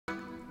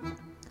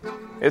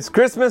It's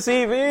Christmas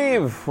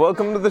Eve!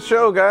 Welcome to the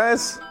show,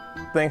 guys.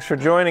 Thanks for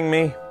joining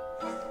me.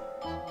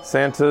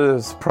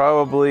 Santa's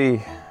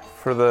probably,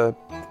 for the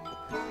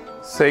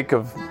sake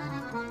of,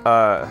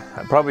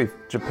 probably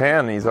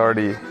Japan, he's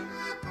already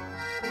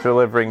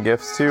delivering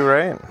gifts to,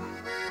 right?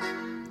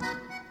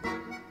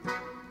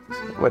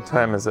 What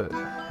time is it?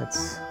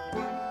 It's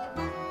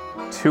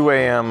 2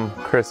 a.m.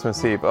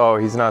 Christmas Eve. Oh,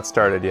 he's not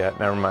started yet.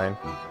 Never mind.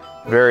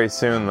 Very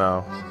soon,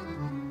 though.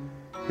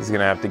 He's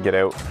gonna have to get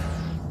out.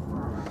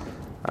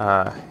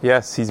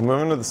 Yes, he's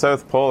moving to the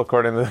South Pole,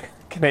 according to the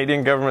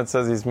Canadian government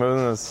says he's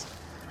moving this.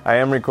 I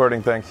am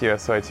recording, thank you,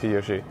 SIT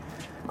Yoshi.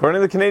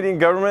 According to the Canadian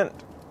government,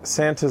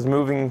 Santa's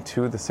moving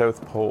to the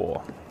South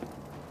Pole.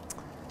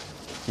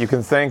 You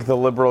can thank the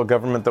Liberal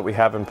government that we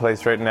have in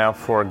place right now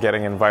for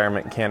getting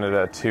Environment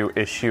Canada to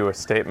issue a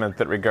statement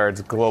that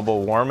regards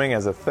global warming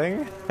as a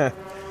thing.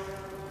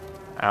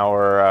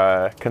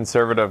 Our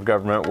Conservative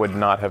government would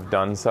not have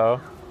done so.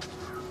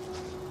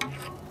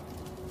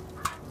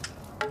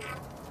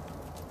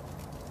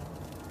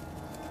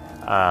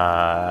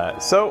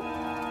 So,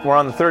 we're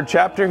on the third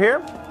chapter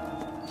here.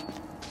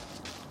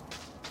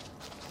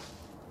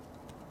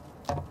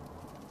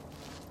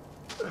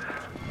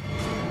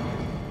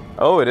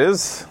 Oh, it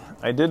is.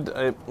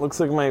 It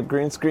looks like my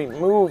green screen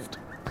moved.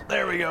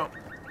 There we go.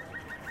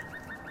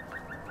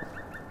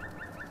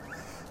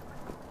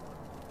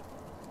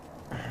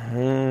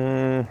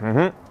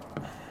 Mm-hmm.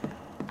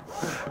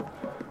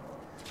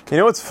 You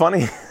know what's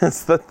funny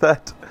is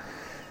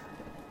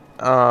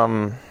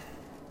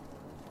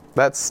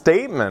that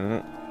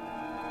statement,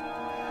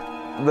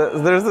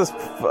 there's this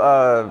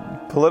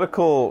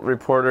political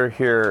reporter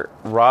here,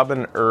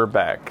 Robin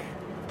Urbeck.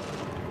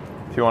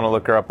 If you want to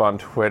look her up on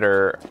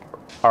Twitter,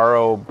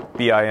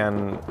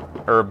 R-O-B-I-N,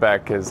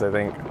 Urbeck is, I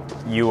think,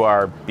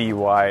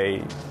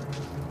 U-R-B-Y-C-K,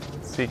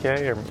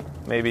 or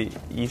maybe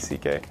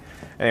E-C-K.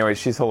 Anyway,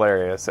 she's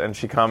hilarious, and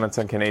she comments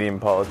on Canadian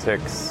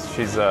politics.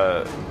 She's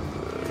a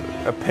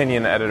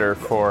opinion editor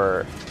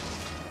for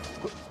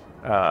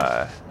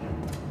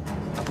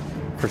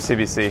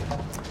CBC.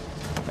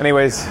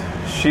 Anyways,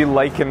 she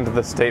likened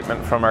the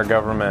statement from our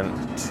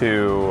government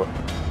to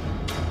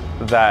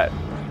that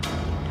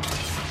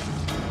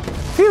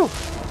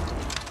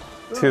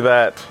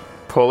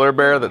polar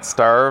bear that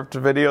starved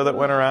video that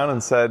went around,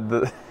 and said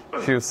that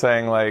she was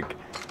saying, like,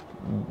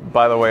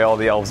 by the way, all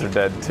the elves are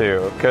dead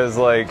too. Because,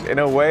 like, in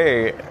a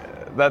way,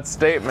 that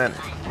statement,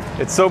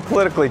 it's so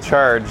politically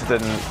charged,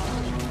 and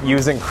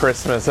using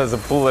Christmas as a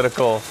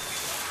political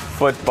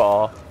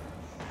football.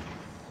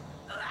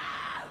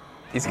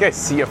 These guys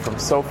see it from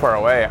so far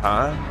away,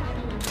 huh?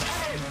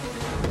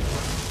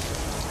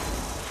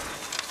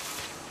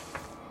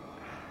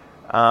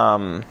 I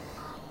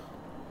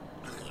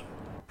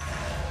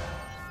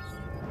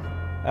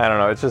don't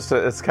know,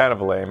 it's kind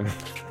of lame.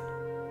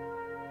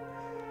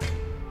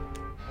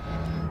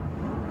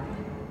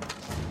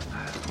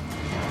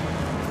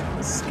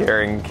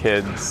 Scaring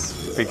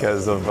kids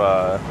because of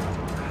a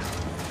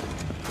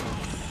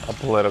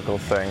political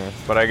thing.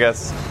 But I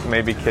guess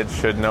maybe kids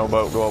should know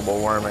about global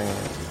warming.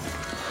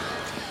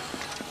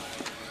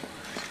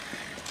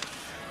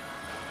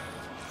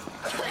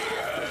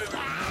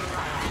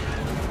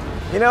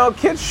 You know,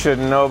 kids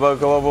shouldn't know about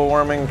global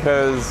warming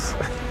because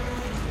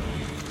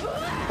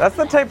that's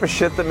the type of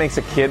shit that makes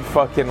a kid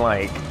fucking,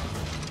 like,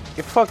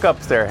 it fucks up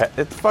their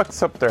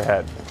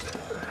head.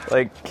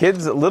 Like,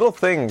 kids, little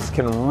things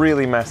can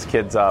really mess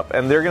kids up,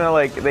 and they're gonna,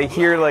 like, they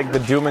hear, like, the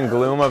doom and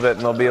gloom of it,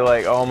 and they'll be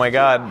like, oh my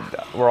god,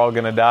 we're all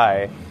gonna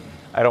die.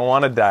 I don't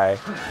want to die.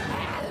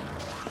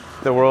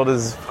 The world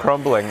is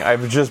crumbling.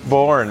 I've just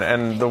born,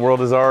 and the world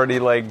is already,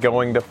 like,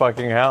 going to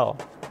fucking hell.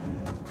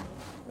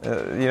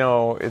 You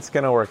know, it's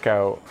gonna work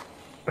out.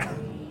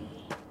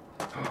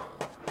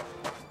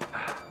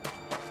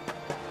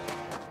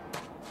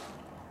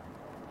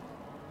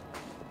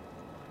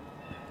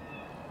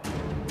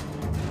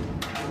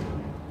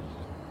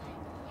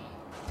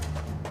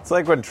 It's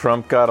like when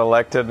Trump got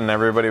elected and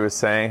everybody was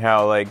saying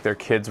how, like, their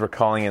kids were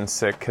calling in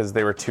sick because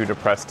they were too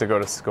depressed to go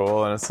to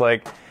school, and it's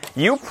like,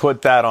 you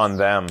put that on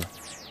them.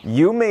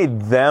 You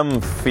made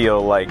them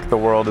feel like the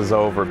world is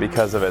over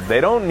because of it. They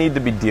don't need to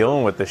be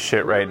dealing with this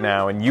shit right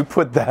now, and you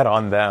put that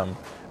on them.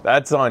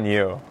 That's on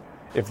you.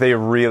 If they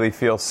really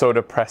feel so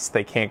depressed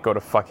they can't go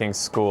to fucking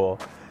school.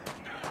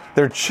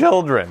 They're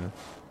children.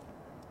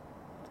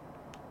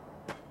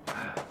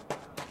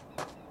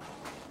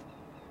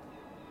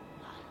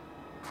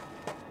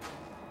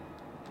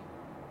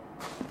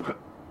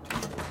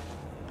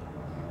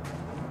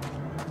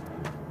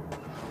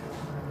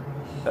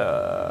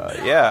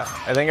 Yeah,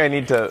 I think I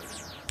need to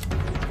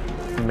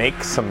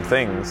make some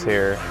things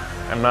here.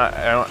 I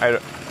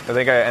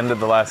think I ended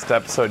the last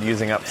episode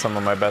using up some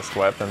of my best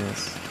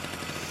weapons.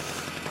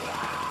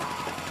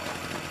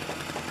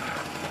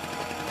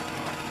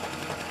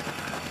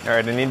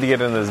 Alright, I need to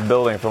get in this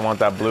building if I want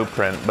that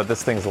blueprint, but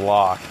this thing's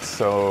locked,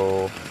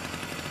 so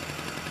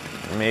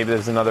maybe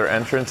there's another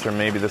entrance, or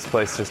maybe this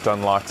place just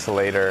unlocks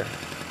later.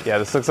 Yeah,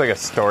 this looks like a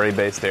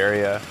story-based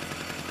area.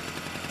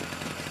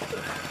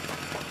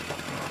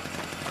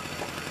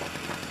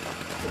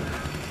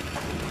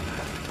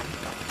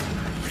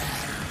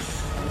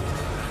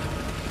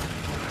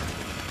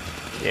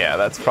 Yeah,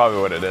 that's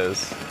probably what it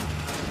is.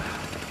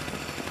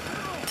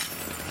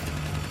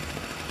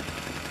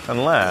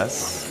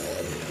 Unless...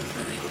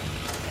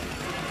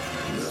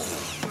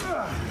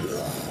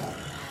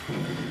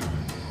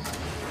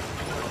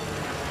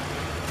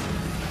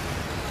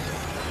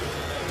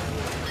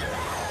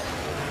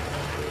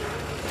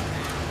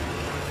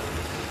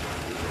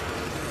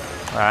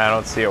 I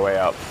don't see a way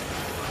up.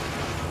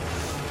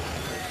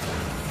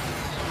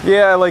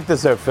 Yeah, I like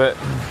this outfit.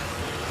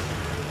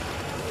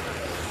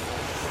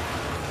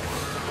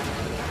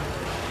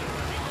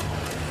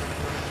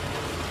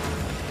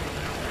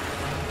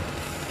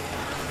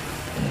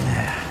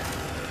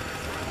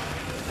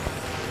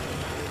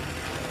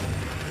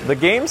 The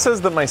game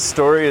says that my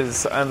story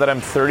is that I'm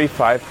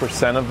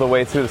 35% of the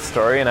way through the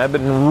story, and I've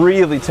been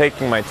really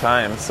taking my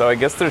time. So I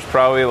guess there's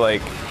probably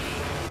like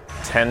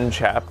 10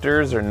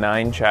 chapters or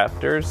 9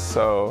 chapters.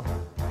 So,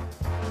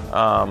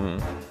 I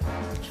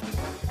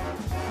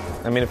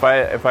mean, if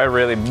I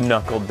really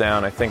knuckled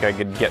down, I think I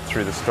could get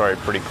through the story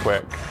pretty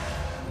quick.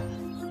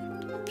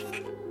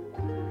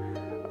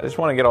 I just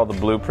want to get all the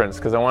blueprints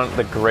because I want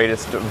the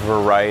greatest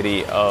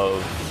variety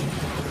of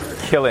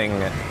killing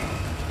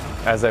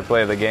as I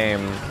play the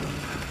game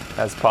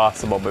as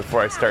possible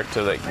before I start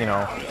to, like, you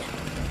know,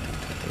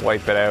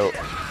 wipe it out.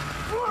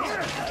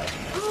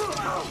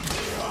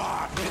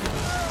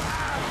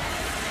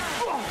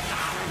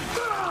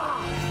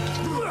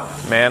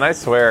 Man, I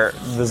swear,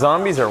 the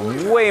zombies are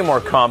way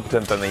more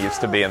competent than they used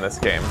to be in this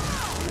game.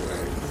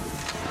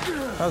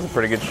 That was a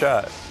pretty good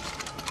shot.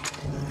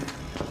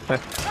 I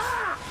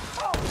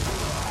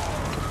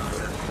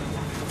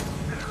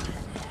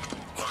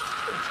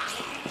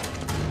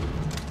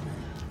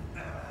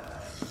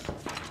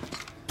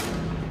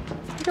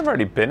think I've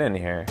already been in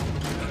here.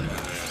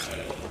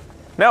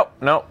 No,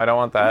 no, I don't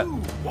want that.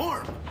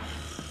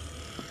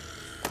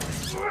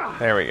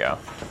 There we go.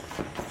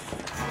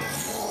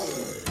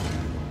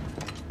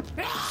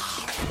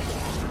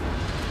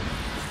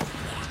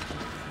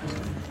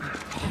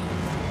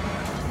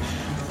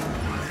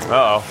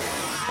 Uh-oh.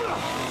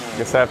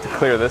 Guess I have to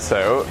clear this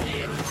out.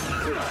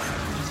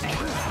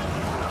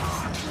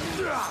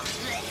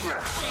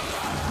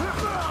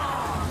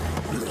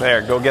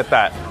 There, go get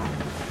that.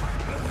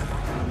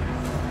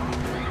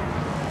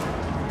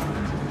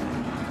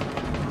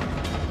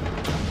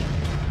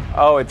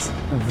 Oh, it's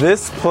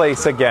this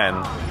place again.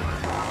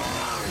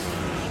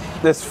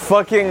 This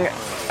fucking...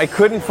 I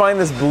couldn't find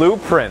this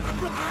blueprint.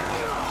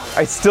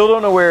 I still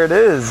don't know where it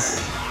is.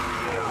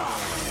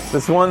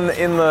 This one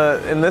in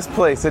this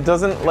place, it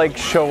doesn't like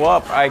show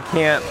up. I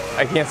can't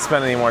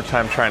spend any more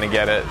time trying to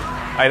get it.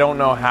 I don't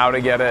know how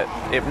to get it.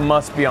 It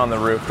must be on the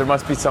roof. There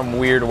must be some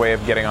weird way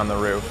of getting on the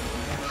roof.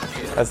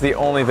 That's the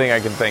only thing I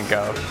can think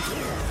of.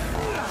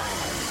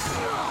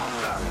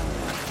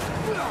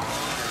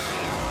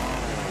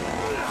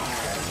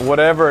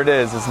 Whatever it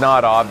is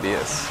not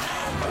obvious.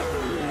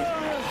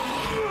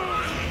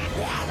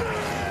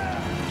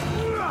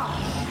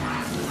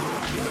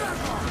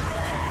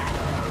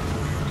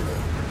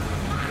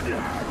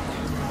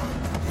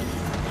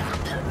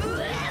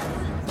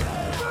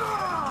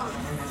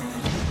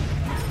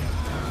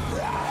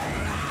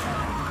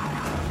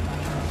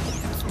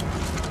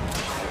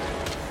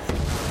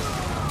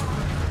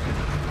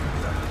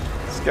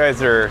 These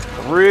guys are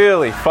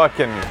really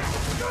fucking...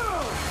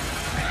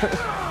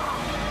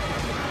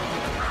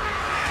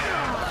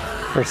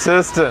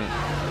 persistent,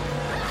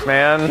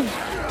 man.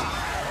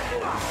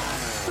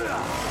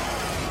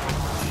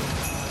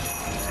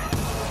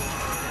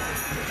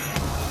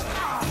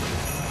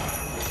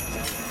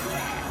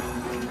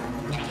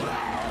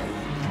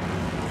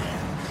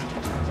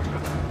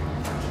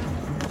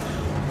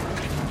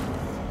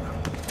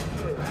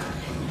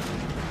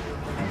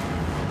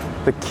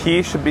 The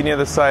key should be near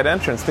the side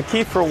entrance. The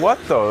key for what,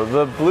 though?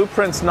 The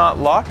blueprint's not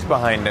locked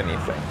behind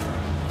anything.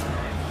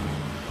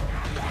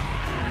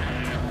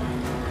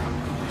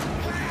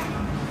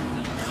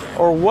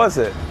 Or was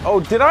it? Oh,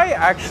 did I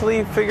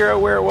actually figure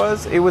out where it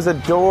was? It was a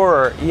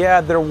door. Yeah,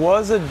 there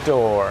was a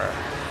door.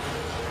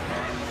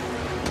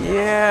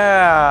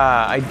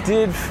 Yeah, I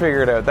did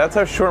figure it out. That's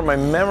how short my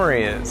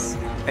memory is.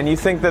 And you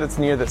think that it's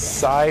near the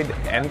side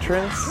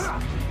entrance?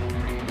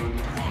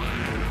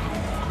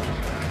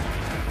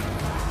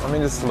 Let me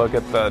just look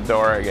at the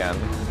door again.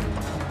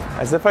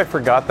 As if I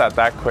forgot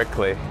that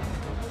quickly.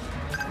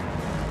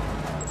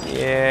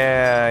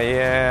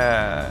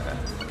 Yeah.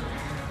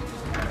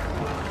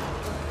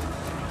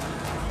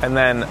 And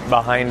then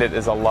behind it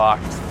is a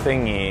locked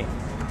thingy.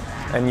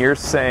 And you're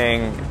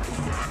saying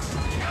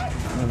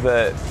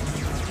that...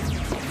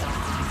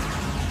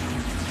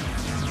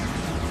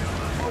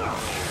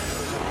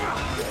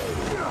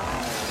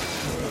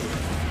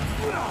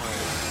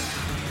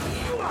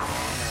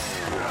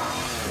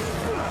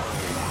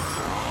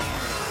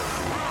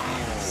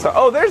 So,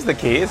 oh, there's the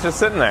key. It's just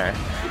sitting there.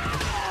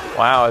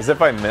 Wow, as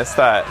if I missed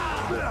that.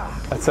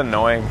 That's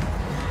annoying.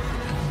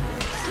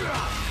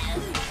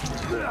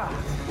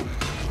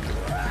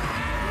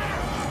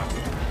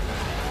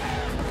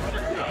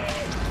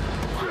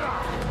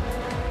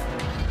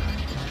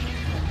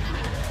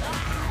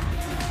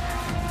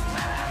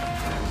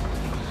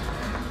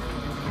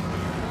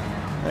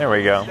 There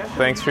we go.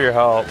 Thanks for your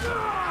help.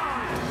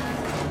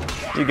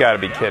 You gotta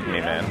be kidding me,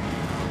 man.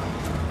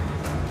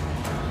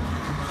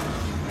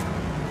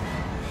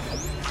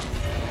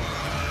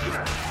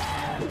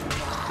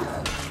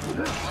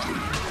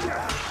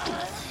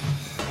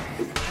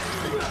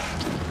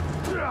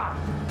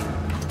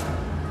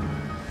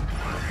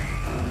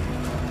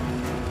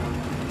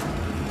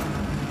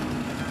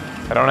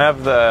 I don't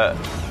have the...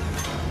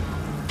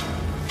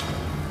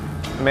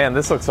 Man,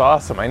 this looks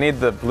awesome. I need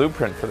the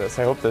blueprint for this.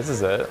 I hope this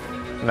is it.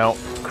 No,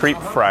 Creep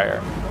Fryer.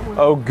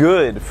 Oh,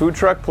 good. Food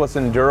truck plus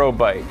enduro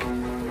bike.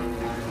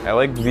 I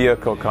like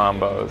vehicle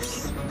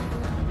combos.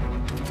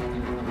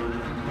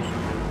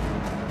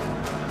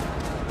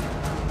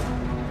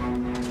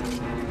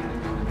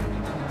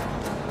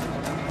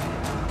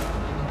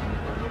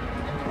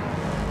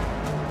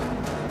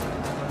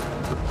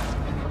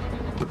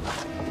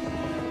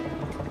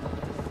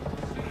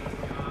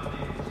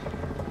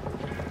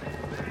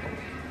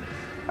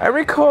 I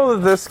recall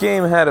that this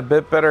game had a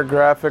bit better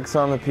graphics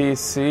on the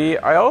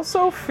PC. I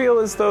also feel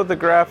as though the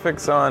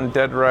graphics on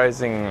Dead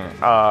Rising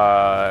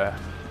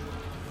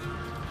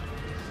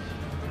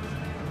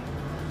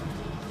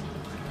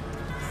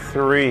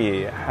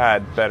 3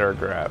 had better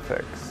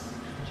graphics.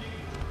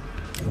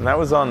 And that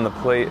was on the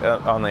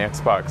on the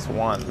Xbox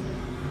One,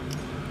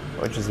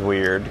 which is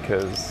weird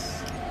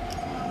because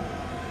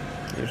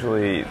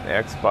usually the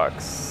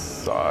Xbox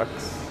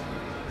sucks.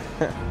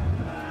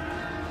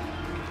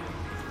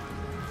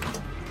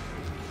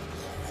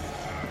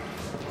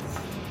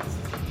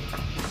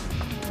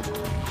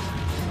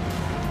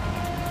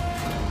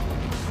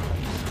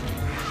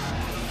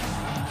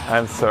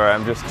 I'm sorry,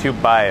 I'm just too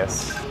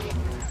biased.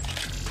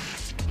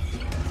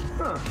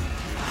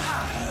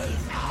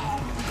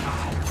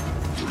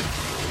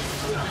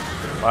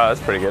 Wow,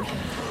 that's pretty good.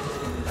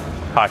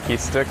 Hockey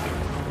stick.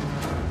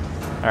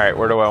 Alright,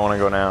 where do I want to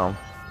go now?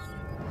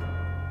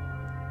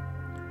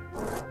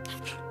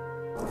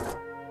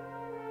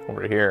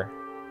 Over here.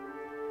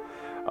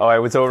 Oh, I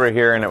was over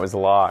here and it was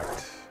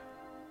locked.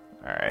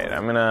 Alright,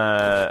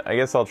 I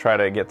guess I'll try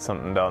to get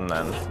something done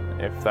then,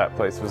 if that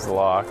place was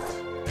locked.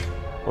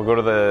 We'll go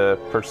to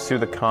pursue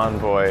the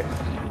convoy.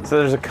 So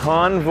there's a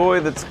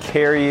convoy that's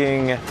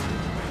carrying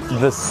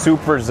the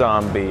super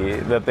zombie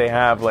that they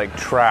have like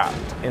trapped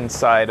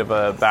inside of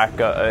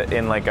a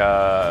in like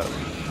a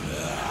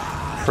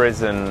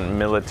prison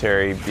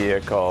military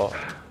vehicle.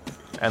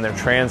 And they're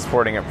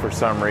transporting it for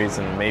some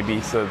reason,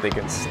 maybe so that they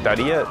can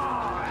study it.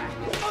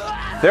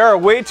 There are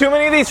way too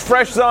many of these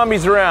fresh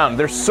zombies around.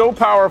 They're so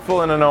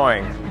powerful and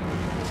annoying.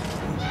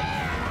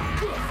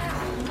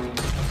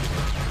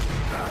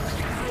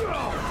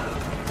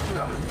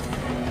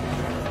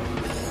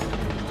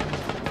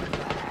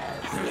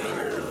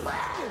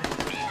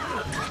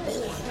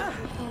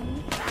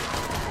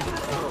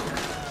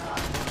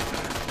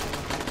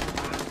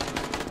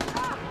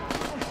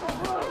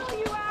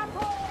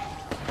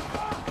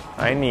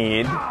 I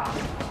need...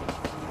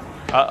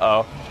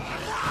 Uh-oh.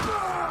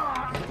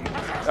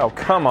 Oh,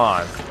 come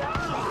on.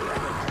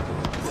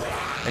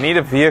 I need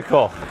a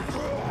vehicle.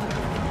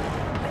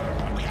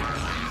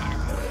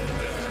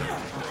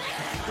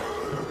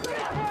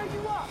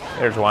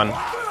 There's one.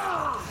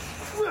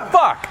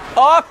 Fuck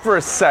off for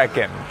a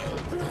second.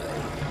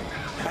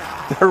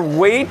 They're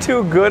way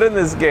too good in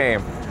this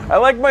game. I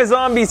like my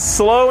zombies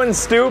slow and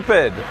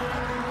stupid.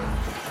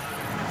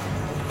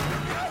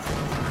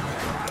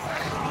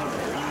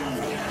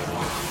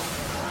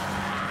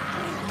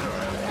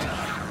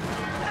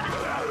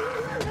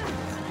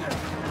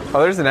 Oh,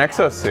 there's an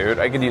exosuit.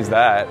 I could use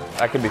that.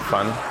 That could be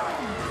fun.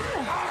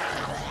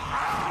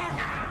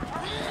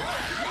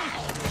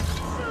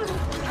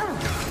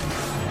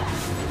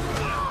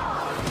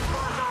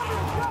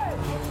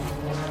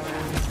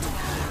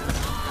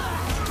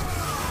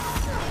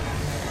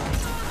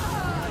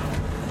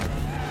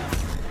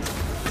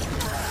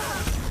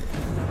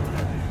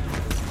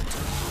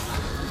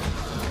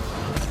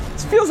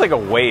 This feels like a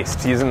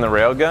waste using the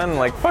railgun.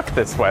 Like, fuck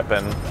this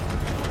weapon.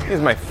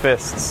 Use my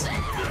fists.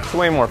 It's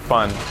way more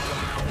fun.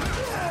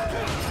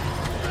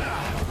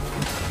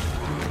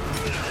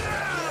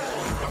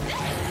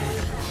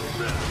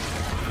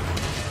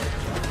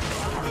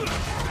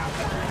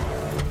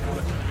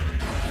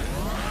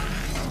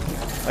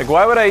 Like,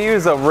 why would I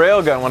use a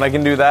railgun when I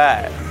can do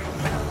that?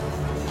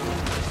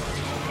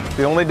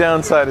 The only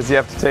downside is you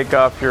have to take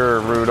off your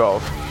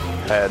Rudolph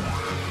head.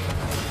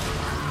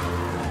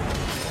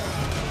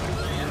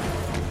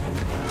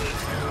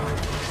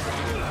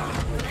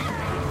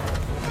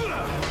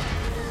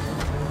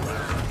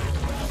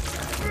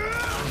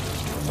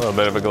 A little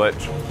bit of a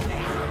glitch.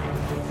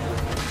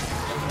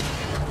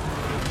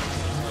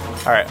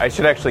 Alright, I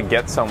should actually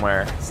get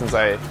somewhere since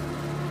I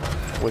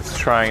was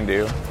trying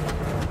to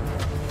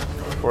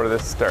before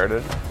this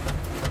started.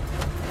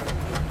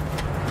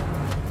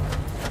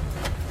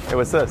 Hey,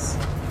 what's this?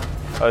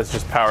 Oh, this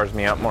just powers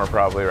me up more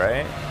probably,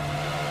 right?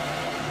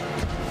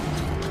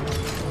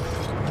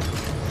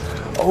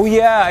 Oh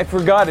yeah, I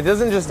forgot. It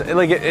doesn't just,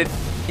 like,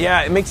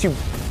 yeah, it makes you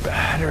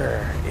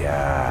better.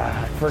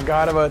 Yeah, I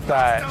forgot about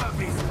that.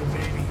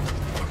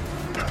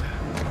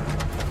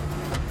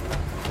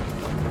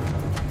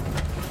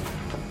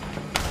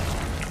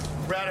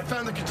 I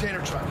found the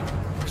container truck.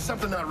 There's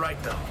something not right,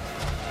 though.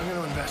 I'm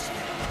gonna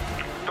investigate.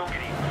 Don't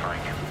get eaten,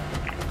 Frank.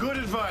 Good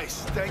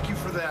advice. Thank you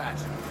for that.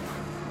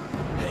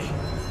 Hey,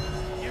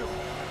 you.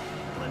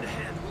 Lend a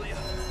hand, will you?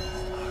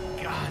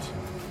 Oh, God.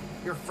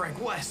 You're Frank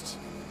West.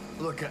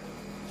 Look,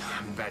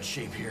 I'm in bad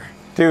shape here.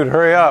 Dude,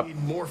 hurry I up.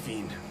 need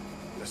morphine.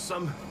 There's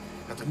some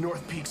at the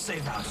North Peak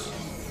safe house.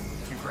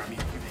 If you grab me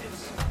a few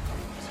hits, I'll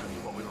tell you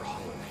what we were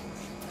hauling.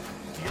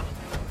 Deal?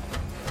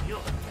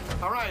 Deal?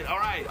 All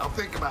right. I'll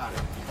think about it.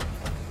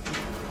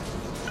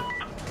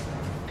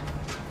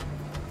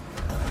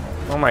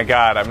 Oh my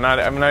god, I'm not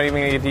even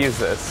gonna get to use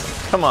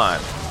this. Come on.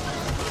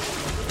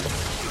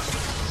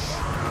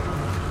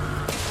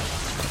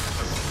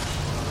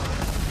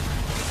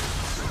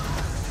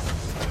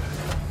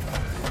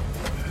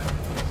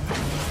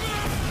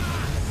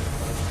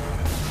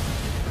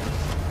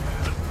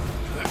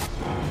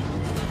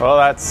 Well,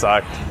 that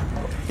sucked.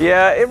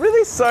 Yeah, it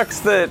really sucks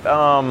that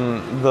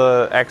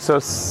the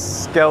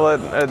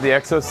exoskeleton, the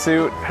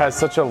exosuit has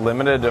such a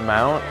limited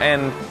amount,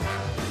 and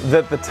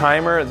that the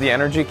timer, the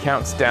energy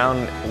counts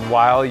down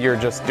while you're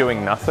just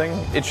doing nothing.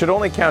 It should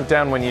only count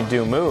down when you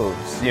do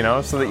moves, you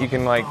know, so that you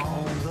can like,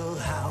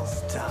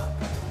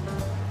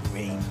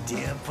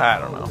 I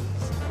don't know.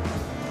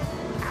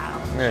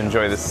 I'm gonna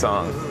enjoy this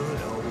song.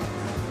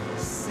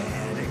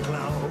 Santa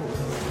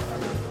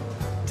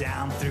Claus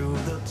down through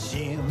the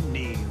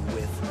chimney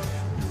with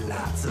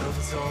lots of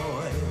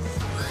toys.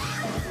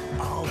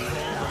 All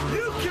for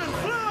You can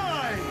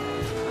fly!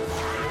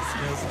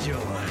 Christmas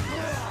joy.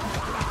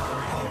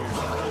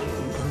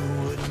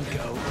 Who wouldn't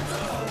go?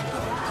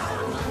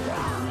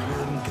 Who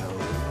wouldn't go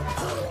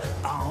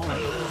on the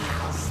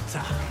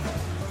housetop?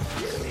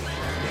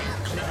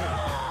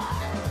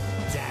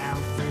 Down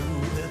through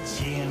the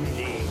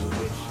chimney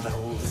with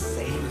those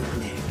Saint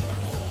Nick.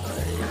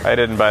 I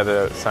didn't buy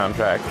the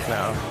soundtrack,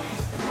 no.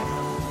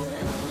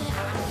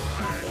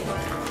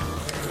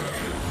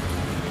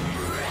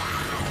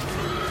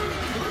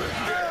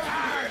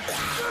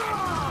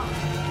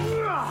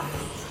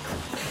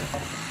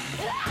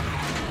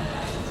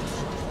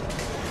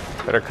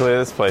 Better clear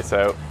this place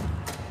out.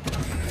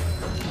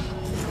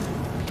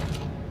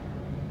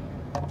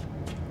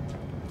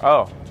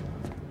 Oh.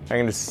 I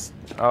can just...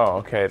 Oh,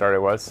 okay, it already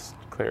was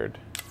cleared.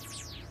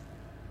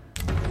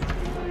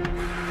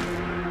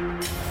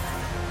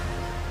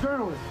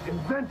 Journalist,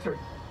 inventor,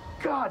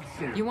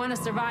 godsend. You want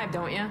to survive,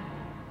 don't you?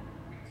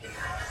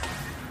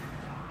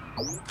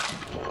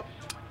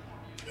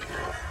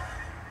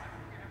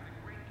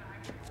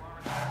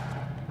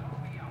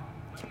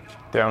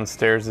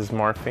 Downstairs is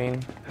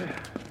morphine.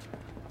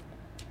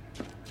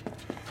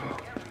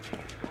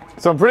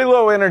 So I'm pretty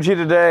low energy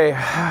today.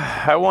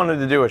 I wanted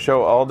to do a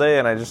show all day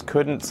and I just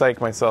couldn't psych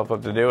myself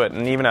up to do it.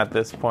 And even at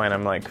this point,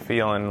 I'm like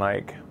feeling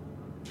like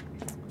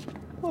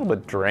a little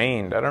bit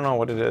drained. I don't know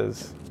what it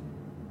is.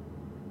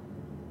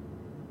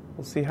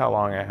 We'll see how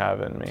long I have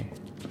in me.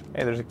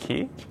 Hey, there's a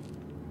key?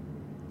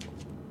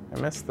 I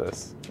missed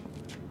this.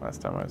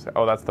 Last time I was...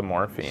 Oh, that's the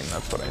morphine.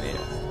 That's what I need.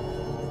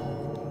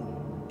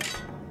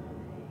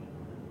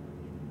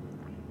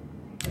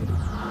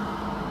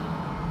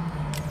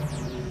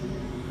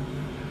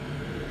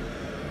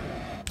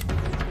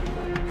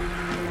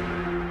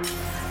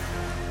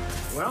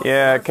 Well,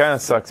 Yeah, it kind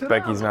of sucks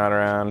Becky's not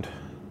around.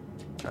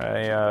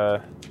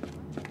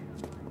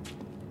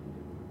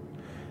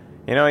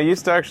 You know, I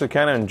used to actually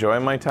kind of enjoy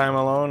my time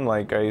alone.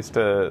 Like, I used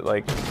to,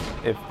 like,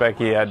 if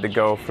Becky had to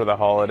go for the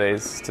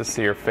holidays to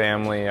see her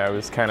family, I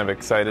was kind of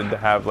excited to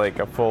have, like,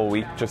 a full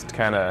week just to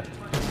kind of,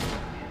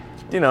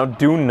 you know,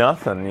 do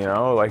nothing, you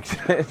know? Like,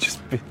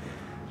 just be...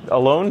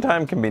 Alone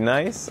time can be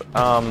nice.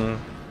 I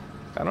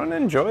don't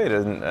enjoy it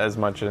as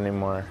much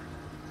anymore.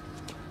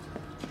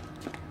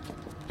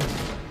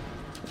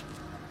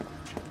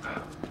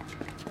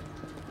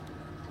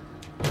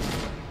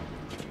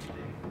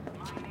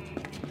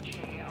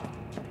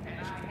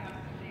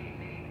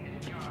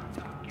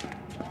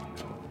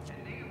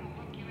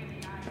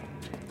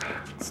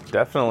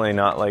 Definitely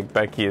not like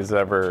Becky is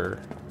ever.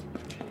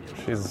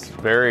 She's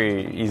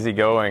very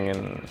easygoing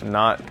and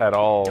not at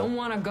all. Don't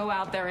want to go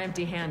out there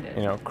empty-handed.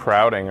 You know,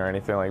 crowding or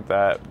anything like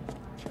that.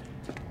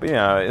 But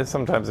yeah,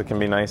 sometimes it can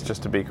be nice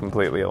just to be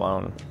completely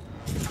alone.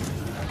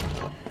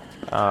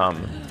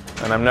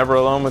 And I'm never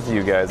alone with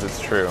you guys. It's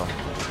true.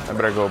 I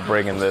better go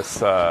bring in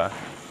this.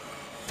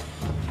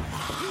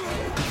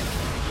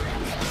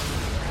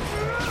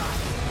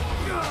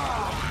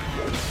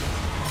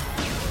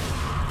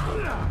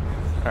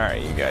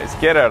 Alright, you guys,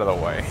 get out of the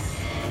way.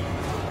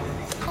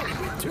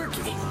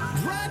 Turkey,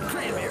 dried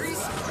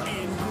cranberries,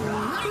 and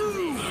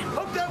gravy.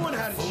 Hope that one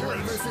had Flavor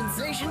insurance.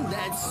 sensation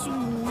that's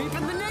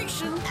sweeping the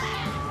nation.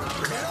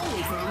 But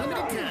only for a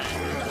limited time.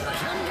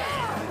 Come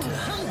down to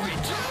Hungry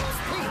Joe's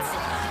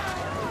Pizza.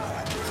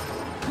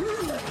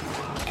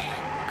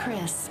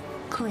 Chris,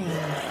 clean.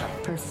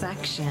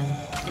 Perfection.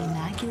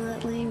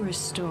 Immaculately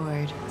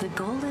restored. The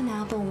Golden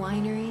Apple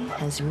Winery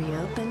has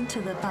reopened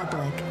to the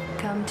public.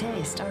 Come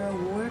taste our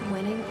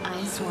award-winning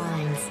ice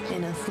wines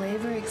in a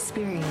flavor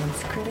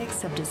experience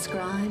critics have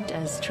described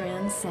as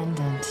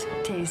transcendent.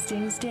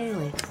 Tastings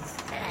daily.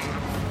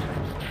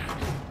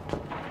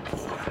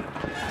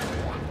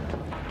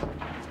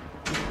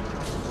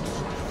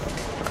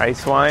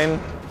 Ice wine?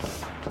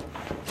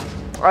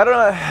 I don't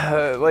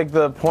know, like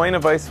the point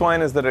of ice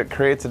wine is that it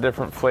creates a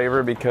different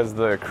flavor because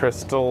the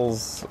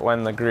crystals,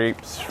 when the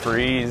grapes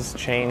freeze,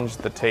 change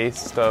the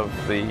taste of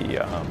the,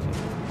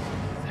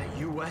 That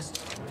you,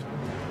 West?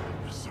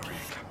 Sorry,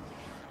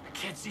 I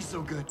can't see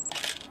so good.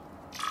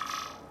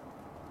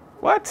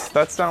 What?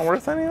 That's not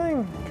worth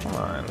anything? Come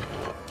on.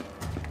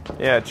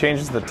 Yeah, it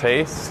changes the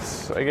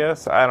taste, I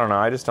guess. I don't know,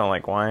 I just don't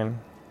like wine.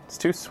 It's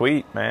too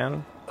sweet,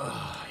 man.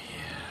 Oh,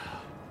 yeah.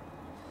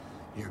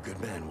 You're a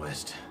good man,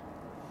 West.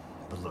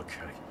 But look,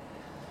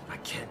 I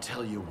can't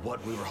tell you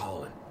what we were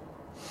hauling.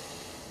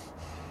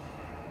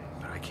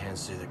 But I can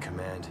say that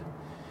Command,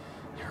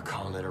 you're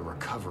calling it a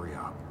recovery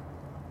op.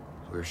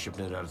 We were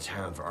shipping it out of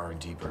town for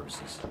R&D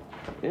purposes.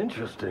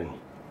 Interesting.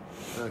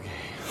 Okay,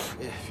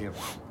 if you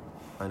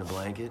find a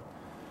blanket,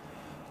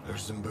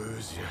 there's some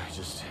booze,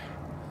 just...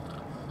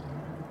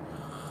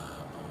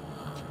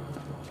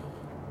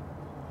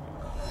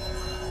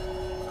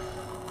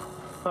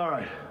 All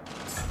right.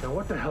 Now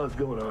what the hell is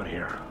going on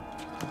here?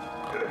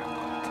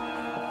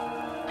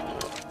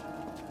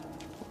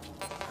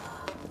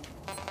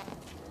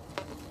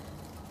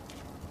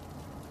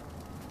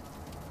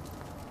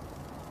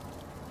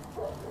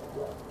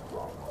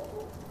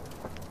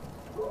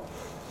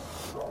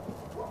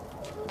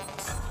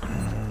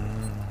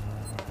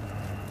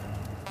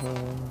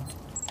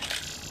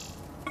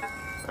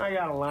 I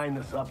gotta line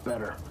this up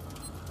better.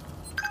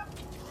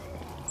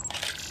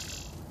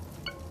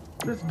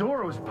 This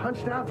door was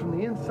punched out from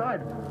the inside.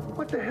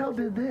 What the hell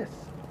did this?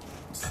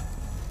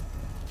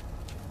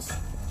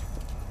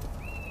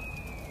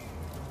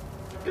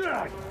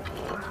 Ugh.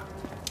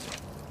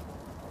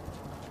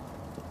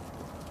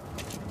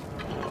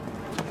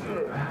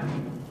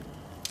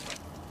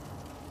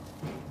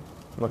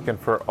 Looking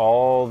for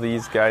all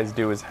these guys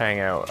do is hang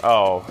out.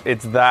 Oh,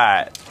 it's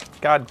that.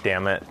 God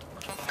damn it.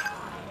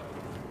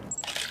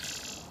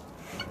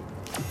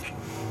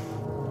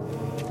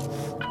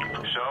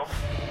 So,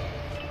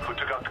 who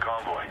took out the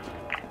convoy?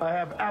 I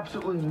have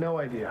absolutely no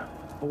idea.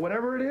 But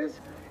whatever it is,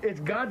 it's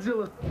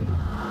Godzilla.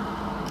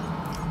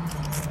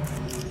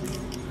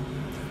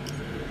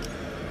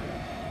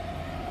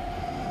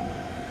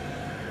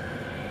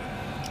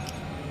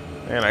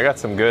 Man, I got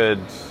some good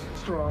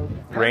Strong.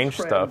 range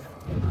friend, stuff,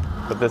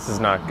 but this is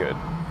not good.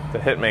 The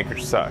Hitmaker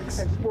sucks.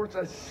 And sports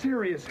a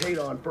serious hate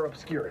on for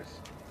Obscurus.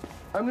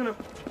 I'm gonna...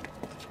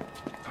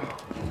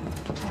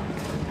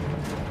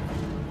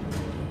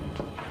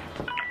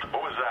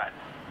 What was that?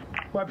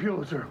 My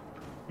Pulitzer.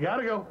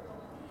 Gotta go.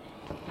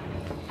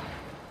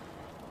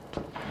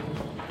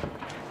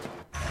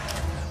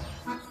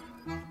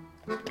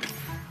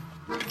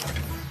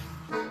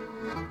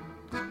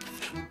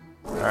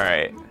 All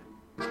right,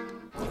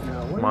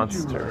 Now, what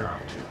Monster. did you run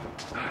out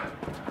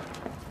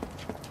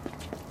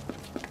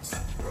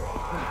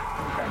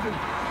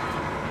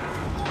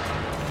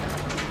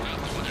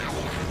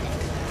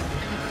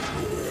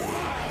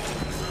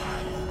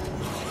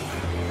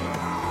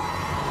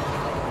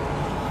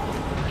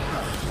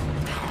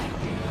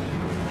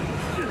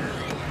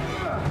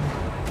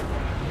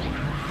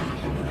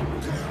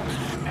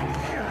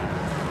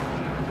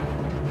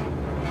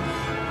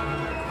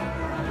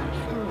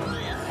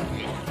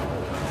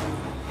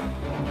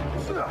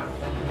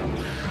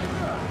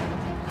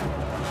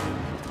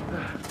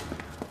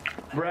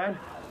Brad,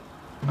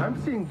 I'm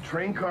seeing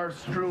train cars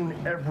strewn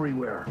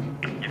everywhere.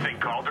 You think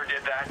Calder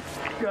did that?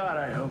 God,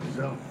 I hope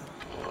so.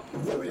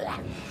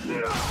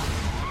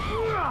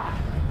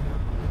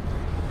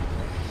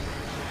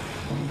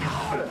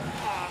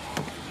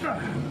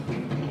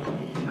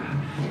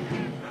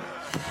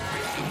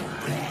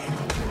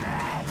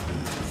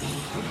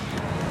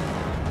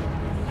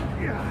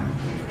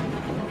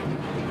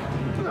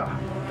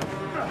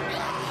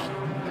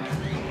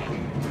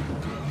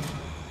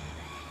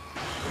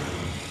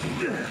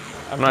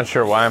 I'm not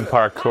sure why I'm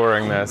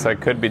parkouring this. I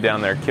could be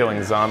down there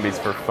killing zombies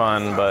for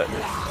fun, but...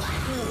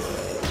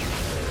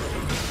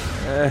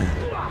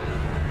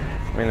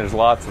 I mean, there's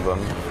lots of them.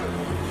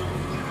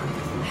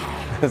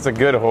 It's a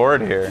good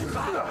horde here.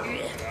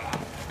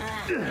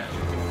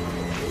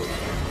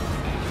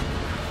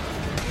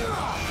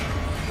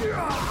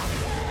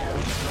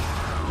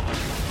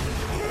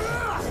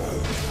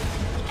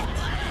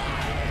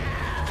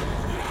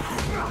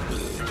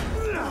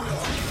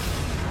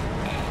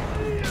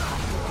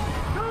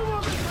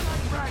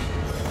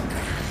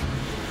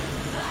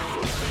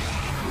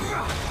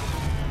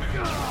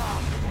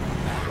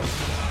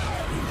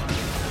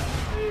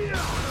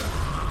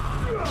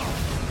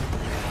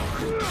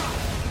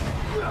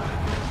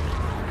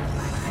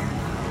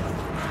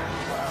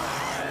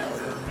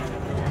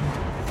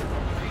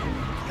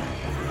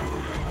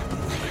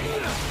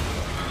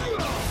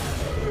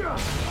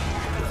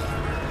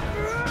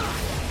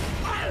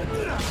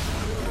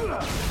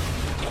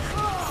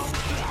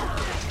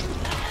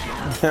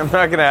 I'm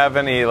not gonna have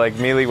any like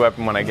melee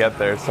weapon when I get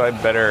there, so I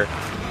better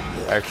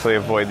actually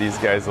avoid these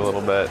guys a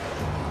little bit.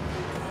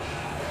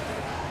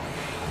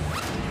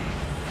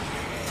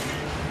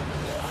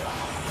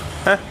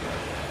 Huh.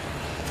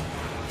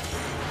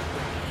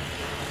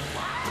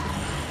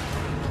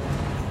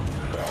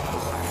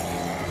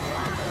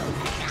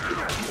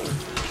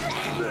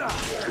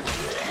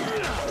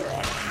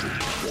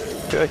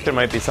 I feel like there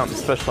might be something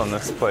special in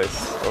this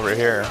place over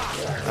here.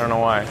 I don't know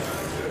why.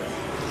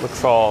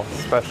 Looks all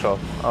special.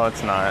 Oh,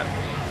 it's not.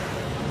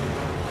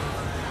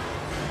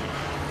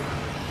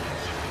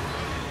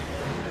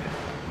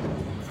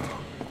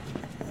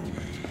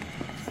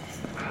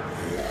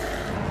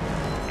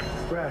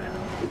 Brad,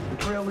 the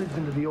trail leads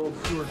into the old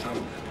sewer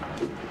tunnel.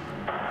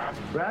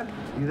 Brad,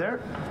 you there?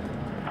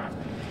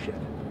 Shit.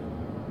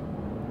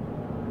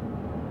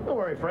 Don't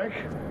worry, Frank.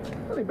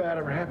 Nothing bad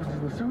ever happens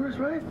in the sewers,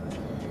 right?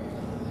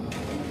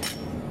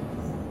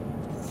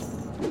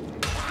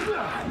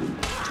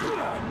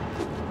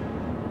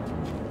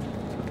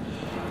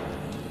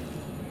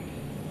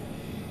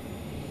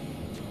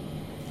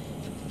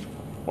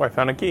 Oh, I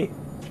found a key.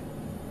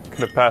 Could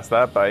have passed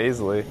that by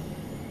easily.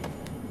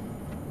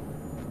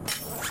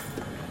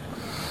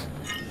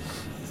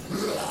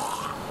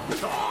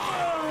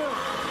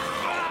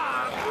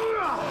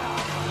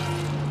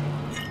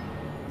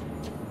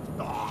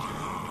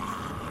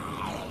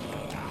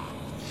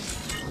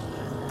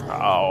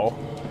 Oh.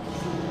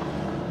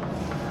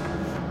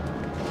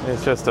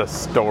 It's just a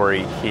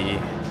story key.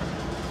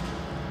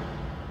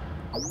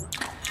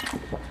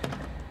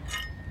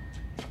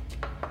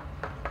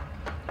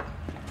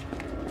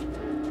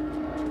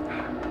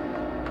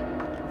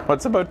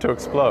 What's about to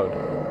explode?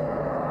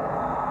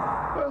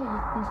 Well,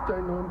 at least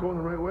I know I'm going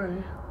the right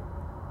way.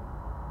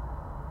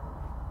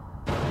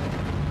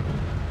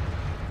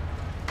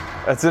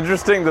 It's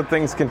interesting that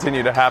things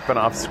continue to happen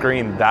off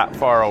screen that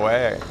far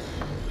away.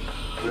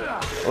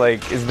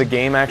 Like, is the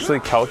game actually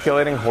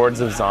calculating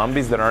hordes of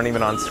zombies that aren't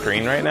even on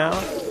screen right now?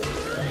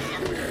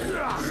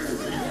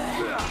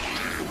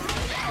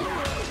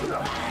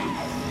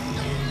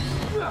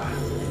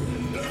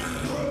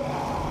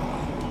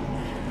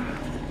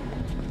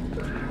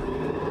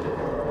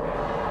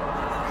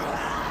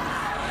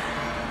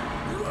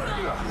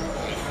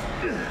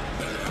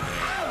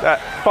 That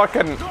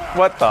fucking,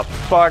 what the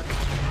fuck?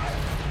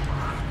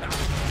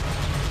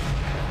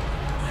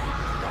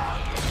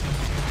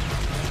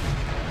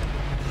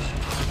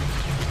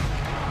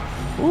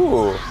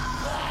 Ooh.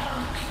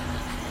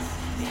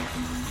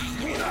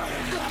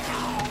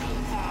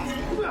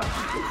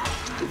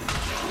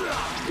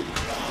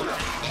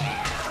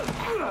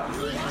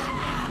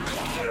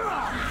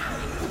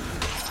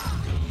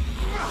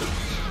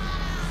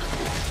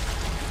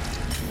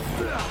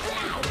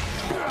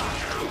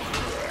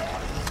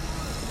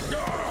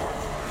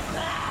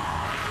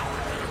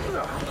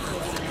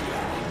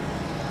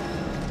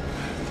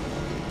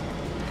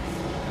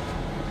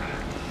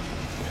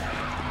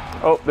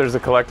 Oh, there's a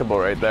collectible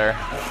right there.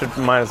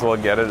 Might as well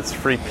get it. It's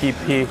free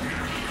PP.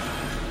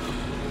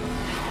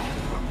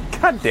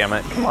 God damn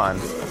it, come on.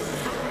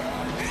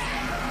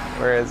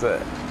 Where is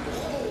it?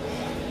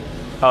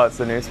 Oh, it's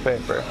the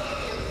newspaper.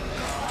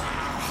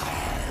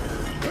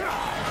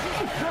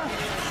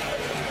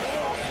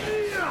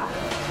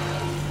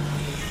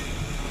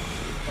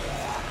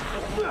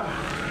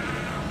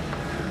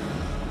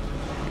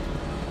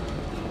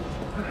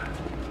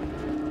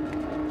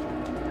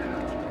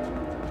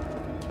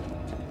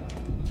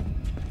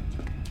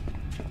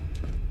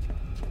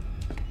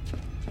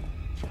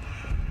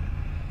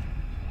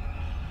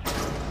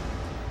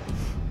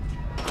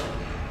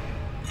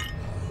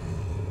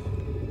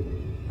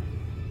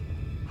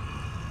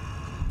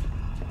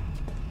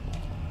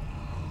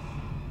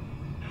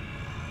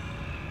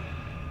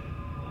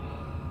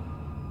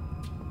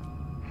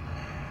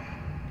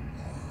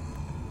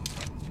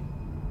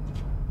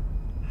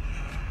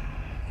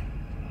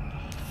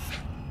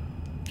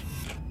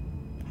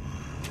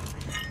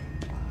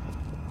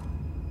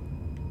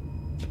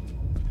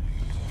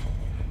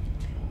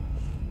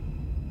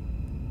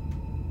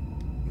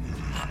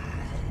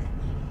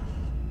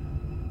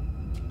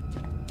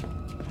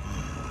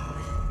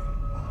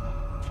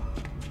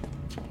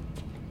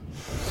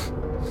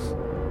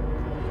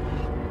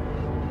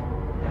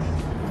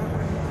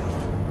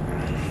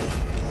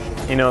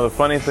 You know, the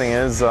funny thing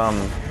is,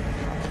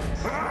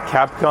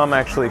 Capcom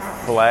actually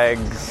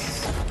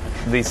flags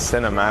these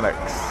cinematics.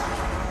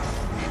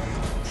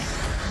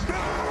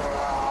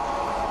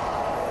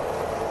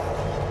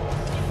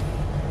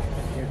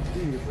 Can't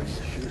see you, but you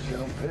sure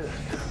sound pissed.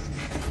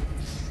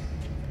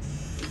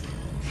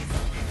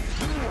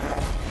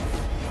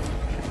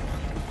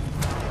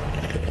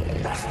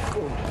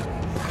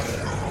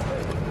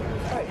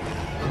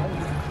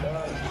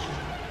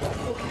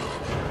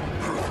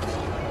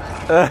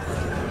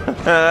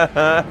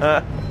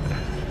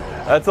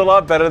 That's a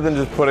lot better than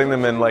just putting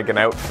them in like an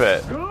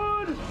outfit.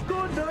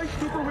 Good, nice,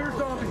 super weird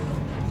zombie.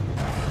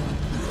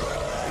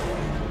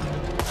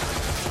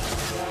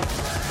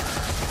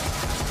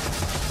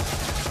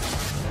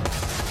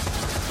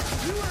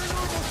 You are a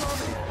normal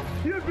zombie.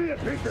 You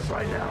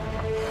right now.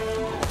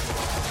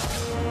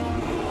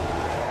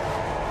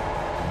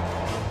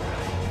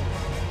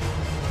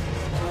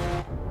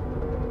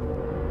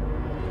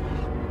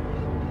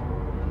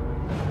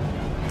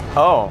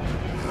 Oh,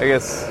 I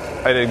guess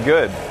I did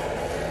good.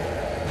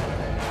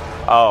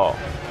 Oh,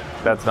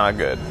 that's not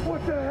good.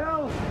 What the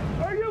hell?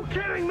 Are you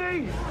kidding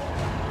me?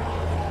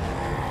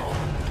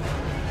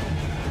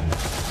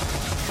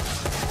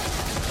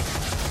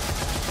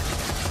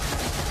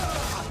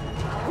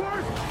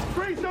 Worst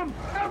threesome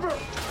ever!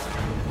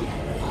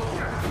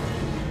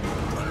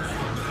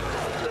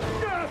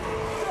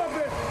 Stop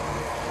it!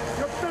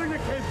 You're killing the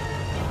kid!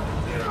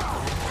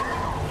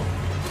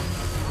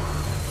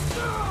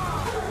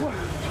 What?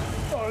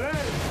 Oh, that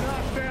is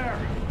not fair!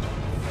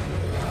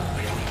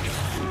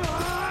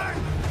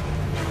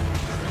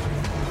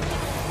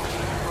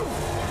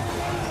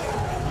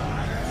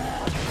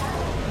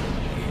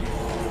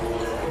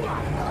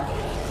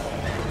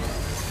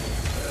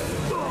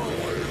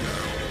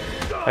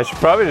 I should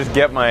probably just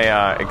get my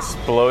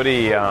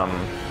explodey.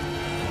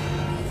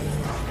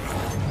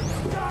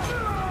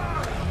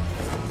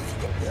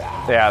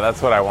 Yeah,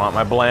 that's what I want.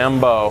 My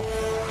Blambo.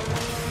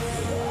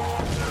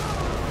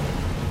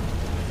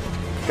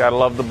 Gotta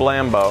love the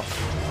Blambo.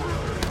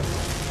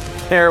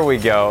 There we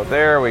go.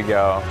 There we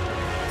go.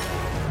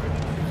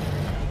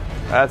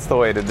 That's the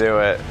way to do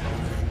it.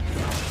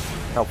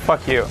 Oh,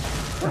 fuck you. I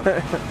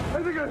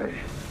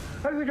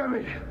think I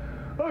made it.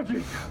 Oh,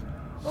 jeez.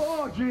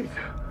 Oh, jeez.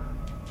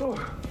 Oh.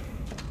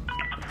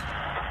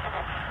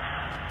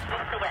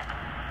 Mr. West,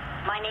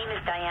 my name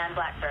is Diane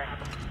Blackburn.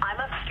 I'm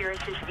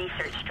Obscurus'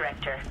 research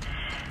director.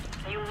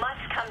 You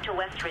must come to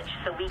Westridge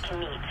so we can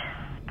meet.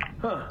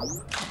 Huh.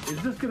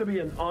 Is this going to be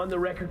an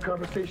on-the-record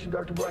conversation,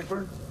 Dr.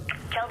 Blackburn?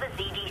 Tell the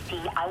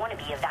ZDC I want to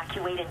be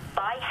evacuated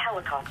by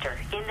helicopter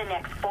in the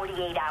next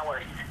 48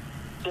 hours.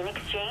 In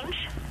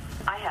exchange,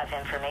 I have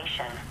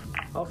information.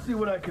 I'll see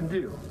what I can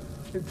do.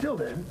 Until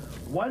then,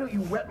 why don't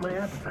you whet my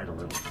appetite a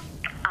little?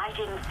 I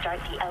didn't start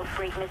the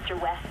outbreak, Mr.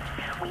 West.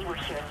 We were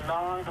here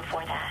long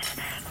before that.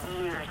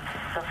 Years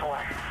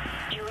before.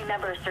 Do you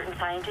remember a certain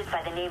scientist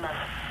by the name of...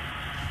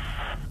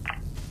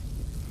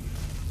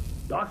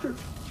 Doctor?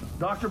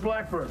 Dr.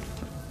 Blackburn.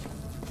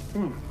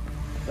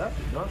 That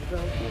does not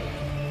sound good.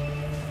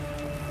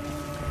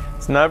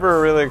 It's never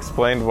really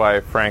explained why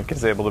Frank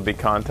is able to be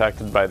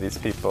contacted by these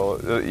people.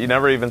 You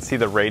never even see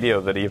the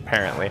radio that he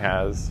apparently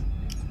has.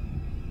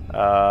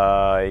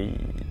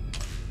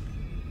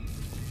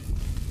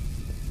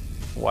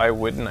 Why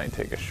wouldn't I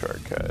take a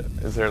shortcut?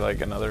 Is there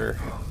like another...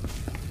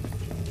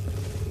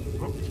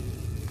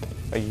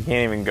 Like you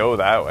can't even go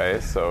that way,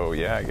 so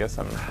yeah, I guess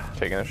I'm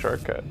taking a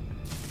shortcut.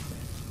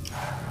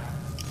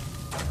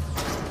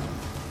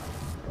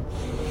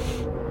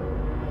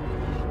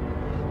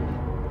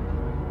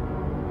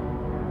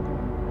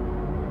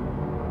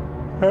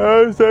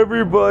 How's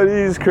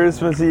everybody's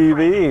Christmas Eve?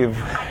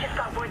 I just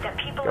got word that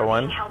people Go are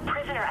on. being held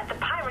prisoner at the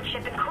pirate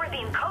ship in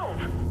Caribbean Cove.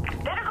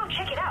 Better go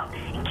check it out,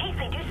 in case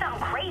they do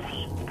something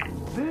crazy.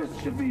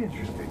 This should be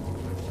interesting.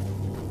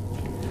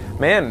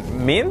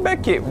 Man, me and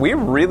Becky, we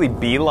really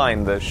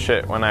beelined this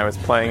shit when I was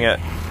playing it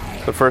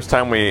the first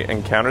time we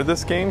encountered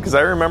this game, because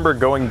I remember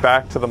going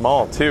back to the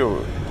mall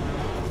too.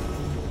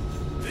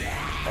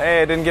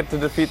 Hey, I didn't get to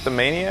defeat the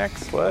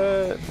maniacs?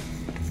 What?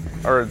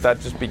 Or that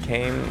just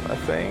became a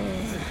thing?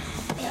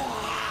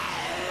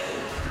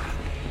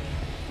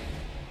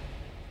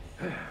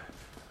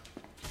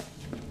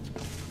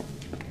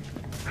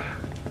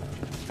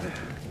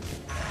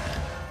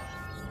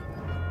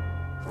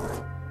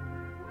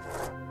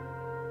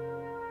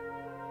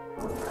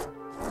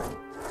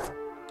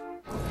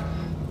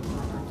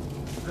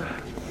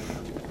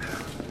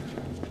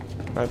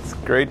 That's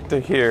great to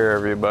hear,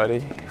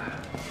 everybody.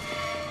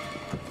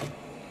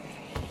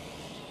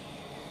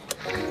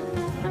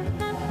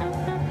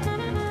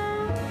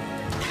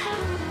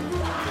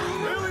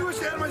 Really wish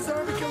I had my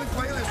zombie killing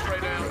playlist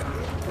right now.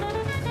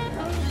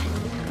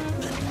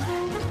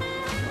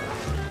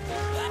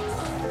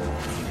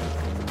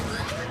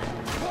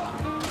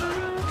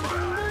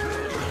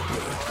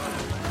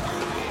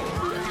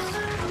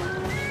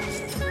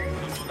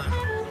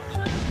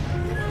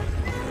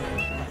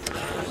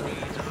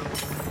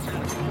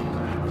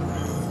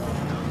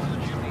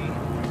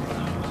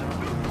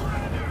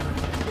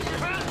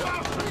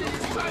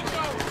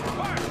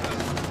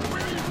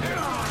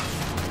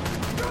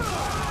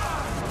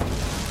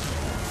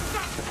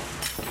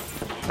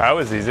 That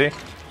was easy.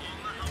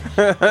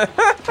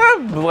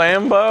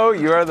 Blambo,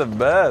 you are the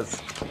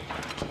best.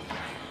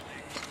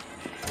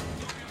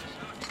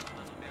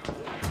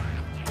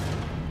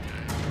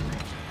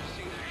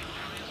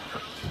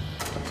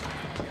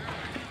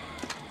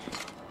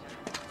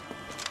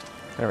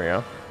 There we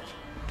go.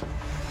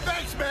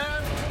 Thanks,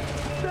 man.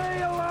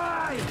 Stay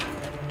alive!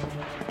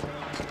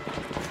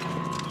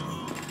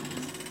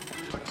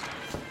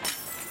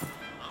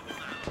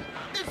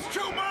 It's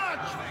too much.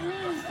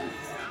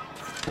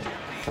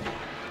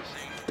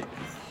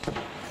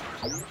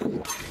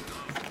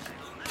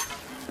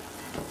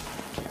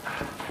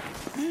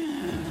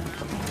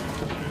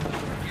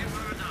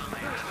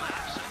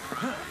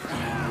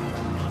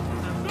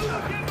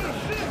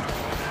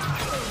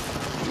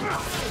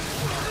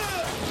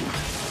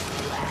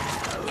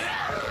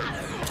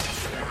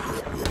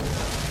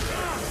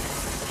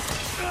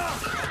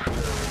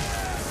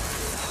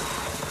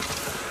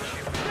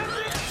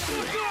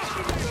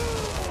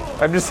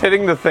 I'm just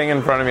hitting the thing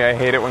in front of me. I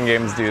hate it when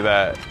games do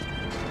that.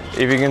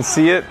 If you can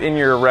see it in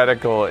your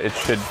reticle, it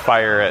should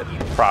fire it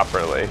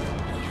properly. Know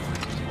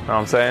what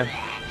I'm saying?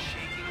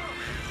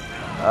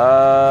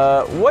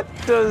 What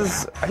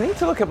does... I need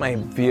to look at my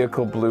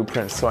vehicle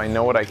blueprint so I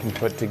know what I can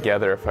put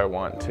together if I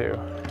want to.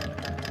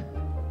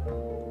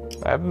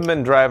 I haven't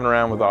been driving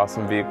around with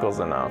awesome vehicles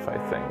enough, I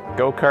think.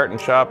 Go-kart and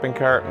shopping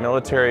cart,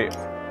 military...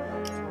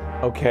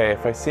 Okay,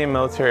 if I see a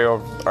military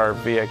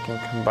RV, I can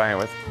combine it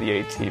with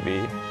the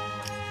ATV.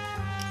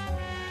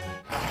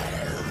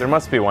 There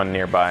must be one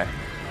nearby.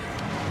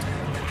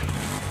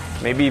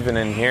 Maybe even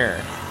in here.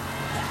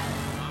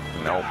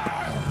 Nope.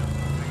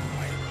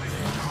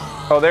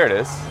 Oh, there it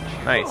is.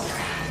 Nice.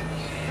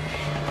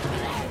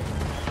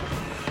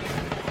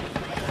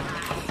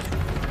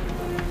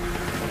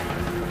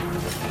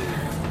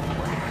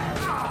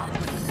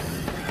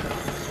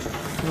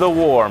 The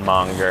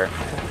Warmonger.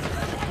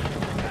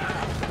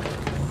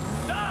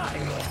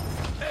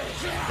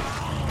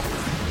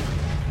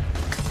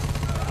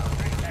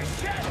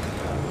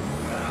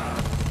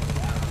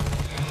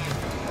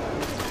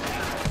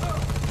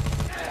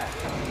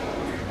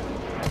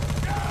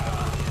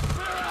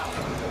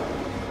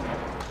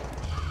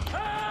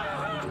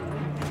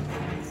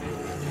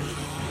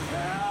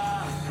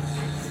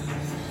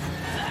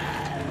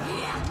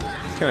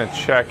 Gonna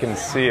check and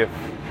see if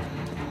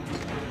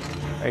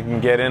I can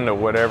get into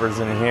whatever's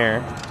in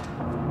here.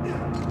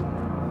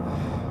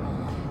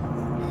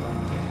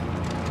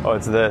 Oh,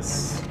 it's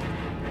this.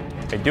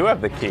 I do have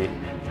the key.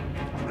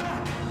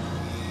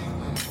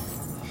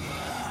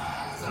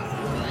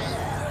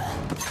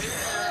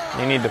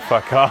 You need to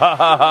fuck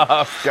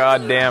off.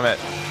 God damn it.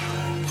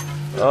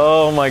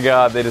 Oh my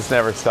god, they just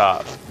never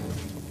stop.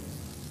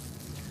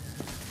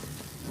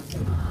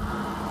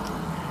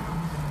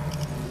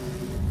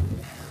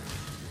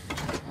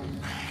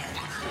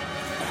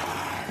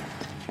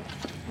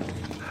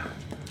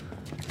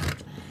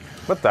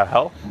 What the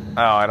hell?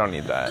 Oh, I don't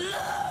need that.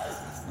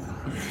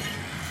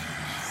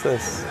 What's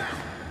this?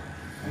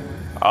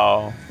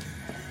 Oh.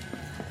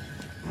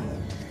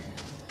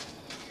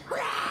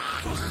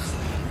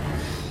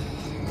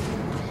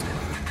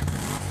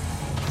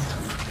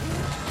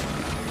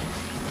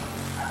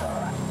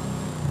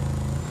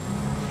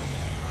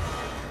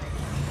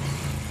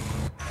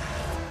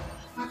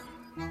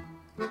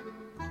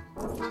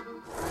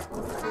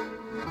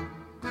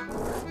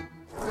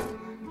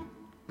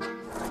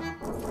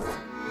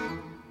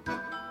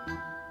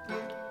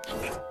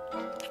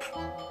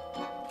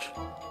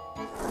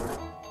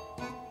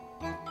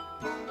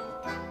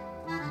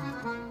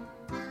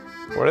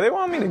 Where do they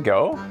want me to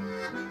go?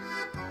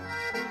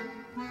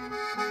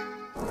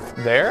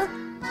 There?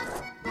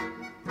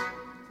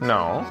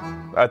 No,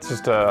 that's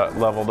just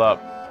leveled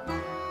up.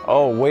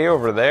 Oh, way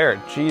over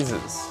there.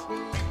 Jesus.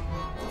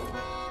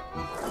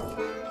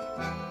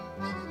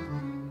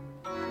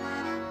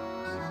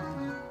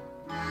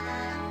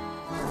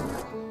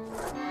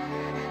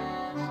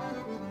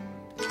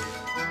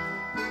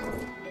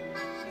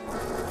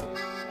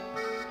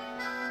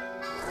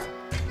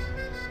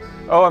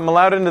 Oh, I'm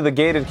allowed into the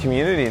gated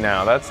community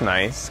now. That's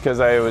nice, because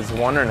I was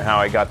wondering how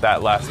I got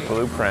that last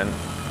blueprint.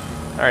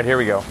 All right, here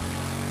we go.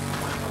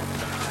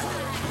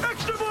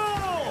 Extra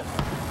ball!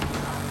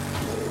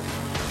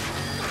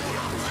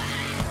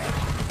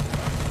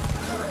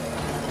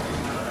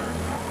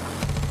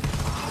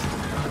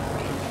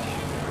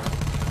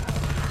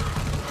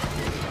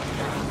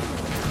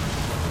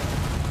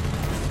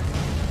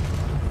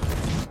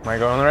 Am I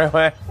going the right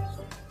way?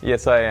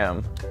 Yes, I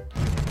am.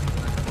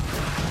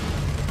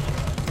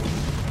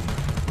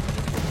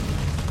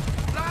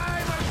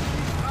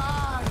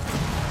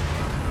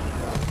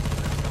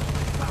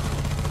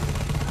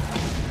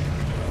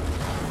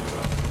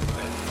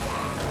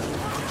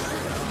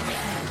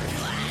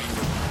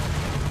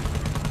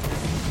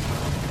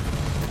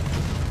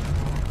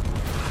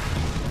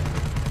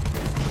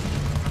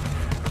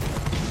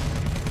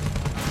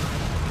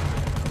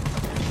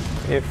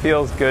 It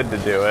feels good to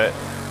do it.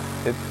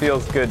 It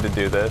feels good to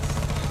do this.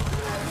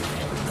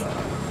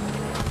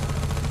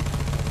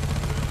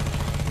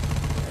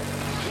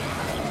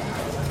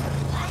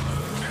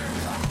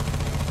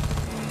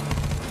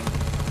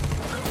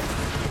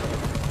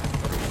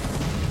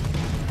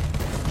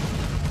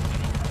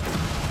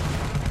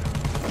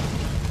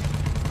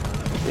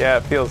 Yeah,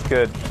 it feels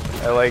good.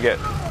 I like it.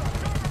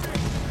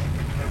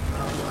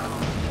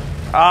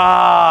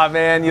 Ah,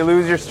 man, you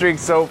lose your streak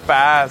so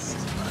fast.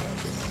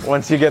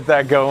 Once you get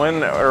that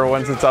going, or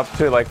once it's up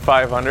to like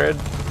 500.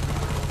 10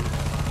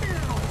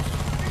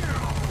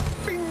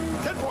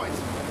 points.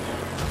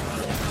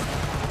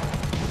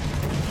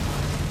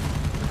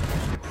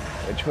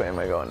 Which way am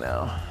I going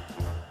now?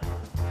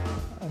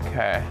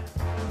 Okay.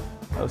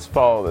 Let's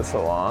follow this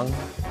along.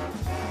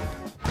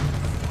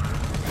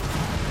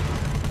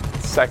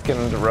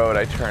 Second road,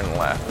 I turn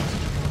left.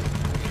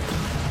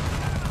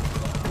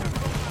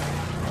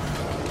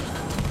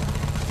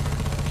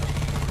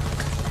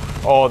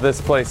 Oh, this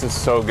place is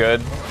so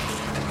good.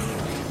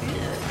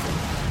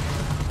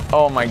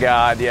 Oh my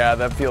god, yeah,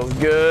 that feels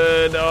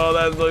good. Oh,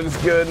 that looks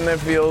good and it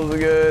feels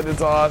good.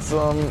 It's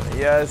awesome.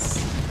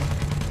 Yes.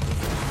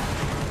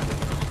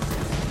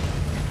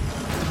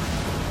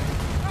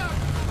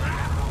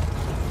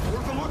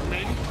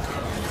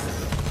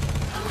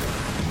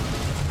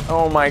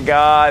 Oh my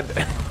god.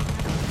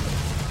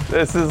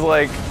 This is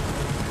like...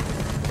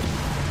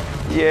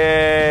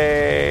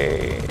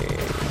 Yay.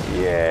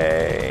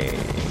 Yay.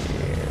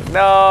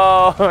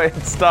 No, it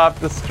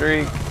stopped the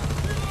streak.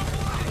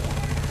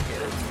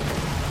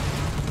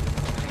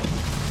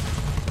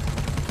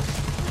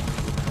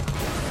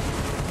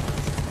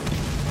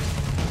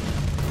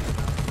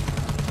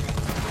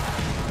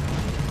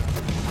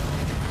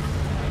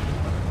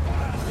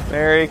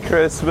 Merry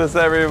Christmas,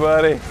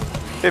 everybody.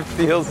 It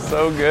feels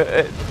so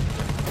good.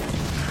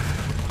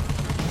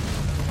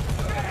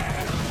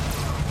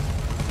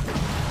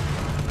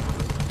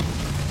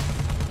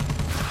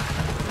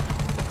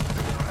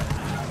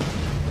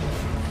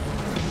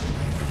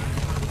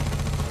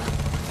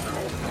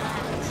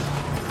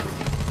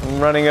 I'm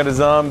running out of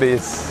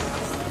zombies.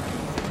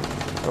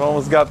 I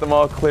almost got them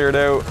all cleared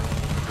out.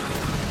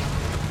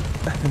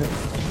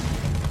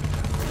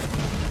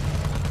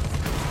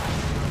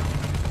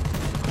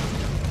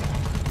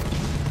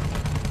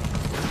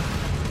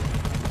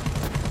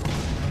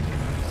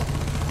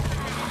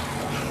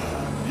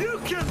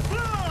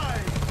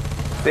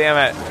 Damn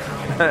it.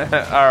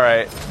 All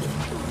right.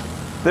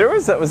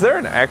 Was there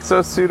an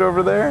exosuit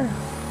over there?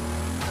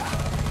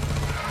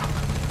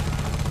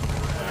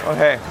 Oh,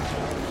 hey.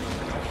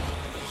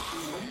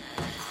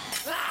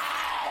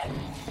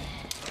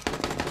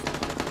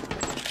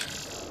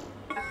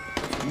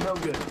 No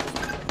good.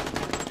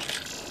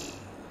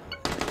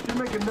 Should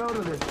make a note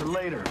of this for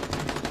later.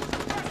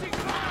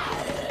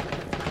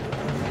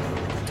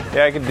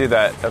 Yeah, I could do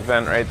that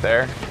event right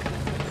there.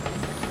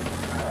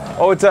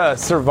 Oh, it's a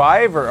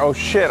survivor. Oh,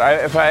 shit.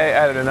 If I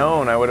had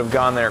known, I would have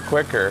gone there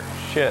quicker.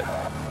 Shit.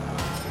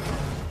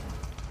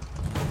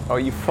 Oh,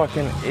 you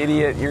fucking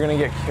idiot. You're gonna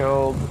get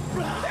killed.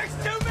 There's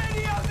too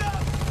many of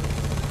them!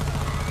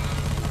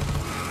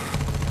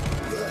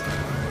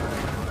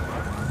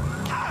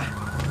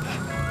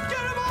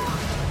 Get him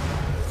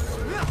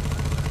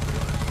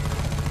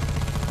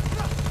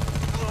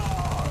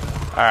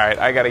off! Alright,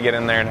 I gotta get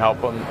in there and help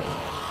him.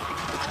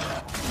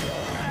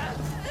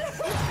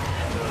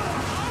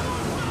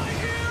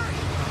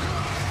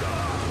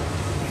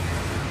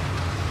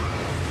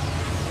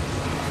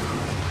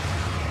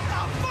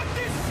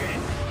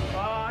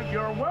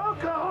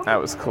 That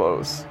was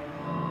close.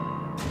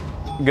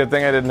 Good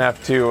thing I didn't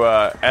have to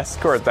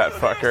escort that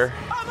fucker.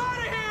 I'm out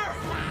of here!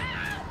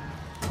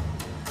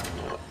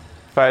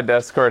 If I had to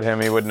escort him,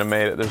 he wouldn't have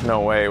made it. There's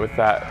no way with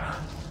that.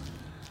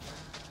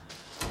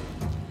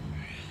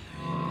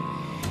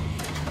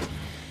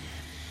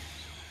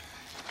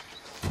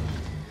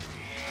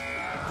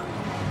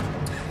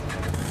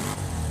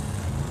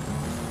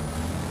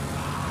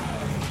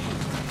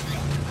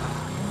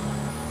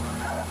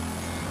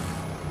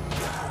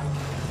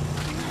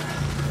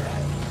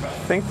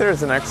 I think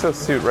there's an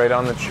exosuit right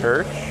on the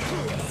church.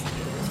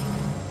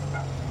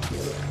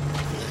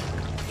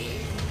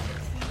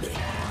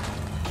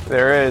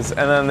 There is,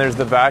 and then there's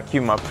the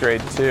vacuum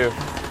upgrade too.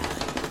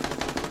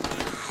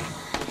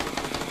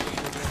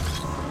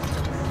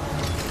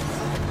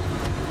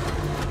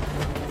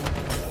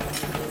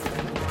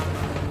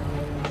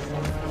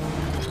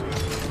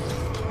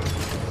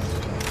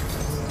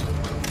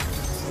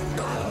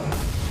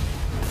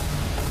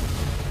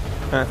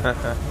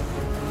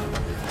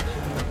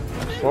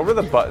 What were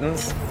the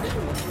buttons?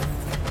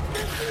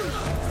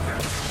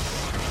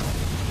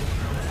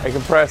 I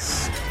can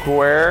press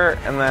square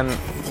and then I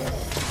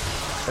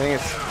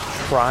think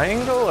it's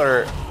triangle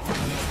or...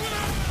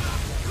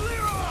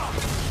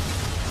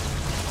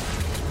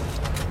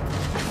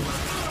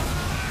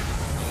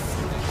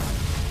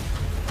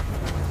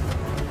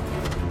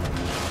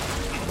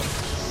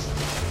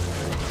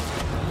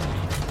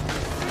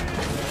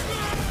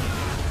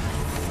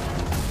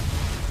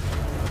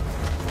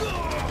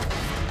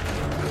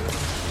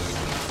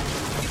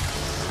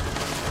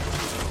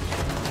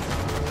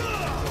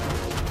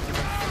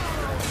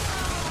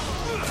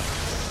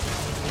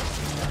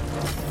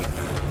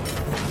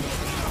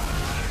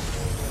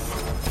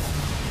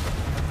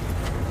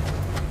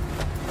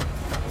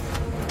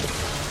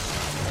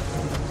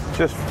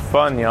 Just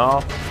fun,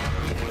 y'all.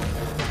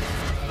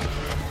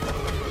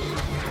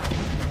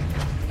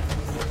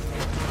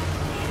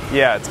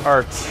 Yeah, it's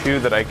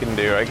R2 that I can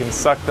do. I can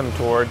suck them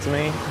towards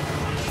me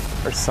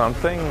or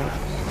something.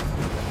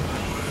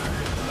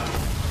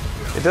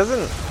 It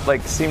doesn't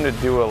like seem to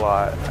do a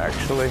lot,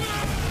 actually.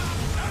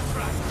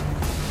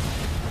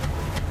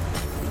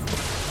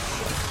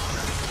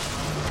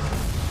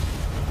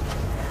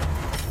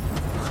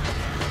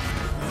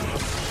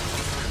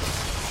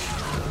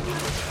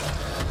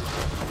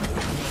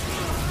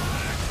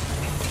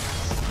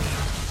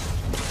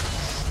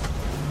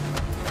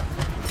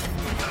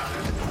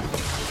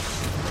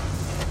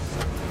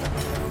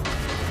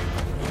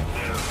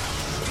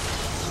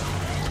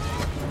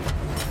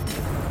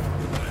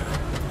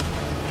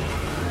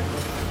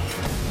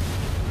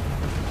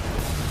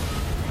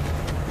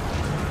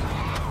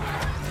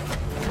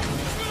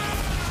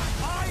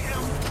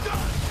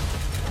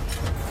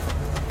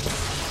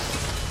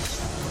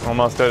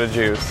 Almost out of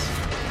juice.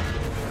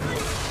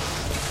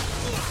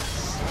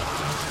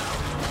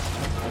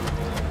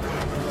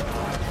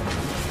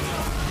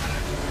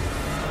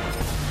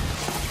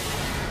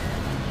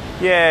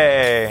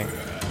 Yay!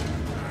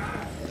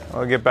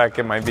 I'll get back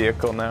in my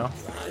vehicle now.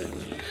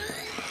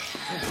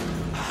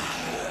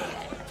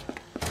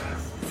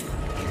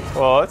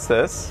 Well, what's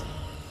this?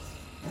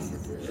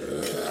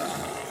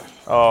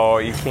 Oh,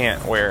 you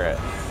can't wear it.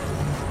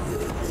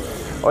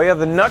 Oh yeah,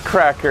 the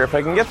Nutcracker. If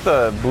I can get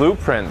the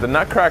blueprint, the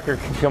Nutcracker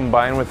can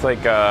combine with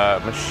like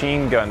a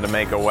machine gun to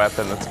make a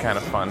weapon that's kind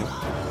of fun.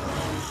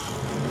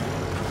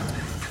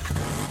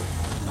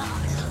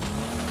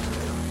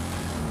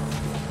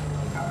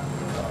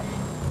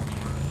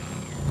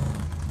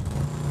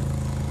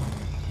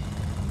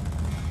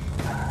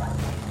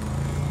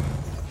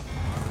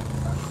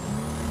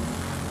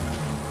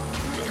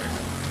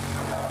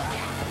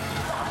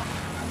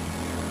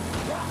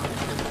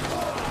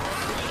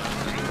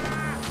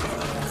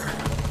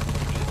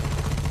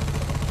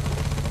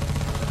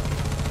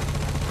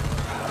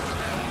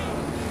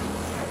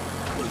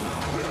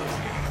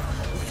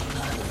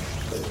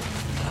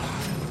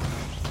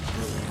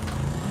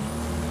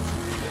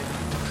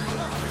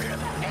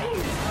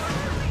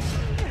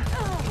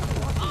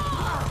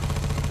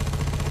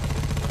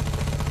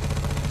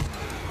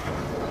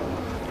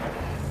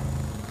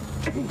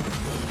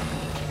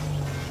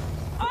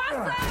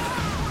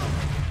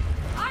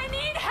 I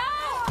need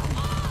help!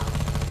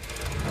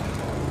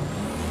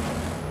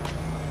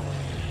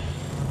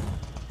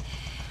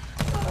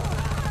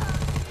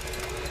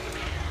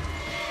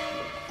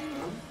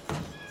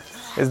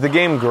 Is the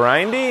game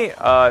grindy?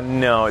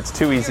 No, it's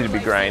too easy to be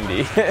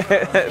grindy.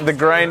 The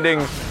grinding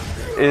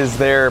is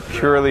there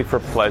purely for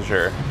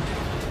pleasure.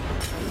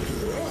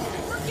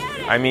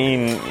 I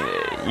mean,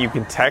 you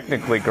can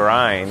technically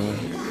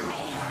grind,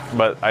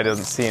 but I don't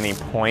see any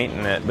point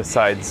in it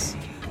besides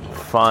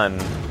fun.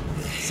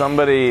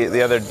 Somebody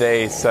the other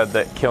day said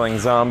that killing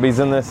zombies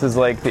in this is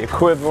like the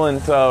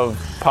equivalent of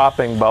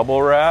popping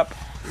bubble wrap,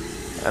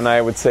 and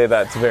I would say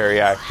that's very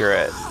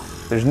accurate.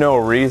 There's no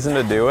reason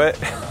to do it.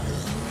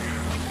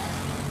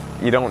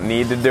 You don't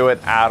need to do it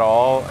at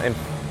all. In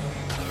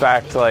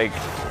fact, like,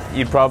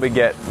 you'd probably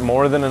get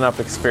more than enough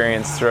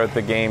experience throughout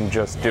the game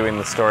just doing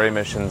the story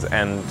missions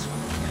and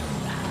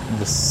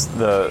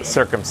the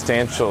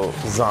circumstantial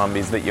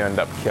zombies that you end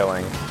up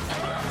killing.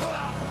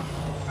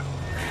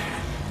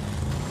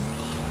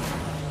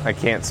 I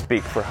can't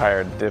speak for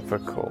higher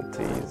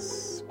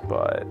difficulties,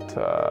 but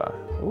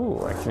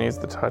ooh, I can use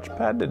the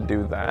touchpad to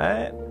do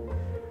that.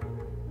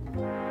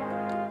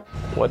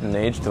 What an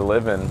age to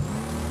live in.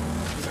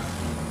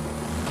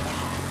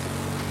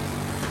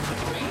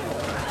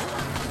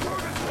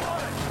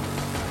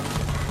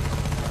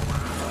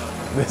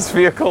 This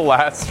vehicle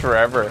lasts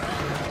forever.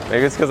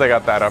 Maybe it's because I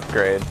got that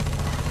upgrade.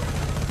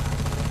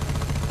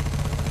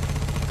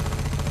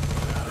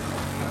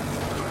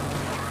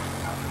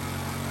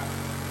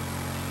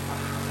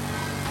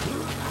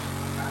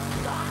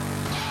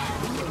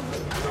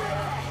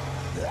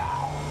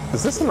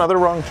 Is this another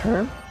wrong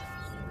turn?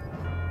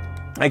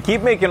 I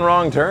keep making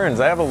wrong turns.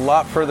 I have a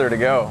lot further to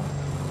go.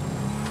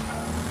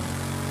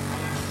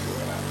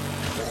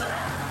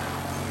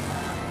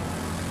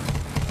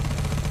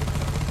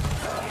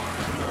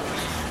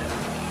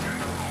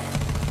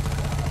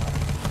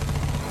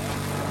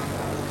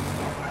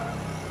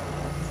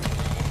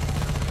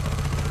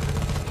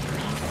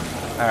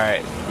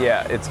 Alright,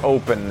 yeah, it's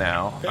open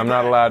now. I'm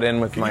not allowed in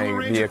with my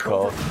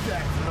vehicle.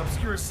 An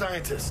obscure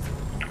scientist.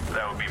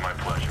 That would be my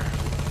pleasure.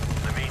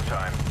 In the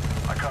meantime,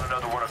 I caught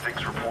another one of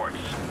Vic's reports.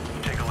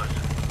 Take a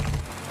listen.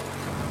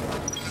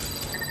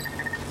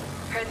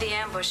 Heard the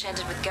ambush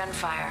ended with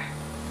gunfire.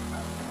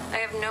 I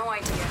have no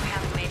idea if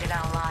Hannah made it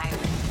out alive.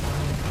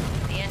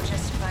 The end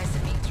justifies the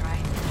means,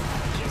 right?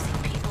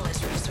 Using people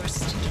as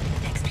resources to get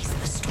the next piece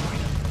of the story.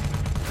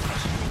 I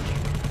keep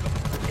thinking,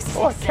 this is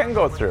Oh, I can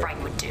go exactly through. what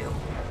Frank would do.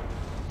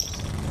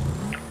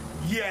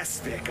 Yes,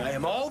 Vic, I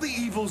am all the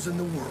evils in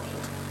the world.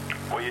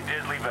 Well, you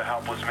did leave a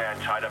helpless man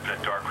tied up in a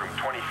dark room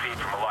 20 feet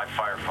from a live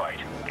firefight.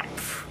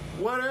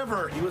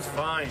 Whatever, he was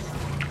fine.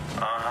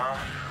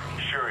 Uh-huh.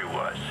 Sure he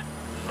was.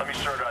 Let me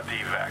sort out the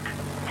evac.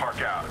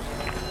 Park out.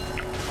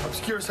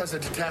 Obscurus has a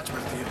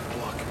detachment at the end of the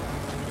block.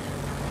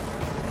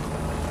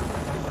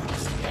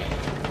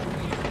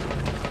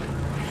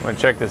 I'm gonna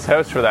check this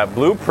house for that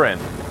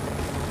blueprint.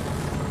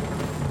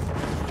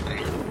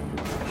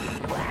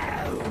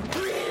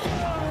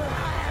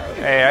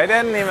 Hey, I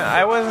didn't even,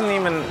 I wasn't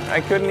even,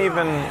 I couldn't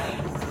even,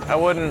 I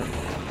wouldn't,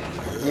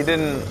 you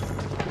didn't,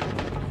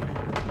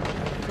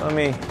 let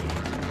me,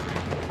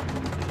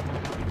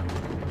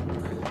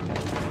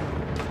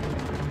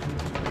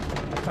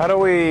 how do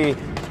we,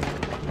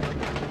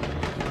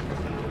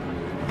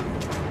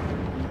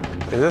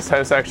 is this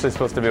house actually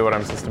supposed to be what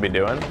I'm supposed to be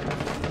doing?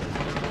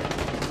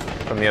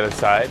 From the other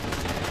side?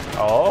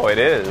 Oh, it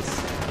is.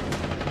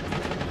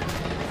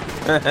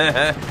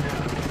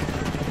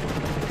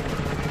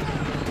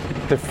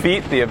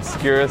 Defeat the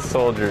Obscurus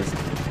soldiers.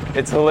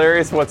 It's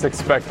hilarious what's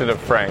expected of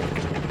Frank.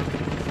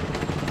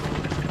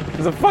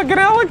 There's a fucking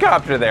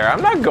helicopter there.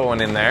 I'm not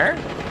going in there.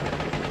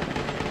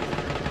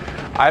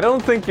 I don't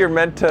think you're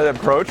meant to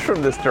approach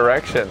from this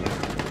direction.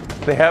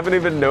 They haven't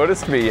even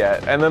noticed me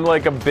yet. And then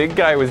like a big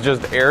guy was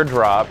just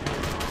airdropped.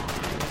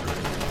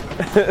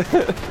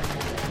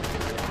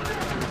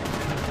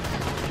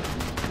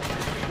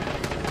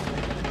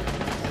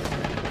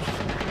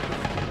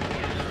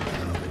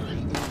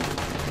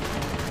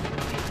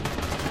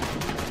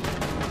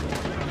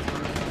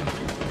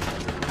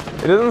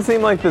 It doesn't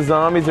seem like the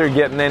zombies are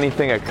getting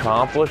anything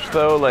accomplished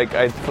though. Like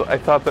I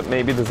thought that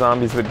maybe the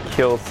zombies would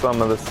kill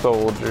some of the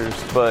soldiers,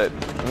 but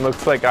it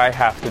looks like I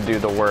have to do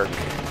the work.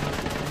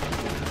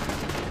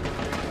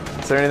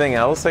 Is there anything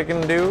else I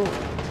can do?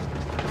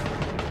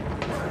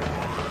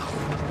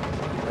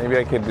 Maybe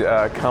I could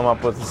come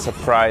up with a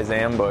surprise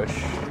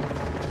ambush.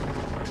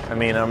 I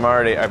mean, I've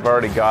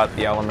already got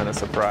the element of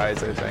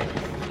surprise, I think.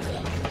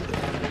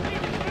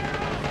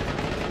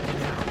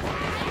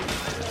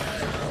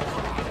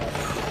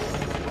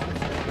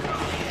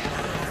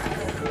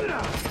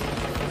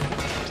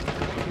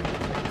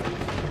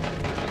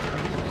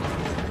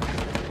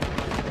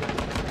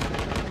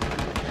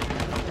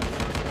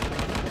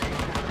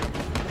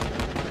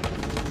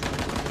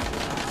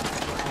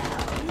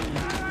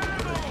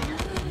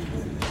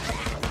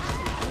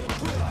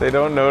 They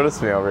don't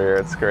notice me over here,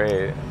 it's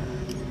great.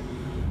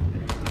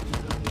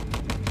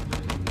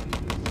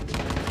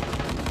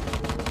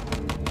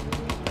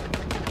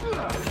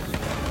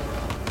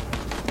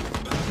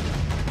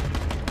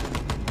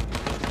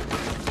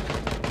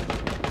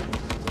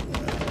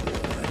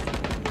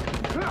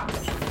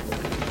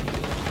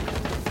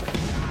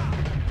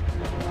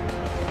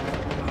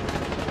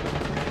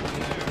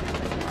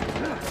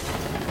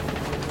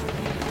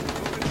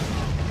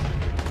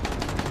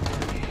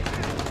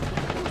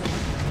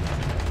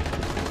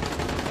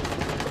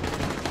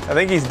 I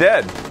think he's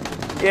dead.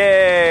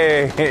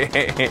 Yay!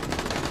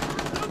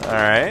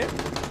 Alright.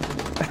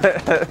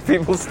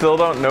 People still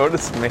don't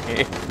notice me.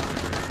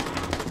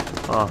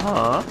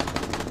 Uh-huh.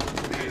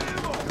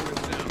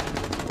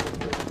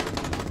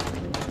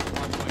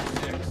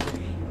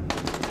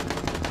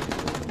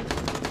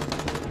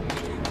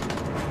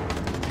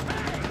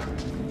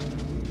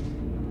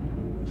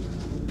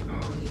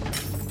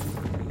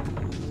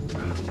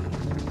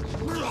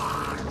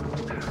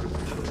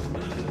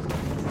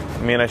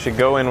 I mean, I should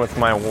go in with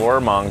my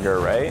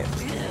warmonger, right?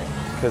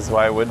 Because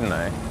why wouldn't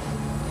I?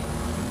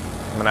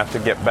 I'm gonna have to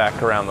get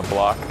back around the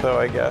block, though,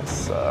 I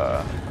guess.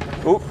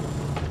 Oop.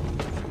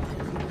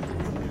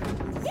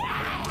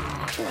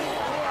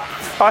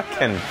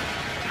 Fucking.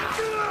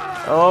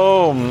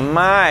 Oh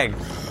my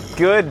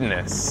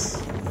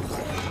goodness.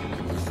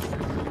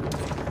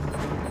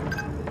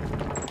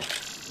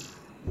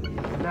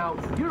 Now,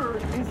 you're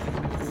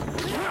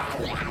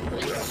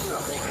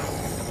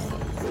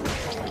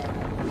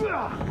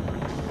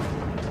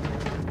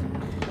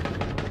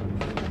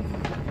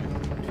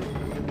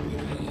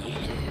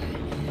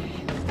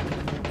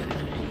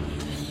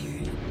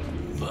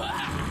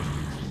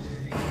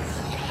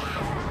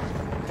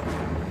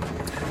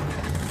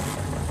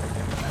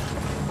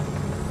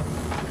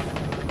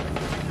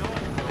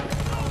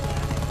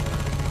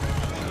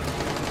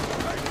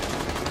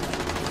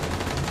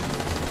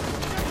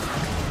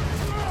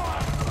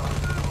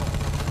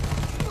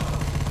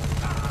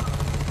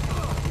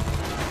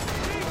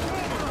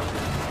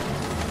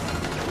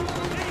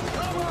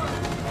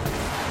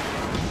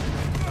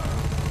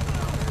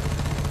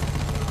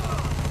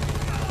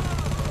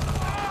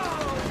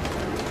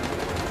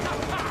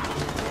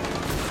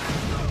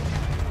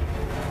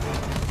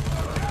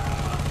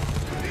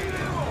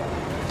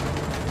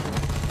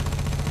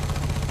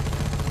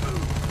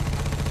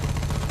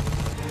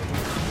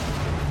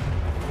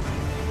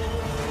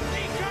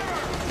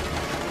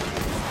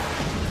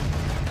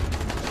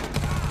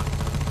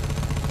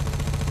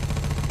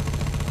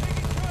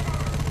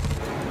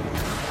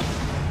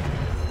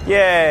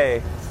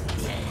Yay!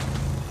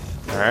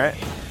 Alright.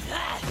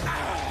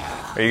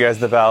 Are you guys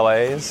the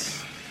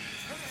valets?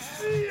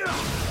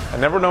 I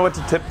never know what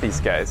to tip these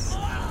guys.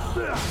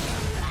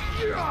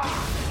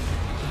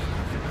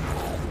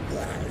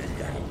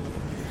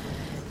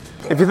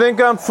 If you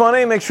think I'm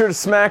funny, make sure to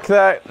smash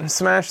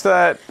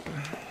that,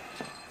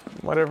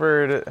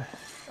 whatever it is.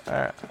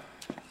 Alright.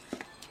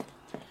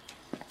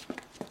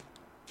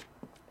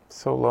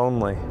 So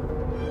lonely.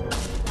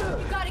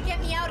 You gotta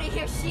get me out of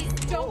here, she's.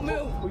 Don't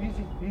move. Oh,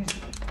 easy, easy.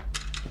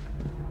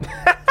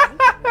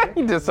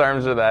 He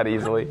disarms her that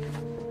easily.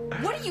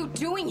 What are you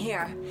doing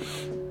here?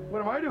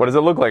 What am I doing? What does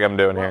it look like I'm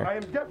doing Well, here? I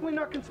am definitely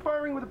not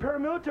conspiring with a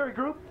paramilitary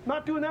group.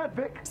 Not doing that,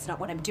 Vic. That's not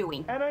what I'm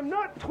doing. And I'm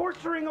not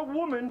torturing a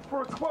woman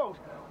for a quote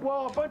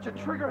while a bunch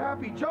of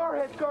trigger-happy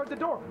jarheads guard the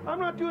door. I'm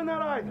not doing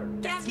that either.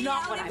 That's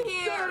not what I'm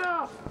doing. Shut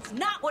up! It's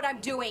not what I'm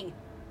doing.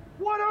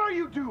 What are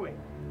you doing?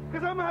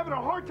 Because I'm having a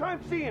hard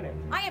time seeing it.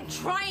 I am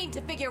trying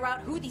to figure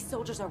out who these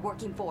soldiers are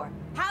working for,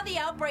 how the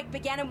outbreak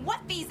began, and what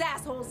these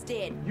assholes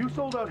did. You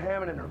sold out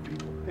Hammond and her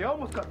people. They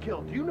almost got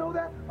killed. Do you know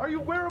that? Are you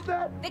aware of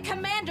that? The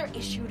commander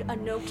issued a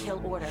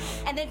no-kill order,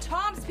 and then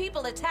Tom's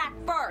people attacked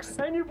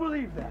first. And you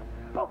believe that?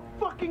 How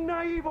fucking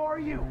naive are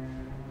you?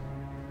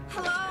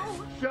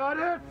 Hello? Shut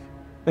it!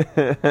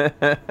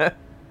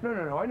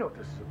 No, I know what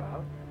this is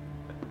about.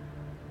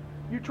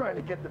 You're trying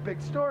to get the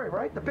big story,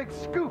 right? The big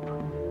scoop.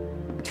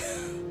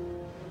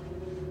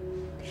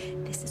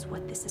 This is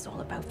what this is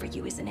all about for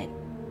you, isn't it?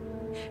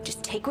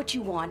 Just take what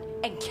you want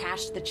and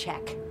cash the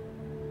check.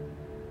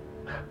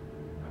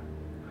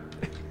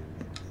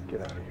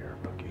 Get out of here,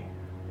 rookie.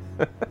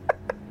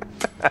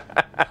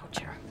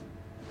 Poacher.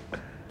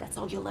 That's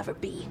all you'll ever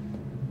be.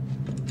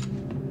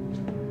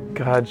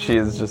 God, she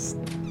is just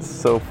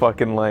so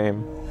fucking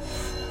lame.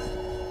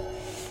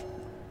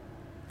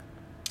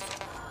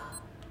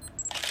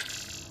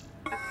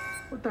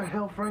 What the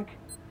hell, Frank?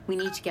 We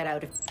need to get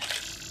out of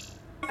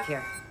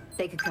here.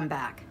 They could come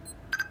back.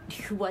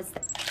 Who was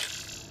that?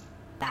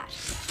 That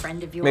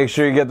friend of yours? Make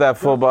sure you get that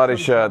full body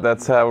shot.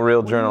 That's how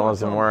real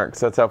journalism works.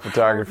 That's how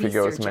photography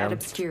goes, Research at man.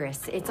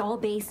 Obscurus. It's all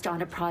based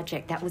on a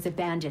project that was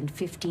abandoned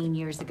 15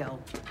 years ago.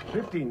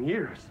 15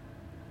 years?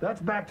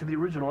 That's back to the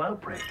original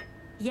outbreak.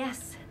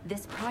 Yes,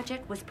 this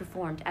project was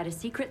performed at a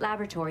secret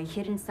laboratory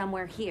hidden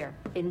somewhere here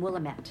in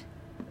Willamette.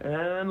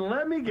 And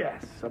let me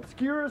guess,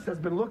 Obscurus has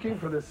been looking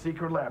for this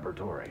secret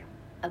laboratory.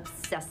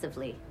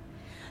 Obsessively.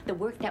 The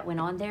work that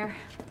went on there,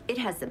 it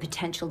has the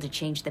potential to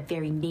change the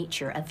very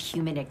nature of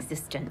human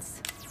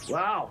existence.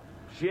 Wow,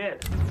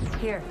 shit.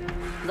 Here,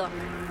 look.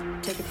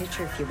 Take a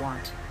picture if you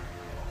want.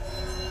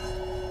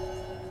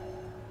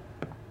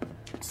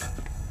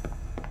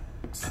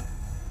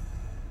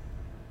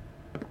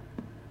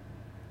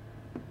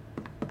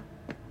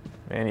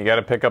 Man, you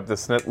gotta pick up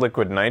this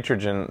liquid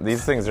nitrogen.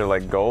 These things are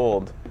like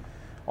gold.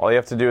 All you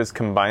have to do is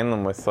combine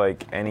them with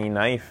like any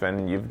knife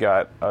and you've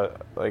got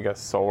like a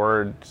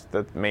sword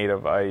that's made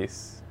of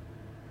ice.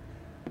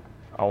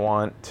 I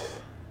want...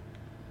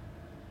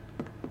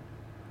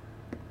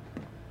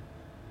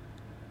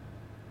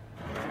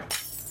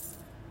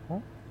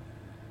 Oh.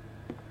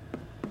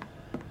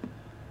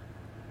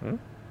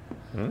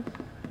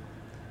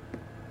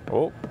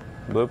 Oh,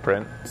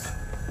 blueprint.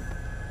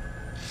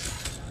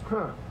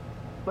 Huh.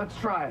 Let's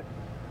try it.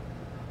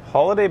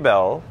 Holiday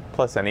bell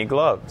plus any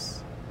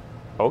gloves.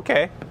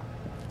 Okay.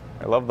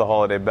 I love the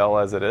holiday bell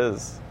as it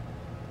is.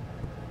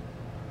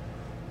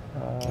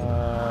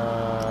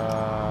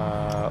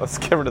 Let's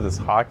get rid of this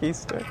hockey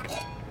stick.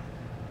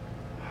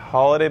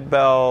 Holiday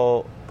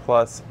bell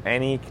plus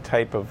any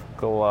type of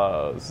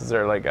gloves. Is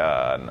there like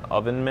an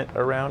oven mitt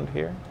around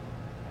here?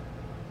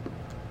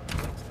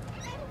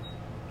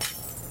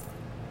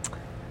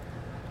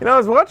 You know,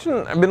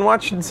 I've been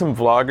watching some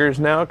vloggers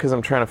now because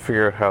I'm trying to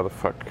figure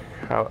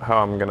out how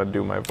I'm gonna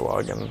do my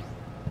vlogging.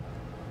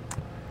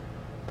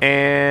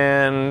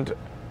 And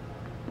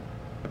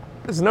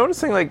I was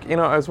noticing, like, you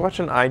know, I was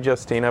watching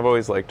iJustine. I've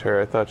always liked her.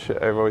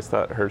 I've always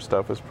thought her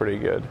stuff was pretty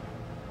good.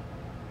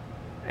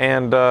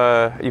 And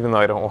even though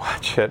I don't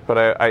watch it,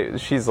 but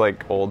she's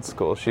like old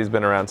school. She's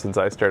been around since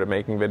I started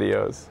making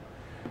videos.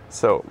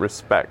 So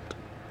respect.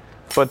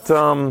 But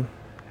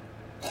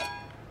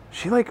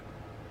she like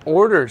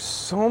orders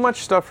so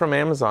much stuff from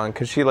Amazon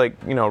because she like,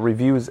 you know,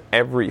 reviews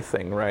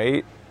everything,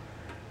 right?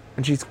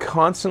 And she's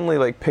constantly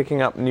like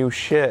picking up new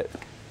shit.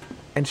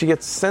 And she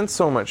gets sent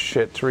so much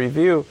shit to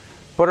review,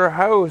 but her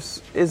house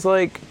is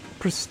like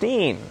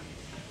pristine.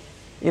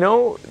 You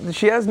know,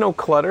 she has no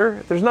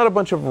clutter. There's not a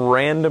bunch of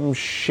random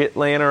shit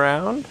laying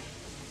around.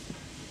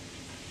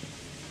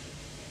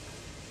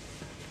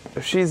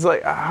 She's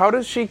like, how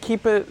does she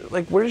keep it,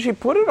 like, where does she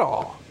put it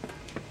all?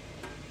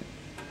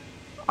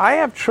 I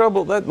have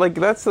trouble, that's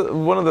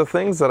one of the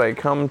things that I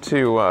come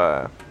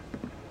to,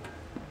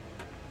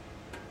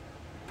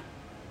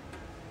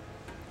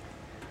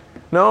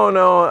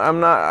 No, I'm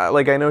not,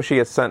 like, I know she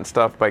gets sent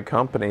stuff by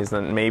companies,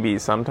 and maybe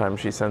sometimes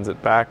she sends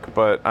it back,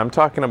 but I'm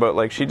talking about,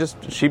 like, she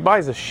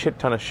buys a shit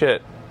ton of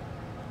shit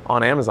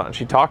on Amazon.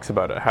 She talks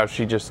about it, how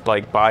she just,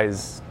 like,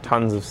 buys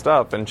tons of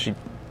stuff, and she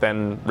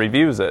then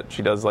reviews it.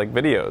 She does, like,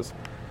 videos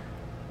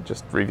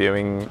just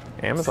reviewing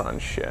Amazon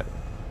shit.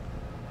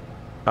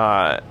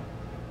 Like,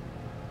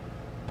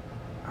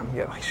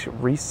 she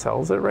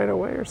resells it right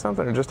away or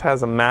something, or just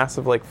has a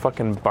massive, like,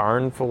 fucking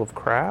barn full of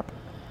crap.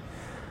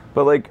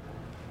 But, like,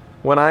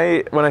 when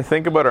I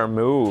think about our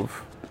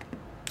move,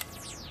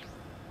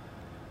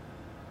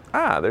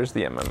 there's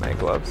the MMA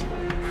gloves.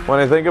 When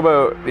I think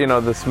about, you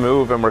know, this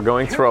move and we're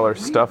going through all our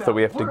stuff that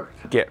we have to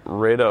get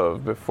rid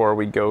of before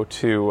we go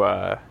to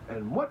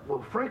And what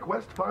will Frank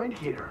West find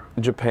here?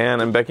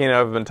 Japan, and Becky and I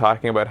have been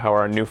talking about how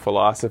our new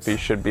philosophy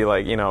should be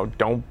like, you know,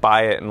 don't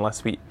buy it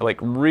unless we like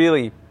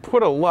really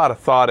put a lot of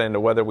thought into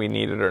whether we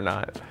need it or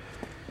not.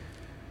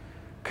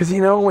 Because,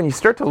 you know, when you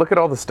start to look at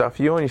all the stuff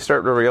and you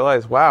start to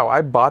realize, wow,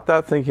 I bought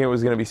that thinking it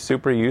was going to be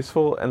super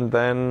useful, and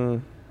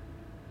then,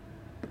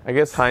 I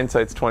guess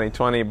hindsight's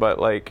 20/20, but,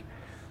 like,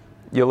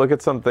 you look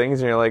at some things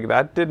and you're like,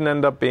 that didn't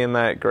end up being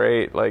that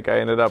great. Like, I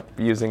ended up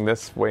using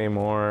this way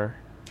more.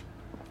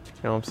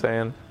 You know what I'm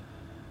saying?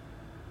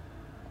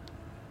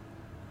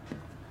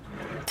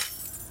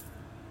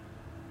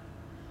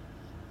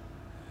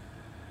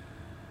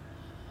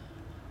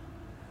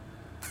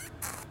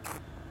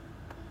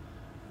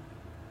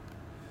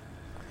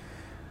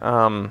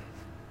 Well,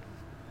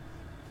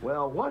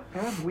 what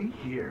have we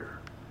here?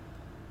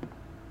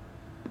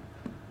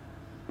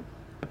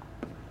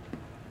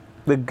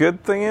 The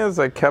good thing is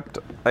I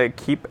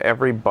keep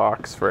every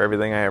box for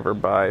everything I ever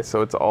buy,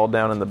 so it's all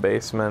down in the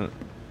basement.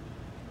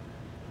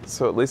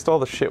 So at least all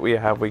the shit we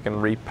have we can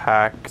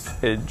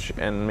repackage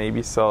and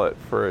maybe sell it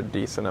for a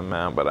decent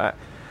amount, but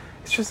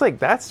it's just like,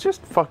 that's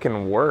just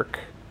fucking work.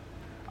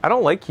 I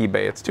don't like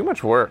eBay, it's too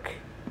much work.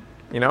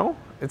 You know?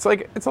 It's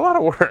like, it's a lot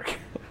of work.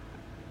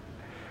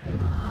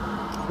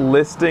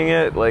 Listing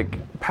it, like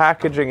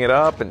packaging it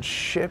up and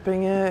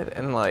shipping it,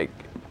 and like,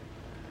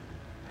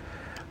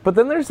 but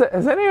then has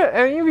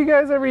any of you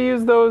guys ever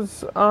used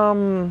those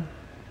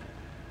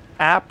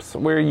apps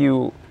where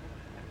you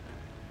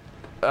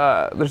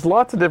there's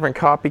lots of different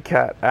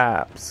copycat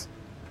apps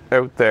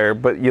out there,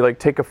 but you like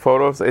take a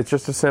photo of, it's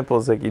just as simple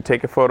as like you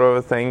take a photo of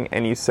a thing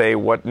and you say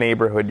what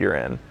neighborhood you're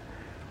in,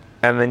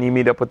 and then you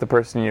meet up with the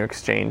person and you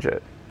exchange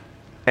it,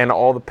 and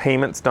all the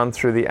payments done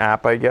through the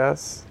app, I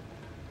guess.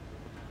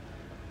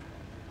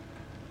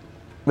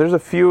 There's a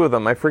few of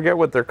them. I forget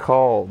what they're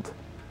called.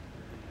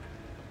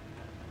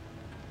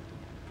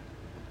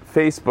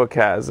 Facebook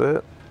has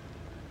it.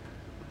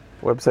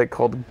 Website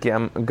called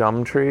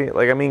Gumtree.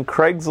 Like, I mean,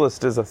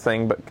 Craigslist is a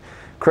thing, but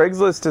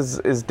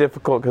Craigslist is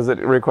difficult because it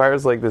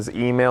requires like this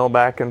email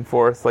back and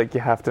forth. Like, you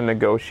have to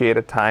negotiate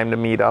a time to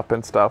meet up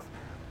and stuff.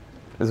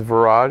 Is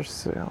Virage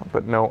sale,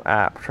 but no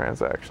app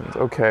transactions.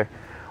 Okay.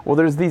 Well,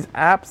 there's these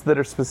apps that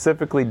are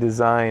specifically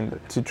designed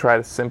to try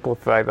to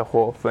simplify the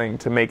whole thing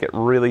to make it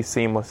really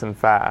seamless and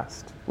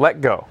fast.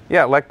 Letgo.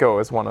 Yeah, Letgo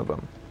is one of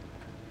them.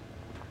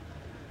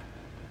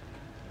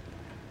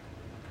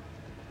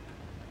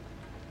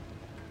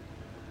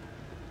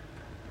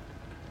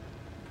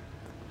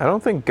 I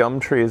don't think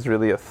Gumtree is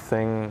really a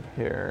thing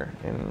here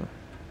in...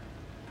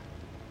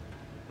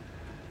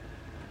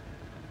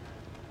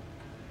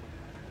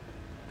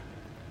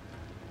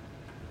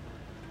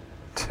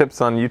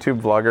 Tips on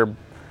YouTube vlogger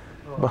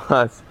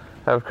boss.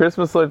 Have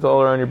Christmas lights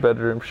all around your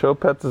bedroom. Show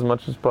pets as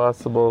much as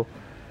possible.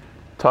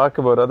 Talk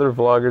about other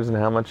vloggers and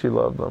how much you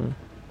love them.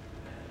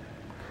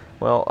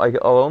 Well,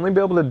 I'll only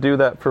be able to do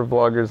that for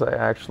vloggers I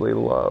actually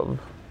love.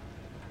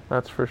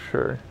 That's for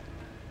sure.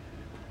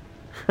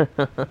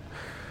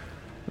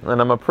 And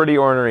I'm a pretty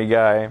ornery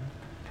guy.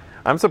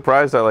 I'm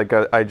surprised I like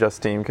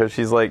iJustine because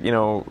she's like, you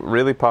know,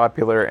 really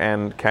popular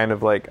and kind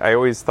of like, I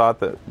always thought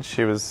that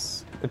she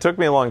was, it took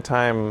me a long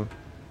time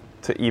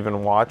to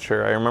even watch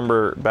her. I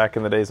remember back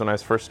in the days when I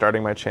was first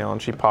starting my channel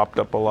and she popped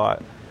up a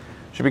lot.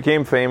 She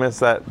became famous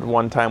that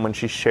one time when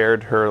she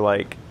shared her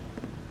like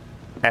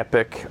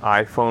epic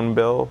iPhone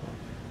bill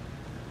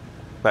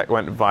that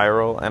went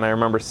viral, and I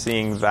remember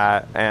seeing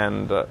that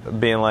and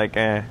being like,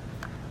 I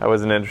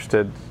wasn't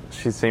interested.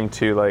 She seemed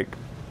too like,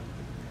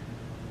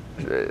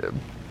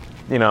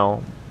 you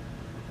know,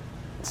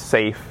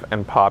 safe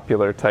and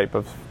popular type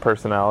of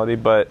personality,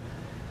 but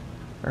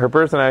her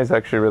personality is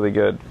actually really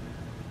good.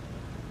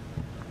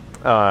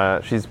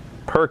 She's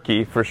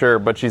perky for sure,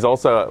 but she's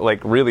also like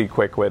really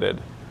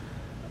quick-witted.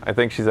 I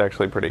think she's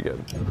actually pretty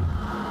good.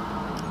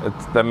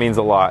 That means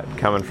a lot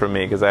coming from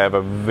me because I have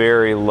a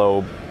very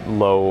low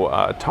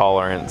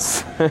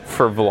tolerance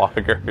for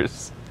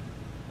vloggers.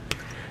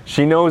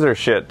 She knows her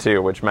shit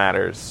too, which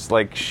matters.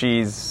 Like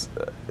she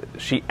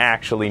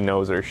actually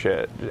knows her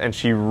shit, and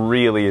she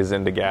really is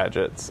into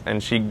gadgets,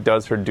 and she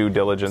does her due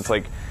diligence.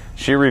 Like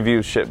she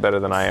reviews shit better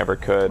than I ever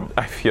could.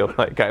 I feel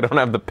like I don't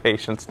have the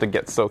patience to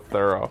get so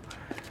thorough.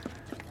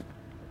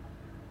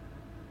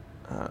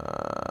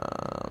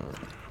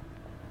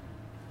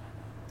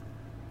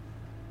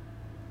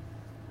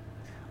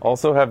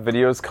 Also have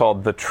videos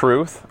called The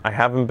Truth. I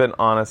haven't been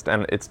honest,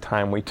 and it's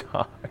time we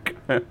talk.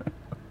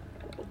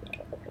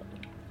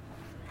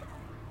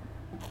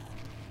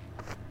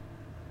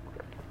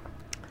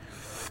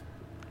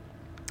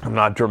 I'm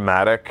not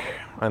dramatic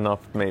enough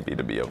maybe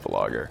to be a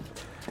vlogger.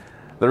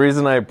 The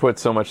reason I put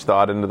so much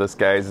thought into this,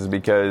 guys, is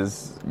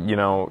because, you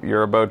know,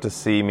 you're about to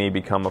see me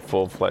become a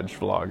full-fledged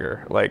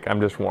vlogger. Like,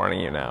 I'm just warning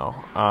you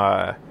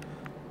now.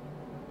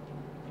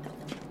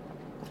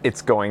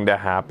 It's going to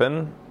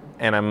happen,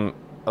 and I'm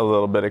a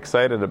little bit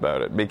excited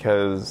about it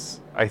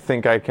because I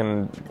think it's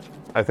going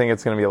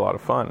to be a lot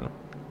of fun.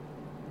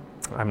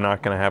 I'm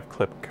not going to have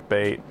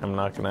clickbait.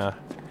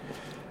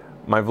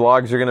 My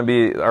vlogs are going to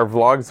be, our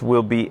vlogs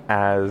will be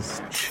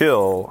as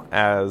chill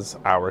as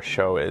our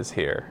show is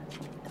here.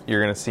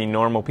 You're going to see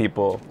normal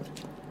people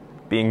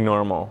being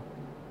normal.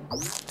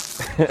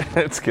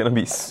 It's going to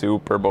be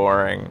super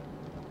boring.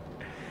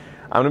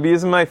 I'm going to be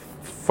using my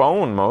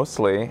phone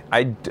mostly.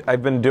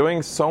 I've been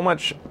doing so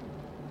much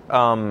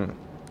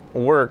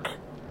work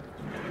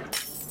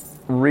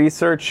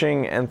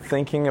researching and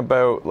thinking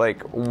about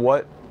like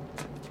what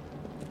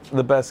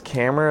the best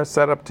camera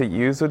setup to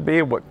use would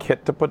be, what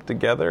kit to put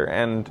together,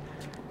 and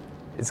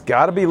it's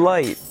got to be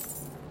light,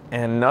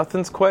 and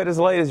nothing's quite as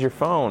light as your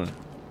phone,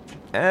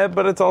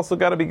 but it's also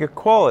got to be good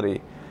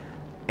quality.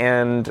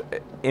 And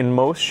in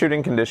most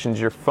shooting conditions,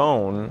 your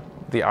phone,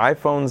 the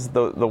iPhones,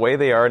 the way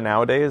they are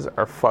nowadays,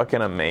 are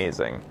fucking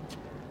amazing.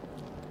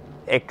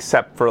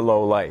 except for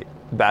low light.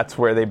 That's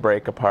where they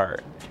break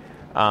apart.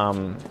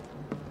 The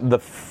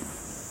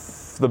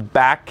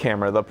back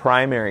camera, the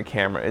primary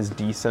camera, is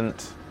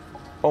decent.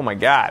 Oh my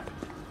god.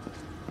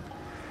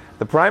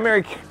 The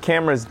primary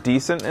camera is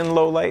decent in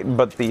low light,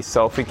 but the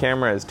selfie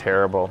camera is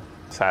terrible,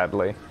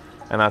 sadly.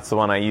 And that's the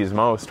one I use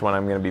most when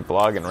I'm going to be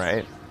vlogging,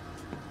 right?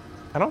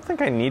 I don't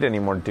think I need any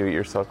more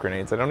do-it-yourself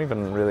grenades. I don't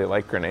even really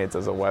like grenades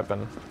as a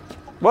weapon.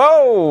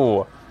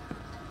 Whoa!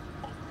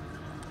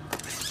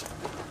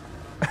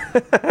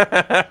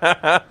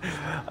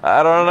 I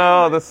don't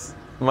know. This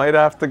might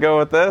have to go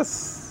with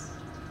this.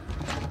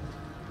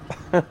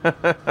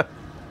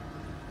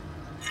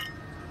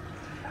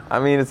 I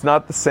mean, it's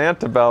not the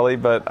Santa belly,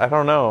 but I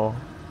don't know.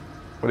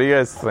 What do you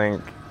guys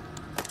think?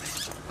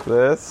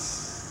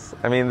 This?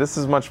 I mean, this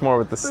is much more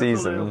with the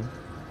season.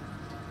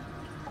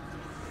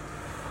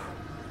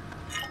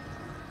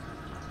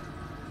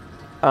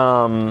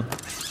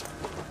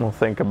 We'll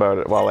think about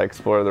it while I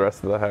explore the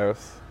rest of the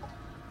house.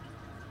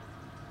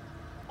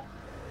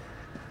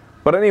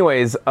 But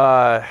anyways,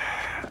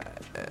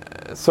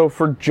 so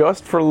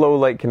for low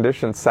light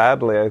conditions,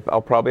 sadly,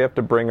 I'll probably have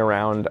to bring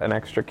around an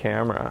extra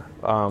camera.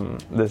 The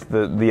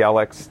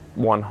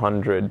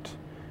LX100.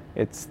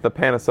 It's the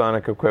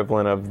Panasonic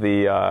equivalent of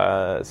the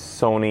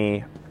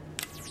Sony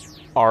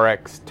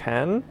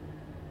RX10,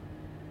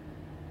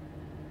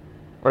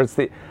 or it's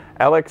the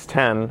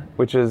LX10,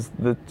 which is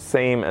the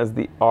same as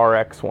the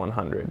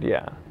RX100.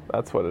 Yeah,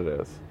 that's what it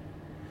is.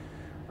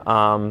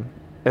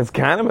 It's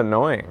kind of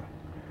annoying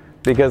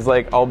because,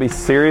 like, I'll be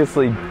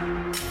seriously.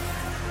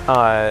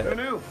 I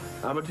knew.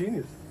 I'm a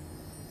genius.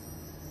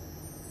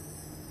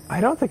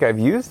 I don't think I've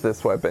used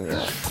this weapon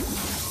yet.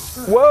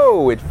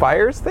 Whoa! It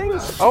fires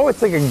things? Oh,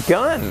 it's like a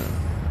gun.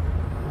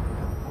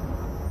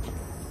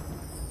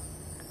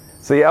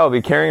 So yeah, I'll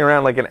be carrying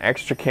around like an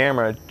extra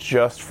camera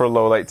just for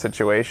low light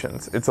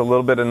situations. It's a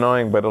little bit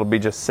annoying, but it'll be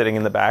just sitting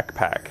in the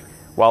backpack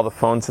while the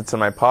phone sits in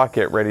my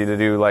pocket ready to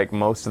do like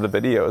most of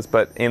the videos.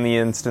 But in the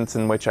instance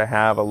in which I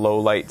have a low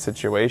light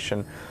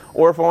situation,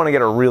 or if I want to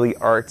get a really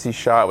artsy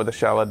shot with a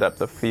shallow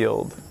depth of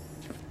field,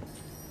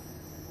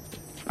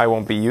 I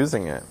won't be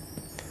using it.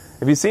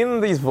 Have you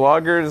seen these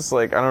vloggers?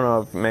 Like, I don't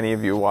know if many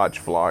of you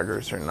watch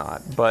vloggers or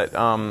not, but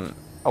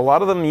a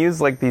lot of them use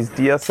like these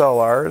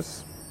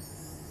DSLRs.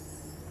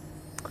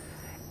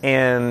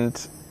 And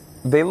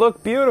they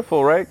look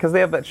beautiful, right? Because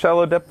they have that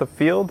shallow depth of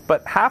field,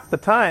 but half the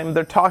time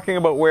they're talking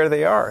about where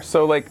they are.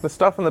 So like the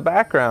stuff in the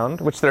background,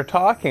 which they're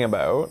talking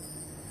about,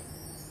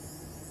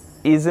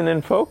 isn't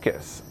in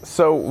focus.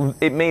 So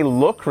it may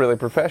look really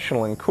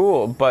professional and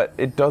cool, but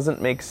it doesn't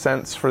make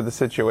sense for the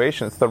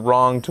situation. It's the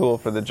wrong tool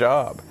for the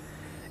job.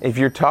 If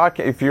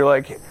you're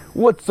like,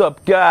 what's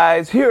up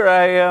guys? Here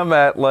I am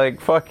at like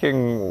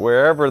fucking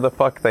wherever the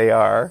fuck they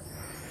are.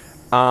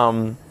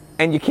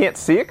 And you can't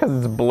see it because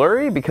it's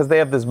blurry because they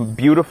have this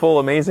beautiful,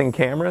 amazing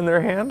camera in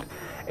their hand.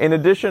 In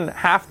addition,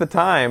 half the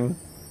time,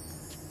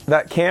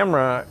 that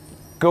camera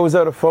goes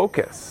out of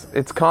focus.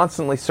 It's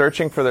constantly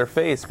searching for their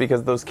face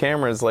because those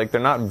cameras, like, they're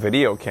not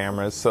video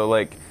cameras, so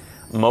like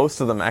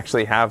most of them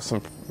actually have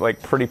some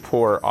like pretty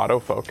poor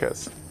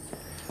autofocus.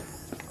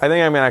 I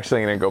think I'm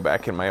actually going to go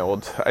back in my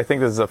old. I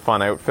think this is a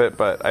fun outfit,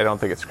 but I don't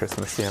think it's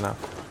Christmassy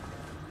enough.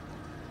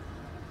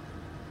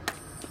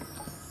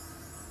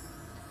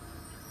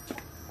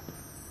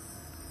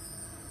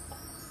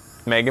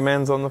 Mega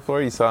Man's on the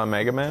floor. You saw a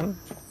Mega Man?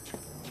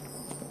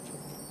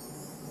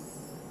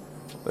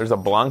 There's a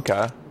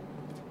Blanca.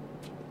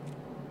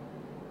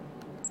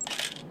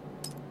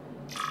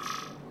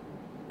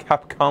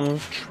 Capcom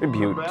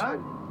Tribute.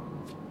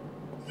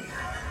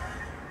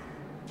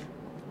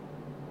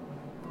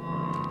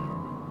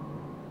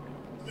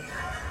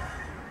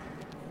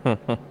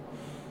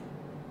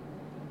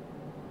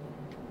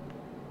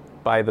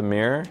 By the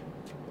mirror.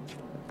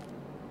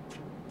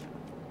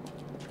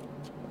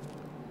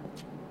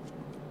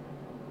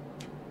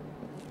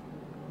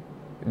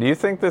 Do you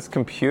think this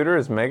computer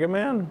is Mega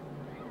Man?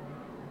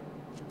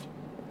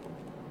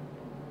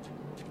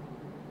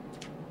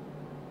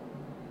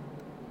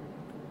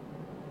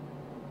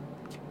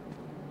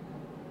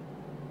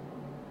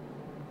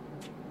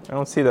 I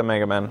don't see the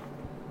Mega Man.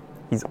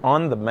 He's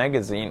on the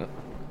magazine.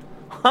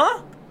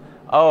 Huh?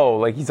 Oh,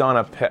 like he's on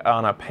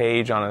a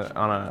page on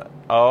a.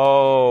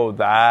 Oh,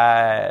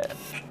 that.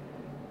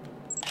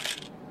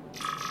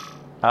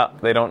 Ah,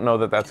 they don't know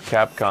that that's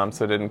Capcom,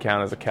 so it didn't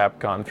count as a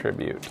Capcom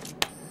tribute.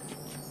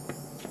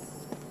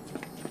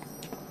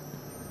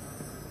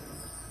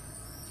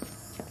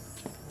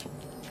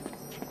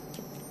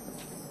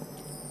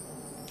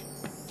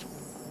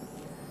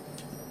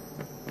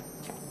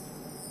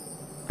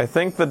 I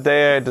think the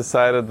day I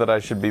decided that I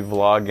should be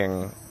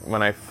vlogging,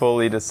 when I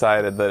fully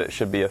decided that it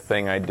should be a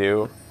thing I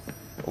do,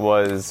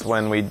 was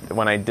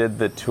when I did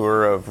the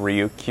tour of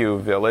Ryukyu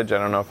Village. I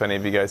don't know if any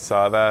of you guys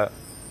saw that.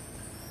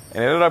 It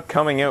ended up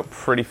coming out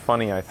pretty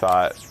funny, I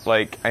thought.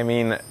 Like, I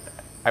mean,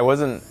 I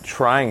wasn't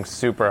trying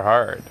super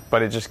hard,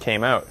 but it just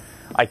came out.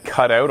 I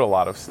cut out a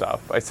lot of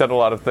stuff. I said a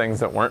lot of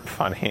things that weren't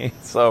funny.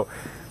 So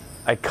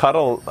I cut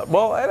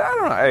well, I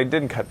don't know, I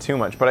didn't cut too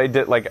much, but I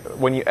did, like,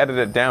 when you edit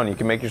it down, you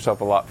can make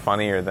yourself a lot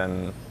funnier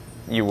than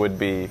you would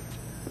be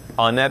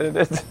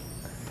unedited.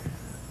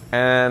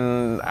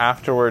 And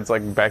afterwards,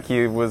 like,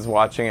 Becky was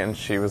watching it and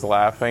she was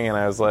laughing, and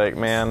I was like,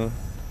 man,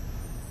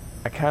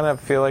 I kind of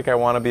feel like I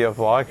want to be a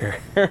vlogger.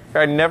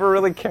 I never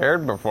really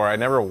cared before. I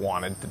never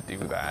wanted to do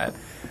that.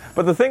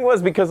 But the thing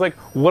was, because, like,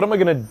 what am I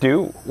going to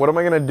do? What am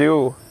I going to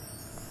do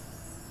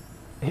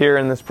here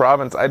in this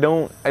province? I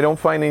don't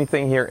find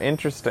anything here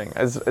interesting.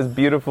 As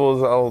beautiful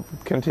as I'll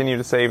continue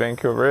to say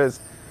Vancouver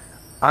is,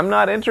 I'm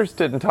not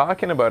interested in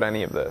talking about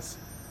any of this.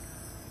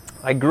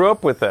 I grew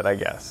up with it, I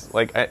guess.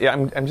 Like,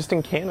 I'm just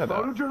in Canada.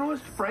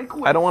 Photojournalist Frank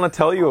West. I don't want to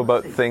tell you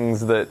about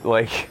things that,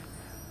 like,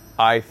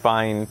 I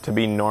find to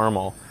be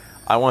normal.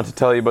 I want to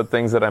tell you about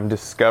things that I'm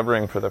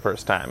discovering for the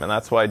first time, and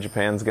that's why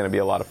Japan's going to be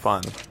a lot of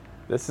fun.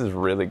 This is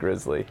really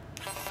grisly.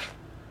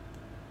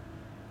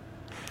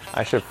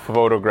 I should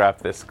photograph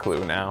this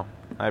clue now.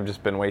 I've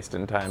just been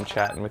wasting time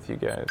chatting with you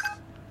guys.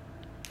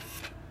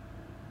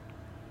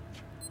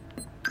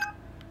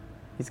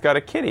 He's got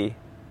a kitty.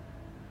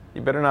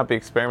 You better not be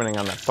experimenting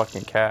on that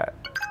fucking cat.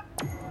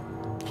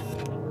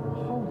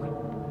 Holy,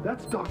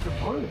 that's Dr.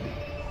 Barnaby.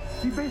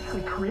 He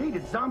basically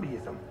created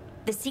zombieism.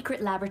 The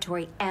secret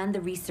laboratory and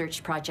the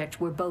research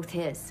project were both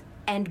his,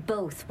 and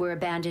both were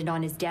abandoned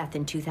on his death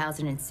in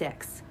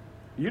 2006.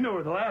 You know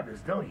where the lab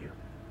is, don't you?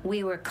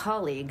 We were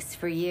colleagues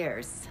for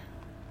years.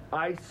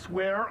 I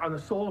swear on the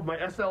soul of my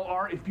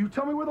SLR, if you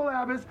tell me where the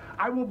lab is,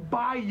 I will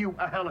buy you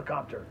a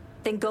helicopter.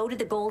 Then go to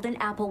the Golden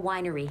Apple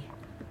Winery.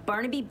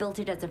 Barnaby built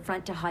it as a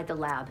front to hide the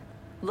lab.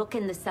 Look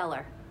in the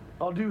cellar.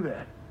 I'll do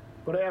that.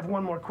 But I have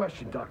one more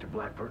question, Dr.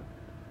 Blackburn.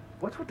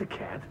 What's with the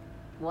cat?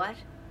 What?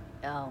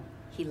 Oh,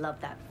 he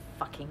loved that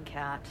fucking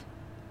cat.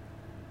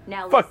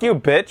 Now Fuck listen,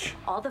 you, bitch.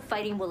 all the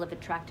fighting will have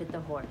attracted the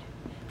Horde.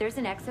 There's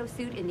an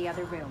exosuit in the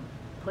other room.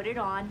 Put it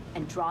on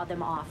and draw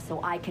them off so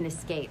I can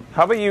escape.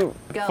 How about you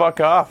Go. fuck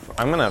off?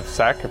 I'm gonna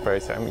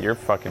sacrifice him. You're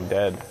fucking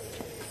dead.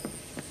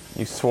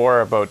 You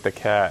swore about the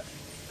cat.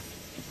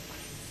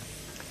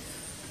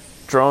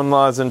 Drone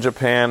laws in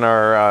Japan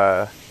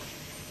are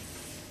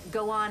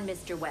Go on,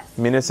 Mr. West.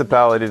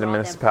 municipality to Draw them.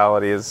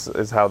 municipality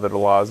is how the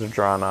laws are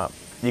drawn up.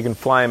 You can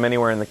fly them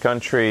anywhere in the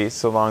country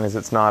so long as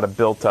it's not a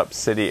built-up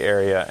city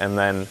area, and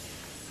then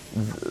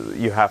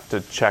you have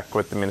to check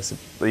with the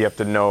municipality. You have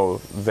to know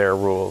their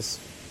rules.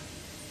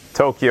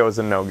 Tokyo is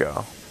a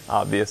no-go,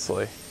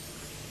 obviously.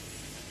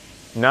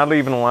 Not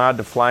even allowed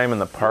to fly them in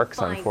the parks,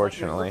 Find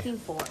unfortunately. What you're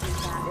looking for in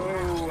that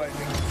Oh, I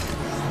think...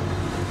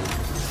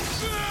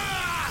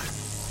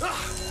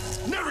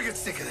 Never get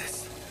sick of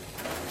this.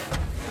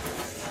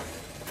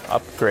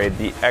 Upgrade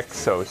the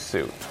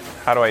exosuit.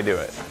 How do I do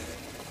it?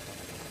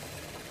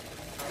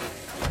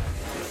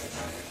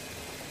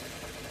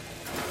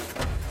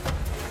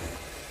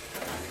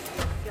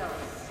 Go.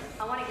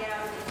 I want to get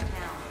out of this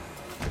town.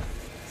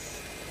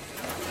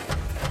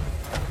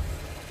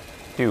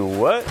 Do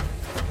what?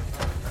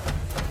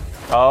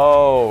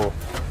 Oh.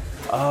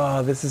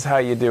 Oh, this is how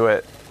you do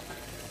it.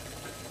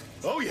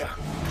 Oh yeah.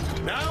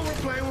 Now we're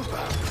playing with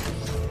power.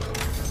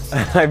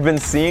 I've been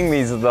seeing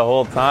these the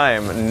whole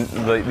time,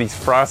 these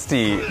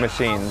frosty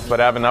machines, but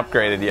haven't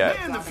upgraded yet.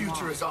 Man, the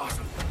future is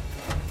awesome.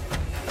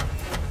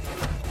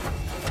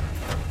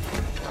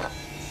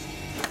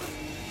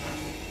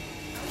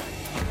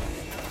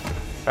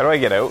 How do I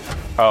get out?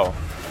 Oh.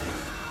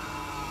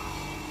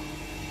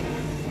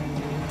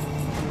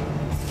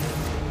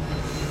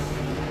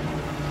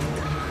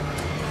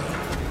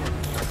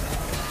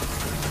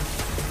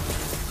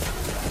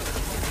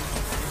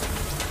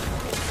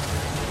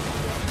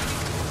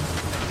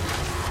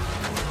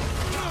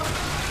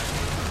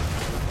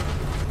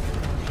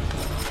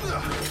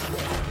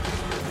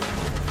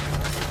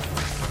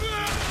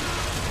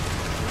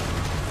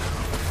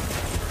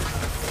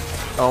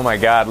 Oh my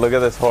god, look at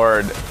this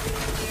horde.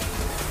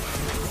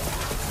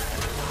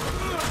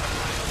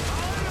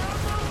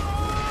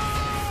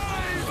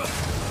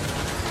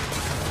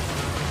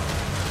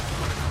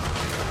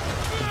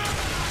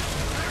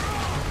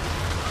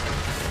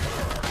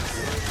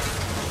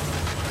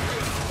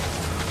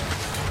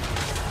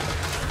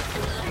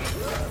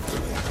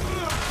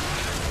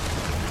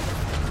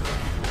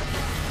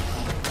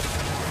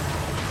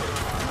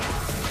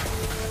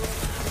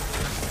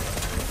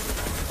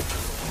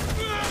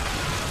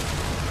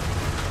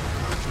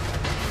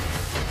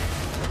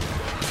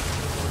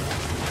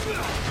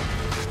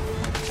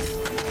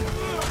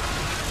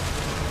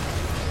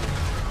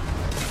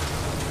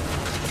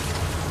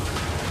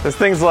 This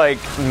thing's like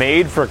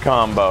made for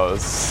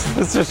combos.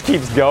 This just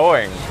keeps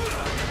going.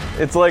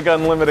 It's like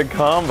unlimited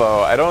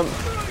combo. I don't...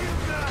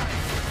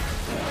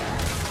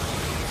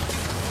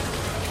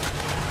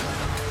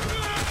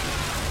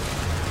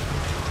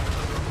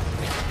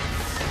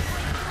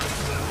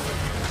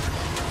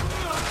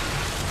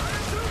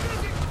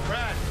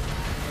 Brad,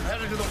 I'm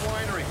headed to the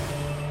winery.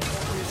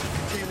 Hopefully this should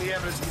contain the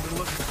evidence we've been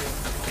looking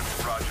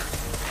for. Roger.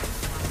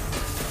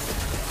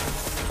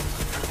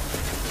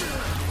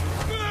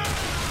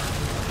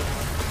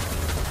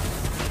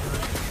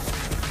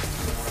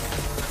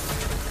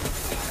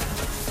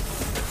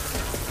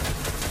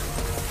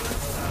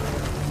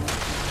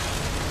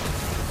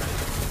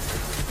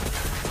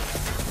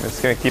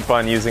 just gonna keep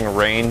on using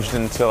ranged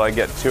until I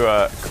get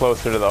to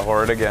closer to the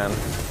horde again,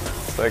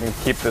 so I can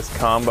keep this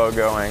combo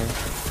going.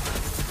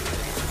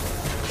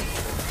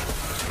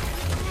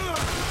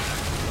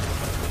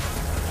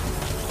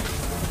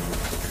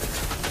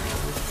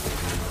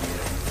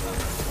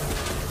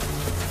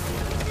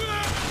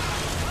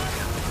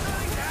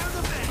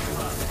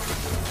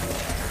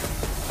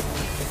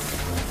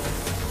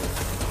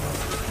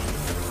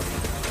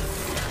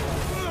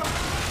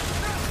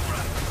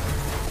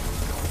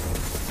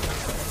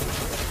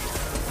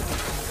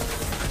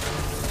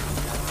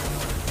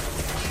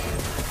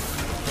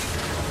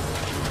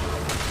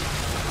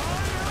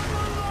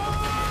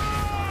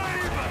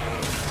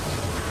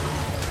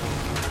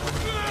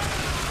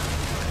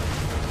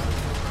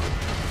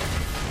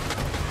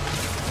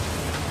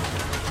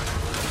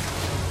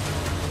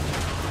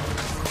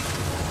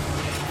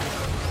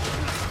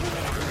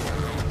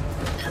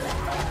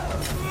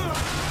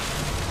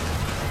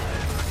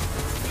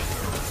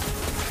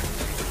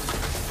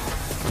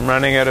 I'm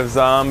running out of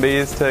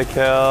zombies to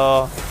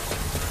kill.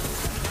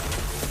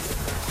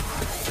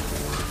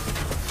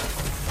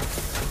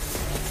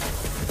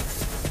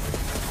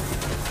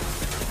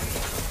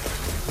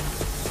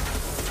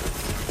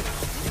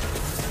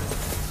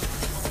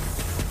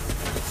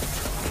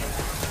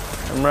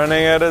 I'm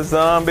running out of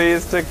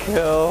zombies to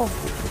kill.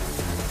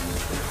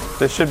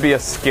 This should be a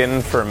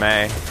skin for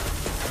May.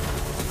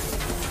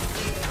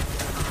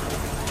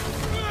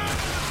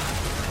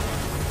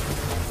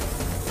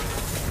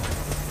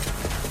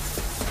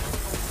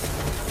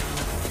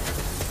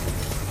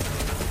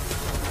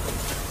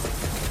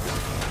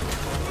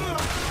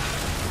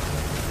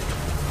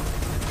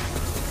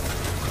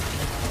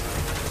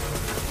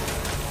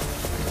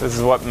 This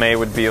is what May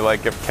would be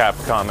like if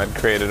Capcom had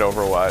created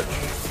Overwatch.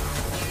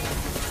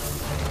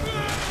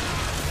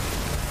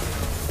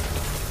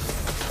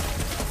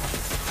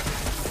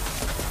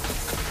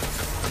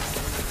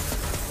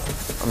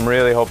 I'm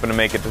really hoping to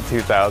make it to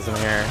 2,000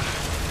 here.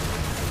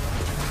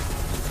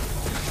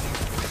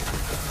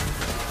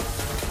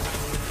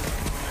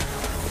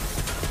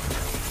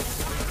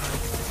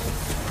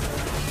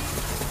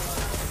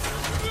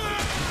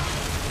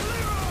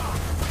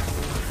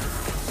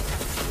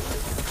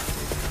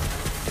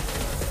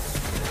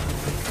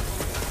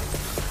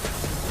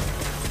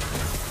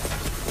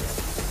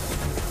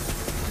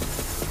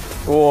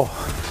 Oh.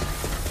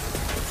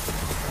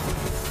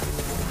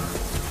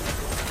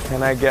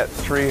 Can I get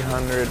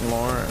 300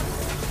 more?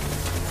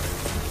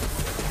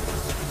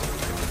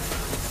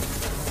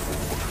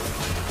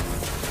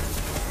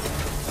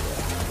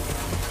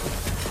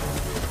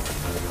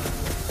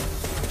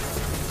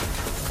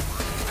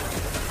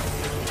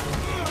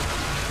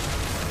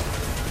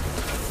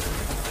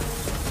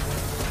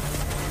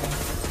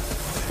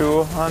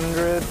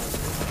 $200?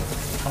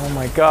 Oh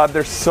my god,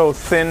 they're so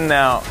thin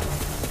now.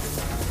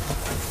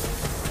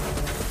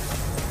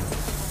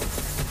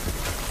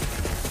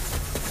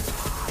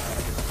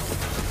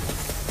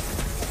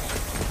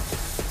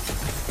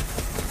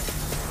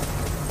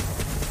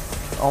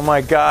 Oh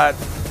my god,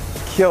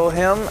 kill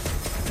him,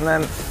 and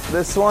then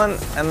this one,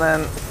 and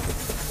then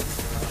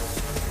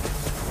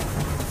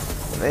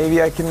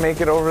maybe I can make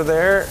it over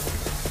there.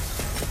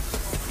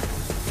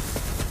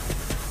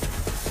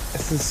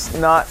 This is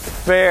not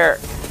fair.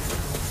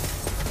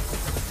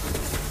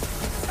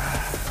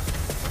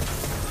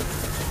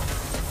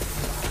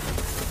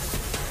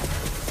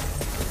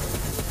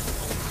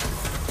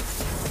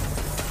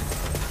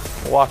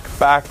 Walk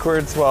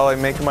backwards while I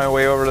make my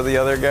way over to the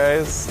other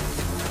guys.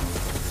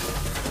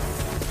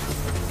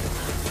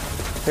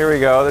 Here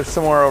we go, there's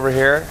some more over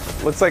here.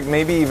 Looks like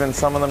maybe even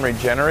some of them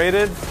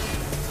regenerated.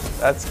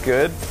 That's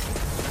good.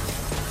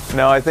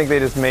 No, I think they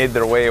just made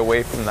their way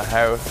away from the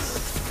house.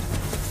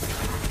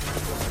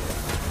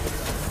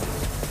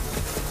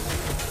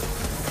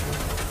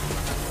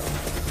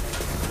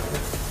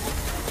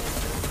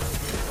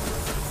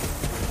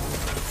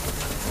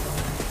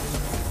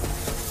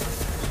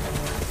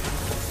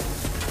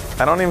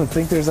 I don't even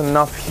think there's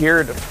enough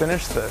here to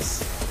finish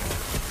this.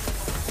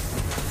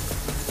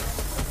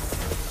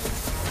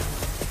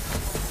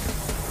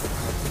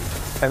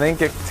 I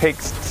think it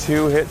takes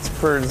 2 hits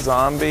per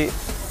zombie.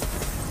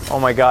 Oh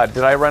my god,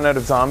 did I run out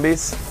of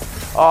zombies?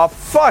 Oh,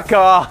 fuck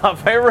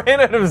off! I ran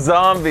out of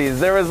zombies.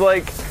 There was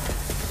like...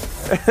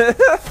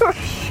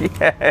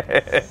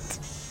 Shit.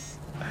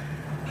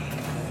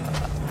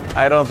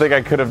 I don't think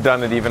I could have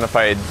done it even if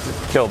I had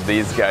killed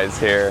these guys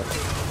here.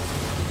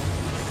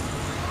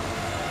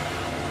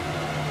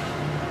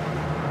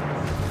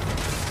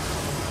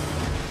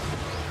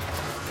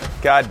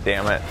 God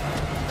damn it.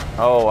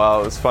 Oh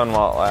well, it was fun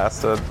while it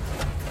lasted.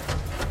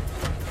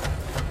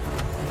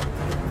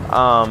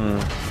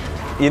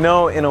 You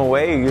know, in a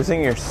way,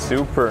 using your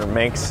super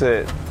makes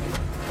it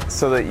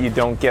so that you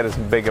don't get as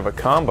big of a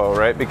combo,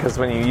 right? Because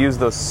when you use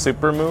those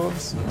super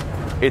moves,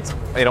 it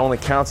only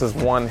counts as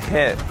 1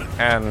 hit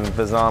and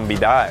the zombie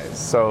dies.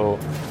 So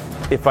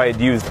if I had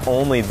used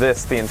only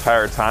this the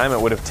entire time, it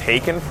would have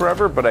taken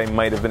forever, but I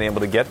might have been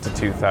able to get to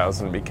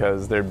 2,000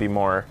 because there'd be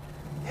more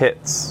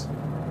hits.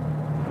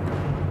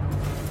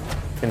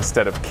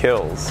 instead of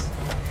kills.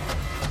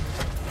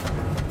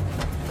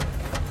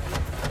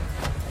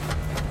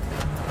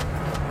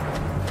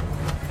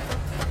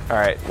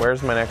 Alright,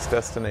 where's my next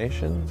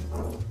destination?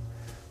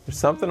 There's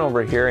something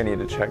over here I need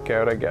to check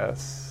out, I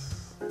guess.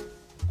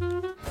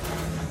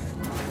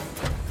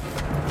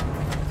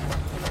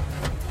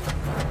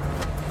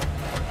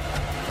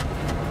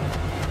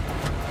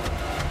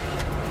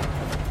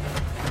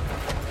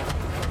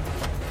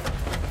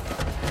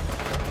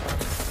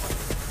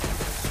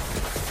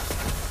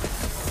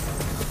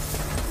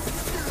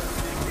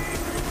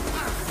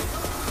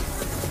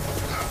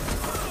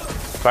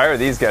 If I were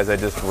these guys, I'd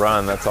just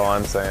run, that's all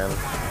I'm saying.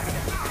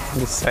 I'm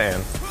just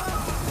saying.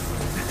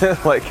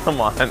 Like, come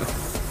on.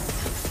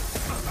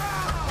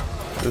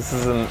 This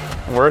isn't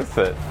worth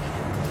it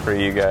for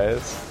you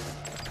guys.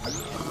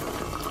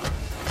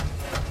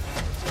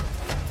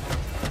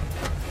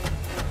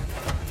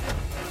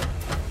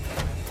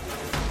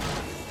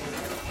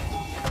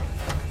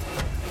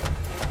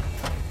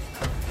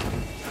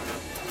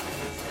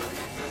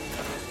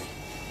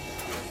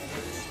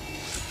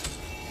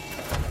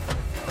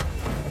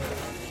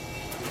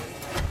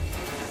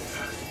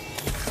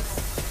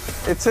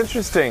 It's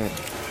interesting.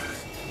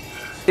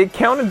 It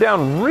counted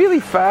down really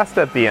fast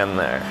at the end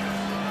there.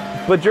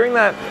 But during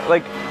that,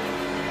 like,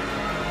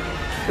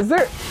 is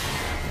there...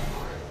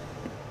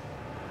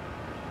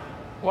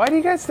 Why do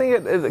you guys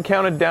think it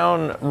counted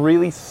down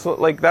really slow?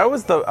 Like, that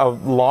was the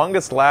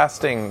longest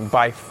lasting,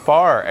 by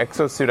far,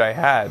 exosuit I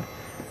had.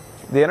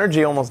 The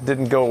energy almost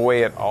didn't go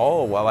away at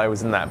all while I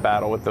was in that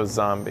battle with those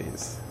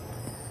zombies.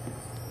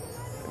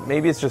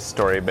 Maybe it's just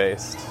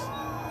story-based.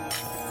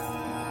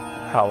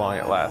 How long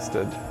it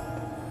lasted.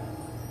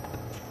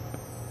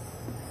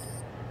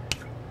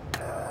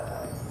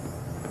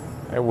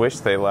 I wish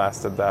they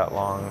lasted that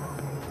long.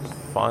 It was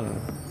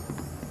fun.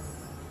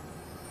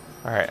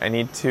 Alright, I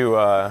need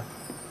to,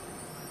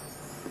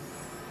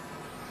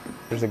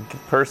 there's a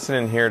person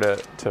in here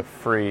to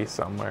free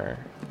somewhere.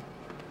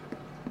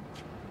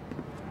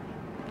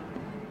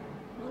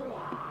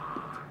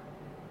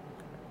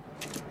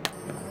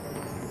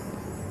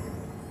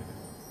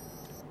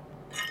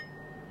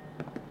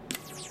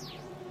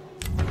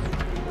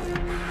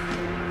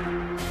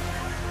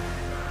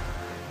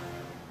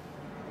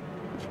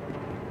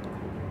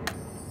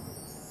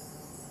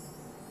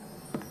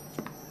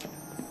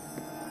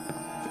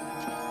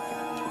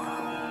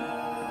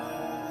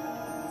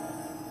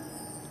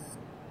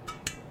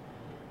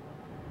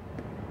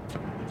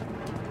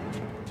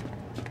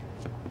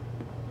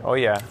 Oh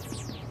yeah.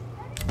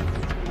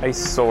 Ice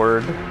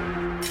sword.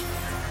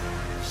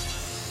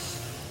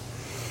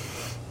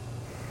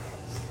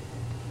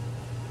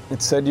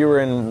 It said you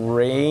were in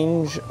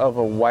range of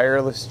a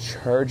wireless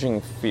charging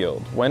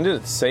field. When did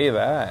it say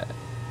that?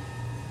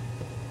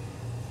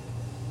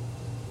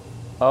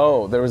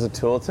 Oh, there was a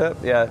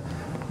tooltip? Yeah.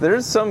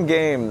 There's some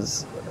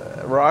games,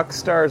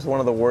 Rockstar is one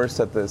of the worst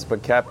at this,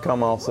 but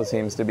Capcom also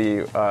seems to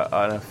be an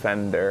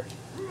offender.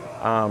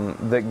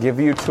 That give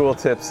you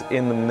tooltips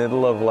in the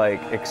middle of like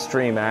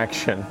extreme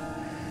action.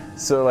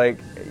 So like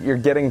you're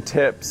getting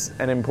tips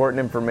and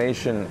important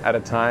information at a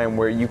time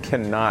where you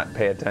cannot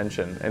pay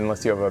attention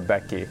unless you have a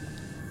Becky.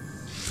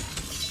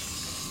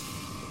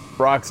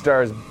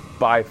 Rockstar is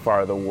by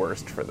far the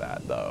worst for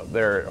that though.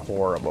 They're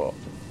horrible.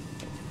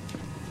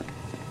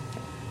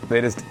 They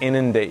just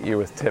inundate you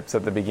with tips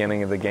at the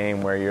beginning of the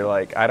game where you're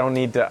like,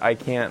 I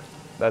can't,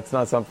 that's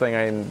not something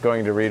I'm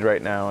going to read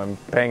right now. I'm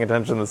paying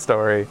attention to the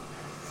story.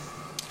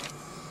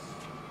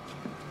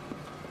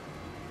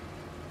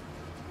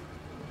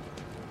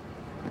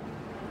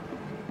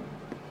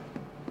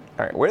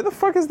 Alright, where the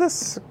fuck is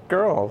this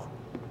girl?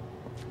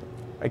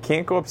 I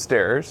can't go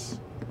upstairs.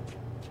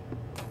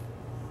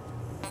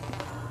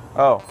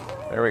 Oh,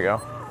 there we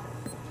go.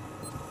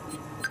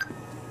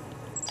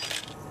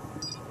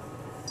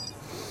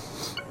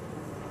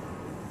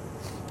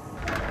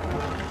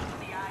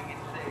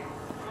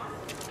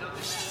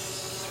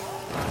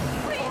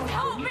 Please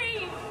help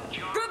me!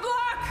 Good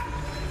luck!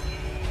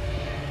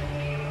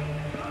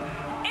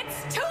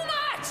 It's too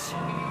much!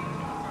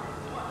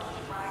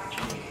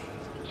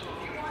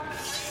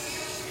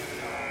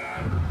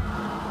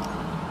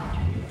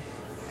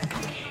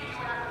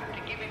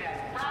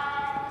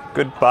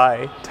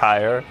 Goodbye,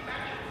 tire.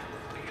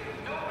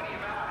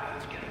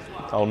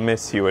 I'll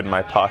miss you in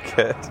my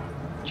pocket.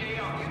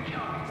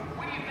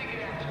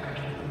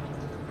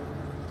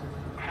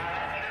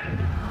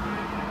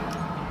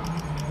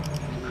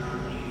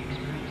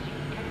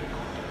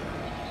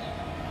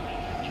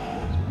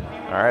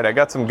 Alright, I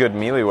got some good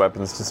melee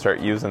weapons to start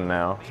using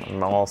now.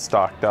 I'm all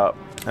stocked up.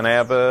 And I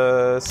have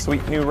a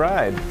sweet new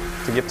ride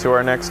to get to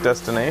our next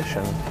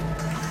destination.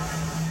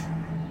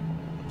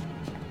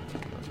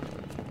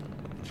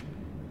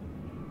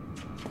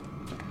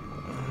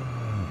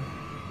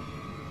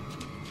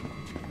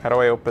 How do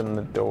I open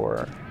the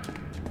door?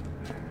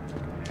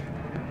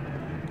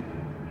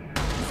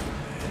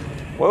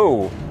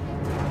 Whoa!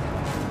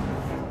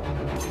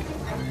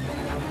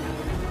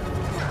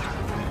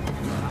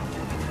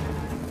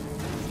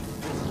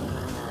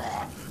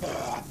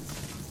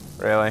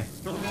 Really?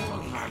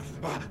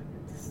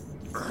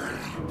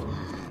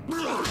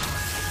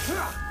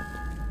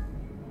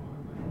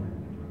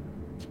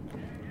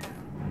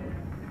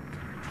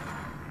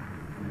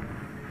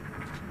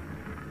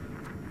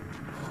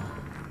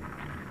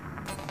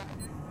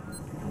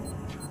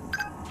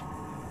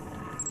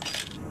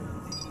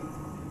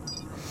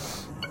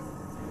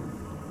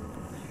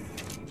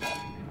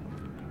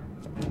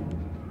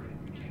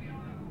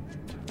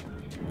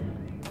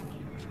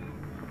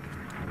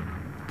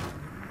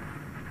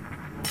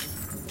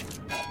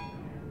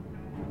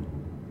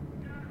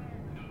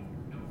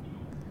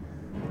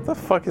 the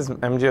fuck is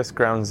MGS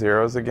Ground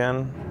Zeroes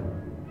again?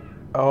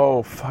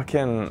 Oh,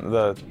 fucking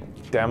the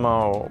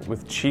demo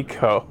with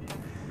Chico.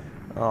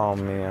 Oh,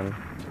 man.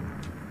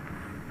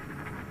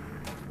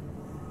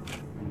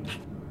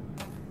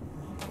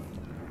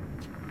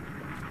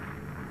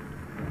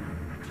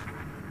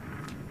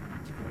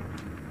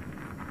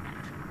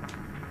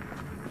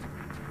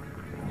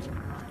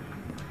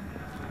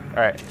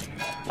 Alright.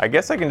 I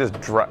guess I can just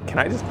drive. Can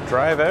I just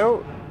drive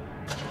out?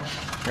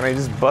 Can I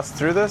just bust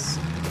through this?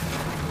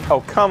 Oh,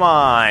 come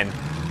on!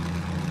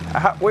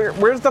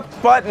 Where's the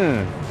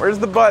button? Where's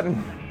the button?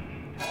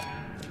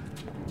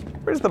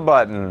 Where's the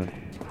button?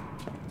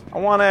 I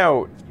want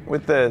out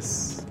with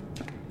this.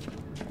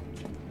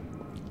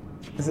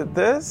 Is it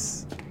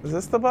this? Is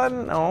this the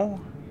button?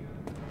 No.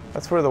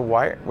 That's where the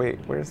wire... Wait,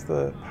 where's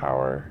the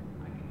power?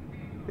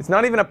 It's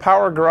not even a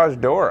power garage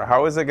door.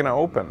 How is it gonna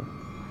open?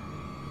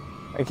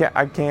 I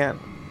can't.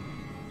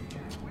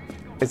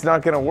 It's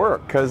not gonna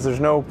work because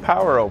there's no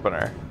power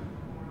opener.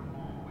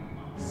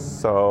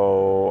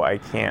 So I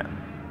can't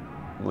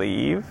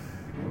leave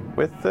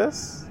with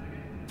this?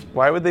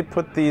 Why would they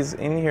put these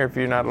in here if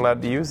you're not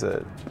allowed to use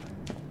it?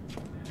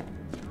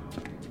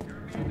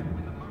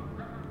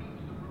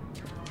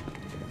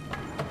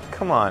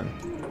 Come on.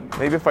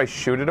 Maybe if I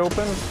shoot it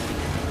open?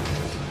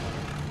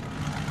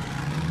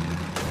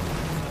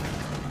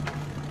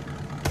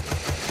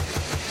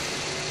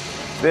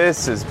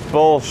 This is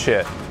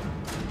bullshit.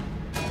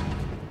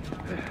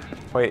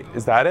 Wait,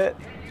 is that it?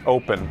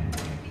 Open.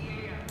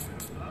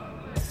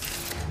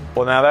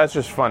 Well, now that's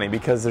just funny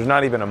because there's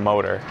not even a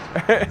motor.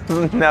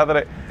 Now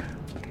that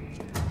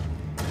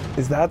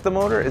Is that the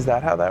motor? Is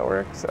that how that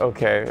works?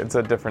 Okay, it's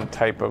a different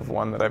type of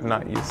one that I'm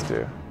not used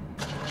to.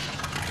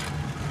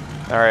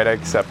 Alright, I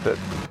accept it.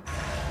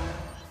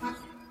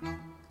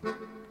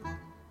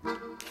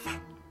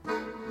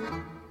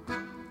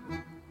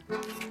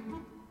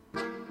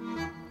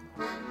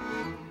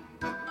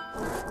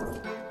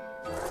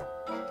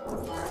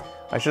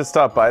 I should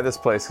stop by this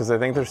place because I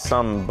think there's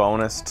some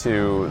bonus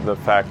to the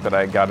fact that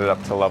I got it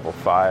up to level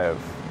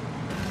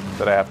 5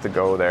 that I have to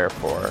go there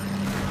for.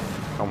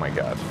 Oh my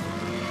god.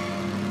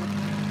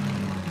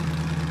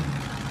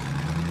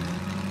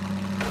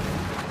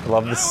 I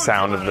love the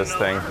sound of this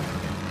thing.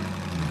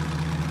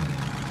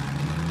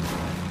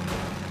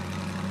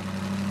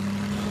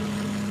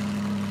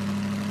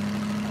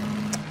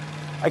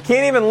 I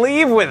can't even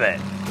leave with it.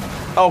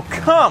 Oh,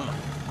 come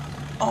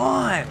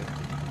on.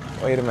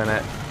 Wait a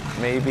minute.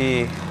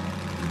 Maybe.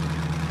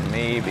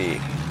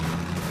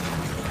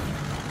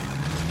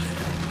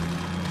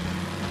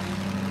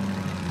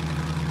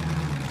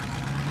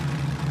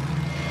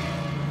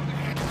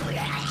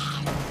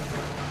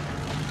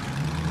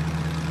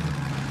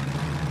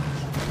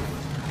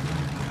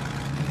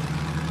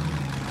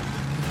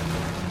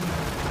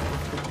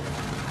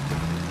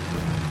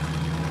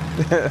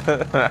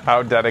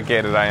 How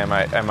dedicated am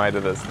I to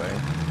this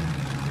thing?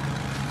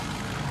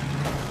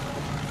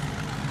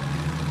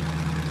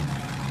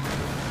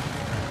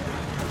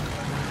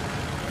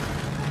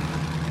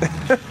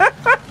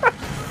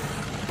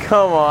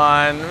 Come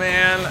on,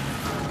 man.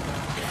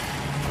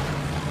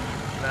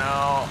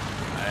 No.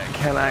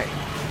 Can I?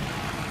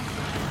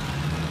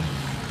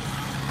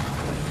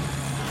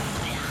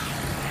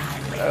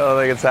 I don't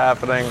think it's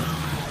happening.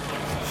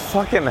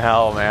 Fucking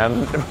hell,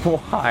 man.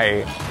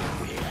 Why?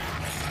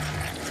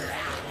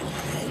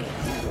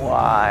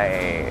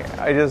 Why?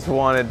 I just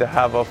wanted to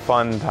have a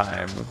fun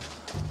time.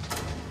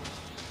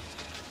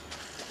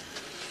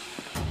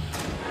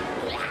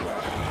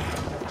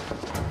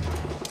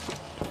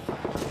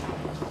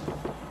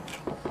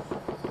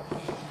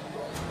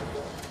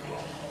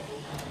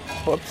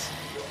 Whoops.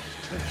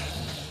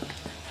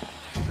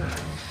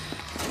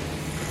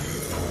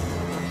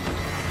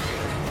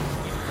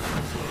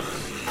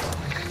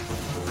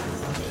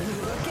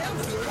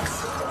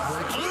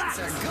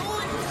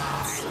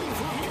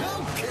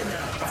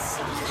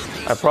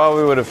 I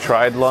probably would have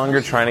tried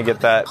longer trying to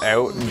get that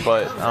out,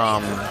 but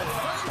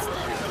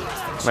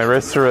my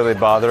wrists are really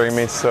bothering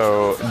me,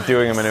 so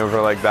doing a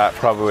maneuver like that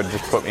probably would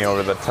just put me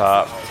over the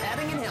top.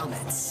 Padding and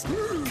helmets.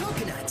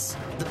 Coconuts.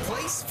 The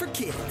place for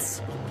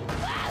kids.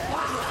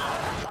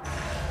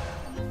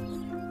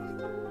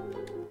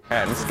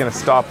 Yeah, I'm just gonna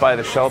stop by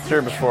the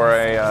shelter before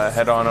I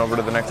head on over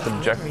to the next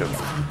objective.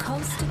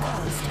 Coast to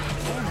coast.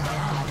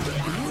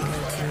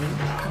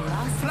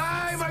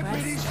 Fly, my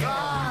pretty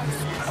fly!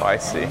 Oh, I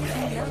see.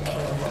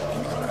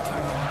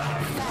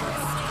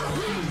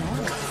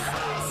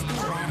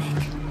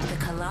 The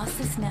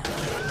Colossus Network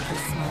for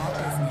small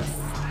business.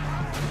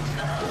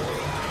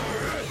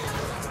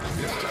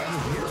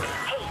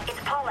 Hey,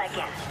 it's Paula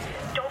again.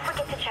 Don't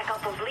forget to check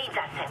out those leads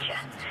I sent you.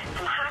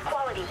 Some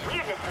high-quality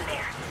weirdness in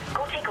there.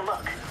 Go take a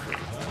look.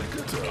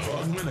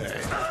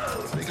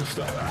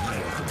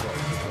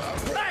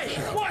 Hey,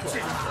 watch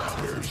it!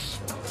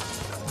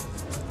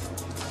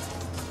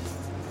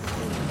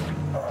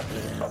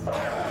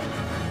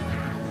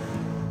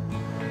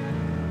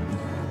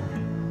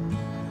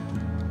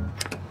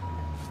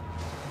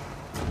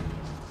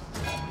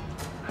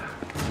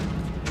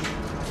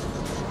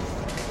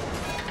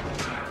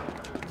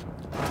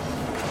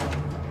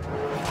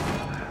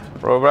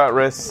 Robot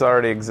wrists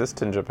already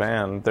exist in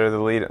Japan. They're the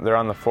lead. They're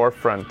on the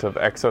forefront of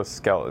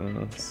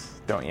exoskeletons.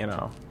 Don't you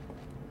know?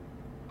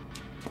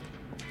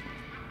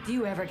 Do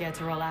you ever get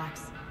to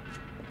relax?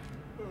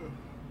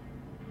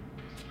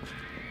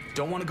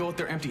 Don't want to go out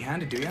there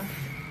empty-handed, do you?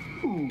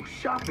 Ooh,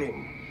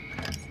 shopping.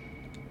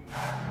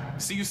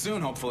 See you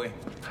soon, hopefully.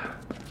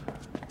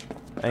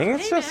 I think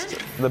it's just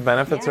the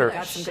benefits Yeah, are.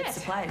 got some good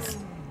supplies.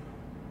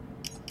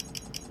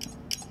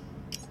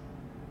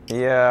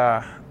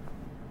 Yeah.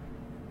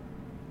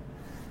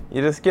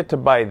 You just get to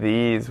buy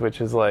these,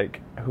 which is like,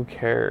 who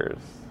cares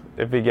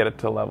if you get it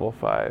to level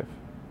 5?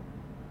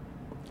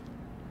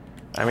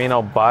 I mean,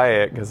 I'll buy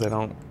it because I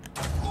don't.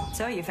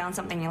 So you found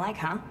something you like,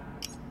 huh?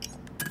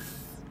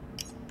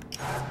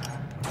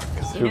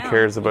 Because who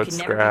cares about you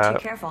can never be too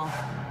scrap? careful.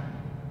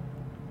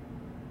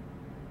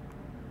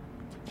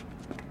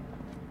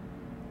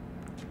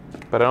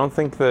 But I don't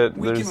think that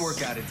We there's. can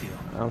work out a deal.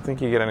 I don't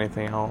think you get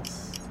anything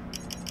else.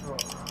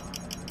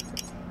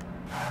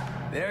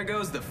 There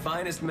goes the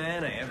finest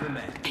man I ever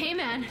met. Hey,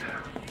 man.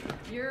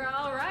 You're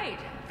all right.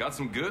 Got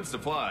some good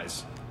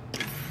supplies.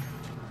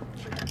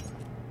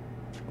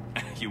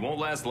 You won't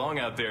last long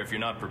out there if you're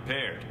not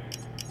prepared.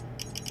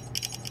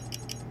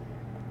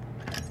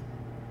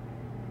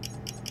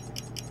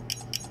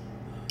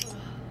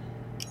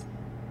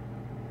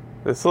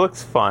 This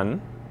looks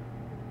fun.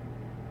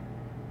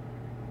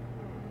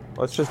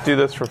 Let's just do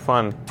this for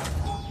fun.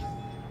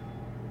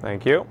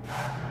 Thank you.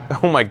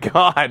 Oh my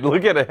god,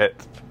 look at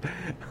it.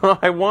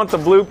 I want the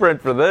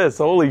blueprint for this.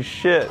 Holy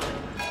shit.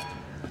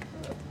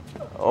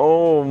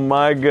 Oh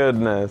my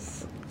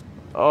goodness.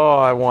 Oh,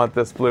 I want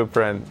this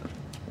blueprint.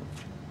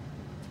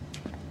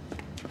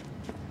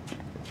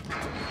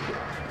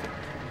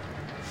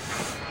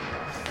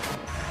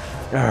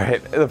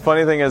 Alright, the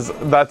funny thing is,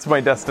 that's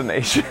my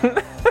destination.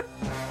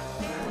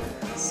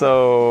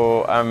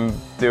 So I'm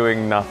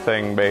doing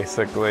nothing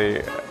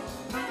basically.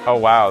 Oh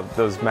wow,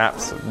 those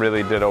maps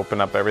really did open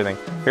up everything.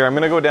 Here, I'm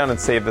gonna go down and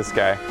save this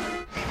guy.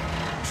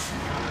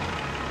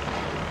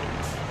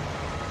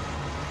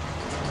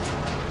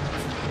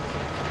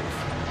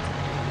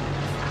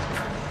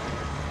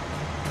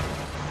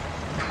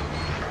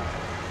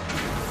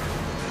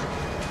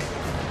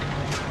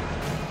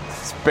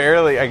 It's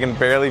barely, I can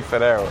barely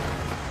fit out.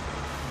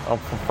 Oh,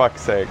 for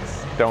fuck's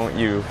sakes. Don't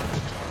you.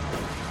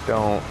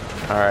 Don't.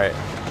 Alright.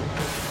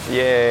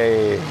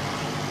 Yay.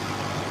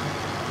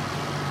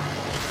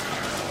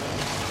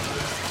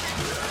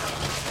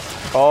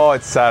 Oh,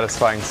 it's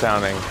satisfying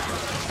sounding.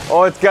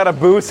 Oh, it's got a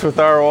boost with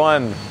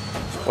R1.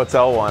 What's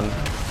L1?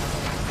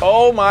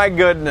 Oh my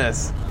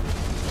goodness.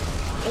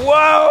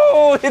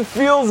 Whoa, it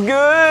feels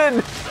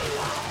good.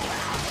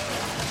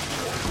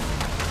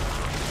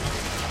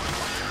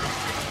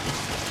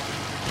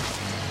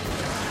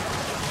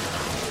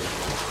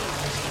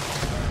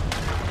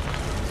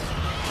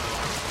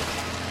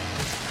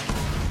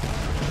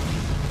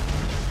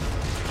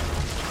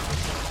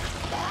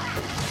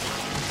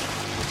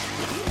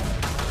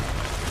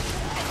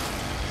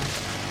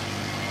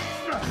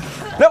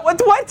 No,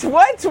 what?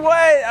 Oh,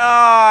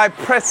 I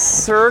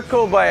pressed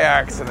circle by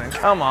accident.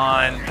 Come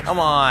on.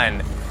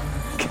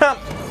 Come.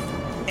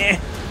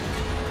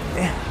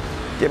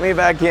 Get me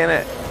back in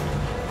it.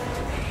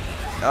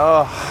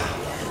 Oh.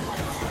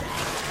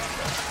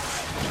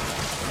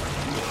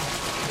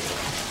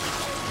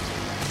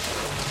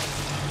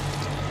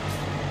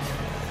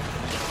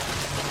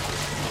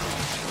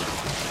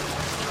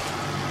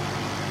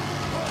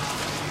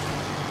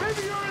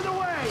 Maybe you're in the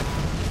way.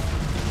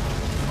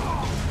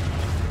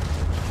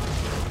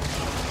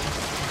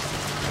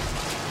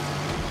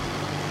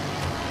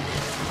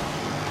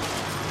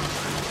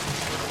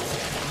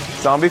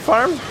 Zombie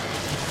farm?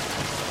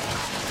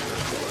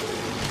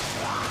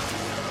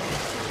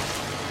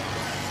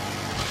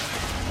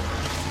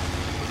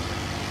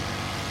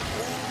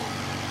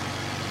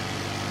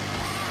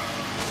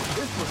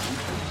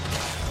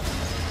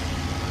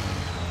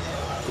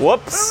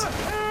 Whoops.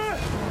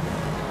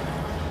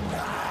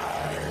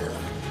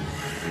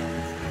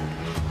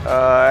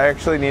 I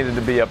actually needed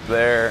to be up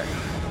there.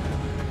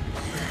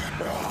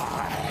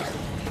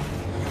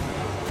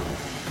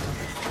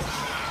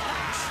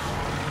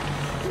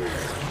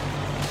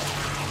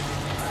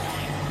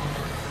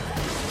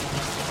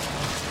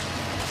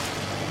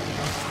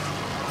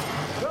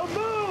 Don't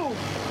move.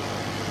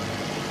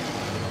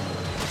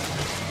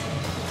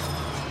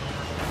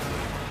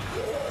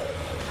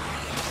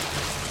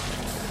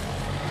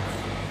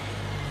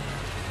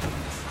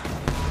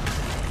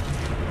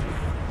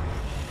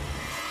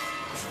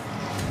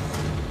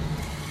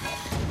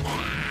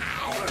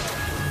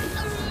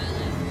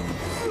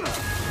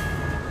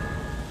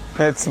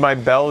 It's my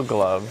bell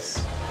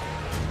gloves.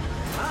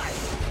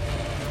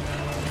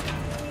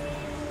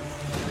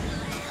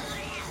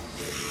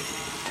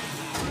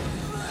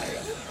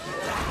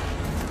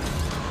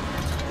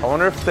 I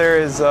wonder if there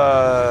is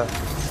a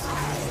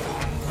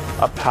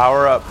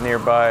power-up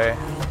nearby.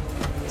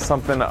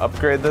 Something to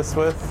upgrade this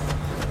with.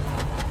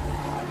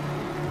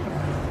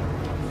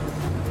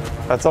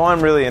 That's all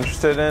I'm really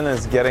interested in,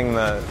 is getting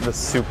the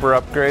super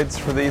upgrades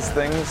for these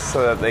things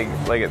so that they,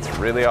 like, it's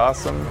really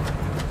awesome.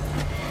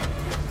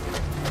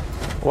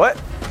 What?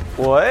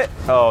 What?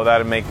 Oh,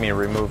 that'd make me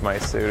remove my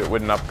suit. It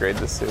wouldn't upgrade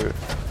the suit.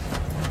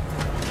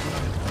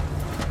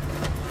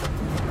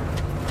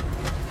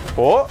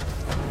 Oh?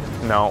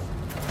 No.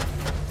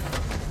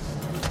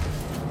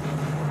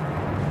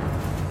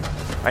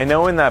 I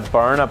know in that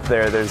barn up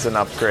there, there's an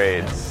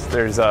upgrade.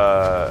 There's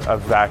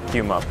a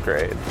vacuum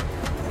upgrade.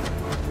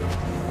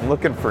 I'm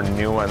looking for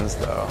new ones,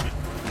 though.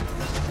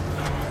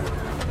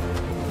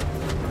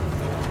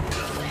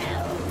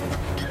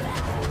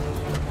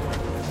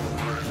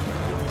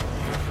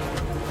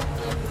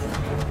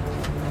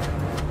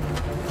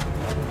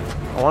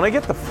 I want to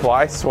get the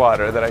fly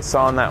swatter that I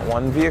saw in that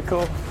one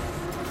vehicle.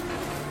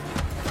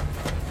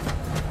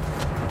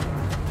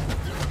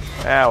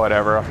 Ah,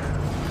 whatever.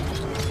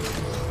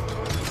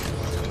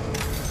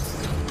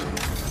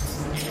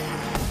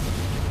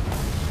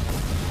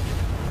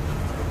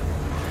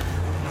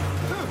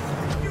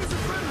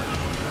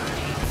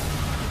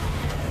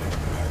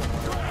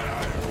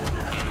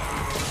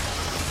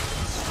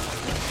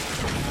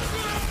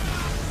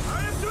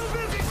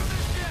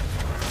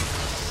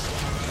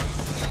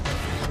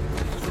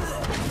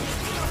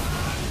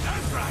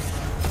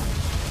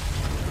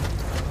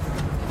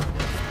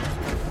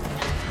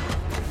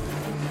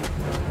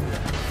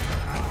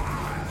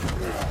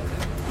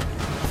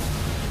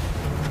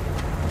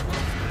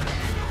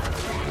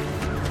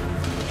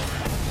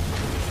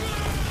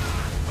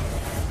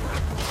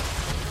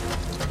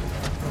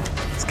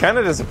 Kind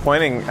of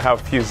disappointing how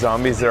few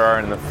zombies there are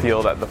in the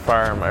field at the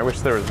farm. I wish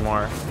there was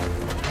more.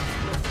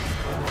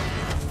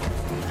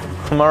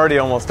 I'm already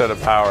almost out of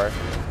power.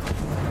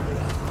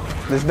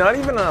 There's not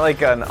even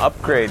like an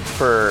upgrade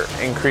for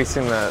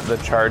increasing the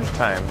charge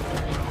time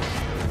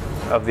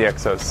of the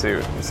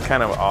exosuit. It's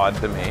kind of odd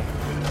to me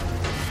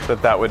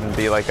that that wouldn't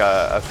be like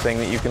a thing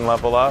that you can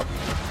level up.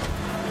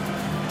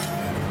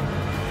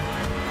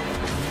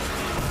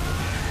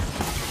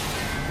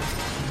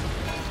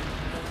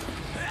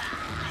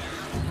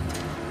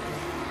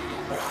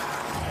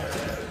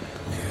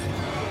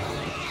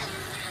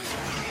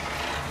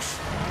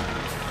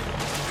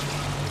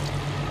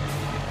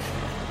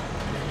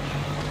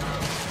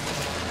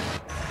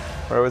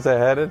 Where was I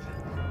headed?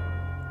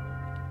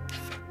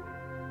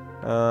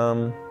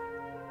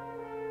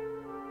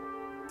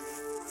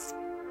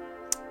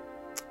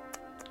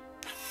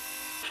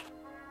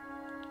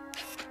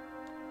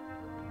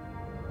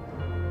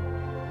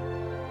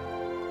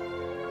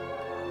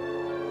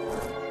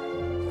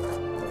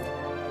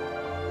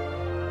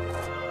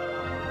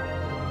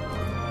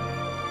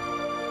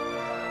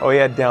 Oh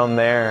yeah, down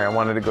there. I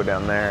wanted to go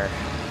down there.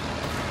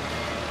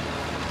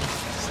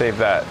 Save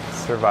that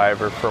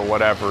survivor for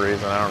whatever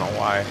reason. I don't know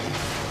why.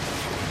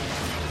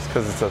 It's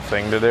because it's a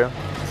thing to do.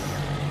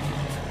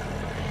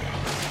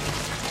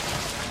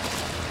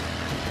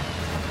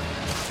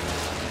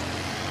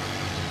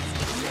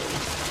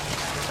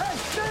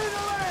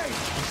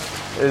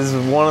 It is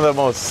one of the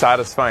most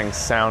satisfying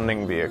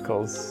sounding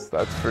vehicles,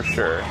 that's for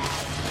sure.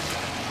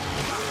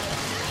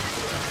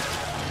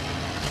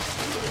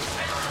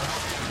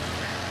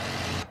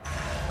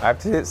 I have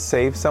to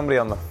save somebody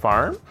on the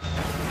farm?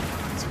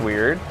 It's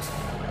weird.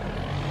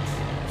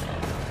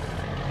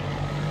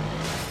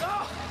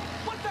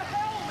 What the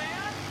hell,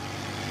 man?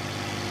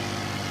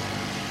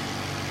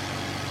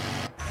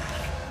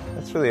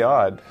 That's really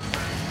odd.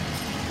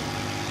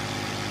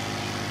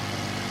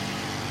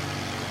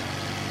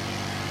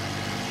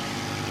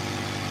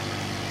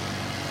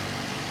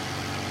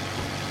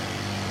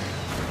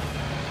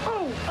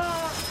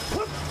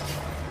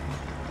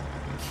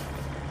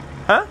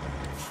 Huh?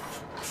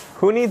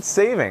 Who needs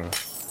saving?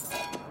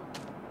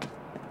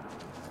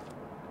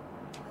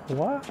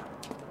 What?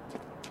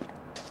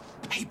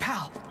 Hey,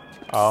 pal.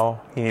 Oh,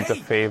 he needs a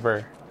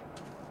favor.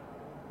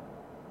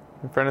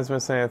 My friend is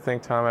missing. I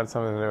think Tom had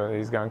something to do with it.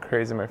 He's gone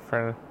crazy, my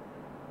friend.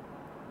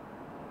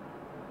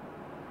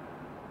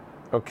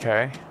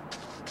 Okay.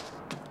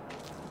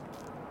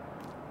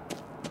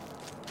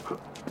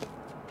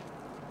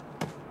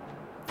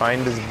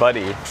 Find his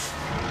buddy.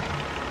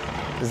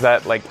 Is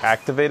that like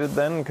activated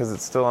then? Because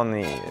it's still on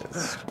the...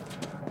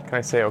 Can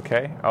I say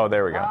okay? Oh,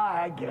 there we go.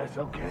 I guess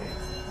okay.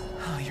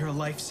 Oh, you're a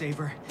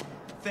lifesaver.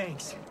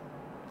 Thanks.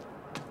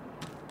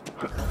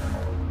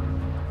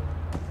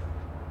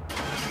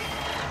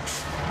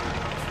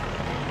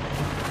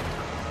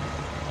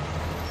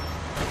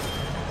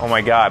 Oh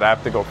my god, I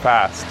have to go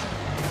fast.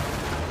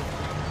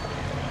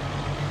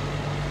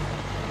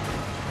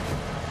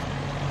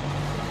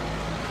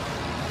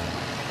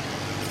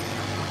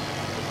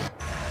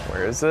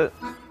 Where is it?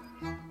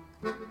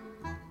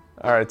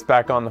 Alright, it's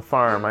back on the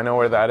farm. I know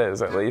where that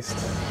is, at least.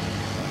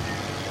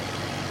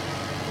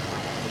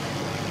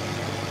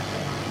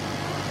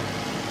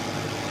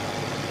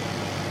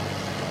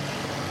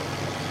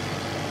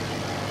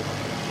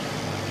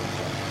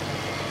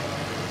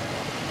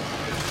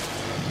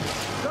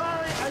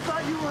 Sorry, I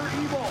thought you were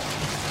evil.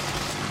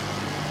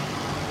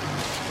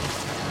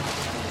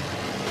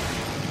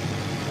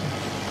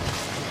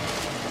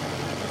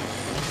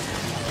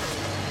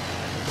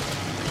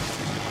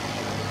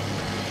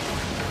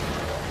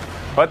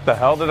 What the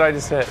hell did I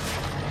just hit?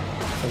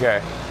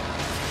 Okay.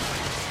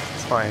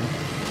 It's fine.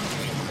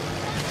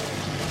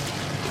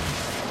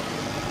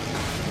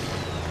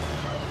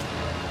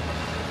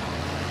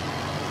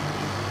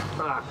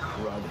 Ah,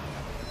 crud.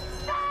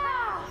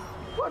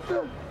 What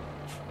the?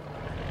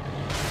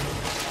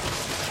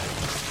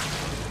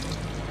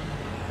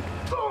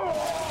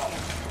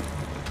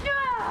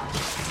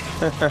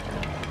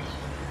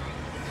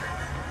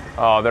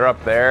 Oh, they're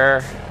up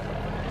there.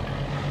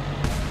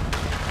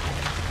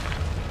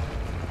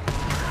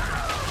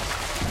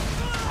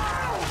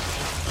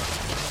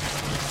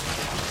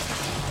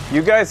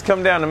 You guys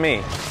come down to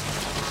me.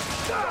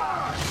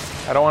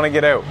 I don't want to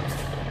get out.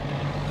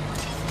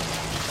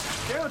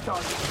 Stay on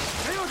target.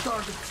 Stay on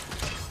target.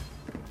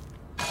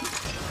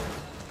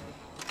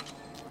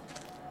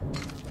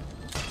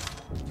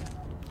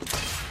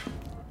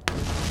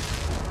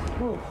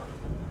 Whew.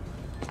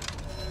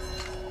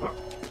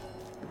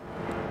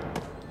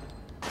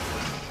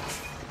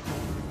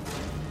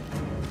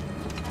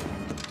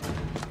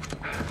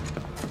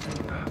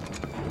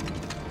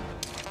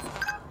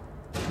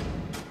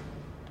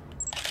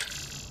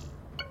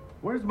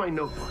 Where's my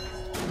notebook?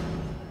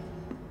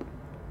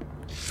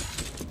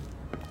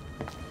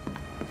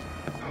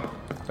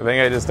 I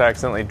think I just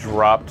accidentally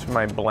dropped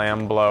my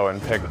blam blow and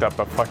picked up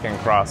a fucking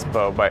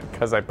crossbow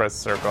because I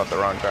pressed circle at the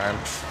wrong time.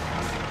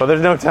 But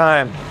there's no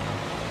time.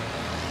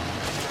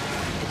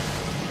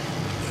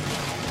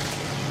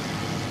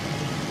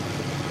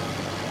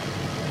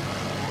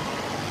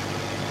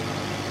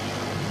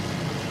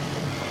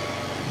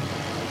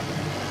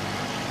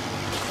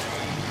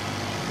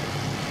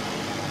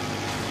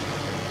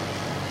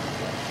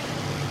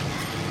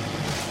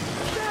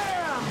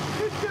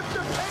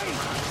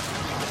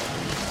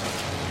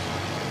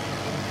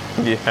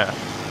 Yeah,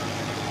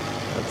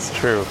 that's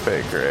true,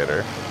 Fake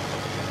Raider.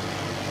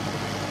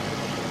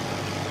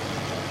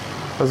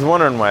 I was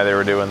wondering why they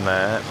were doing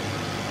that.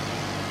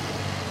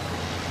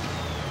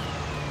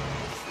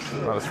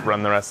 I'll just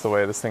run the rest of the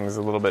way. This thing's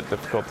a little bit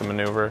difficult to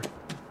maneuver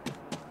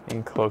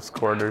in close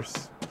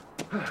quarters.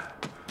 I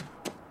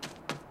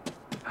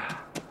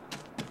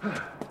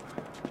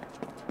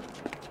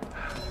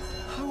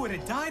would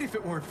have died if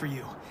it weren't for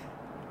you.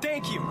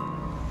 Thank you.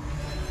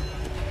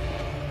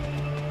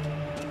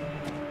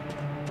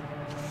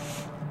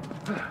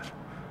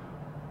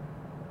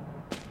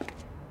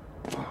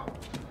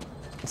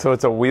 So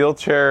it's a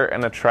wheelchair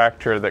and a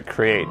tractor that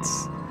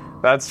creates.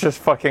 That's just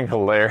fucking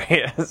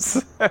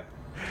hilarious.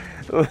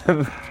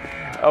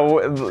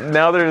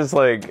 Now they're just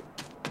like,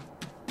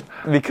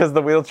 because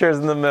the wheelchair's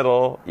in the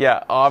middle,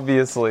 yeah,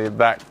 obviously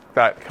that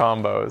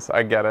combos.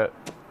 I get it.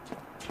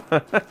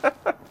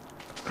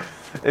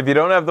 If you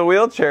don't have the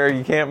wheelchair,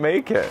 you can't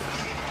make it.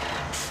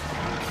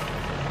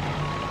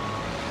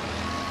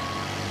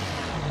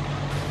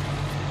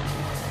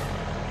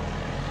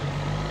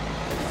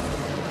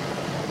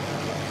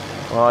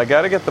 Well, I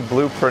gotta get the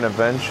blueprint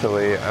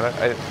eventually.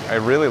 I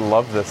really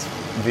love this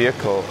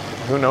vehicle.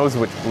 Who knows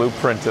which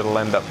blueprint it'll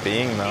end up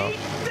being, though.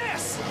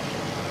 This!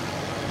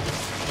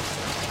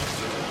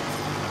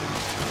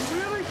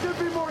 You really should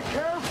be more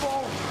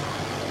careful.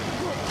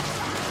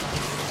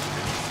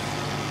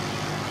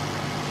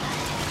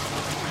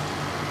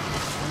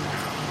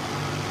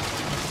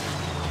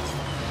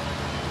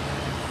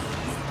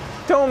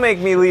 Don't make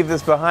me leave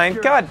this behind.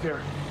 Here, God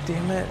here.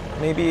 damn it.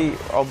 Maybe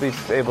I'll be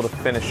able to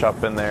finish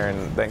up in there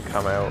and then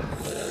come out.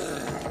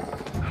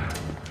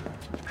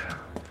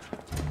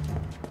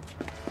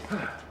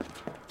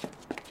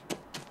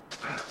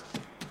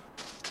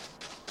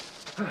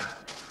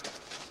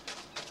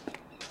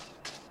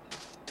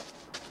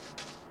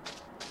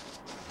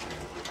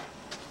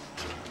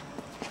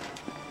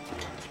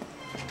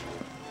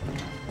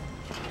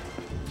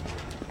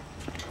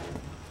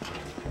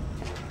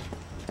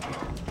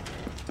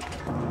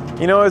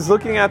 You know, I was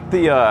looking at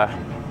the,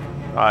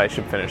 I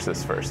should finish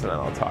this first and then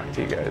I'll talk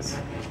to you guys.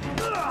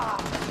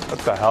 What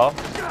the hell?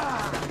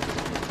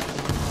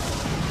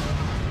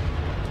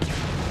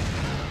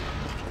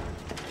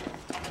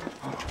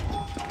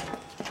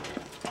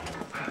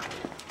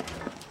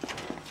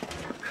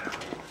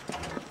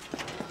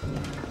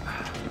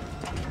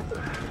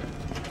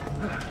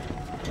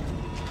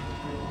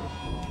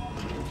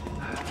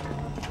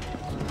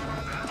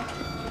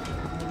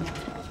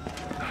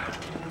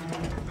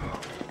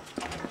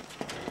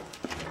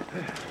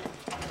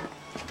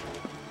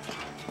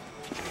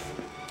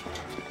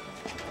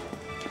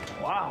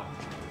 Wow.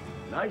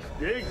 Nice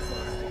dig,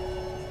 Marty.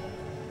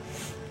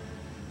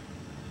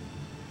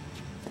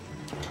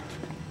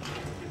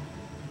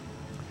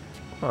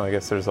 Well, I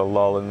guess there's a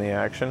lull in the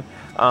action.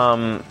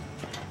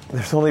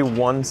 There's only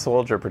one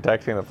soldier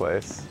protecting the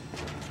place.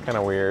 Kind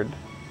of weird.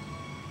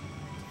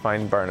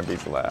 Find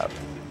Barnaby's lab.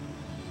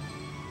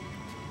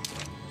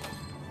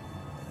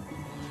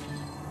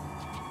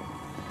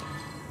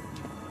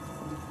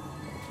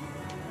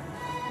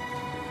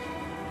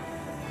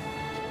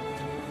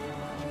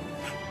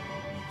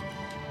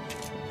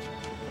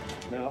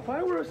 Now, if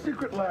I were a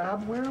secret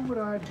lab, where would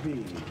I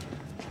be?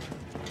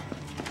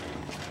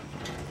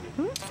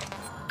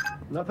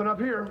 Nothing up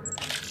here.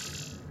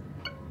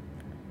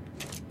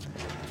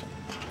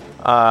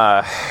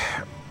 I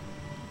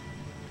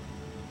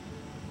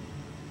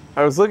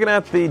was looking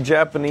at the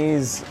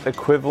Japanese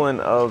equivalent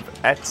of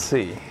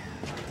Etsy.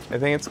 I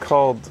think it's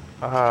called,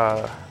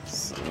 I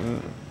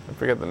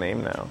forget the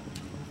name now.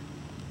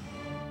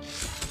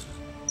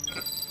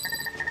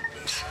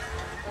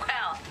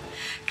 Well,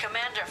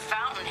 Commander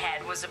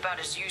Fountainhead was about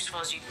as useful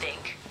as you'd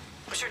think.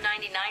 I'm sure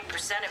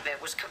 99% of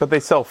it was But they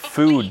sell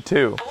food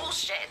too.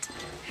 bullshit.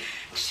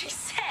 She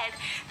said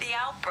the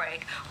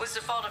outbreak was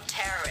the fault of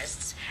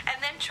terrorists,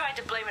 and then tried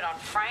to blame it on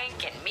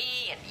Frank and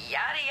me and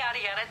yada yada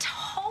yada.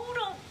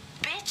 Total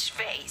bitch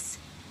face.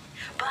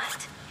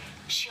 But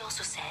she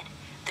also said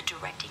the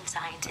directing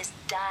scientist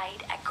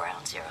died at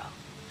Ground Zero,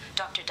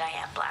 Dr.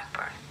 Diane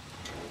Blackburn.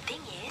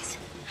 Thing is,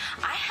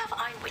 I have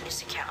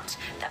eyewitness accounts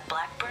that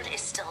Blackburn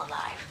is still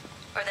alive,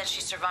 or that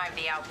she survived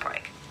the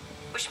outbreak.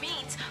 Which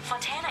means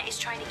Fontana is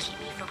trying to keep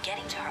me from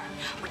getting to her.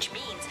 Which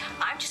means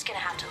I'm just gonna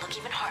have to look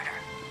even harder,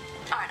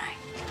 aren't I?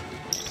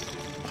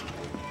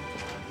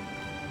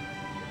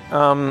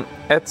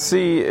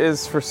 Etsy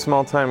is for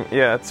small time.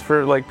 Yeah, it's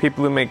for like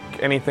people who make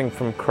anything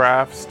from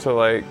crafts to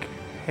like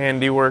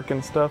handiwork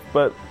and stuff.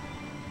 But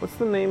what's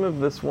the name of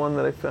this one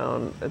that I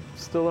found? It's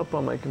still up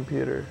on my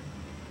computer.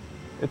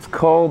 It's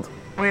called,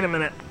 wait a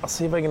minute, I'll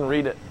see if I can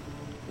read it.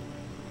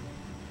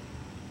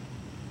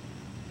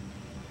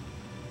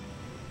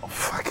 Oh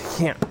fuck, I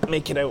can't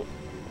make it out.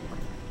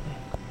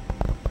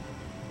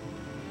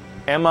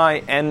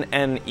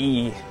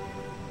 M-I-N-N-E.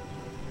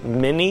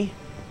 Mini,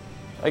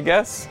 I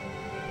guess.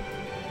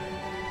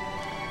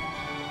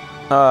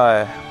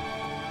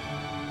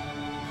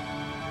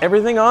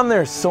 Everything on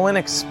there is so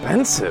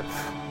inexpensive.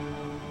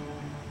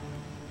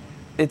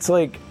 It's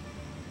like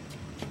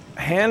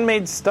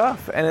handmade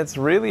stuff, and it's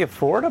really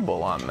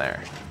affordable on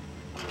there.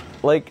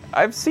 Like,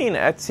 I've seen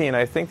Etsy, and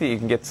I think that you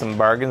can get some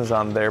bargains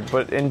on there,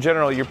 but in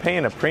general, you're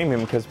paying a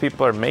premium because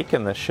people are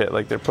making this shit.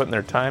 Like, they're putting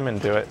their time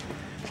into it.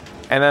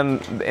 And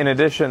then, in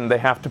addition, they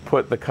have to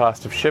put the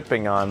cost of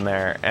shipping on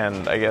there,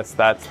 and I guess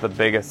that's the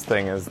biggest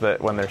thing, is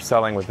that when they're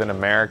selling within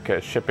America,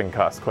 shipping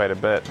costs quite a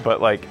bit.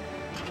 But, like,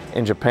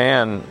 in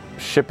Japan,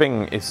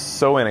 shipping is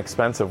so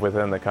inexpensive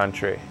within the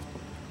country.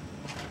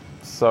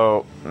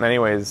 So,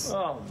 anyways,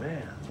 Oh,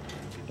 man.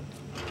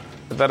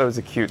 I thought it was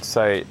a cute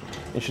site.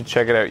 You should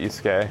check it out,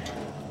 Yusuke.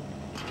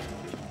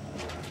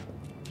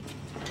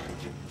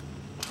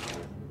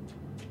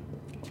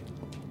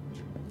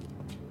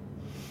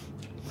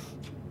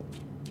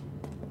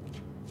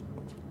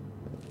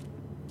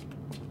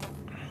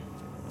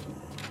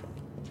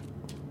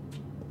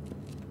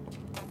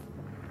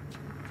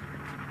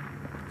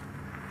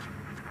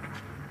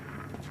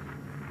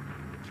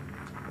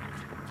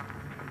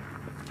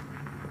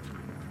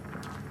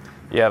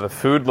 Yeah, the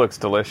food looks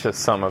delicious,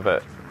 some of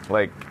it.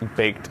 Like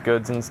baked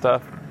goods and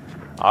stuff.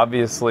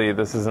 Obviously,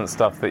 this isn't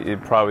stuff that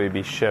you'd probably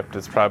be shipped.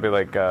 It's probably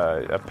like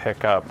a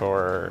pickup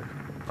or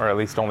at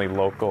least only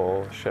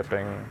local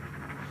shipping.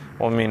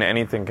 Well, I mean,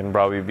 anything can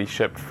probably be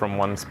shipped from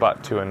one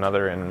spot to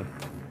another in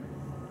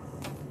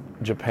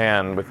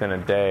Japan within a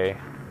day.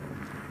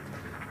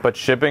 But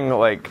shipping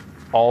like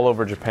all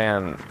over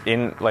Japan,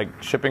 in like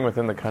shipping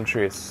within the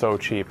country is so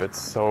cheap.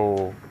 It's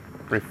so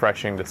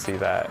refreshing to see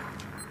that.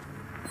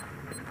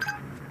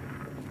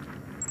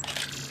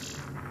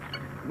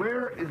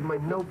 Where is my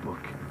notebook?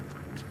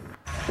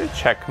 I should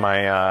check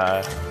my,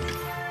 I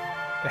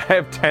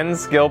have 10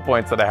 skill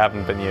points that I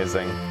haven't been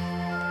using.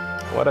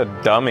 What a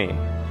dummy.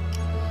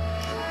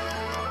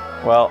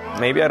 Well,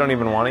 maybe I don't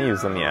even want to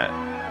use them yet.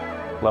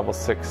 Level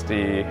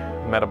 60,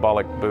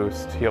 metabolic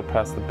boost, heal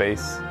past the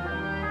base.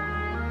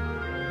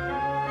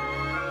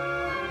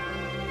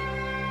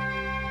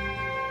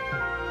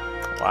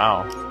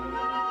 Wow.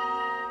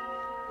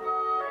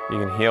 You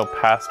can heal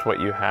past what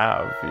you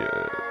have.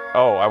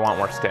 Oh, I want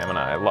more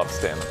stamina. I love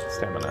stamina.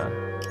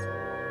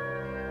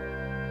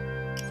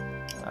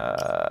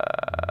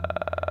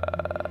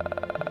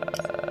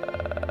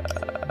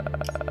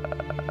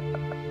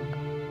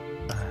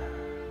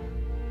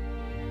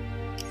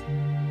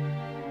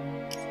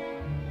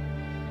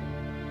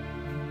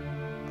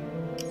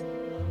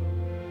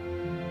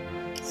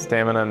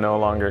 Stamina no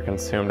longer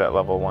consumed at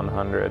level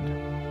 100.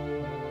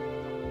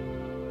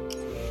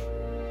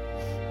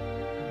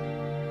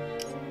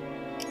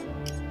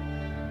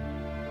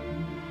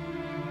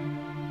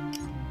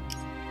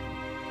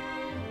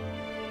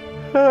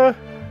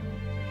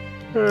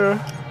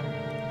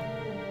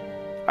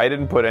 I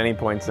didn't put any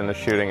points into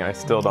shooting, and I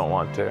still don't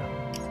want to.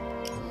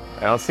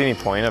 I don't see any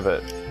point of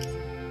it.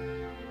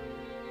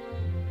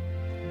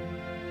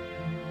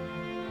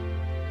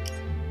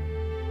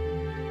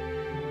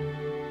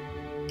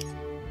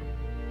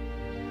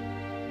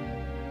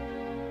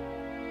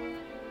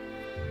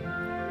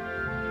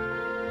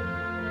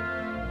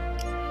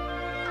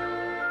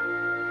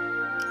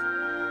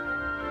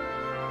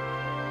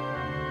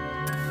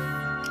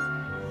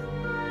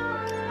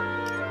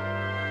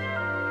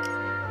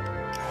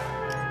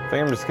 I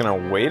think I'm just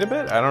gonna wait a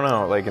bit. I don't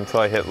know, like until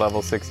I hit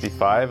level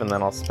 65 and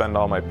then I'll spend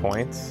all my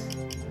points.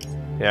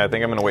 Yeah, I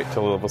think I'm gonna wait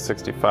till level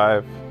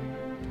 65.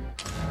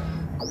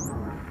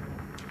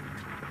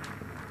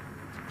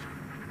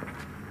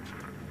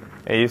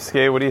 Hey,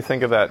 Yusuke, what do you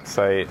think of that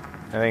site?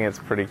 I think it's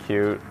pretty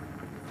cute.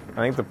 I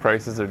think the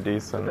prices are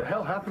decent. What the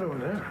hell happened over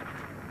there?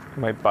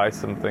 Might buy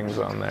some things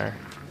on there.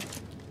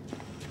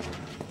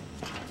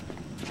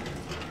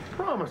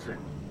 Promising.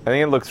 I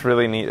think it looks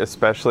really neat,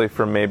 especially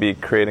for maybe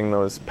creating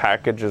those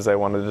packages I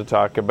wanted to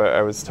talk about.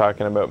 I was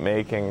talking about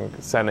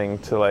sending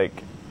to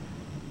like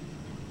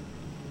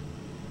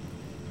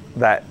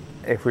that.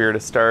 If we were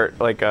to start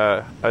like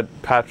a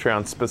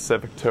Patreon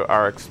specific to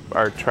our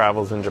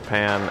travels in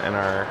Japan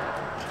and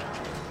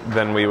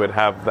then we would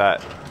have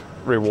that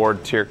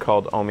reward tier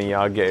called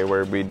Omiyage,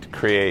 where we'd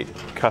create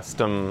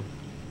custom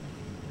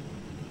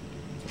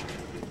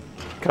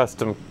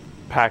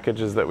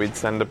packages that we'd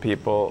send to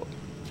people.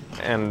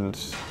 And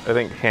I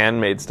think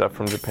handmade stuff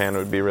from Japan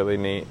would be really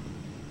neat.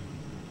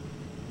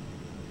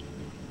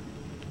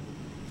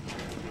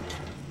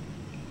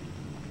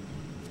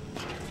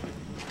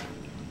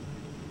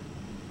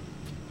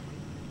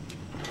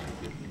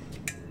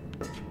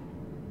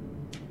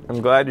 I'm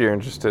glad you're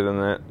interested in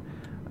it.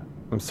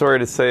 I'm sorry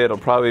to say it'll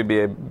probably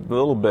be a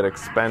little bit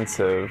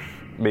expensive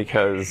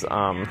because it's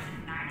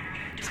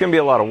going to be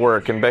a lot of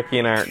work, and Becky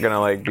and I aren't going to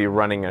like be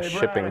running a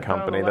shipping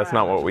company. That's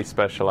not what we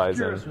specialize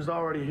in. Curious was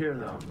already here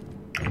though.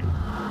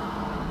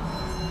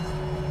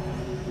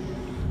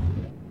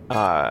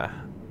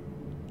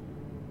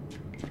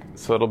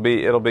 So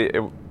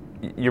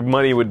your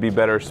money would be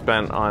better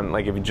spent on,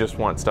 like, if you just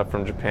want stuff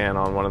from Japan,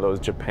 on one of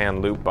those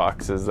Japan loot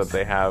boxes that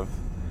they have,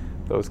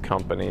 those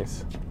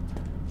companies.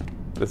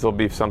 This will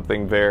be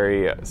something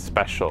very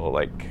special,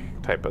 like,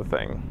 type of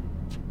thing.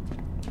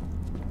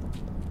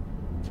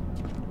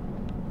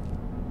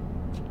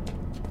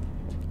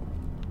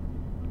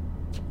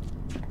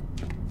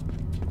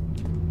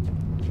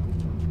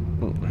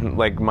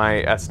 Like,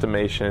 my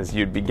estimation is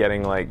you'd be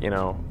getting, like, you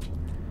know,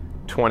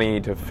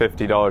 $20 to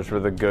 $50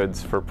 worth of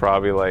goods for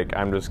probably, like,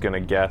 I'm just gonna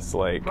guess,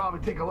 like,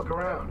 Probably take a look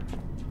around.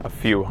 a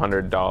few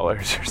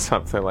 $100s or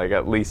something, like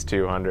at least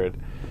 200.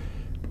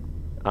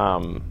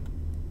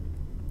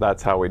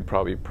 That's how we'd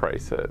probably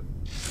price it,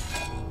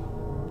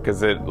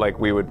 because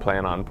we would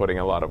plan on putting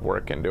a lot of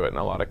work into it and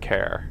a lot of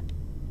care.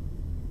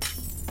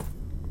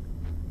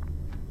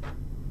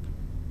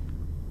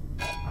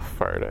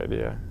 Fart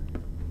idea.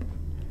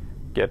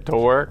 Get to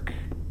work.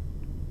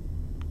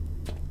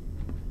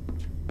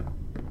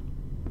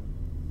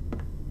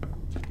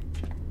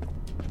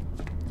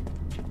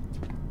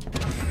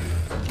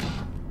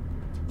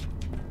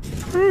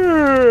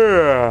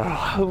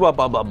 Blah,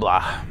 blah, blah,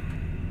 blah.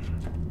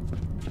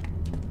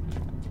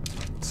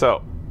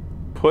 So,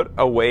 put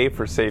away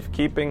for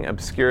safekeeping.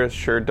 Obscurus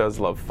sure does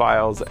love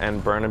files,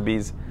 and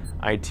Burnaby's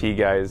IT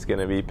guy is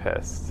gonna be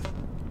pissed.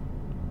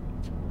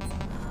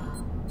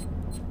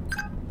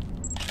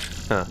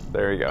 Huh,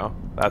 there you go.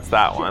 That's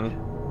that one.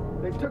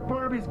 They took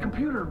Barnaby's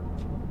computer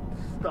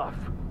stuff.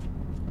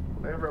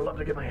 I'd ever love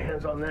to get my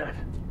hands on that.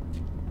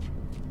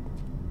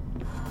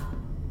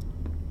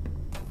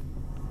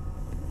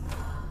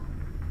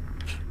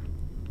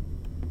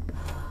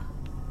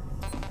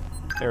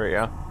 There we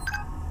go.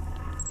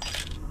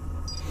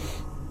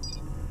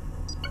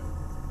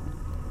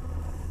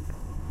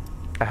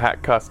 A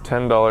hat costs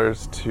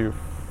 $10 to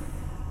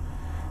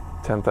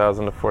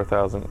 $10,000 to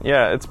 $4,000.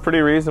 Yeah, it's pretty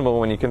reasonable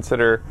when you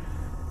consider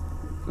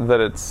that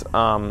it's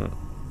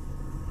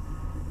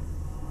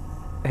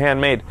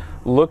handmade.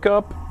 Look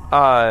up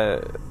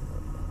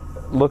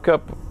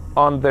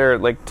on their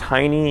like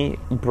tiny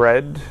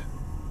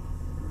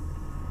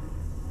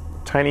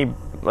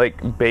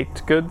like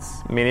baked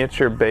goods,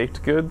 miniature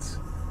baked goods.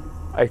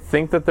 I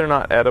think that they're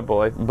not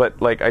edible,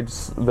 but like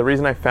the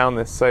reason I found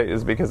this site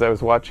is because I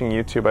was watching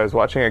YouTube. I was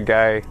watching a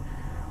guy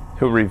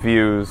who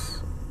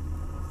reviews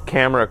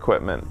camera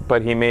equipment,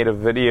 but he made a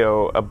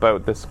video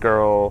about this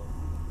girl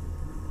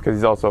because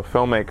he's also a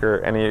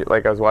filmmaker, and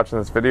I was watching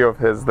this video of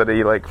his that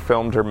he like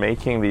filmed her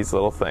making these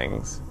little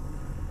things.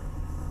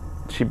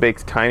 She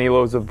bakes tiny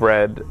loaves of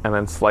bread and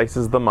then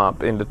slices them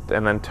up and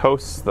then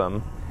toasts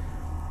them,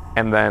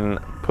 and then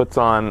puts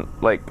on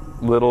like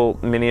little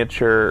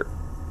miniature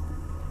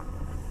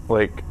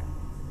like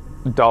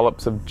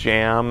dollops of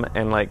jam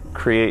and like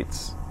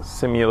creates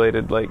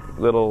simulated like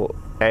little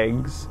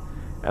eggs,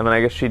 and then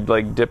I guess she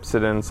like dips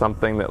it in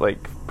something that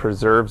like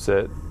preserves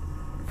it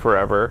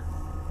forever,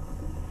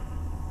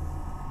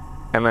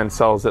 and then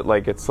sells it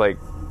like it's like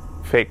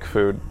fake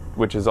food,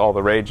 which is all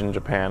the rage in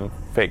Japan,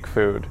 fake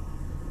food.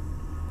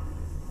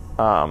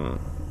 I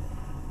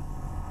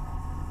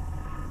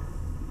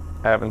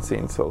haven't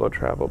seen Solo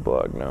Travel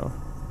Blog, no.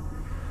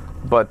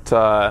 But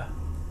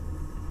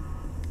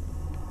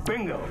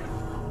bingo.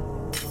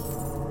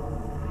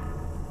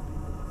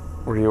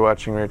 Were you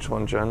watching Rachel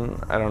and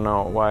Jen? I don't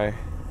know why.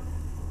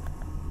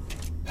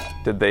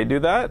 Did they do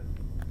that?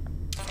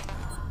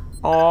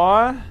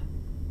 Aww.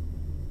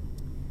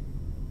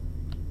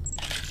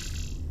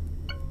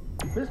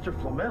 Mr.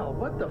 Flamel,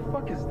 what the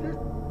fuck is this?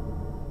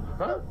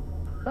 Huh?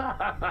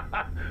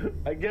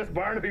 I guess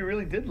Barnaby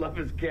really did love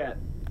his cat.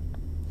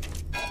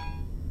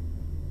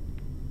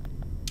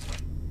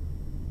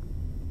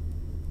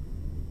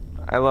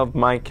 I love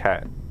my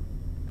cat.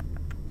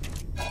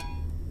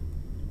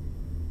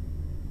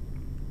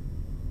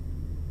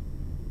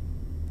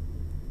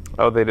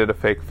 Oh, they did a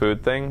fake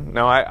food thing?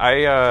 No,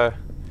 I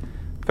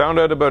found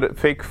out about it,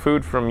 fake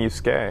food from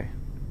Yusuke.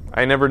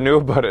 I never knew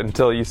about it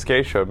until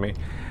Yusuke showed me.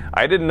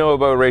 I didn't know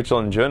about Rachel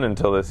and Jun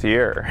until this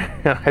year.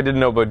 I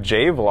didn't know about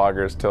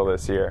J-vloggers till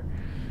this year.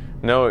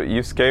 No,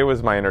 Yusuke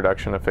was my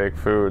introduction to fake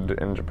food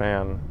in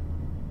Japan.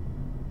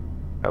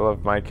 I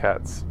love my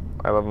cats.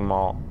 I love them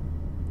all.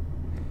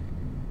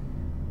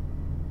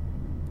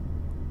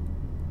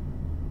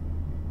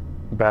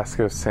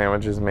 Basket of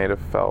sandwiches made of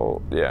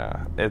felt.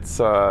 Yeah, it's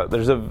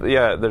there's a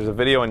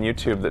video on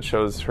YouTube that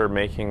shows her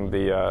making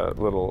the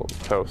little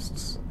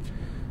toasts.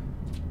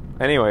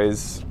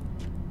 Anyways,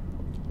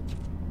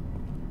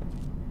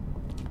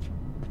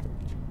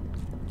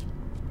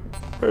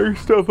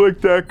 stuff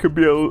like that could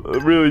be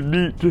really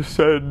neat to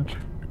send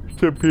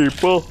to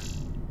people.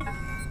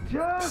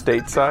 Just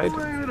Stateside.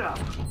 clean it up.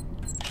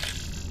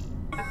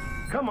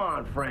 Come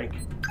on, Frank.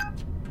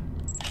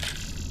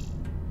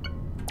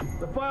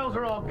 The files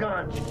are all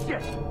gone.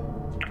 Shit!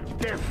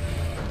 Damn.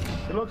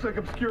 It looks like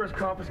Obscurus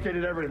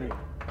confiscated everything.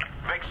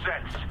 Makes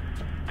sense.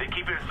 They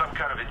keep it in some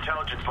kind of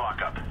intelligence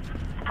lockup.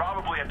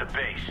 Probably at the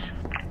base.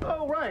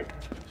 Oh, right.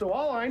 So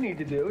all I need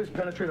to do is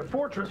penetrate a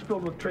fortress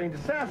filled with trained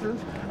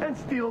assassins and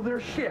steal their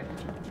shit.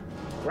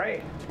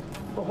 Right.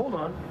 Well, hold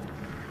on.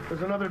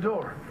 There's another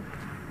door.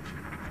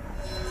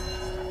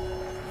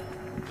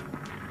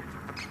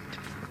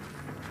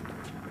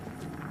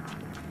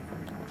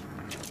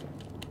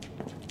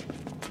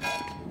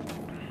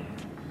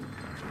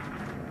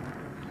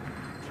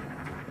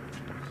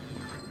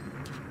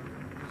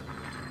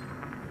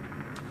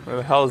 Where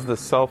the hell is this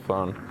cell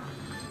phone?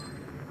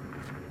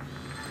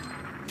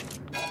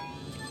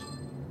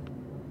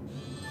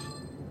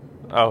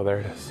 Oh, there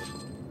it is.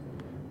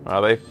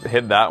 Oh, they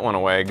hid that one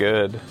away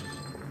good.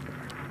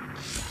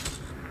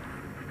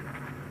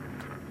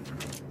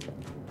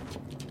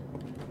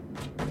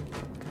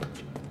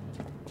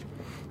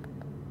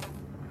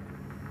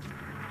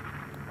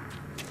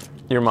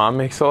 Your mom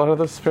makes a lot of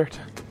those spare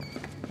time?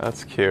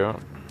 That's cute.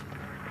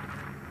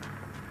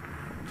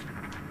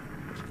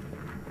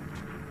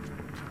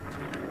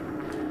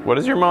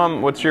 What's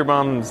your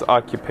mom's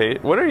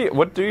occupation?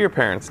 What do your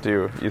parents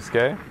do,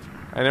 Yusuke?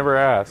 I never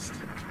asked.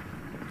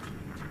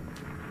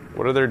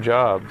 What are their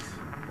jobs?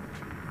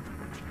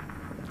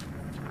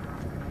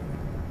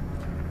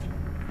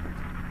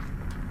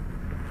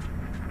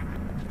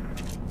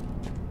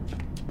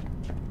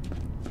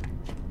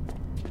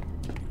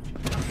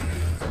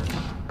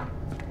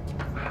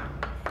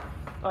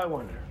 I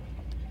wonder.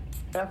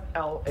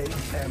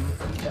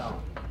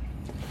 F-L-A-M-E-L.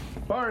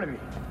 Barnaby,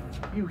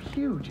 you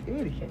huge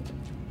idiot.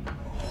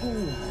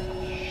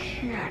 Holy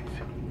shit.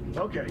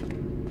 Okay.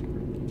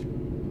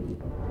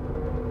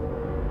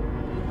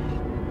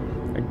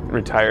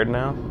 Retired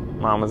now?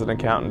 Mom was an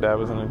accountant, dad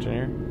was an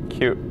engineer.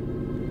 Cute.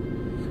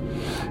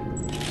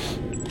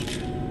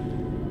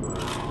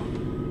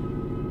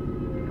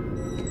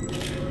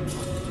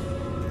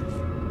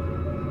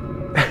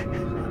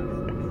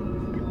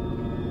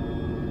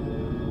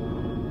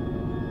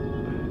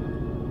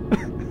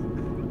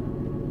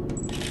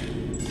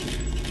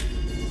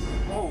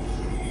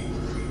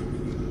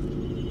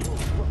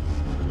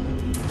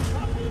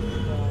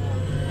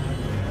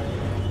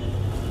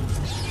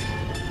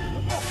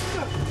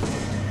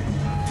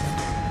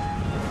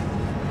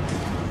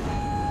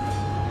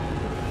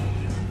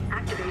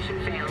 Activation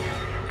failed.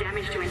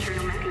 Damage to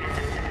internal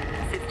mechanism.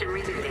 System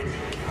rebooting.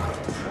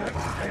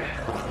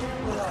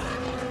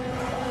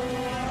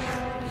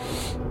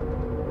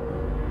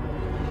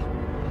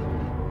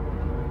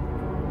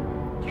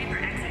 Chamber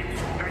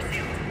exits are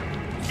sealed.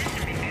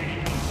 System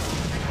rebooting.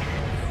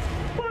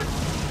 What?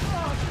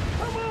 Oh,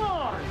 come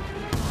on!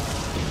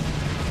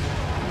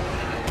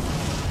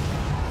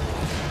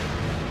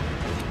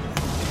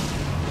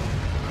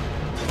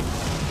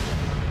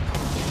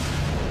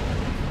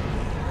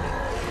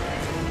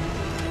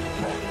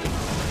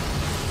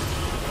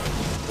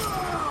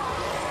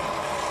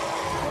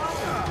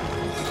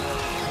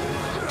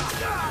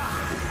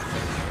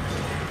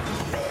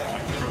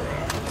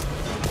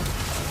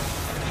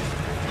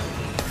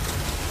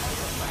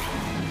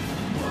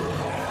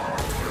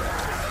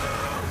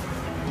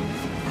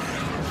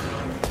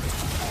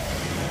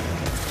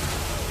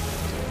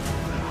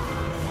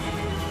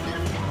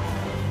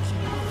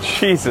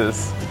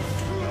 Jesus.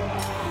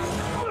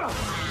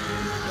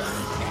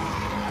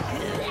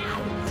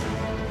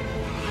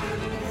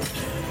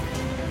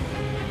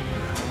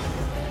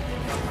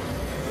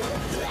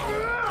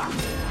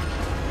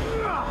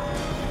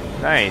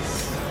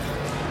 Nice.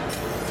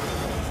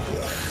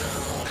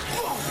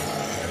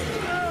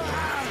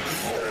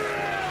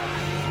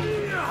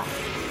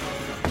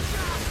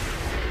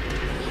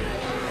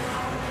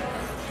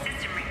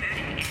 System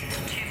rebooting in 2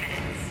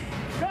 minutes.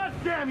 God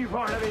damn you,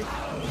 Barnaby!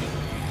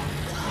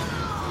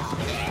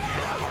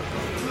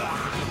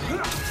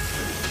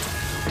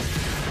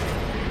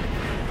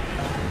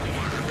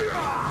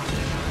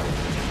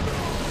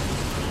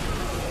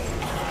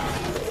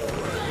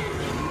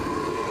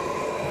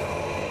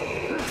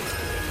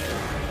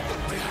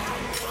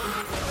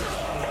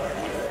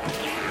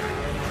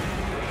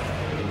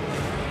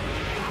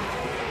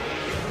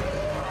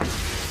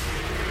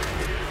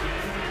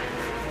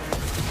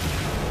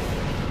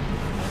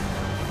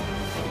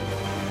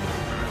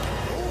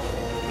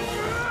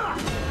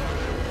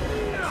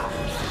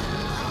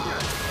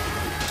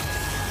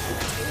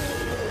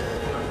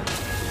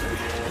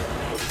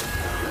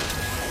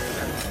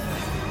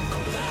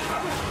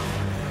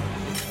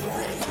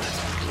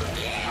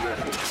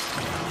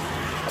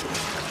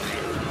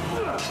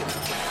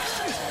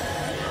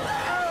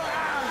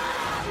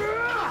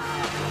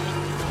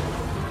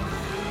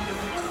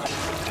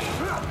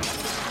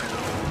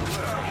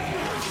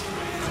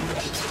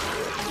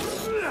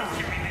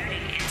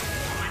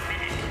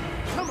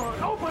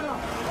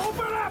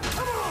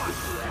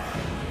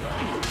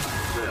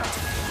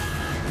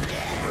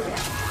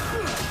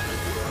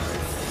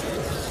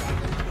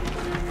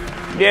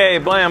 Yay,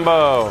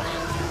 Blambo!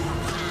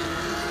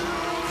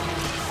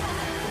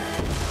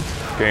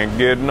 Can't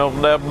get enough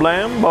of that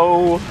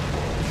Blambo.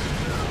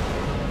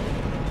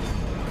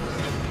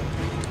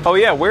 Oh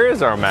yeah, where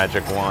is our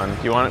magic wand?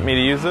 You want me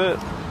to use it?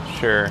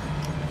 Sure.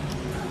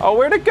 Oh,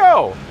 where'd it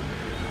go?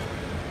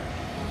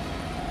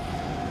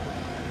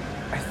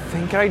 I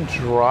think I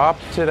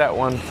dropped it at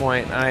one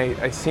point.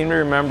 I seem to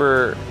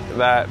remember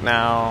that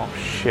now.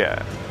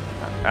 Shit.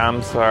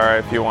 I'm sorry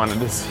if you wanted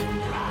to see.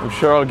 I'm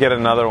sure I'll get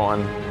another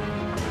one.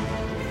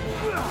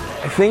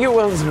 I think it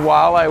was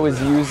while I was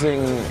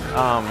using,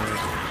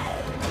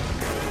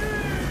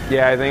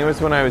 yeah, I think it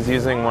was when I was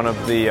using one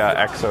of the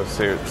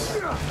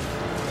exosuits.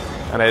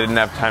 And I didn't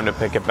have time to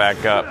pick it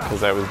back up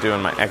because I was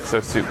doing my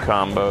exosuit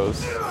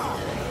combos.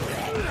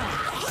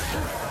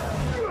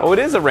 Oh, it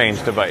is a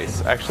ranged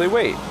device. Actually,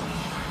 wait.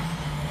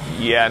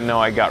 Yeah, no,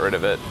 I got rid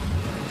of it.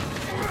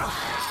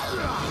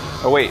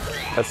 Oh, wait.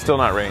 That's still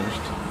not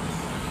ranged.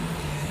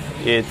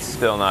 It's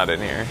still not in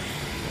here.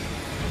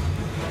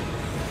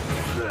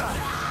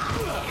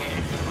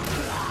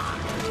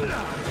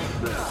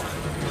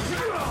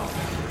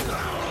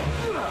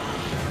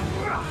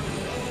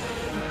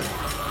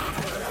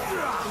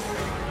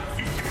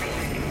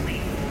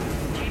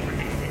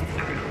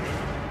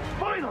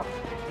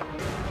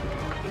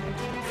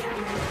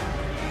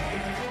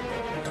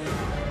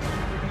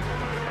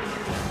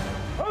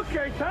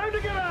 Okay, time to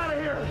get out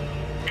of here.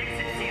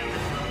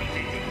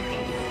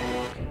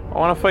 I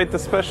want to fight the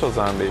special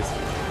zombies.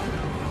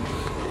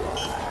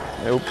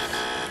 Nope.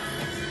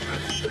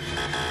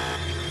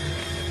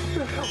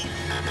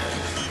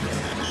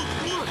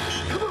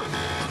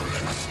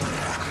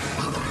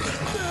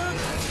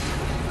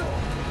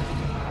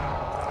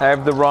 I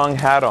have the wrong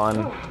hat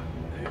on.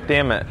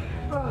 Damn it.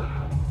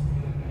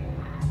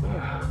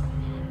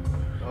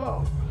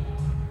 Oh,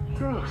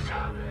 gross.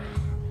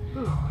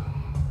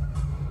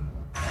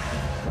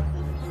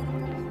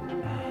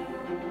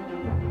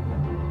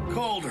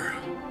 Calder.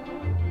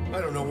 I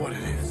don't know what it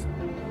is.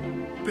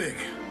 Big,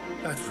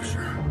 that's for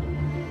sure.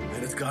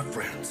 And it's got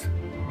friends.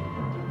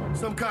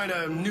 Some kind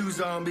of new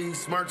zombie,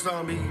 smart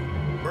zombie,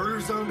 murder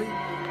zombie?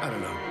 I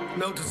don't know.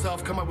 Note to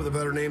self, come up with a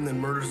better name than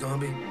murder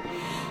zombie.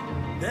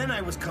 Then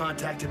I was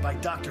contacted by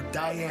Dr.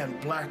 Diane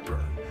Blackburn,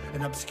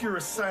 an obscure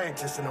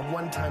scientist and a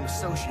one-time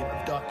associate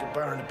of Dr.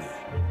 Barnaby.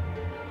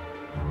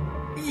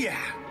 Yeah,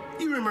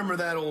 you remember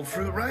that old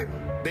fruit, right?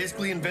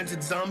 Basically invented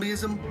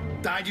zombieism,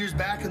 died years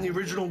back in the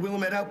original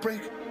Willamette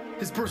outbreak.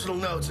 His personal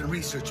notes and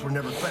research were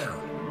never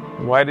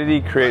found. Why did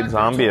he create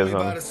zombieism?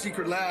 About a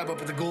secret lab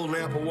up at the Golden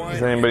Apple Winery.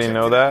 Does anybody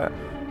know that?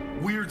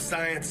 Weird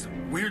science,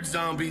 weird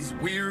zombies,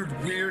 weird,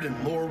 and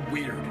more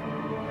weird.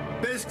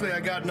 Basically, I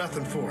got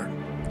nothing for it.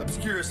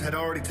 Obscurus had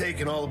already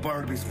taken all of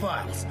Barnaby's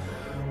files.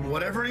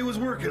 Whatever he was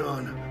working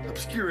on,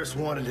 Obscurus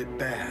wanted it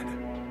bad.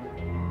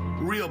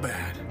 Real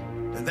bad.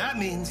 And that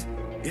means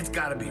it's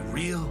gotta be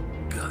real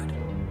good.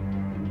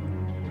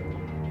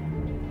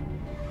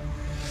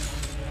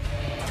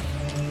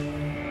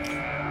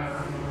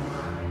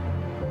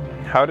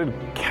 How did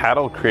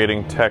cattle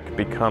creating tech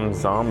become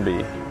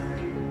zombie?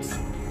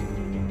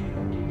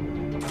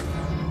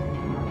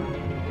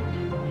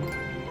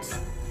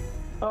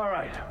 All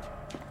right.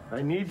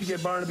 I need to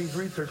get Barnaby's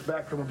research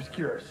back from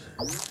Obscurus.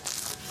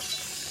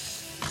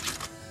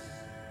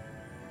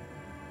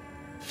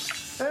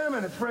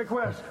 Hammond, it's Frank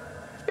West.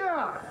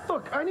 Yeah,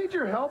 look, I need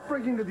your help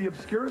breaking into the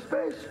Obscurus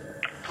base.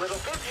 A little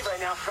busy right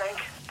now, Frank.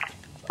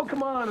 Oh,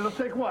 come on, it'll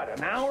take what,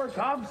 an hour,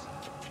 tops?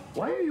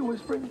 Why are you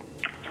whispering?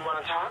 You want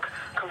to talk?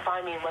 Come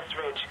find me in West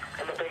Ridge,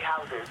 in the big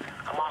houses.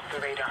 I'm off the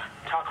radar.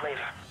 Talk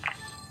later.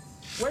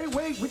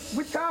 Wait,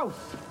 which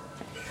house?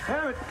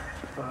 Hammond.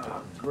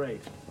 Oh,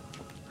 great.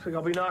 Looks like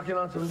I'll be knocking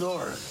on some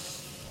doors.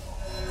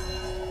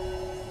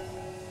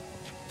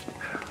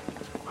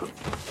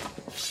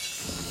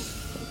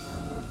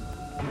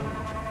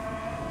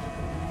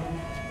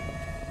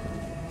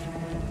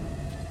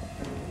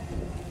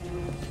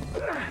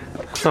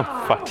 Oh,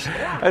 fuck.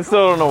 I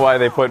still don't know why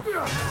they put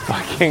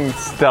fucking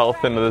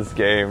stealth into this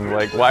game.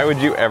 Like, why would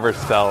you ever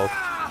stealth?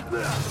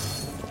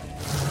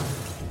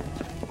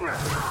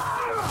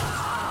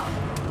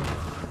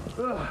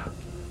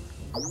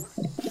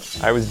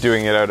 I was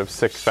doing it out of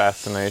sick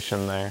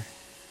fascination there.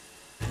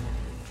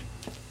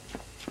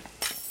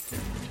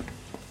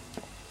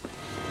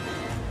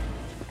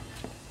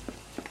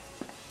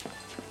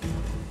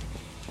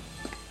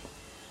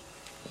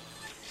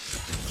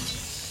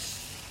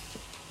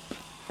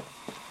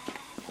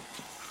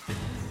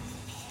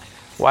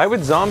 Why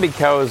would zombie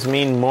cows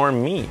mean more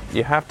meat?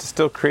 You have to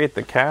still create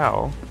the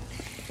cow.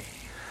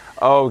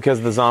 Oh, because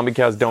the zombie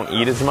cows don't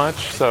eat as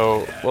much?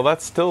 So, well,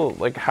 that's still,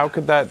 like, how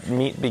could that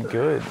meat be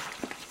good?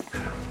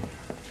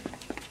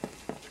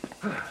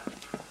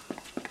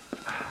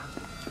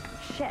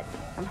 Shit,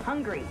 I'm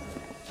hungry.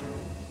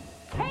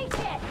 Take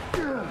it!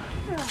 Come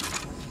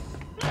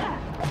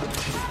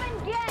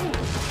and get it!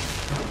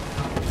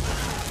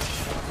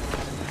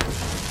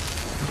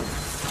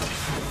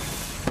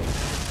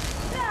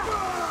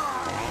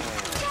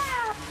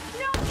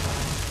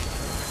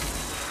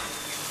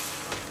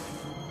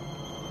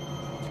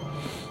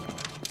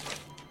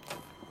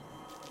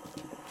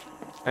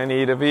 I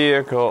need a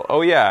vehicle.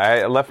 Oh yeah,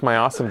 I left my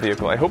awesome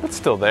vehicle. I hope it's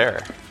still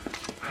there.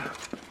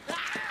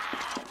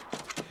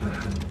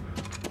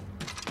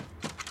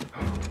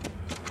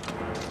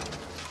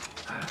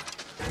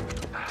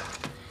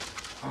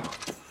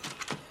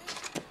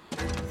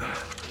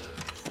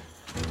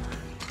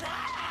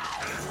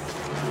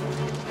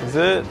 Is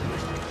it?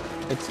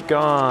 It's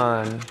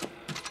gone.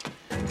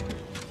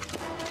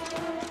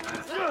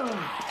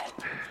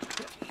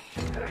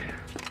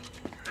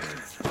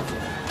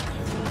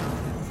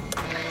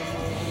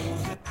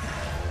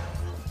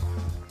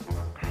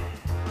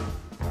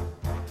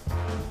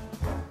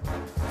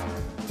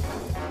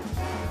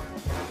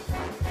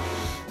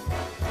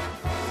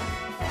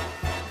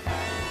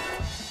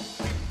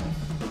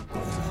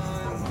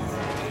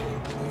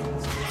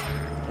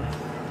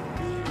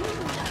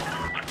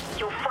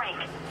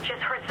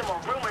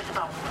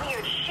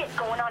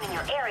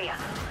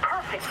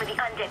 For the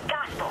undead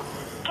gospel.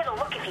 Get a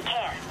look if you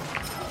can.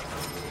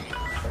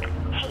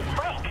 Hey,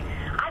 Frank,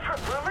 I've heard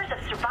rumors of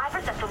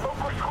survivors at the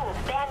local schools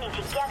banding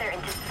together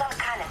into some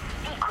kind of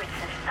secret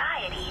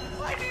society.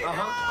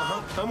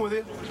 I'm with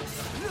it.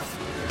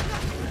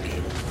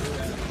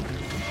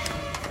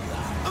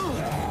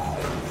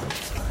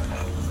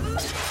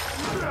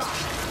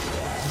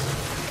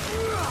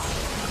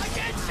 I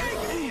can't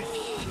take it!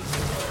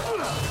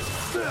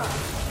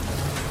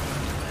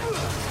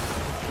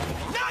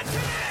 Not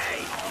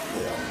today!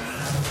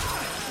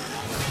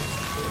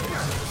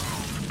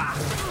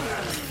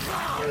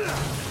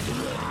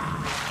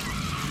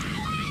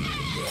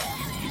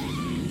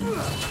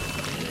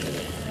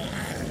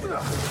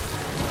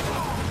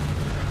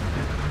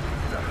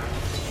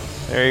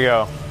 There you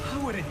go. I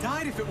would have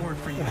died if it weren't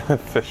for you.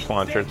 Fish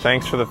launcher.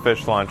 Thanks for the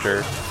fish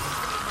launcher.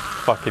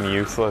 Fucking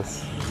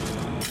useless.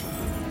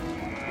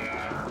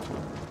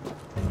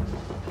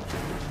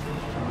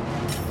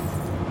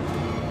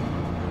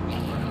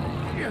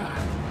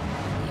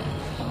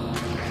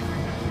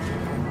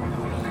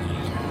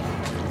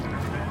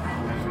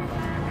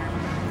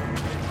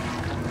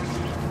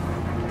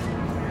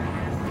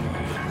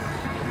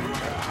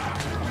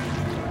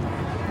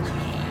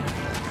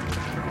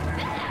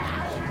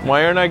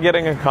 Why aren't I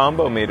getting a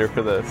combo meter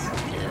for this?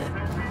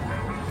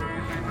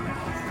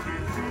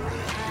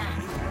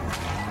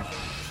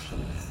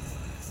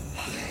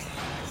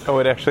 Oh,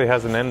 it actually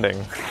has an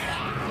ending.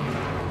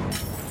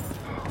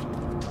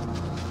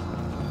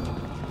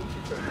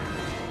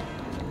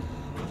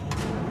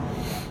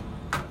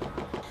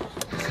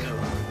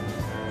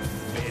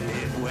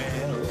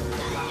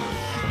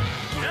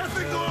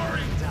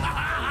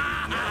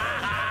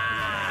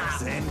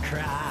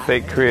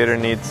 Fake creator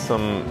needs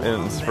some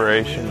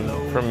inspiration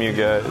from you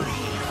guys.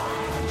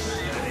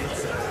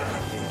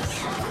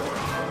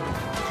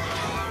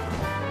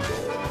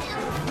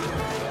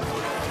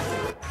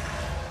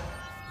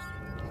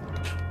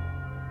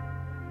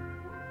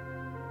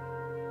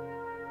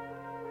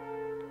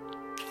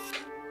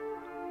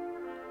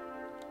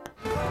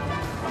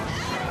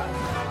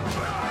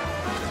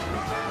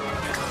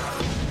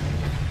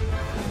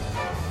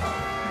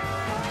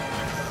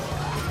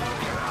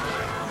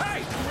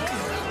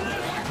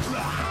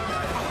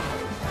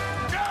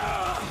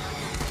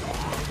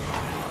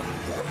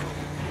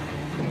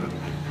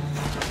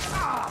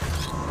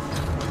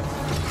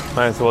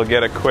 Might as well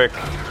get a quick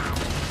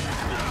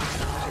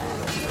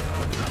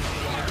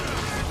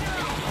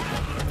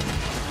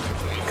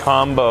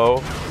combo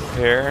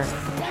here.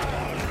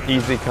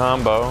 Easy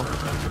combo.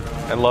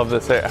 I love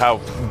this, how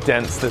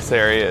dense this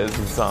area is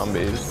with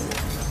zombies.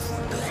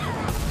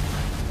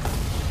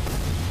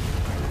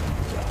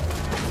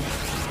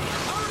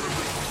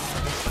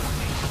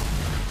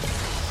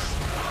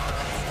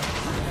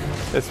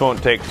 This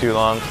won't take too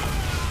long.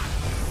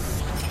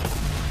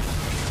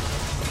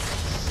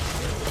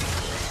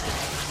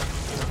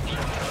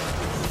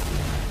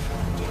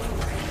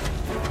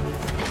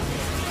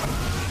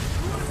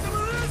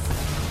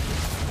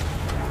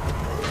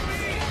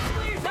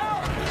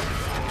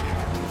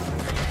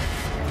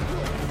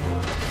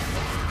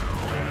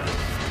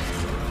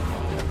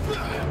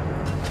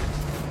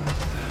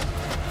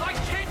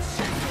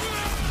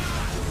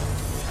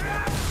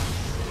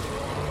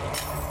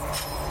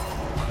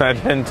 That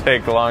didn't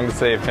take long to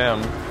save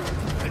him.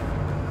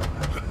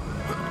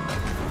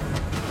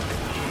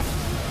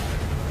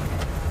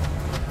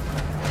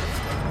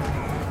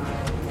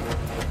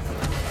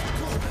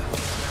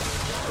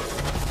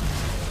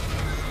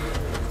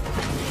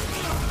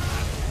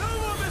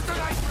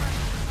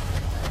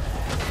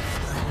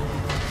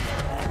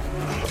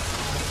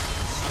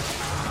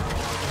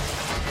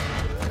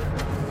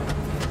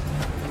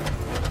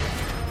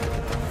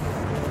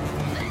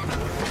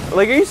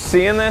 Like, are you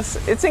seeing this?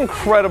 It's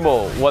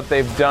incredible what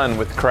they've done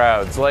with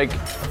crowds. Like,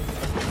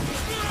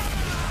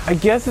 I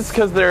guess it's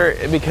because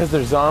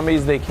they're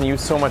zombies, they can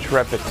use so much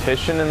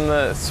repetition in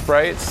the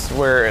sprites,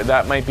 where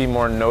that might be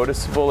more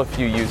noticeable if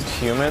you used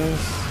humans.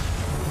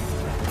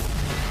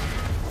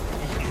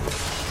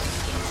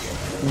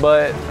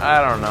 But,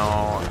 I don't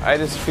know. I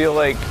just feel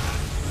like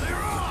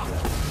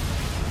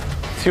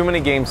too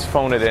many games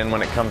phone it in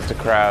when it comes to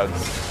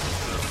crowds.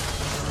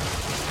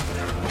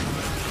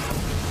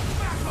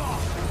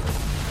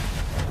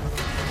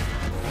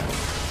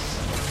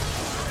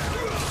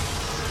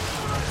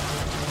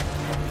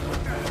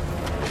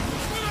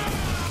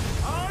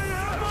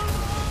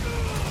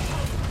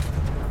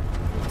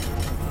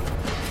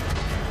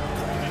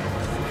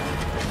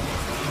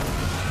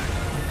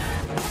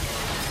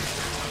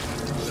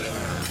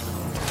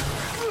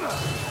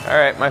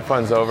 Alright, my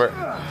fun's over.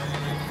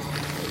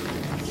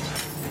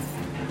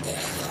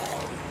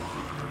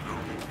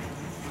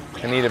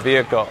 I need a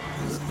vehicle.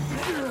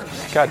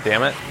 God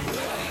damn it.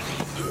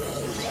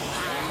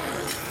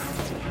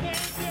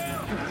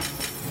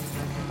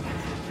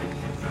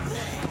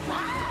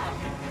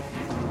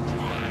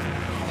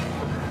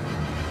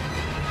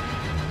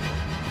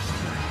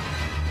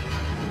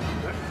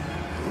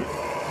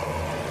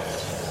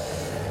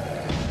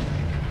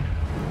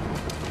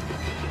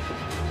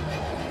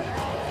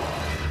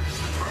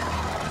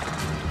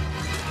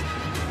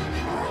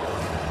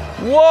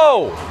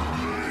 Whoa!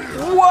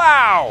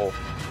 Wow!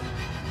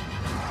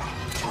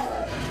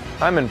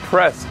 I'm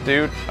impressed,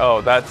 dude.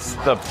 Oh, that's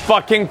the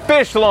fucking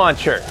fish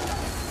launcher!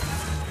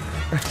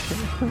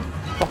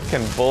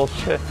 Fucking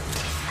bullshit.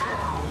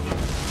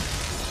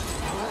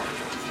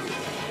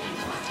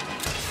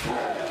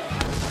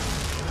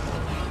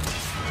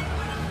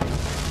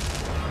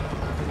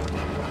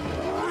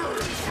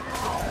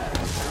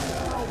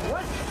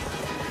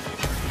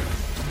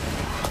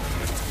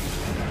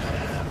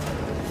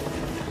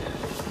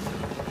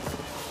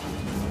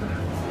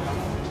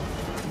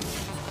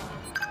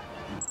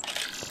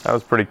 That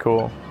was pretty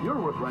cool. You're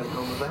worth riding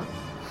home with that.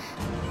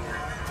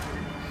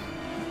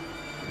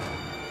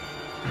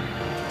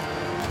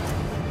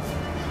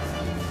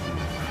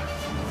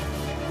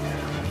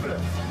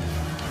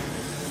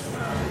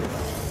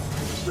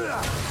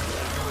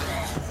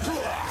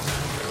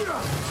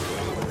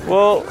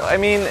 Well, I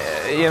mean,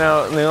 you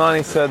know,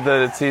 Leilani said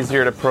that it's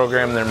easier to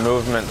program their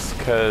movements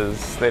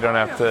because they don't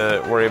have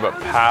to worry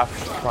about path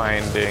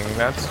finding.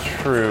 That's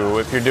true.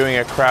 If you're doing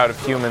a crowd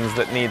of humans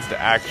that needs to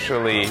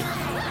actually...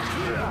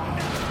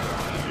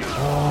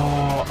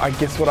 Oh, I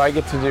guess what I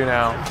get to do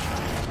now.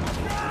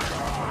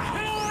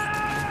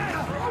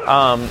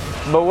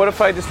 But what if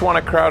I just want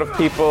a crowd of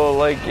people,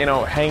 like, you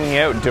know, hanging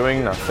out,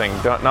 doing nothing,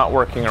 not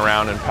working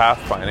around and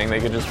pathfinding? They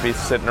could just be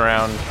sitting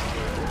around,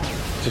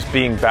 just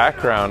being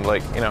background,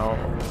 like, you know,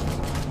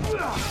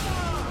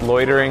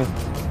 loitering.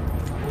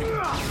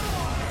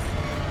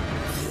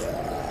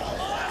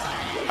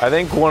 I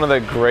think one of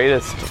the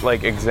greatest,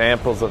 like,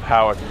 examples of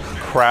how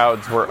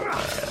crowds were,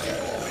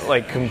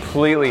 like,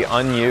 completely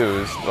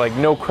unused, like,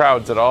 no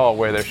crowds at all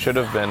where there should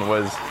have been,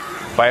 was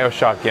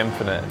BioShock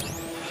Infinite.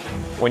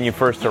 When you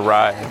first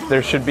arrive,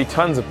 there should be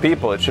tons of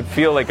people. It should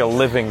feel like a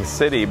living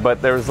city,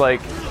 but there's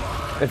like,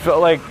 it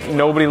felt like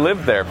nobody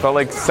lived there. It felt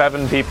like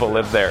 7 people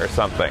lived there or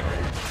something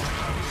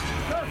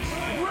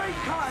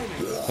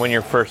when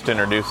you're first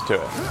introduced to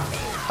it.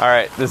 All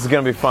right, this is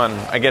gonna be fun.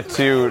 I get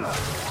to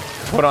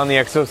put on the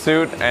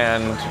exosuit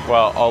and,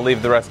 well, I'll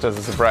leave the rest as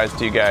a surprise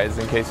to you guys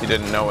in case you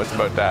didn't know what's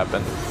about to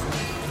happen.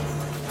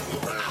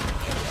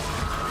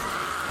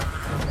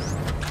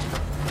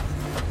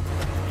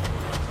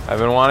 I've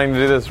been wanting to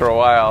do this for a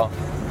while.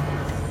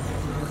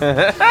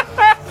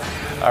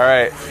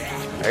 Alright,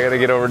 I gotta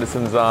get over to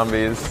some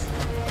zombies.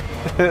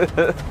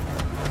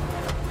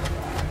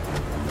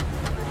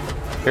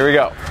 Here we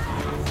go.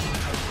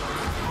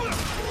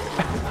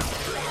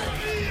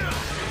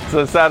 It's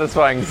a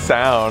satisfying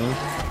sound.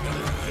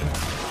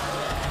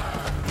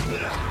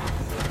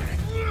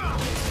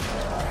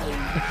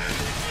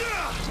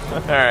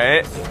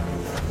 Alright.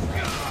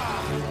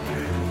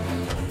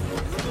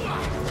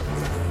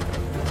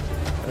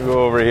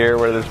 Go over here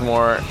where there's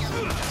more.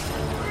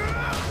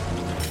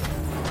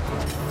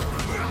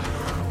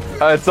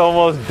 It's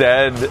almost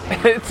dead.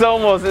 It's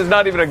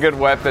not even a good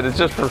weapon. It's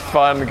just for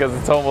fun because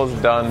it's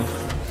almost done.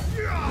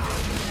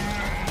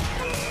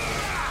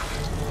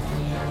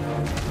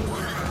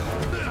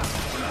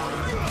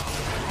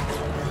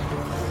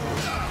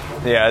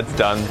 Yeah, it's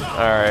done.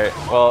 Alright.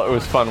 Well, it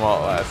was fun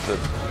while it lasted.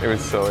 It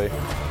was silly.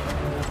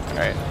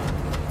 Alright.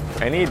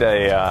 I need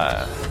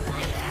a,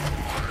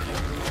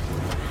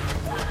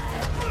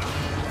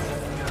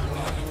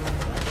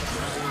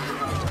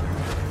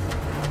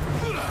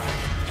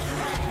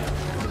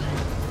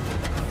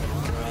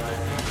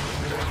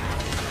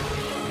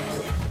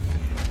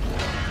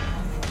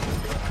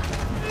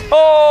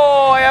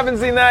 Oh, I haven't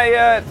seen that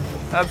yet.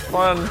 That's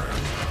fun.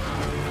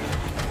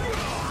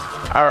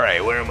 All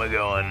right, where am I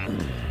going?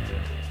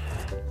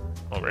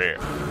 Over here.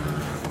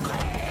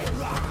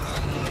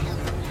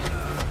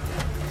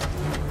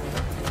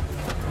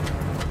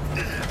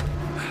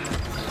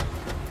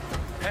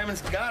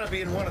 Hammond's gotta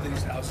be in one of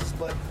these houses,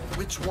 but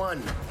which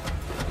one?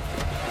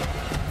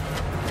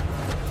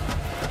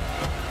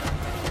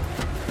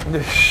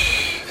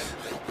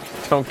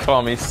 Don't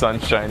call me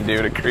Sunshine,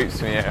 dude. It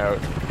creeps me out.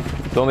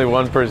 There's only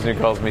one person who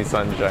calls me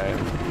Sunshine.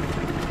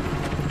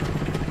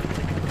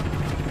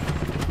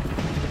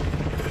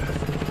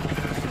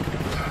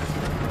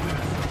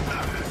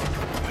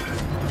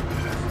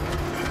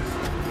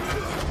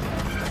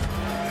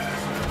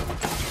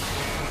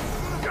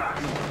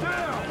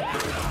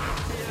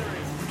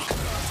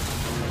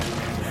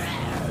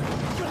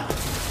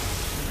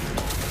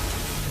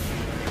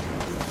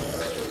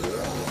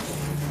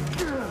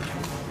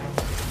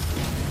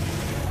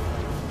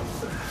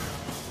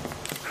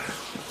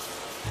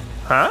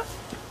 Huh?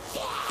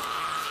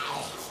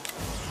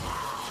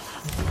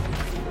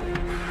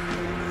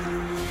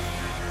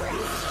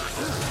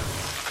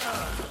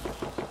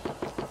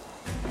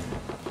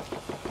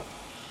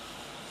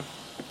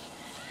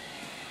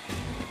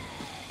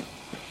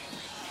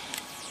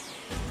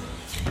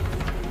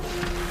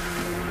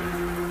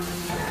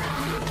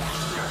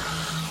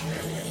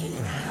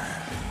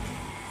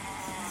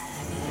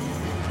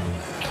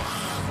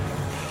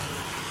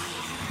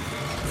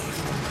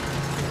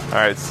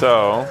 Alright,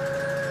 so...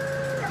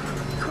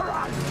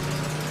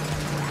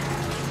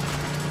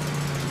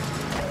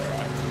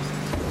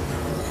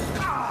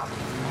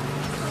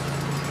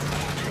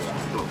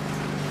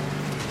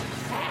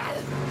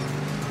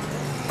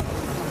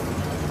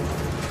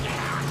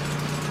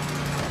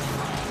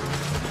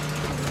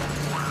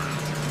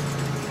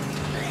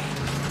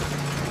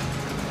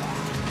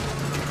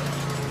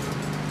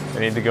 I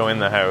need to go in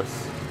the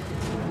house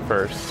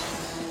first.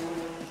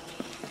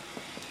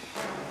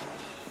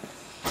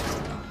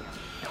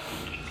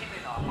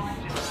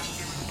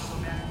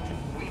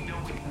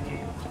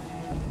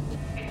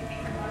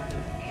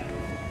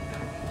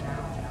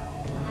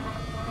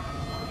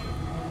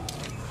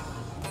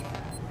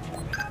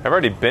 I've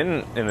already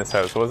been in this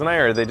house, wasn't I?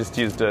 Or they just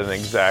used an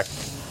exact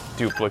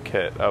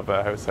duplicate of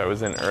a house I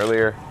was in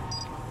earlier?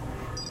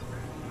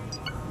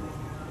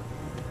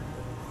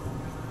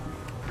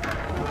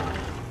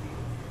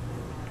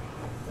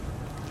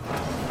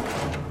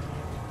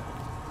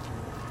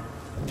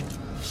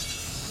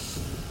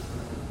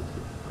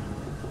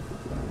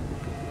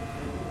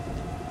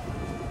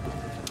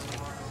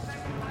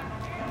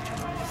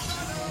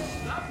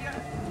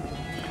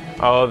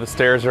 Oh, the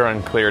stairs are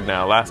uncleared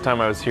now. Last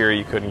time I was here,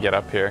 you couldn't get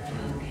up here.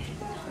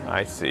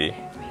 I see.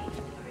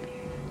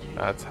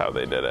 That's how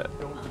they did it.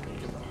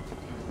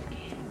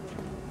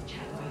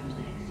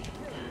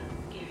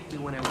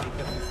 When I wake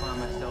up and find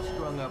myself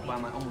strung up by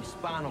my own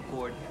spinal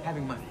cord,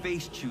 having my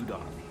face chewed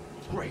off.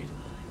 Great.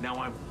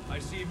 Now I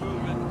see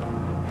movement.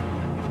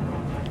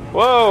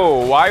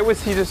 Whoa! Why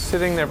was he just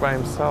sitting there by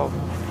himself?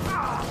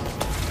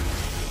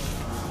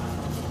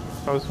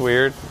 That was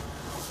weird.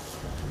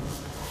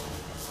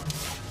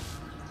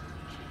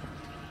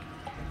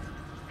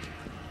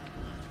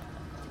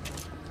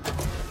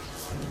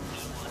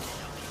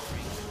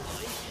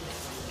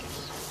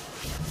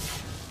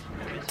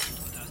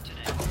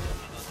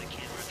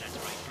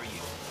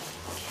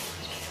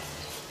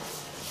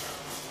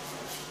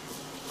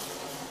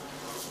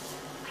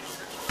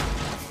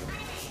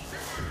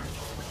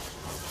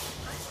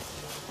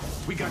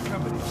 We got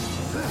company.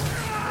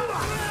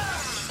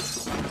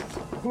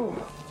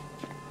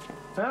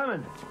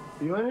 Hammond,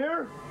 you in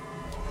here?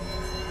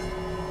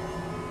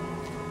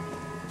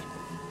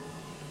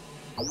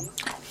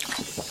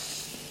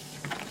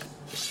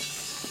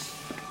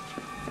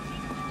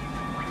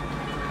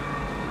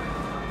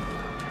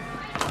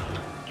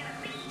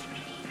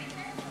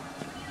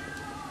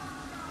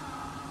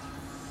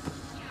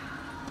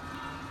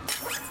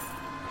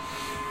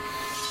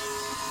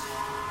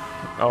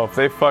 Oh, if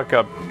they fuck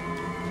up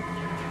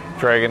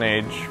Dragon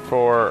Age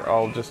 4,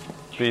 I'll just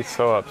be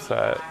so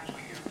upset.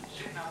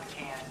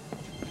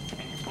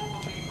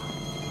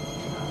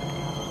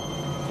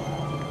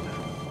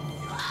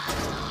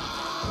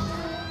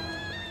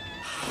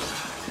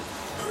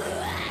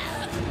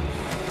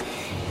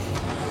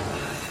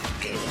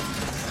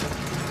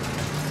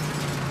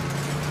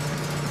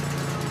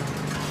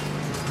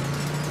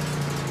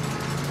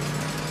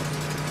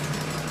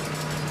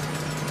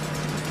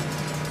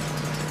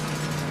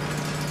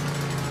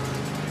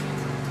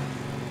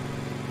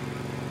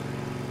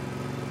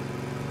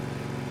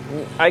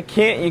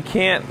 You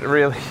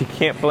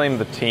can't blame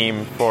the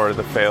team for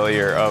the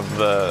failure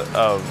of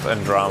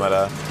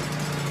Andromeda.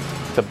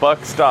 The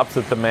buck stops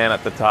with the man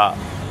at the top.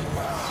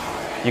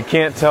 You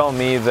can't tell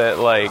me that,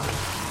 like,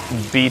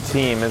 B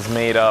team is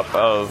made up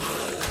of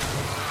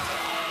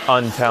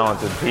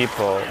untalented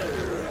people.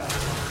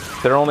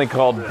 They're only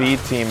called B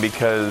team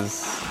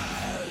because,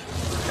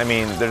 I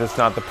mean, they're just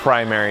not the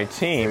primary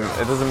team.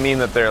 It doesn't mean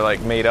that they're,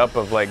 like, made up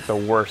of, like, the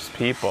worst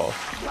people.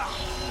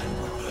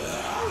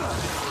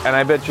 And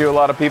I bet you a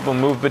lot of people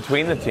move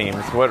between the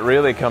teams. What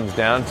really comes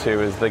down to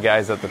is the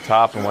guys at the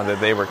top and whether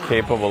they were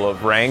capable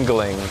of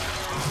wrangling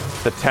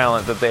the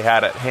talent that they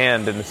had at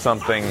hand into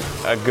something,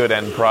 a good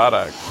end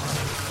product.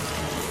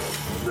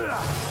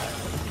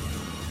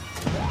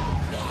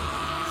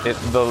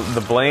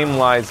 The blame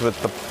lies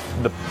with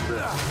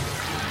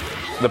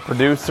the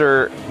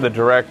producer, the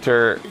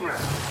director,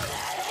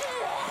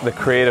 the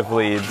creative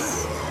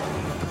leads,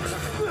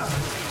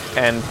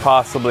 and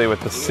possibly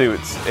with the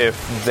suits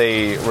if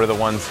they were the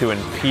ones who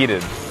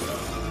impeded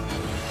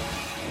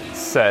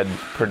said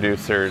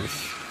producers,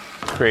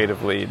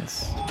 creative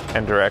leads,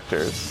 and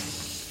directors.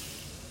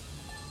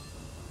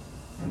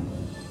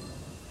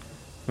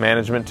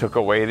 Management took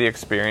away the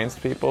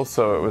experienced people,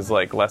 so it was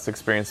like less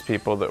experienced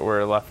people that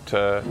were left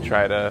to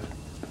try to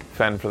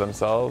fend for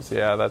themselves.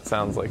 Yeah, that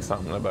sounds like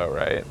something about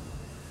right.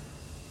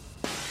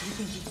 You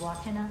think he's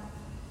watching us?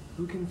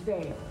 Who can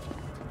say?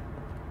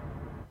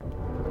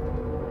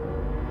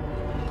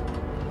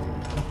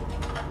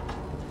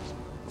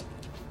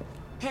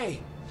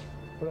 Hey.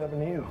 What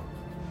happened to you?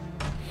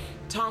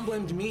 Tom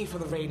blamed me for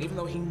the raid, even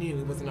though he knew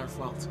it wasn't our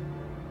fault.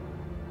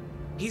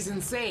 He's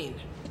insane.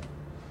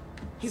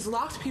 He's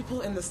locked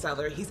people in the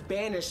cellar, he's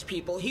banished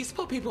people, he's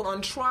put people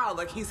on trial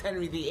like he's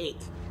Henry VIII.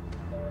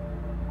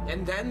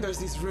 And then there's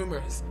these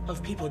rumors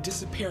of people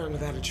disappearing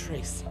without a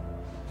trace.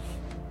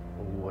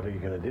 What are you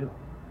gonna do?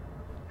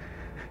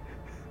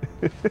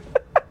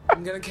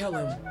 I'm gonna kill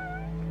him.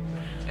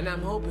 And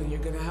I'm hoping you're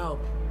gonna help.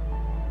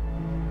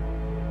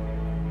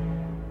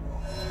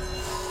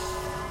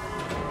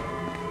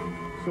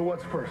 So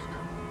what's first?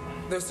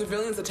 There's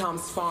civilians at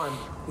Tom's farm.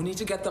 We need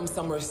to get them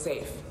somewhere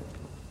safe.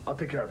 I'll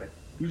take care of it.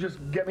 You just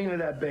get me into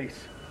that base.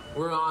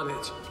 We're on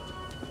it.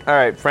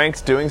 Alright,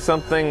 Frank's doing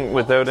something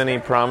without any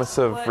promise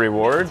of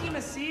reward. Team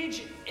of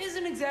Siege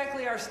isn't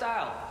exactly our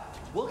style.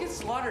 We'll get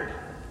slaughtered.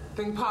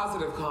 Think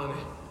positive, Connor.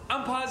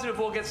 I'm positive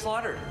we'll get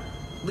slaughtered.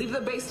 Leave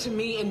the base to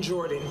me and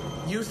Jordan.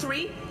 You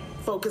three,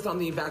 focus on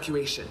the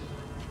evacuation.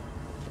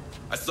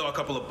 I saw a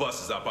couple of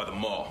buses out by the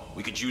mall.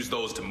 We could use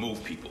those to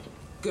move people.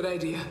 Good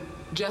idea.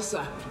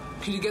 Jessa,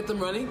 can you get them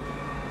running?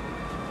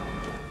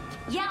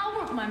 Yeah, I'll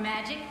work my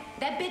magic.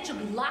 That bitch will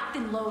be locked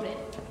and loaded.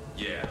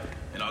 Yeah,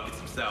 and I'll get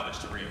some salvage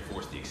to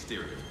reinforce the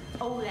exterior.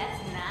 Oh,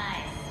 that's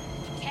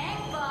nice. Tank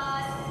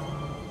boss.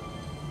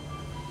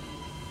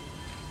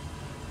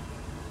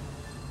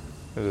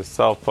 There's a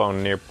cell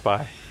phone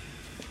nearby.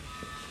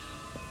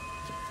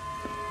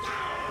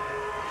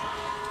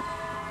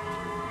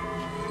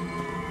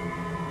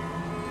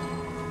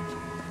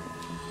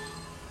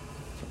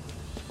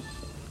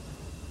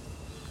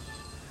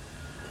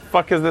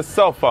 Fuck is this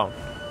cell phone?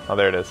 Oh,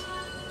 there it is.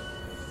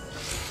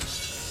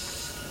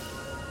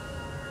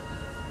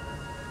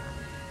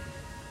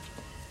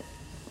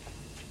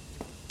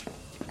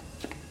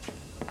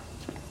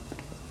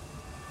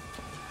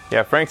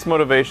 Yeah, Frank's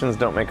motivations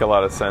don't make a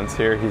lot of sense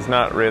here. He's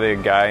not really a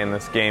guy in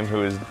this game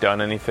who has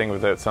done anything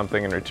without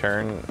something in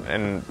return.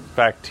 In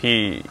fact,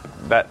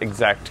 that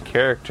exact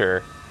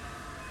character,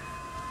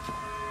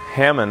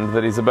 Hammond,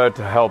 that he's about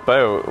to help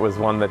out, was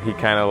one that he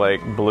kind of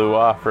like blew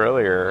off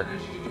earlier.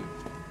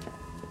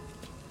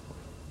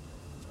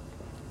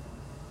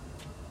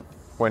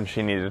 When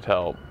she needed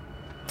help.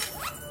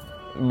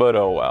 But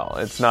oh well,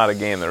 it's not a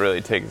game that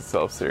really takes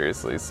itself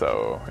seriously,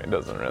 so it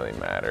doesn't really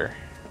matter.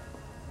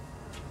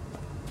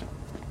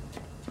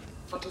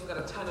 Just got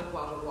a ton of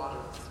bottled water.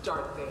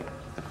 Start there.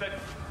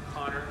 Effective,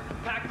 Connor.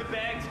 Pack the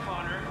bags,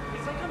 Connor.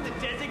 It's like I'm the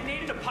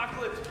designated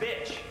apocalypse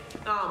bitch.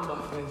 Ah,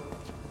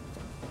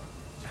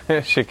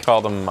 Muffin. She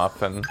called him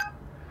Muffin.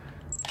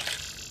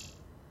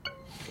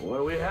 What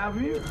do we have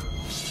here?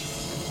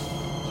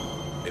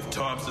 If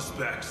Tom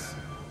suspects.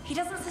 He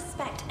doesn't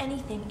suspect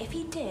anything. If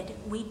he did,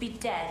 we'd be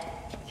dead.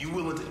 You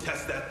willing to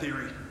test that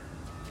theory?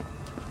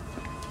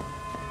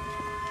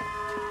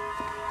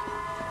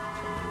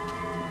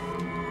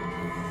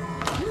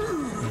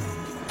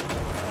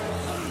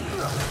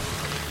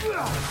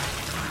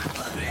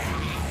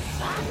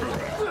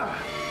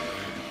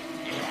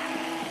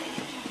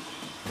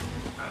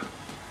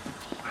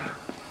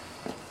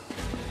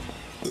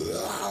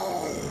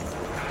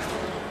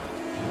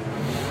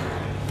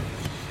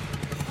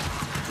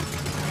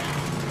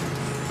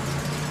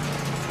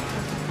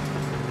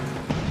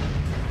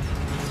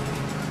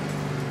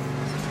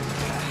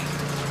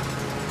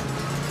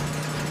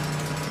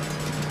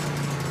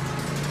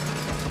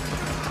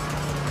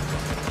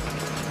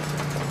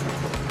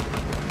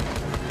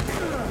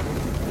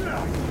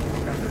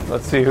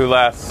 Let's see who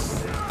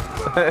lasts.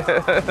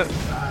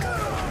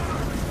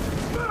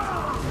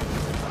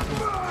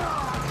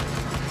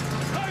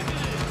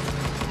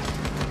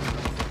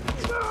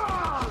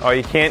 Oh,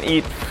 you can't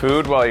eat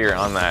food while you're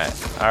on that.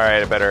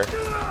 Alright, I better.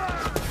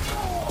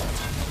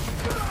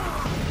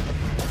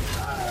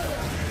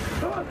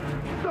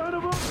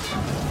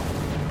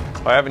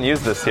 Oh, I haven't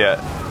used this yet.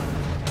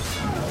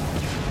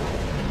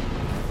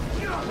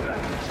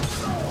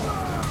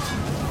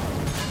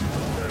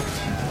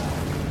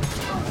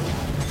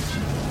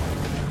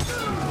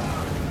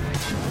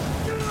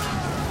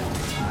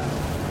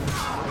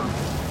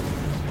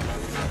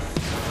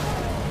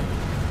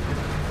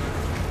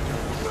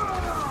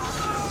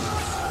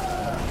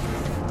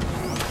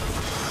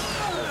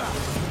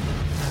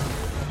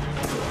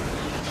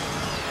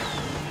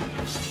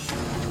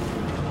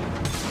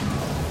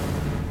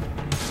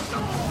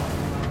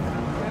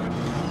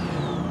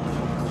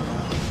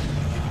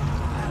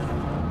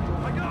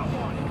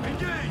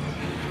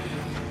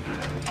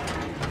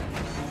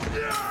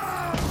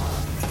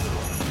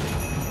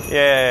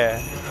 Yeah.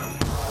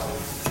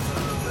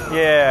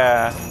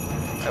 Yeah.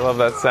 I love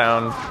that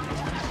sound.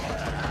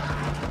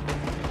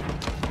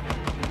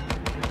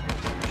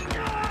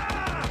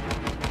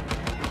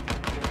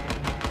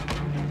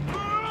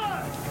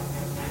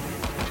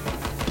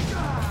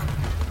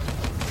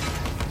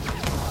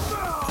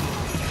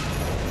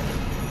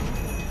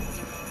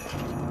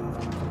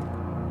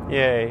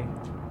 Yay.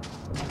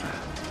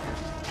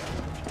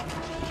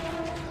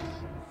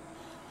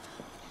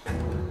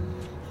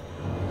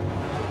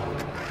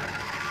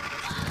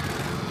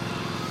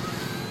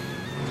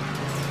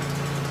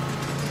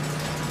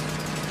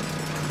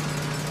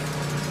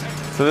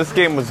 So this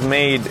game was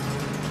made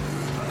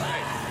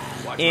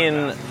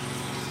in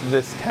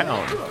this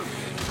town.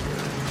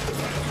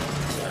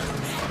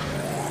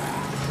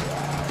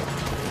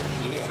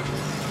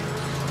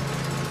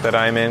 That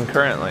I'm in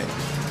currently.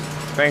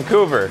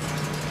 Vancouver.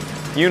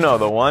 You know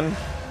the one.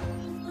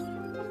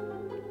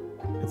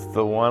 It's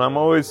the one I'm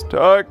always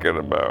talking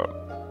about.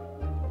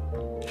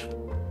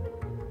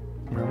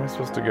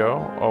 supposed to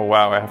go? Oh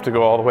wow, I have to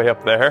go all the way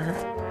up there?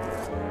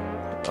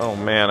 Oh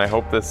man, I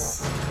hope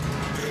this...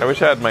 I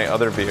wish I had my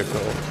other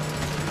vehicle.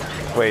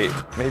 Wait,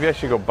 maybe I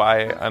should go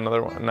buy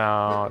another one.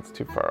 No, it's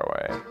too far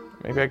away.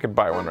 Maybe I could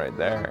buy one right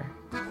there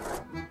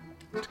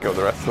to go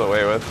the rest of the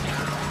way with.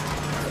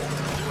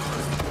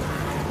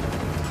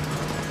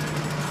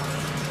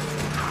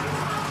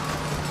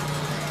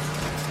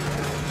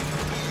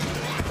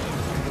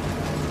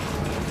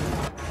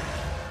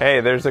 Hey,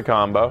 there's a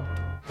combo.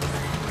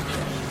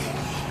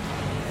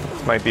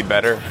 This might be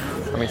better.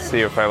 Let me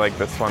see if I like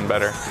this one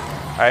better.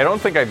 I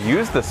don't think I've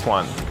used this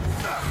one.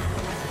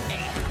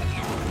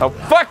 Oh,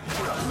 fuck!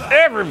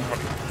 Everybody!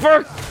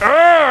 Fuck!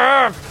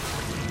 Ah!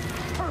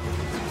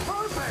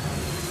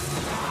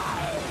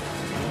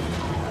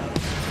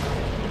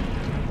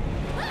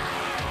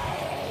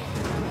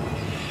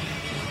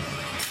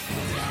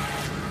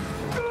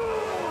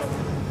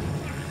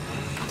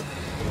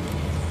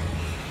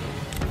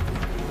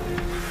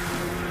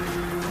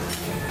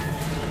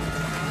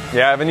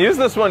 Yeah, I haven't used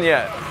this one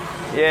yet.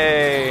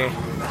 Yay.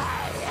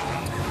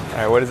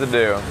 Alright, what does it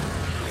do?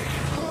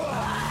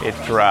 It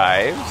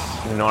drives,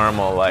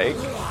 normal like.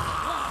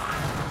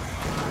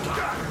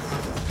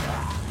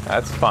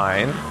 That's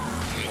fine.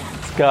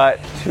 It's got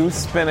two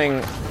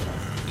spinning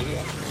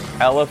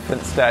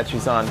elephant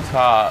statues on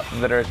top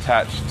that are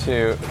attached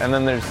to, and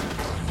then there's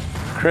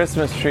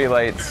Christmas tree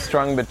lights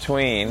strung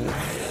between.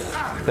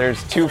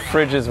 There's two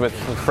fridges with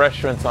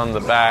refreshments on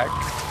the back.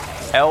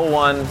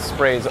 L1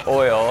 sprays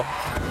oil.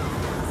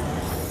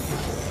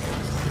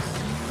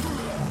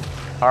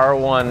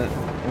 R1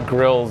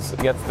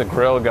 gets the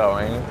grill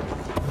going.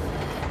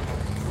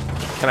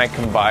 Can I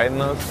combine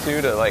those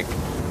two to like...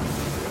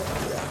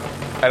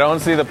 I don't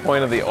see the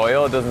point of the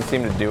oil, it doesn't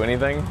seem to do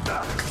anything.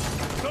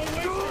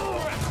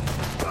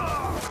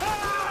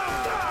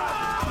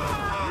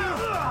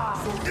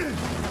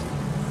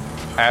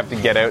 I have to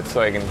get out so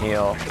I can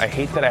heal. I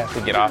hate that I have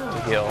to get off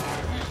to heal.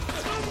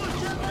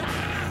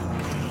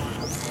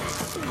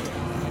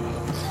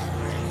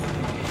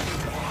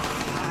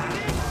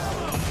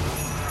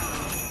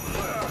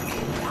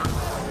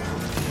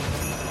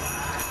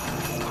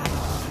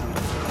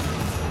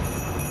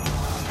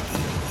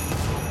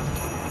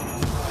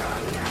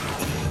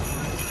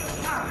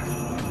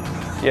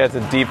 Yeah, it's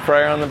a deep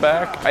fryer on the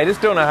back. I just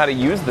don't know how to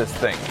use this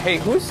thing. Hey,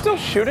 who's still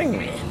shooting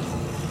me?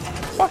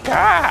 Fuck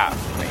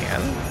off,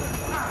 man.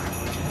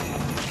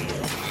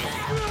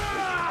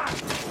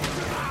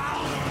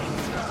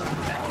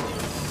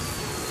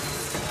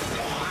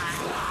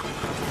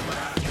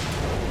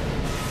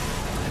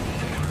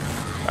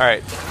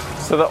 Alright,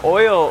 so the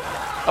oil...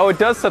 Oh, it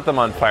does set them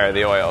on fire,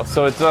 the oil.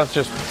 So it's not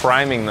just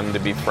priming them to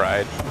be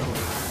fried.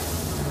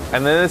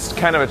 And then this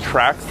kind of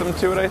attracts them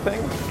to it, I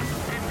think.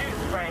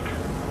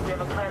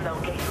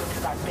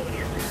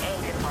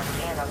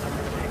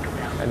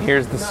 And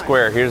here's the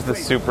square. Here's the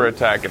super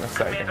attack in a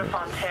second. Commander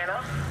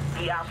Fontana,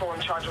 the asshole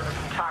in charge of this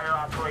entire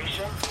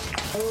operation.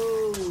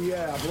 Oh,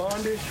 yeah.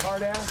 Blondish,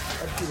 hard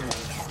ass. I've seen it.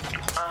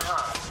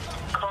 Uh-huh.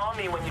 Call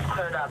me when you've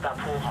cleared out that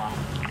pool hall.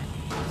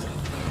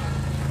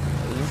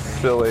 This is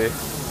silly.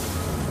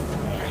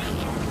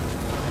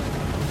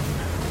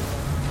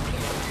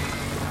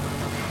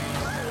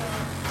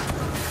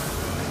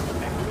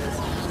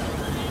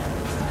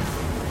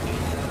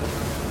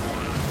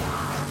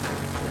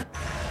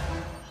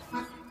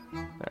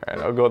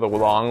 Alright, I'll go the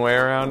long way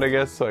around, I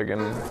guess, so I can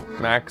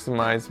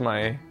maximize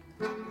my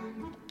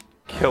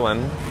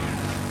killing.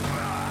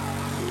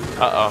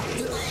 Uh-oh.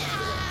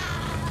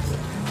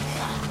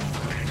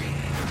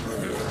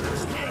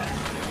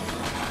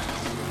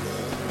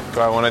 Do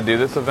I want to do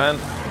this event?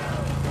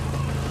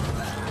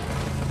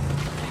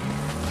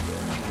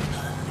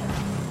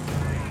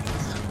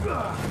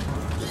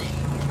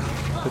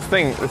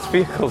 This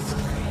vehicle's a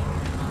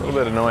little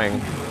bit annoying.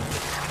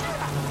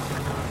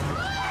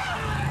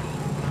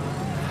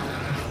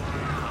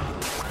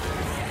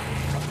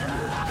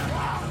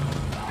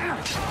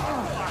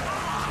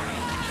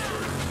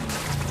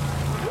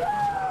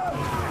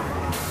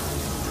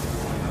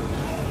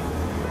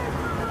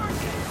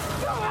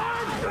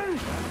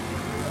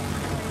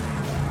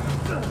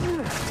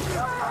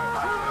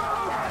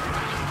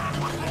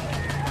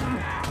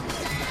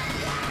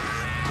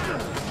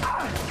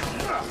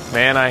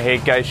 Man, I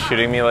hate guys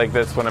shooting me like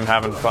this when I'm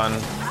having fun.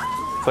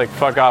 It's like,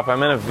 fuck off,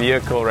 I'm in a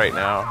vehicle right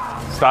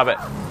now. Stop it.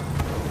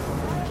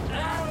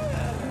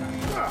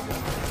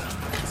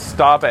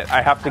 Stop it.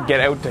 I have to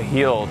get out to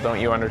heal, don't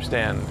you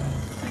understand?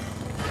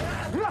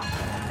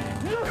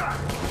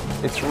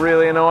 It's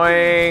really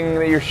annoying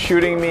that you're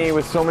shooting me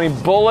with so many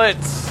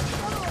bullets.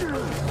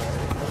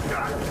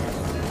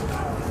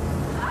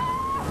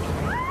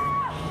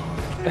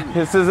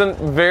 This isn't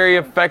very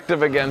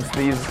effective against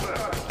these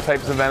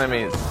types of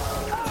enemies.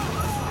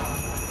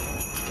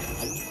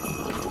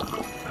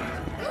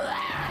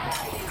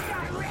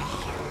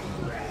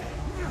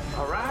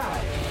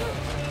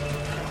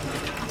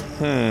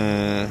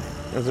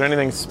 Is there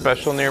anything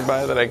special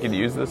nearby that I could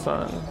use this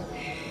on?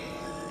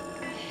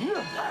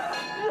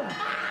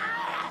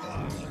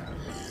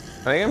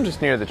 I think I'm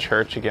just near the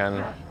church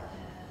again.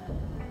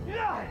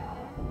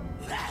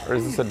 Or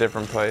is this a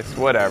different place?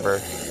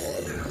 Whatever.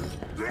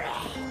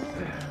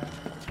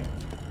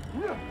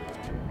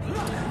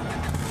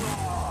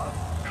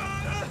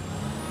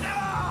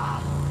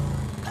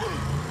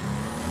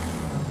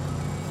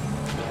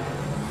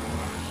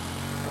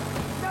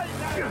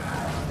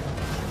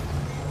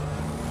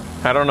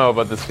 I don't know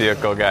about this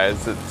vehicle,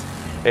 guys.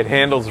 It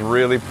handles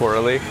really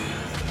poorly.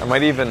 I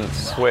might even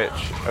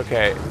switch.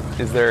 Okay,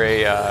 is there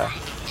a...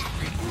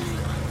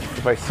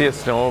 if I see a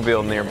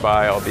snowmobile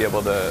nearby, I'll be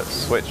able to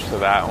switch to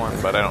that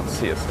one, but I don't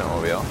see a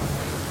snowmobile.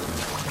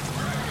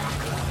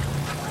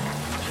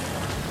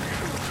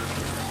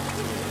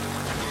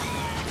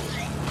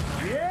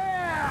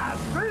 Yeah!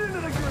 Straight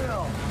into the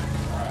grill!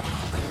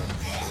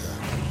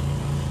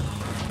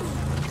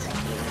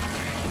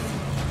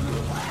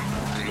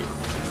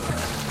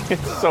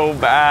 It's so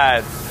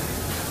bad.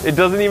 It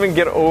doesn't even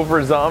get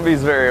over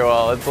zombies very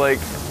well. It's like,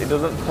 it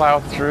doesn't plow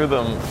through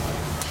them.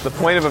 The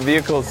point of a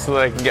vehicle is so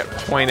that I can get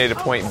point A to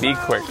point B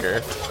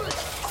quicker.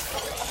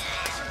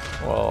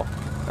 Well,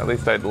 at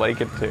least I'd like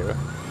it to.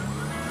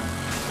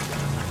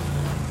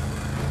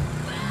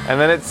 And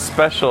then it's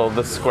special.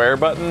 The square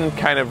button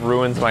kind of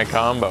ruins my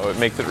combo. It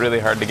makes it really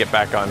hard to get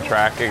back on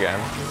track again.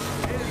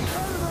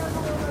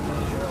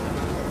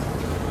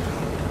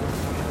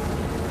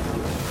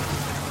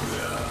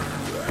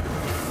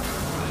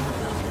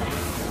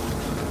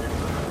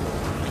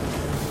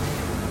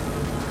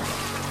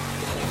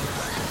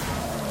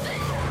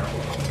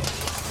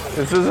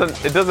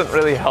 It doesn't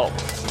really help.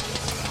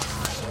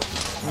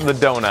 The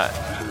donut.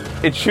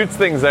 It shoots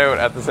things out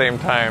at the same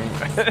time,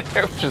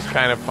 which is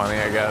kind of funny,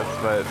 I guess,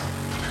 but...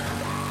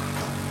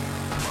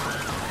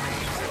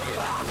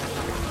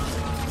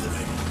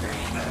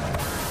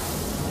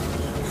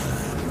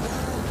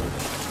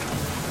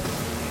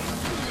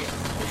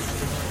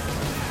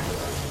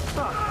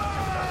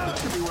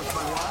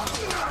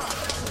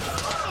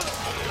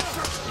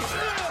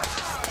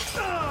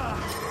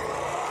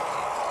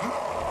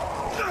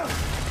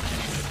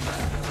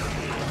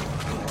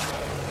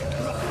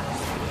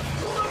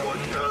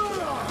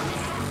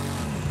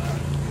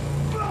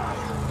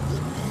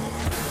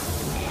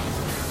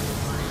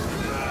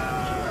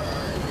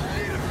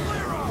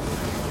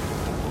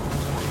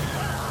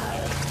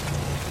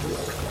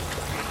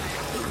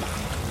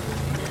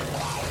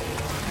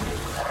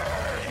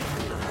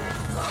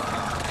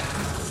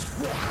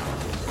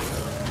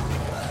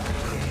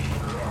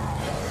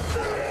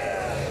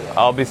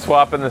 I'll be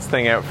swapping this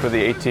thing out for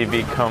the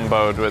ATV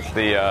comboed with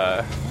the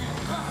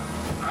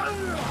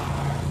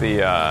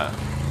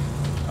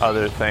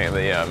other thing,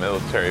 the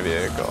military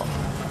vehicle.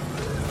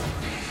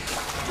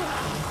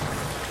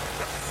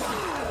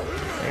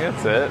 I think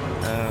that's it.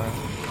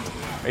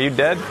 Are you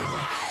dead?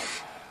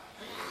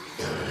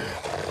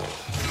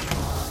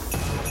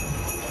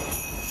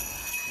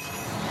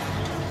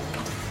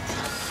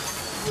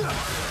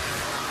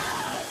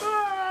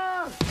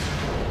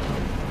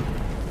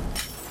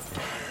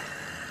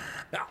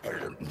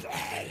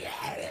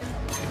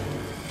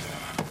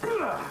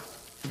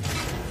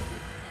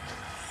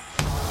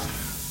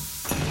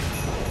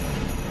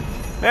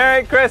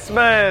 Merry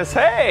Christmas!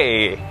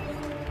 Hey!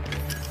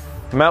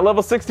 I'm at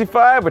level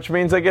 65, which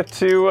means I get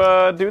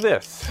to do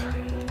this.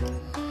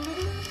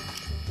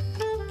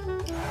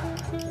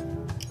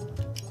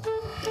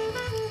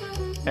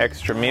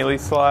 Extra melee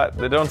slot.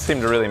 They don't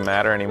seem to really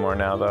matter anymore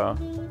now, though.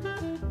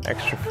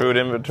 Extra food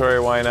inventory,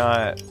 why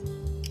not?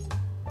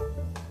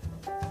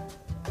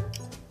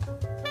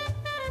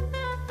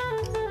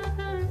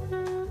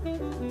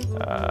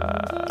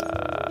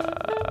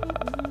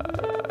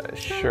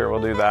 Sure,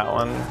 we'll do that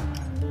one.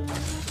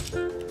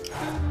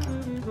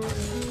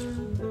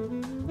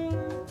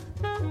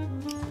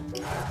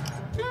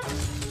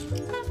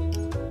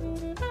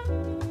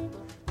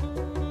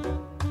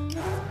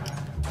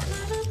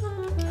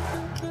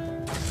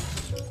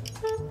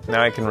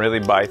 Now I can really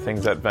buy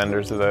things at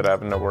vendors without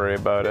having to worry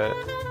about it,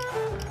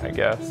 I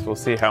guess. We'll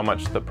see how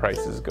much the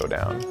prices go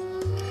down.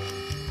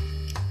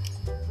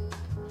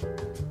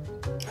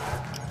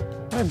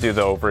 I'm gonna do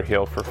the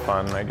overheal for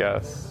fun, I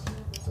guess.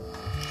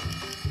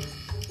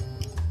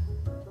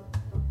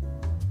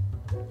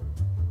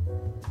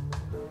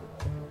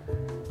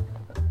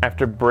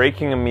 After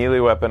breaking a melee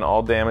weapon,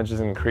 all damage is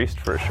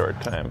increased for a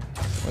short time.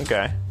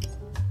 Okay.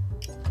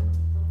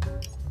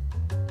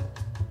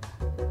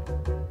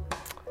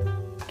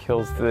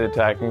 Kills the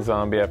attacking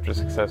zombie after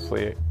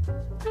successfully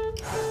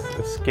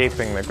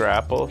escaping the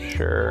grapple.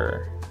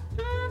 Sure.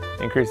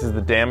 Increases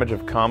the damage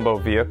of combo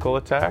vehicle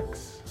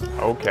attacks.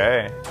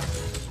 Okay.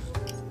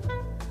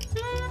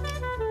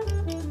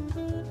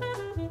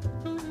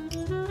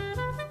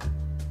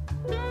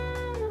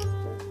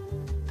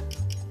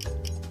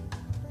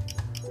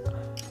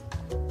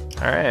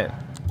 Alright.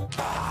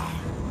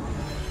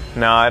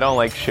 No, I don't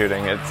like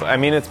shooting. I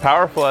mean, it's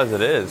powerful as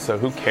it is, so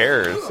who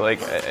cares? Like,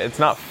 it's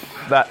not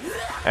that...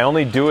 I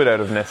only do it out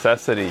of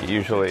necessity,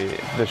 usually,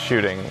 the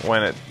shooting,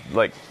 when it,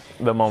 like,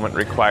 the moment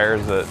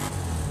requires it.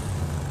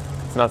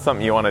 It's not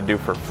something you want to do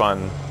for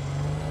fun.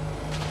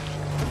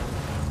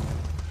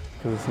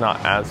 Because it's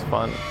not as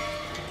fun.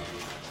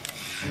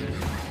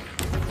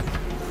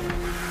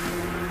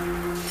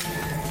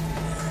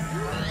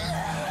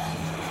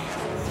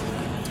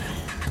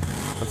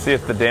 See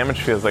if the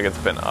damage feels like it's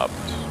been upped.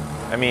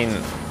 I mean,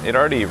 it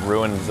already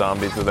ruined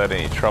zombies without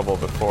any trouble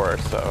before,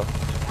 so.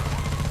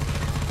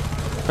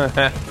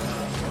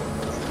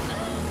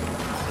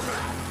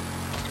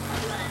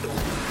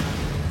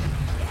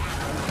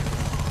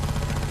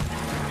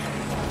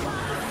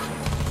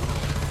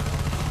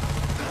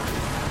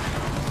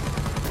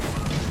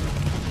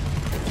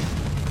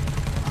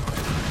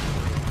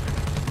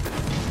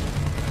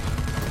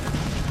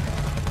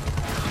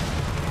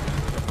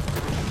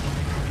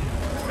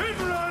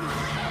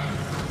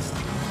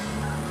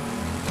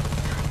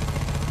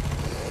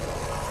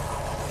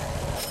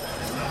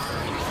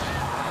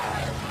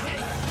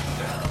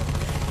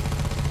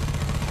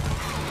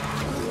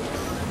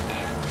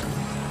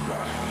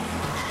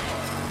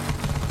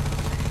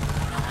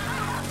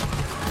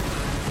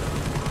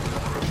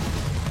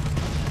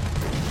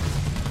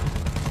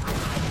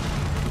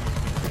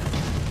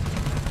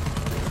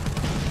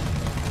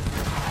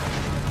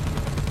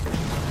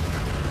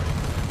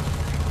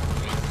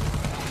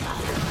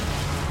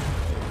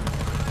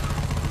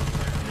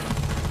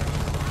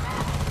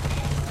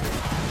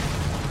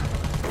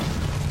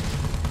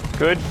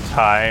 Good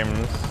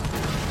times.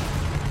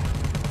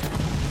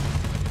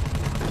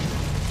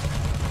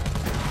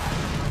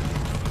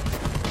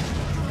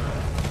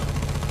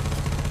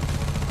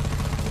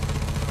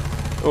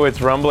 Oh,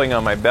 it's rumbling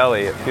on my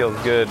belly. It feels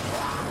good.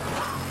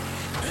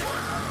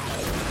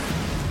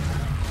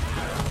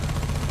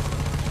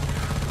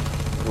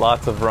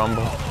 Lots of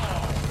rumble.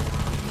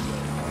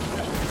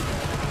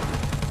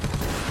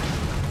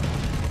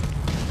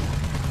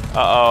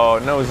 Uh-oh,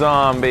 no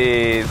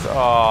zombies.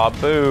 Aw,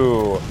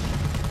 boo.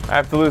 I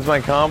have to lose my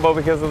combo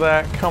because of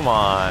that? Come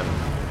on.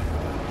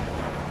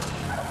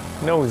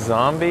 No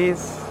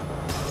zombies?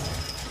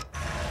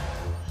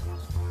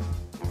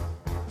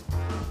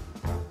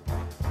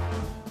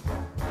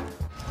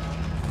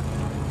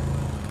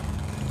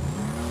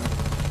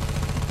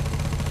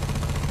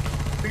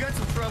 We got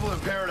some trouble in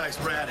Paradise,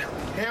 Brad.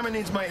 Hammond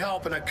needs my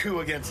help in a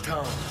coup against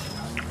Tom.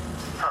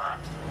 Huh.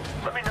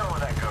 Let me know where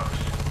that goes.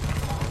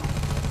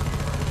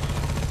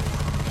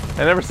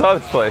 I never saw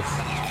this place.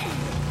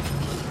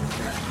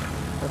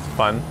 That's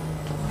fun.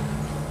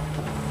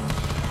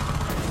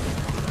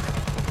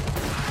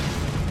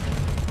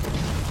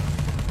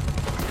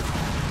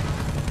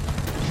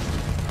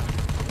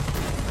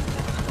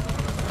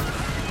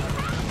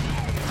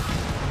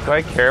 Do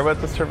I care about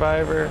the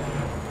survivor?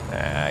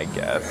 Nah, I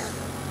guess.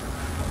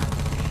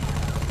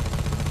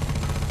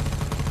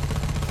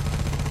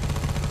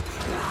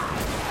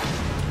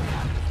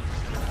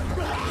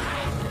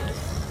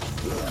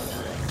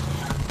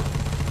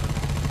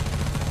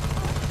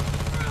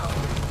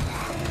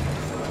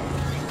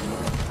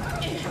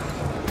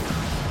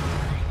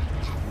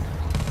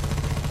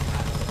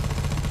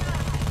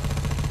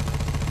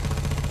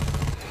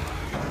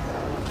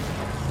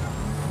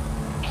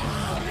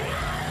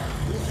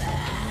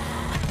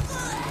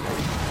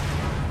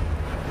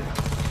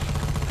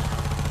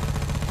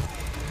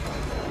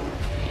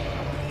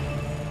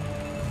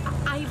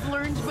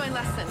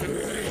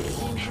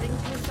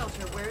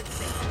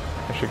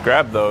 I should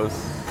grab those.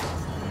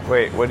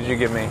 Wait, what did you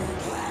give me?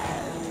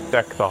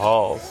 Deck the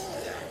halls.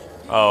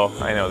 Oh,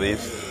 I know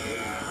these.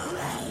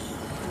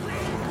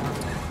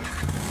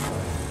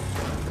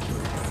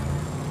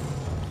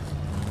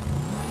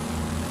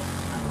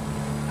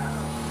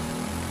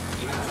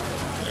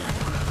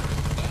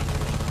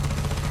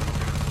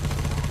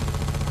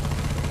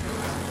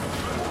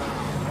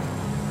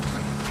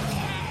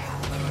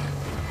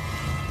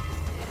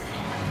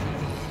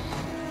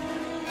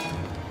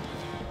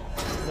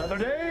 Another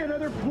day,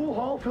 another pool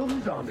hall filled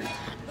with zombies.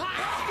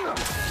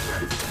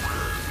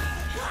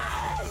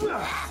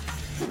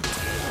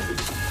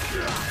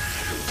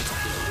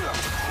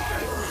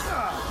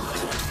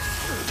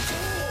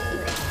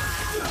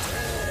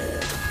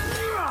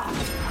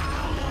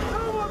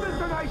 Oh,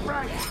 Mr. Night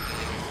Frank!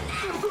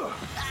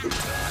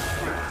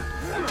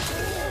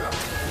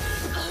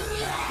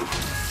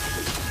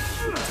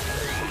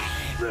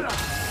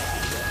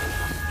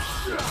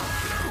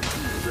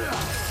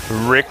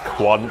 Rick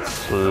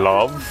wants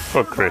love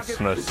for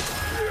Christmas.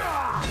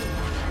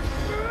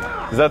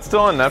 Is that still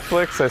on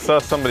Netflix? I saw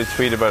somebody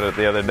tweet about it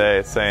the other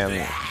day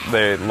saying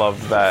they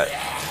loved that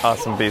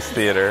Awesome Beast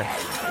Theater.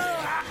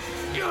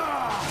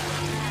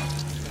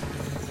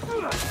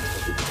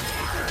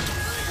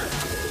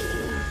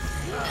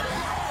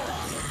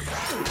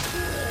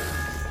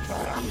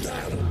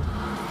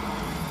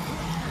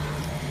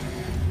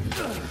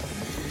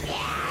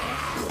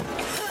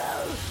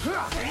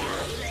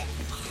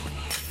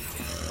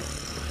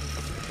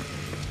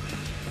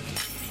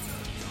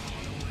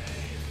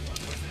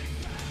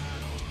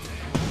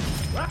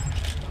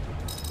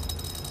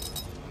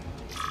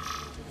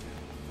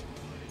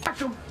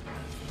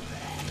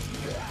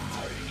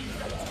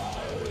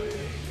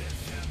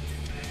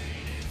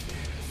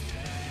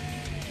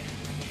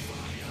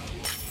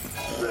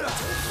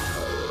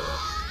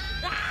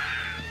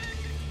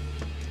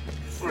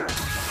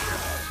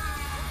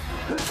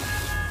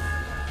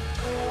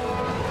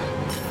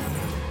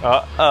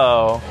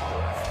 Uh-oh.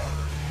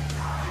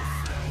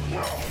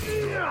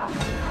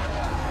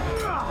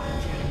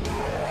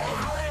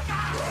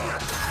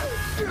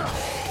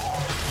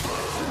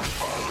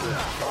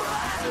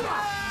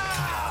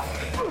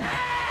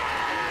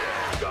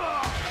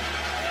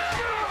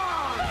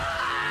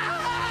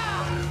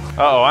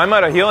 Uh-oh, I'm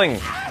out of healing.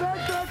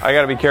 I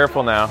gotta be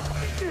careful now.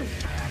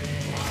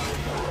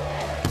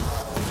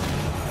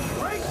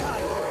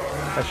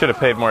 I should have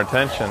paid more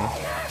attention.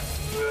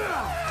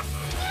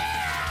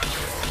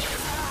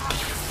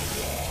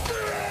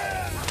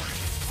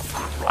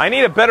 I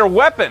need a better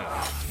weapon.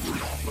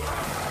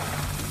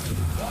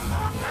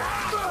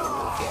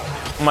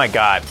 Oh my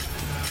god.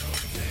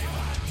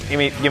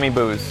 Give me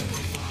booze.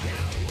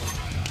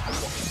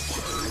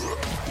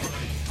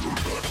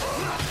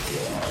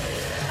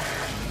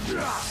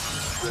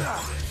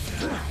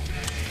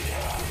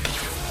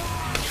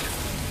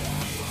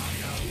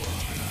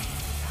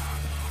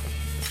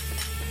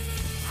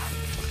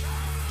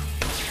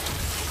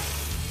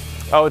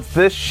 Oh, it's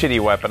this shitty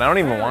weapon. I don't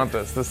even want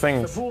this. This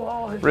thing's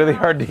really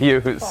hard to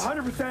use.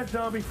 100%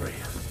 zombie free.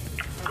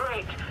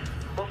 Great.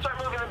 We'll start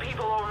moving the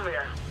people over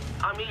there.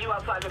 I'll meet you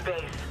outside the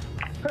base.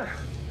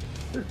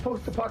 This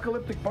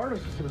post-apocalyptic barter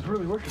system is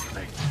really working for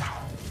me.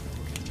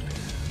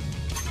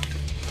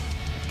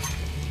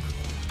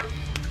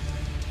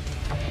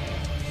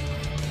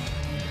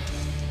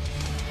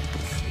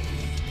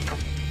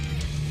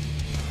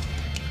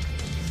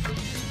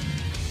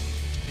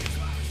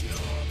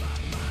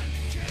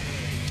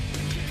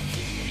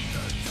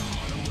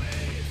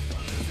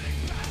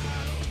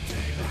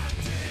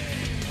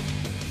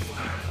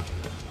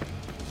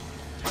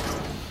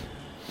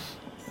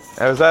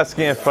 I was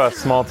asking if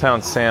Small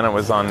Town Santa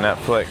was on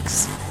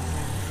Netflix.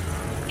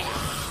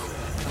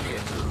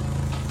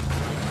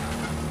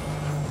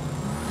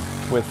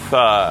 With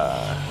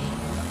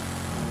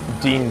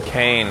Dean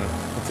Cain.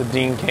 It's a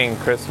Dean Cain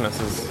Christmas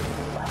is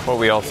what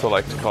we also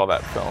like to call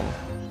that film.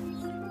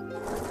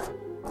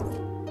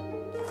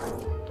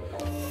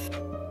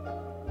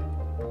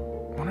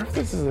 I wonder if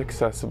this is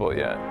accessible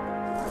yet.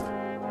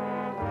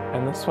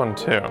 And this one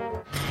too.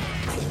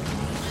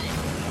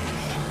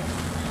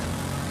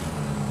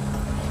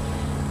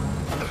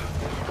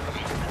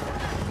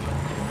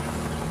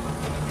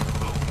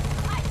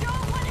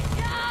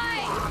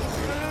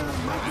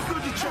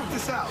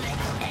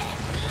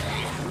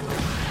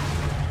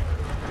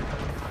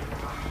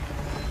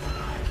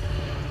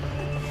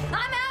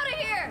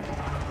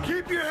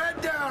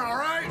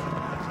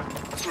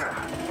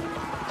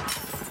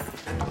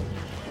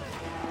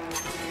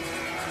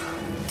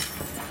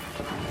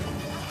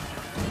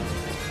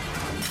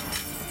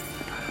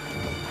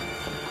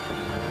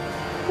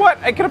 What?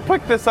 I could have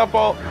picked this up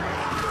all...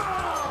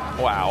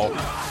 Wow.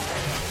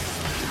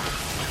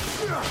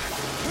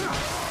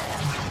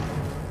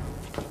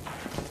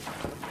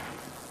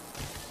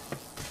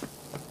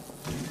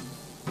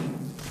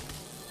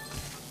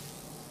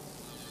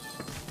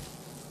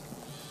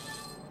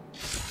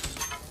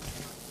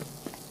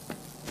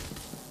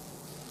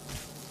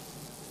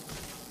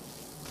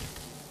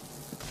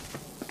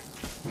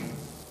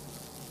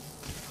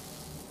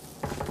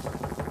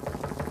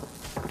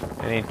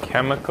 I need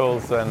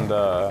chemicals and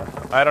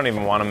I don't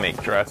even want to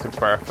make Jurassic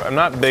Park. I'm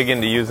not big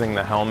into using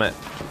the helmet.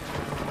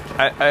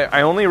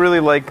 I only really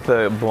like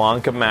the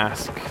Blanca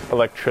Mask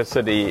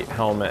electricity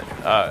helmet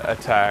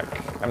attack.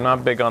 I'm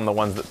not big on the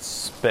ones that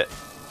spit.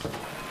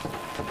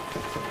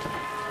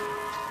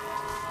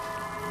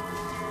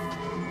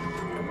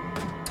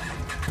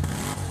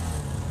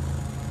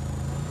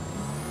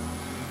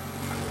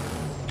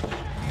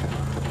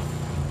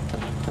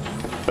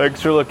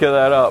 Thanks for looking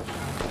that up.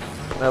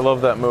 I love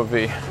that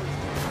movie.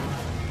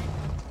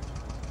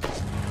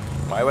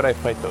 Why would I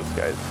fight those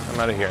guys? I'm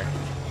out of here.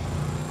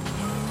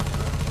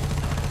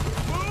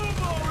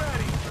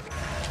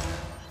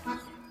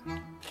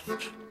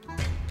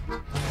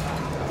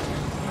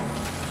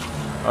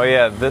 Oh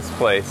yeah, this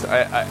place.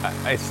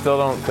 I still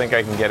don't think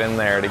I can get in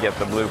there to get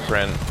the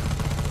blueprint.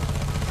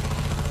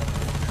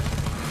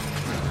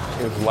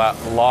 It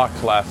was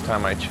locked last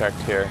time I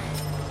checked here.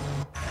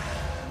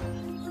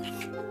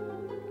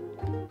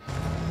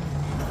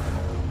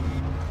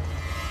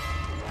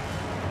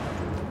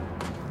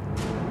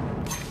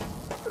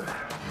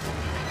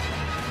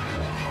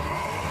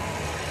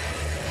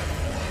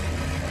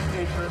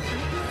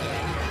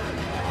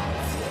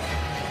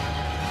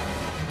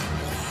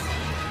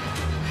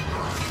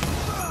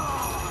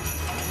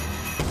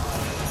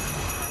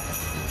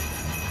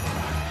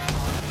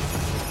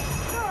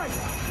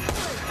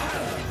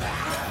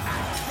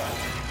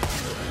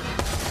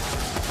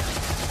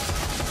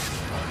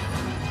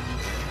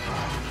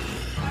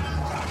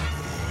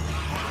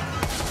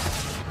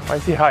 Why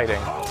is he hiding?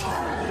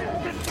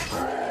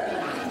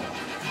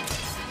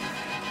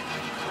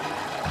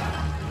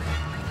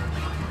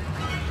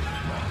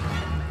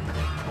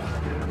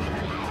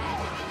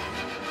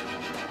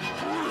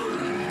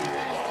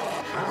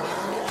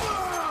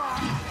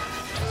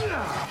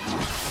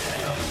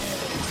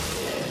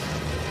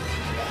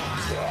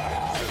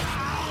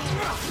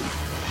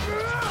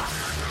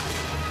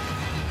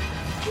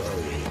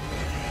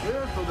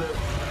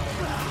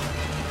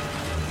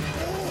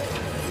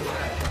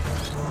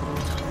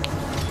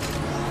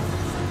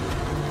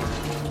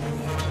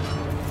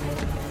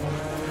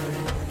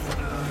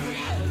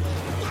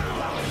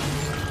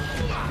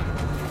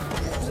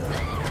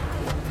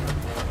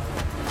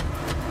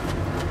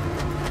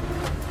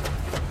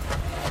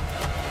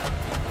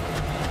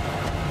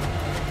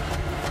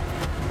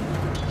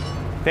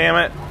 Damn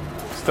it.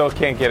 Still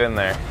can't get in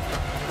there.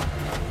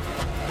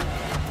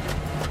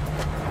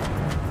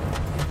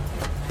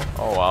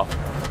 Oh well.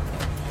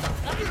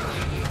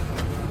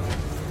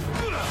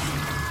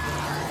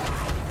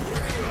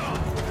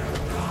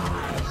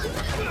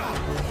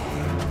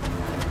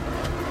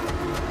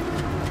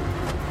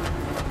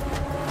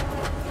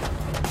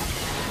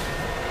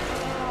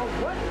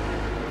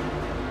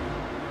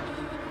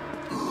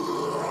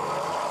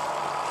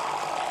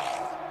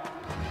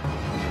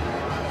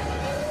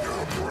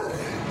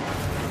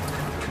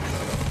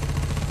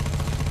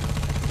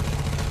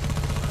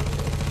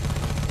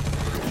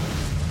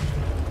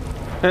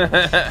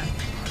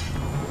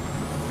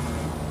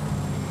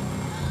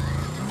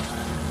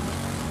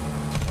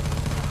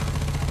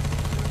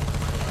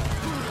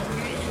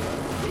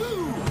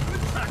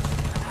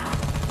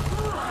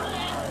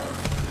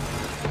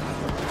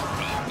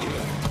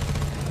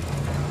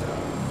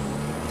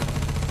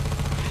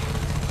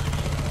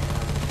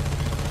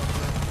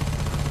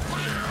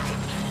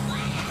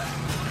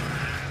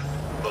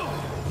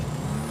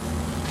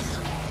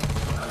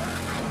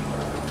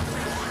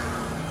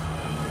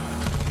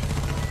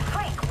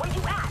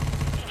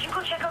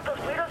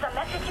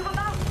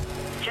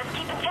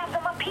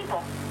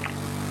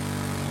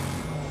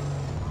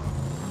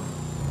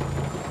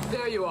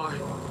 There you are.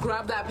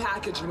 Grab that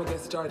package and we'll get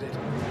started.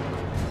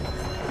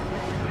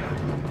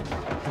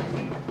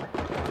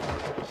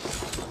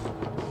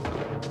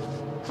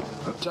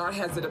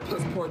 Jarheads did a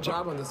piss-poor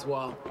job on this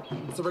wall,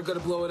 so we're gonna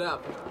blow it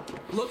up.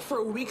 Look for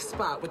a weak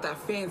spot with that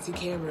fancy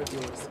camera of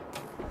yours.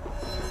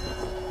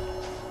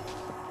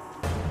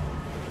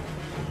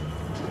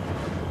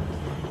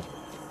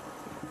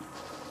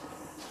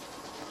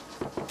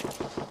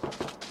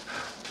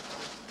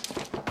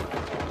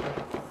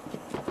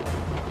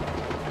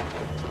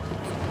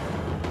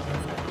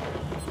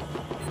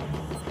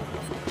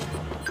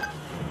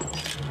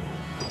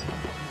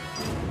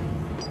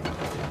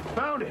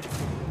 Found it.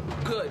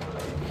 Good.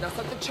 Now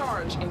set the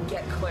charge and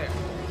get clear.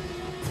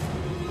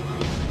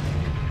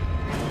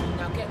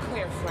 Now get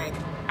clear, Frank.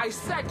 I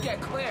said get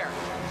clear.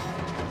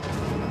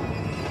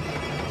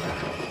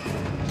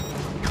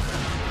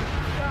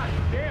 God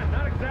damn,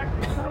 not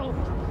exactly subtle.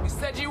 You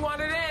said you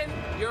wanted in.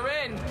 You're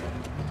in.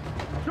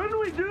 Shouldn't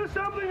we do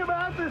something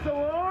about this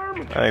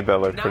alarm? I think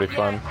that looked pretty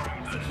fun.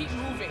 So keep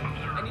moving.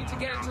 I need to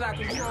get into that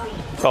control room.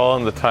 It's all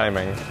in the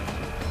timing.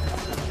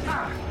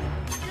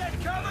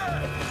 Get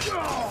cover!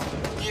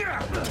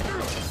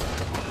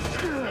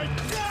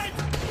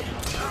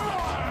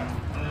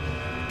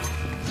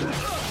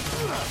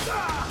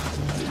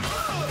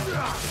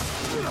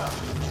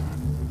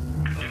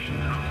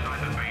 Conditions outside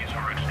the base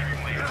are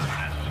extremely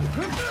hazardous.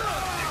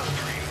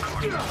 Extreme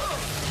caution.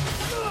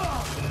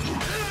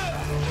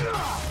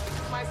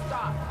 My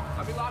stop.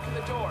 I'll be locking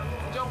the door.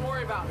 Don't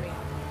worry about me.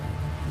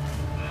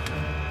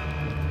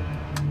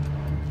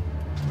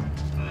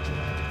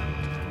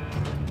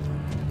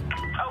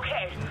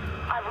 Okay,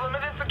 I've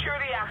limited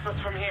security access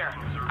from here.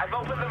 I've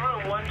opened the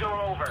room one door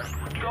over.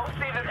 Go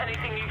see if there's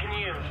anything you can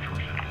use.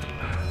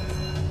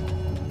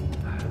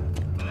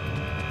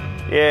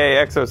 Yay,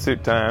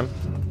 exosuit time.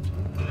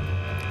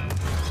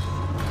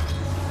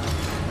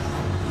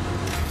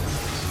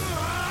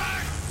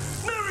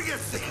 Never get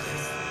sick of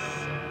this.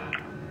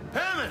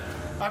 Hammond,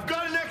 I've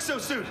got an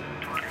exosuit.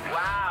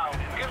 Wow,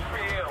 good for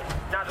you.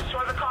 Now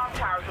destroy the comm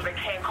tower so they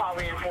can't call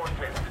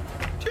reinforcements.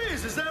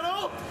 Jeez, is that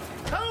all?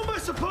 How am I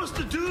supposed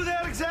to do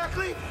that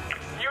exactly?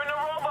 You're in a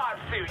robot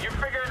suit. You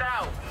figure it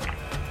out.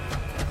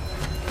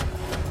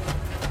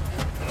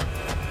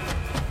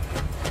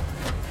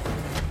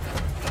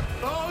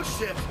 Oh,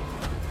 shit.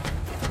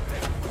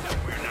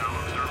 We're now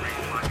observing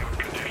lack of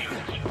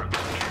conditions.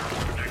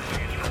 Protect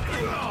these from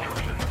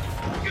instructions.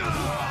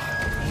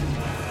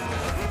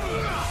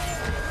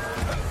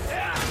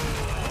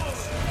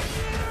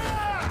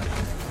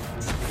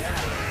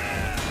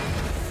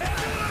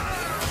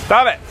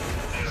 Stop it!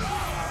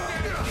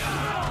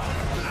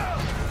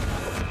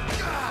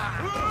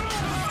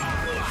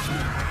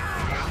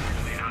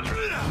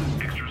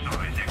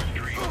 Exercise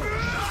extreme.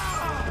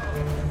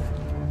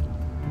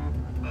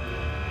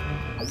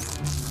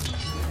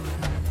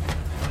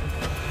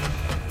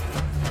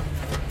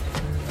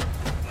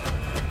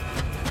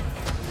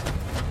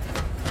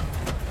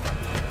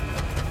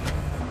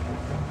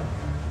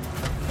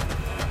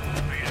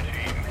 Beta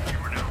team, you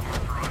are now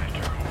authorized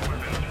to go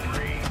weapons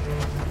free.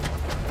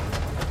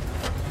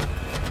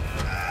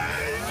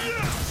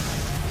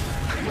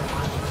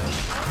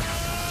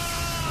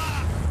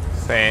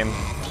 Same.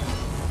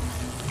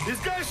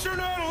 These guys sure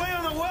know how to lay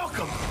on the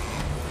welcome.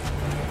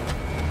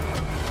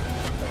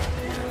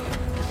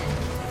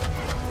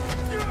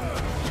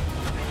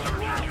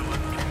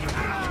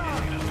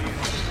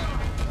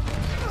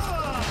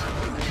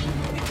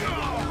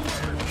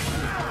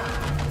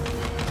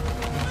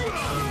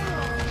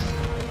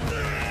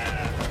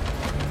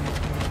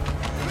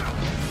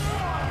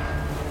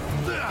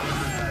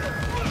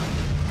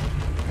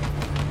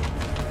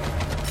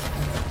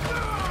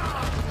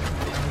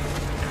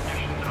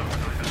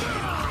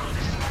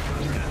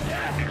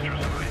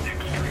 Exercise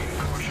extreme.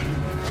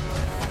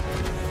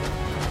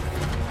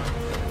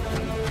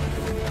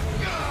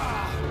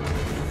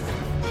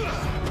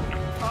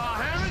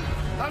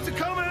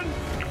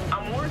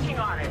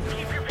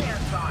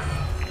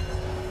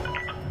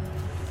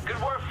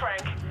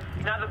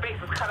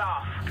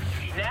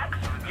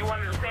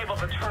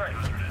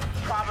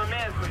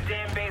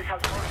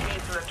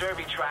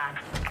 derby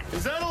track.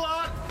 Is that a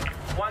lot?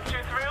 Once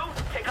you're through,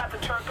 take out the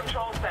turret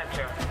control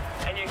center,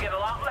 and you get a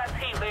lot less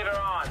heat later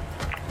on.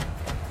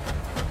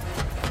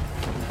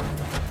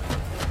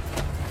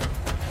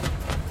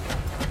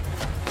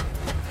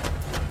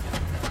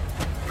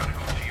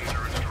 Medical teams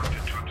are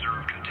instructed to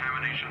observe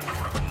contamination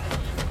protocols.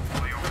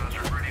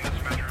 Biohazard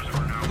readiness measures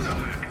are now in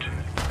effect.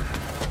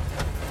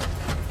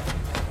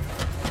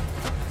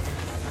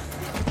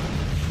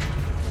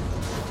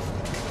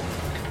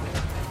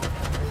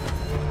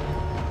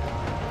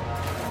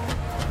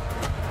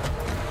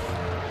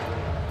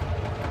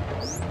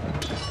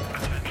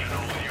 Attention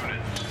all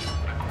units.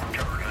 The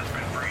courtyard has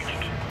been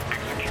breached.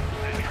 Execute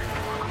entry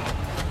protocol.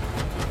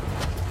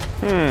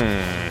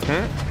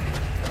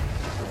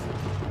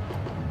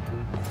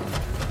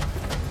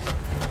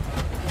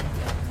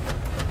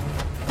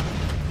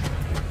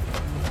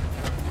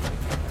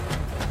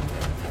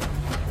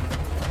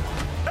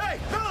 Hey,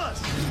 fellas!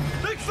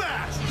 Think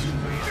fast!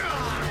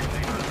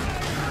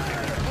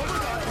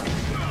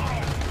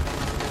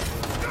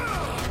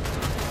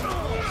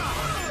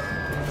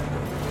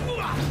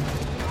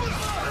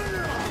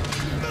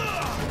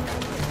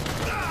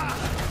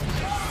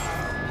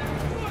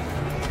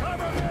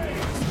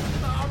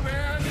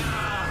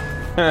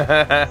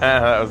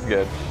 That was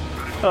good.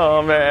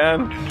 Oh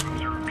man.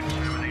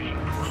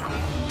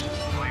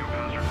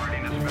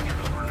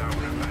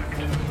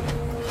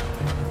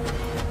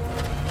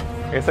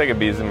 I guess I could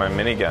be using my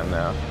minigun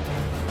now.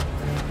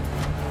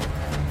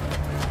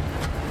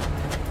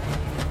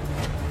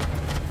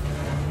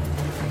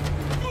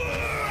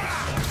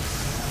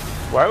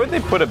 Why would they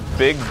put a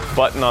big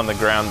button on the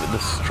ground that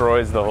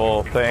destroys the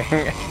whole thing?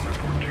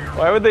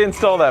 Why would they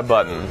install that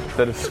button?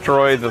 The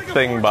destroy the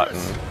thing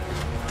button.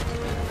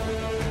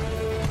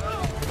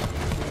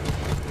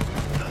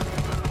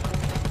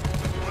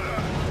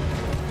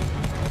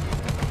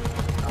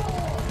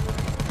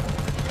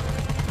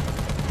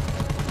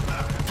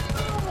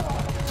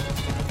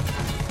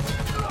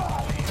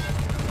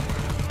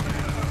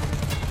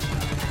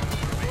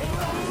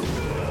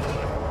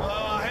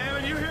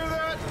 Hammond, you hear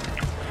that?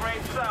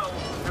 Afraid so.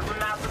 There's a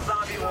massive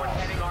zombie horde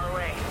heading our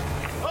way.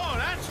 Oh,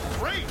 that's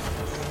great!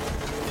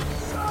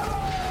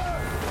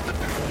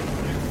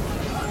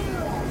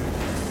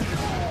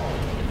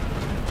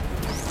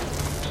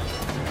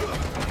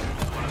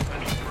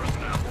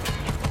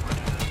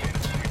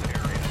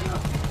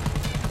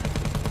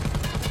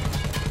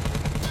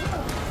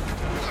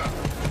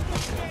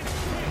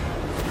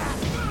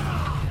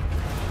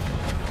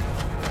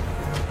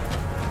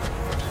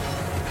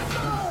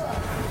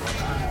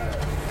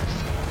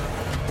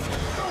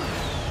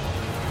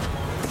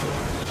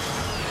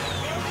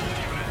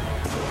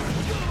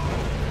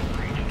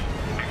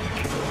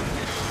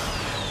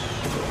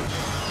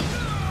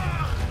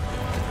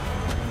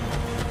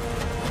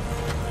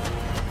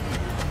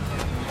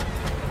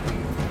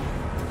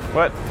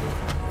 What?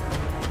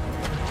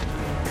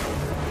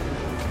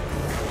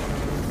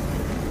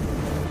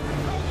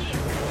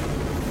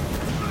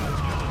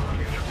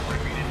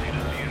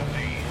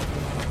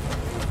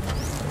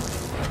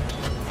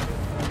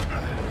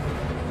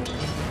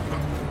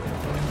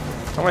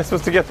 How am I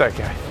supposed to get that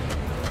guy?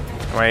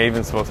 Am I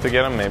even supposed to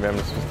get him? Maybe I'm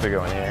just supposed to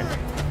go in here.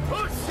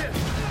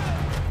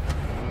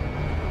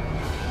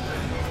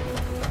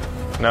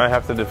 Now I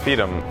have to defeat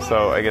him,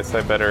 so I guess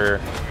I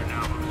better...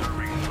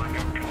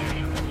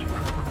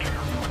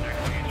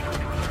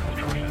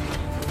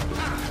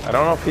 I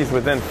don't know if he's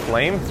within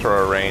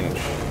flamethrower range.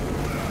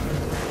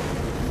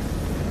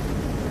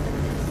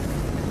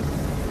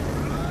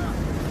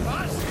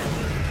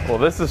 Well,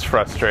 this is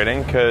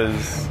frustrating,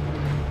 because...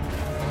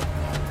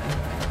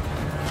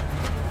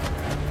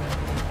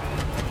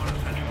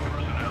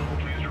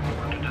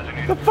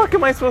 What the fuck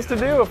am I supposed to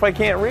do if I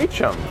can't reach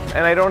him?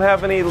 And I don't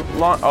have any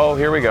long... Oh,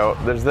 here we go.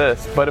 There's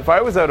this. But if I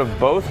was out of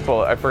both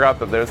bullets... I forgot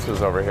that this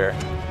was over here.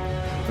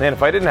 Man,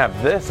 if I didn't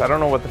have this, I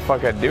don't know what the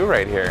fuck I'd do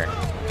right here.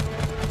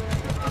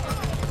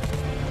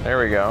 There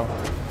we go.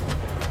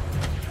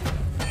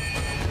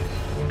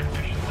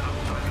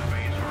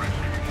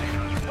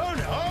 Oh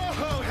no!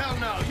 Oh hell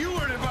no! You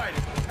weren't invited.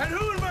 And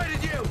who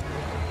invited you?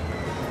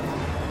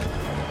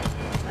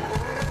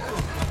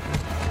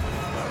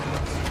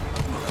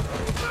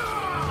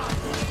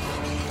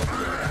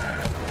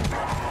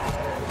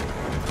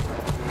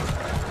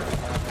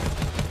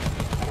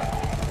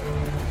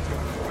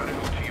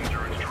 Medical teams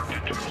are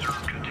instructed to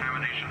observe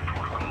contamination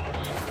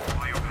protocols.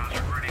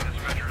 Biohazard readiness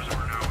measures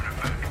are now in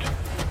effect.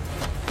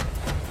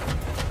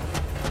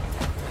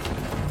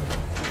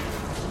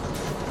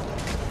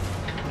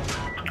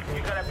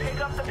 You gotta pick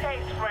up the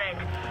pace, Frank.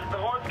 The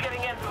horde's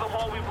getting in through the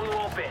hole we blew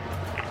open.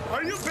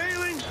 Are you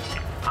bailing?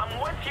 I'm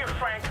with you,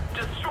 Frank.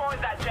 Destroy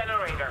that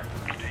generator.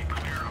 Stay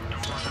clear of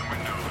doors and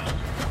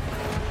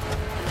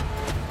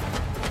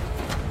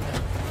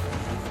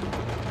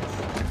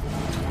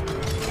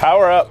windows.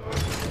 Power up.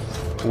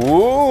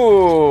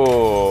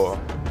 Ooh.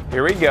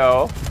 Here we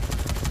go.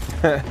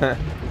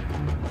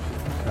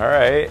 All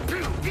right.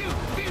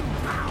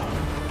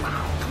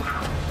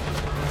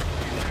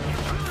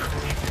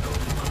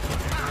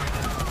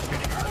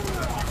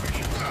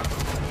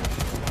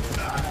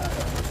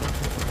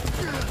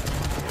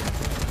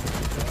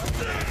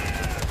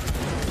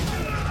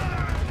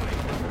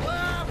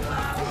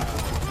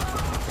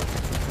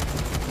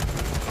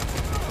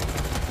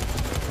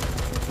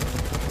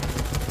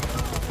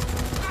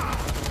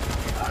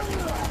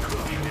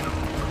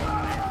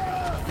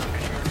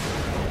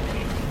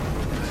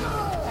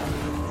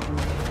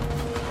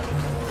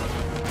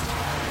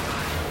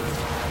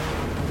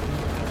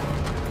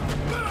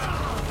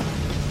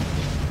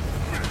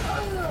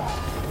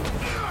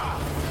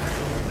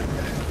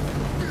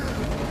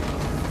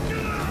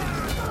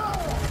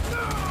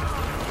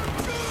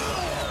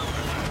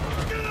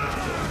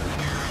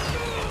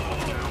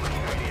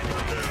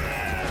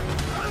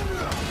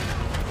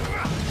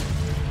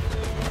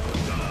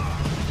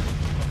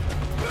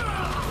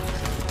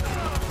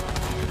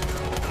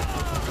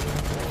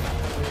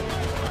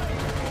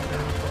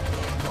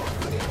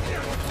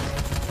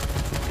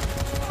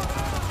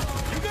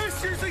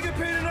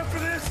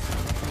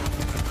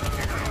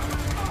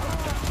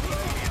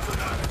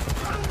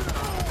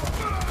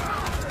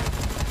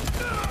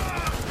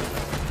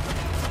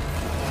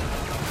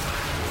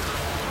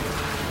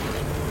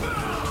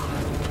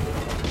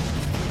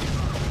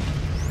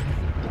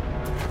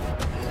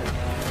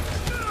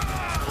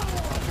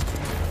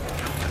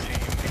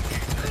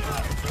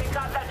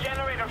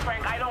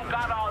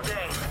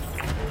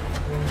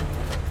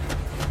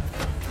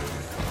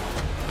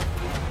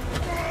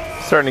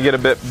 starting to get a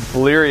bit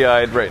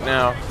bleary-eyed right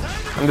now.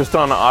 I'm just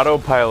on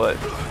autopilot.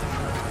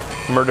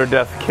 Murder,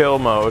 death, kill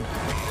mode.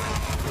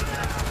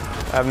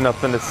 I have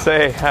nothing to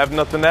say. I have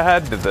nothing to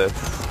add to this.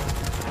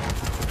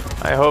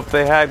 I hope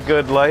they had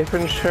good life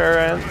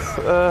insurance.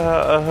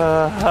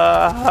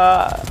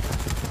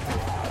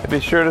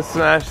 Be sure to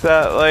smash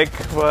that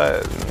like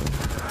button.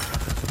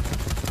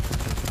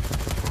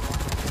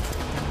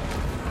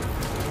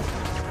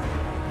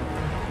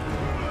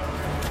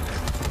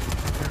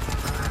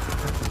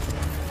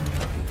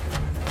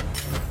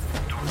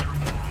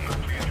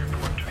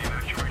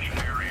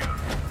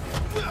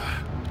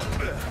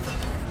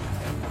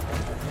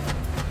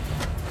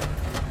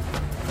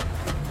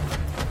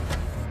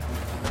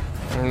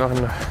 No.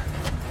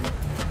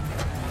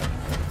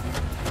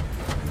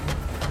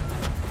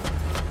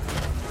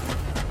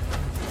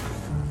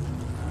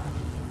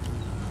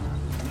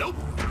 Nope,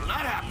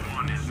 not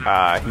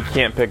happening. He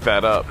can't pick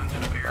that up.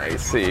 I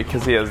see,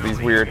 because he has these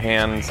weird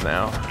hands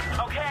now.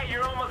 Okay,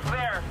 you're almost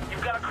there.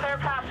 You've got a clear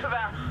path to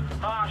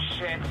the... Oh,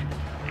 shit.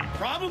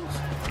 Problems?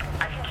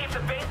 I can keep the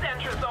base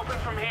entrance open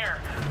from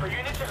here, but you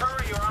need to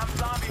hurry or I'm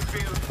zombie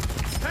food.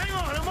 Hang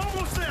on, I'm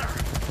almost there.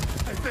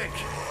 I think.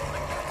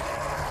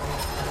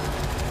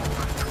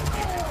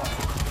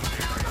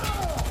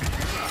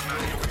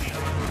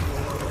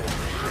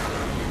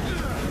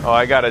 Oh,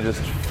 I gotta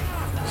just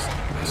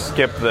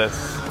skip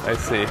this. I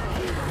see.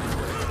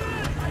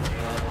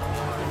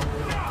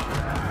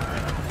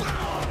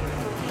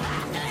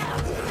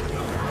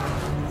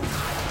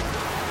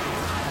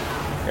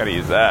 Gotta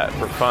use that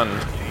for fun.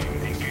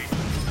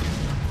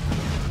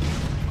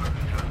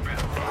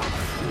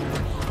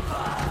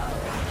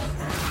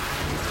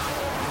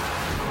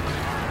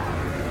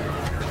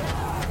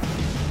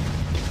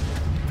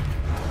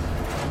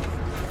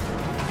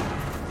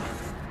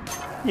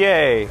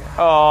 Yay!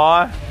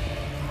 Aww.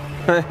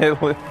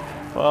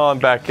 Well, I'm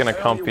back in a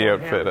comfy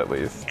outfit at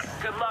least.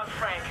 Good luck,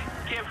 Frank.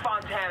 Give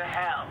Fontana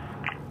hell.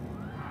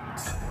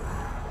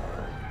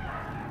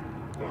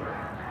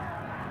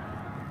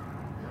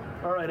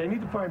 All right, I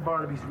need to find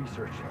Barnaby's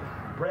research.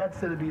 Brad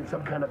said it'd be in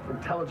some kind of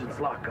intelligence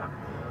lockup.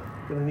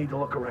 Gonna need to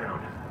look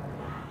around.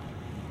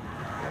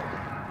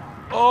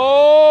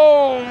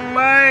 Oh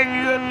my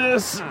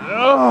goodness!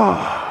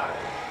 Oh.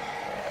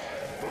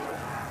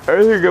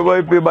 I think it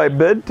might be my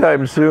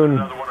bedtime soon.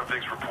 Another one of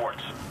Vic's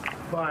reports.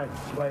 Fine,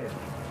 play it.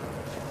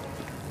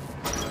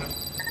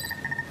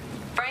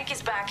 Frank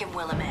is back in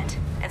Willamette.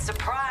 And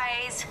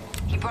surprise,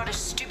 he brought a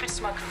stupid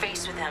smug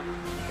face with him.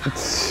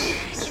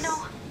 You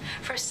know,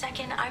 for a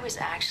second, I was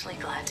actually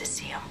glad to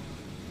see him.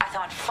 I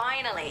thought,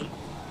 finally,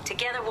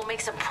 together we'll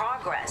make some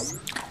progress.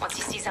 Once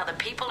he sees how the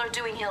people are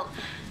doing, he'll...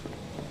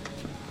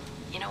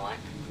 You know what?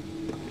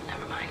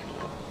 Never mind.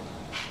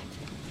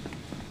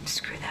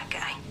 Screw that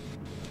guy.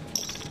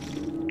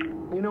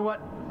 You know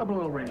what? Up a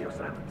little radio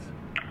silence.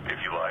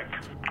 If you like.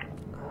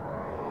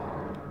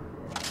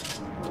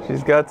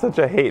 She's got such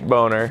a hate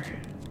boner.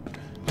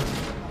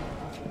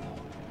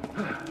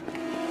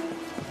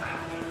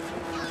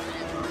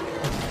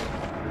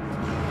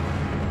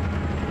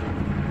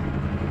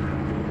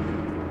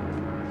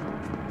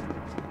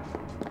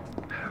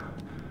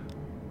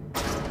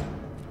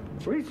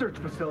 Research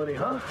facility,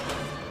 huh?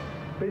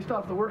 Based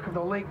off the work of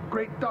the late,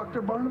 great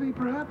Dr. Barnaby,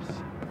 perhaps?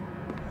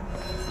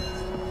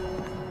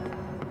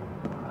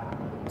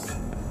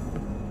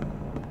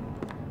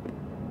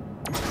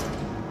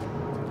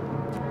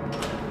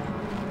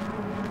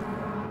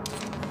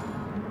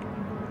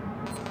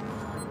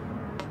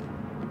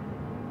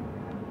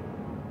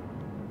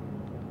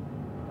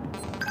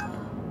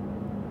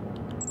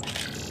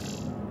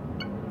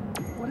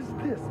 What is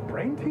this?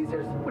 Brain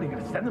teasers? What, are you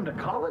gonna send them to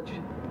college?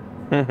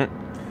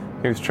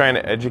 He was trying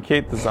to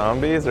educate the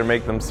zombies or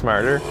make them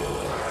smarter.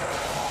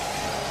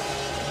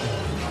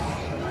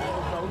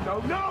 No,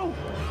 no!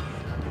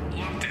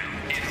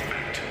 Lockdown in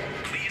effect.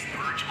 Please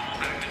purge all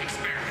active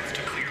experiments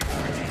to clear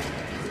quarantine.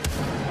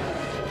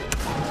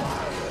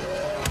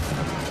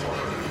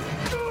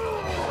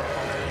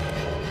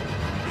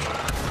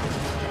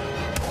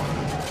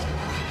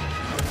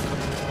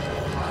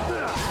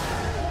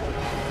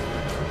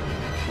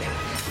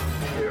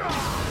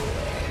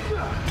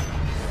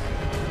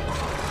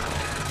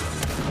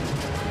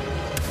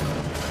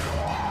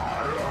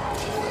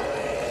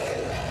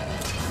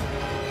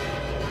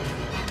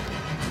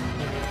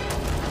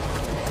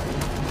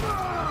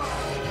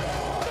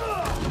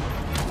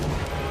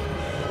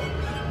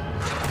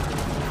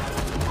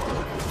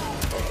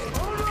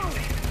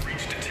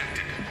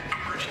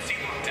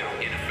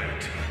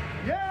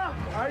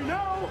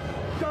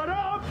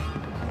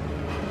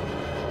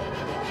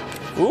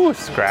 Ooh,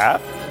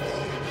 scrap.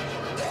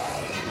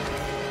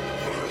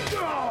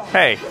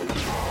 Hey.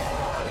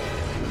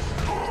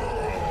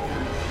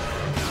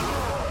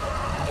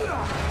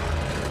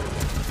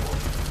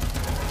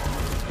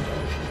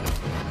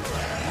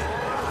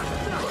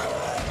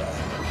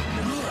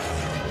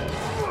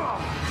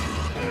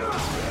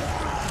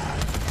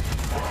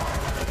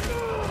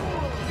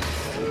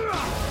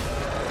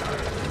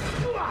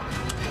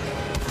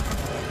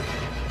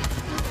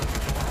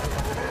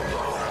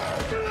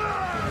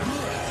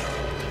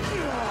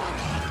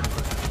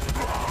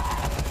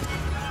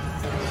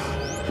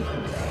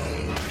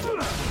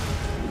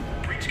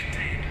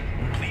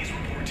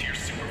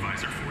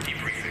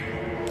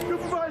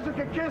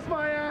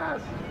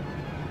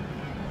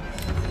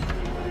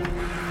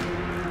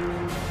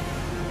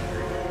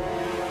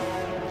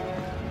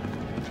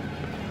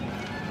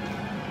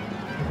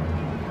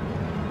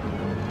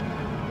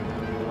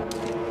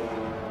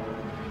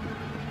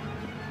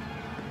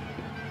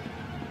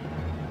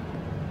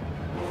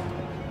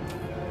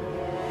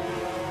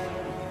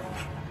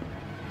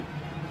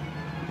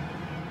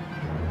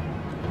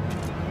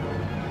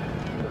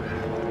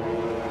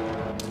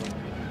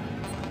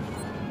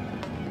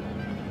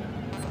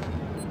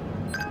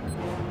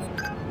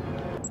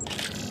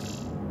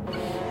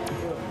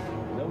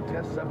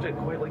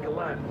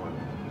 find one.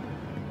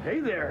 Hey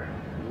there,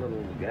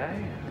 little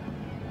guy.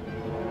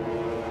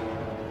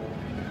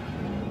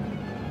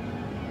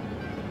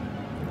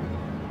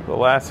 The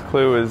last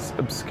clue is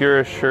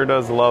Obscura sure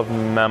does love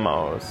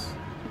memos.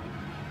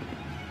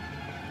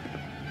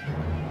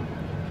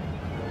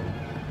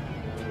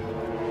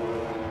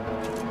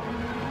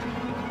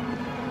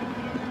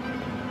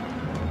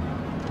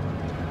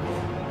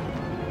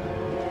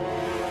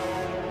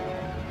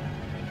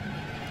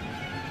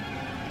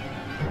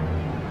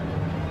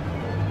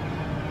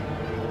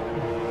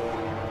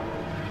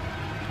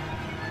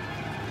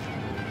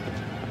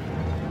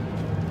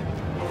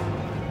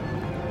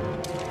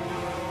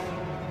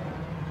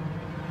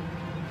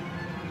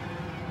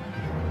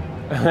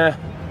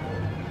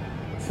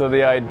 So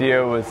the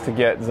idea was to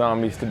get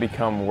zombies to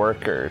become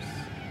workers.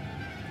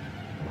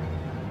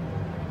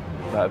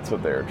 That's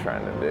what they were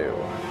trying to do.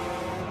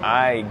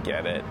 I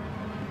get it.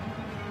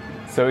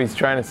 So he's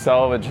trying to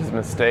salvage his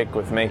mistake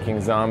with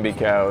making zombie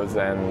cows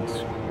and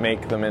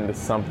make them into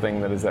something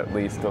that is at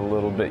least a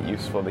little bit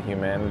useful to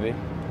humanity.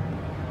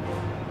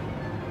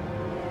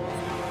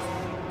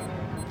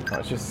 Oh,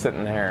 it's just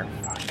sitting there.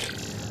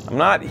 I'm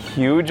not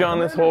huge on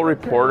this whole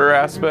reporter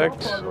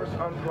aspect.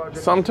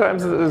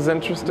 Sometimes it is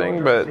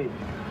interesting, but...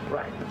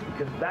 Right,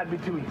 because that'd be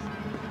too easy.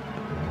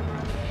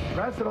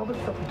 Brad said all this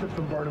stuff we took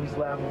from Barnaby's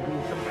lab will be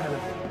in some kind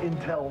of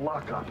intel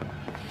lockup,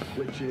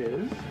 which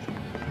is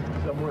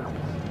somewhere else.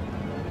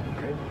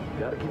 Okay,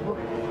 gotta keep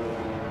looking.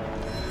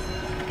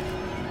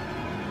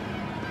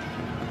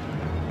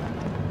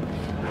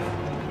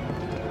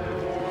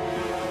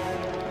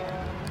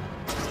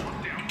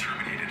 Down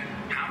terminated.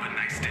 Have a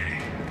nice day.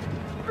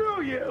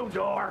 Screw you,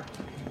 Door!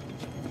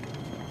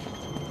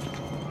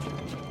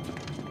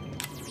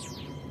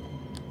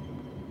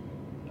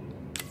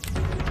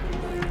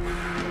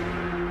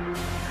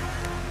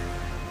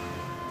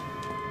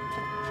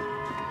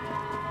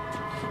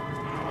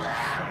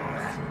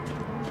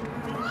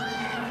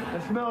 I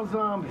smell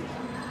zombies.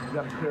 We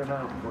gotta clear them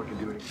out before we can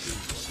do anything.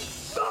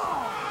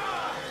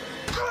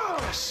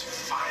 Yes,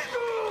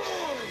 finally.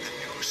 The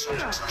new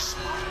subjects are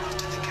smart enough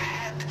to think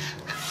ahead,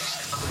 at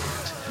least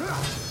a bit.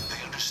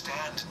 They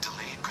understand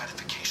delayed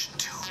gratification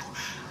too.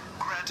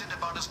 Granted,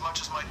 about as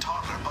much as my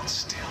toddler, but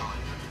still.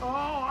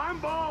 Oh, I'm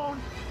Bone!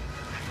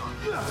 Hang on.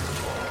 Is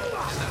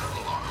that an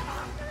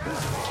alarm?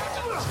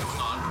 Captain, what's going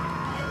on?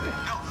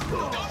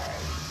 No, don't!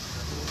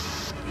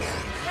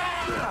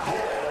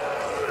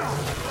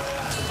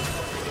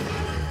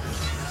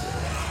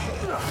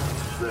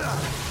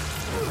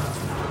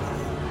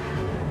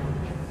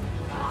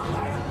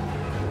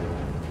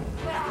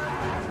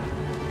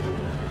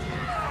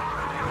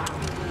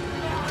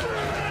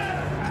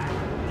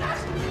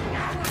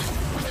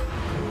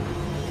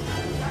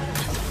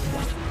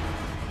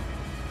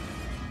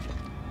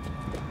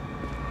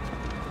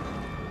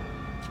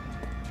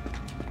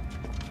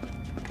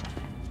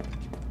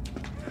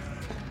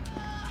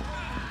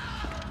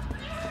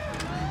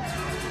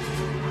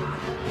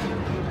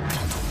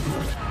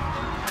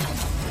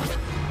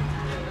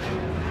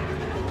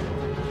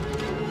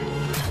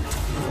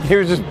 He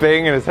was just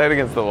banging his head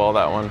against the wall,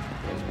 that one.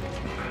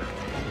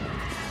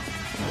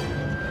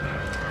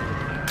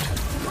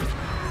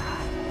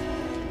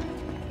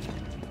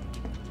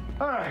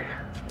 Alright,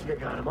 you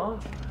got them all.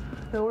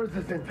 Now where's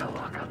this intel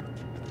lockup?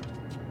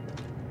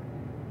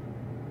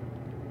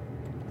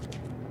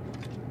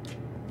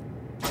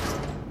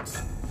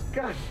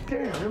 God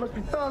damn, there must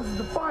be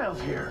thousands of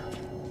files here.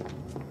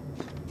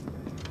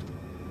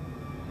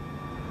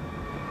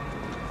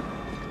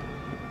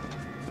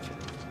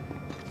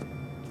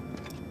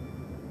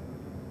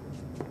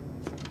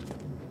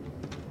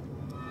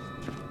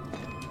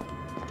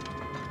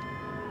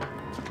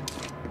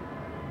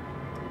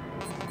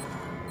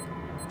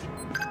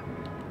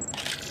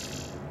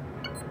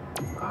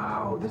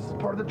 Oh, this is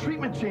part of the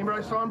treatment chamber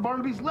I saw in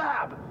Barnaby's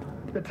lab.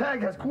 The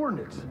tag has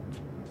coordinates.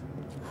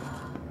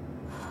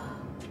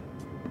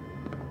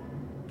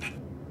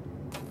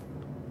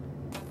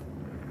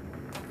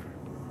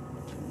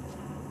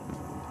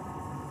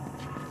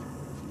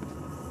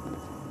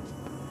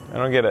 I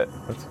don't get it.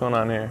 What's going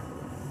on here?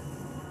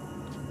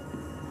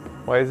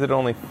 Why does it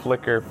only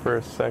flicker for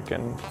a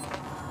second?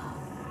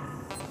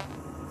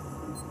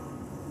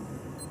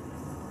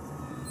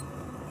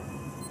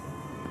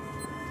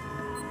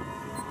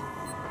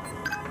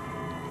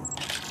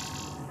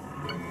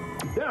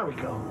 There we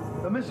go.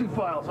 The missing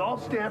files all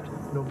stamped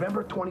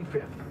November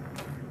 25th.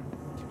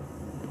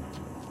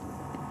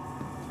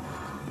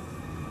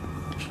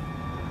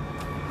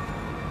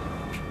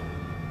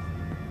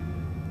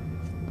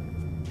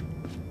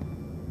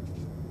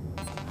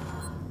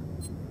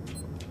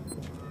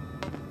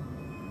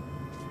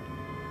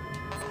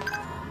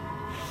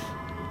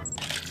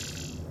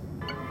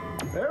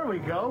 There we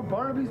go.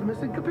 Barnaby's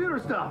missing computer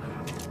stuff.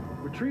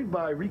 Retrieved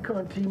by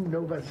Recon Team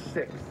Nova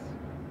 6.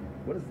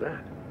 What is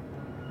that?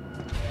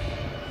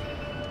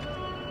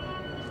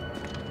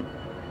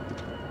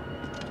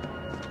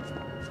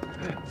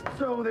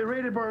 So they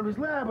raided Barnaby's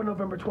lab on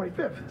November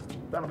 25th.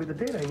 That'll be the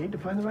date I need to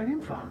find the right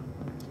info.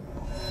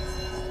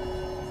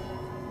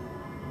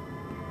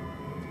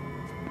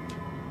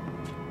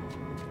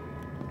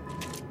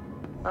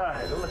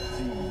 Alright, let's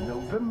see.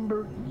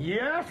 November.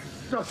 Yes!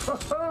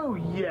 Oh,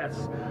 yes!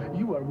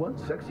 You are one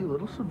sexy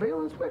little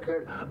surveillance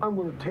record. I'm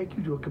gonna take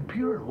you to a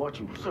computer and watch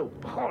you so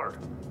hard.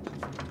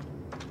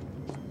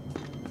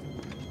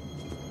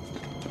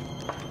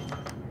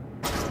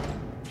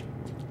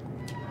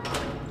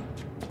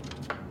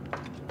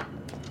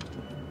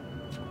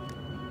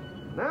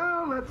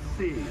 Now, let's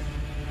see.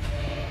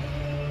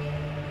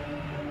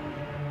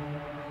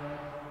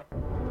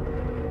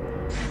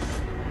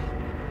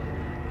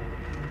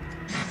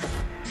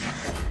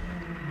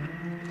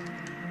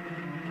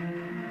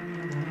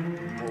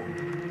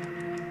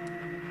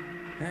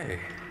 Hey.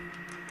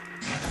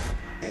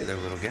 Hey there,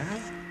 little guy.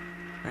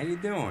 How you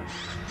doing?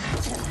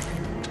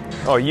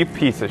 Oh, you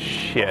piece of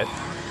shit.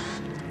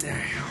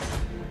 Damn.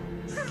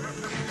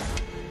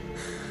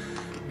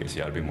 Guess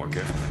you ought to be more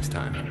careful next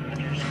time.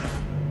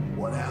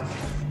 What happened?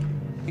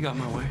 You got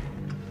my way.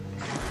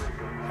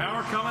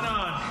 Power coming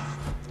on.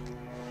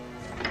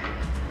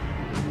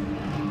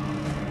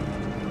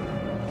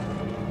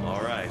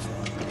 All right.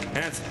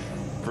 Hanson,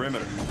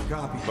 perimeter.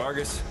 Copy.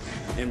 Vargas,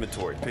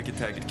 inventory. Pick a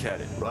tag and cat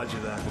it. Roger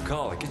that.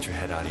 McCullough, get your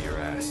head out of your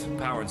ass.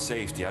 Power and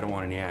safety. I don't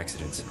want any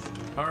accidents.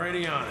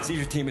 Already on it.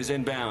 Seizure team is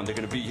inbound. They're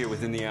gonna be here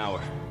within the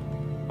hour.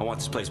 I want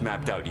this place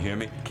mapped out. You hear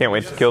me? Can't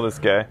wait to kill this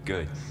guy.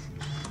 Good.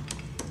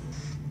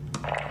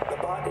 The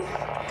body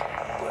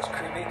was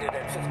cremated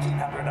at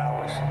 1500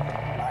 hours.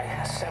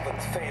 My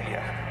seventh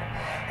failure.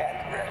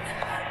 And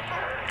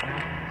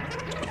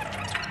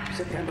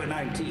September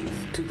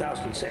 19th,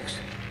 2006.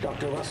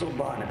 Dr. Russell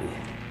Barnaby.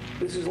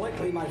 This is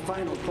likely my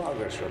final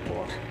progress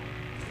report.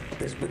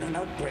 There's been an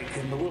outbreak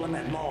in the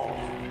Willamette Mall.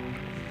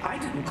 I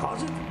didn't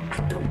cause it.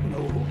 I don't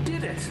know who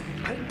did it.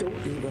 I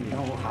don't even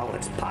know how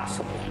it's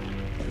possible.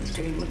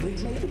 Entertainment League,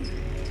 maybe?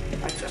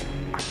 I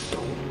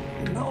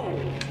don't know.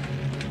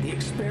 The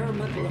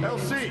experiment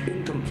remains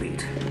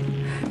incomplete.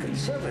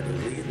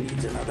 Conservatively, it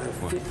needs another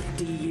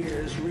 50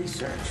 years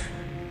research.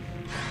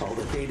 All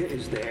the data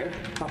is there,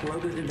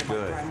 uploaded into my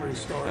primary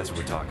storage. That's what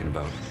we're talking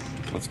about.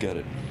 Let's get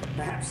it.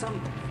 Perhaps some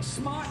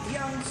smart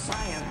young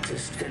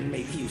scientist can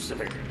make use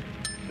of it.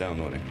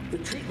 Downloading. The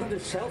treatment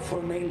itself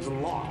remains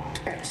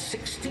locked at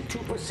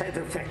 62%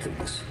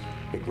 effectiveness.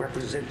 It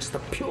represents the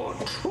pure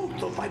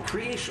truth of my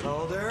creation.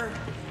 Oh, there?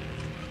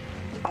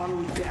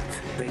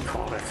 Undeath, they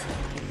call it.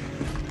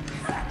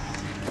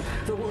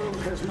 The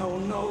world has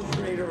known no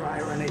greater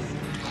irony.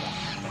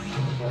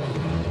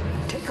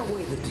 Take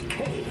away the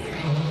decay,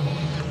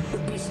 the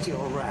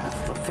bestial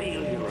wrath, the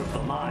failure of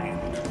the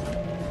mind.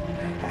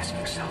 Ask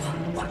yourself,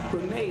 what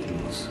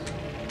remains?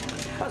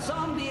 A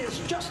zombie is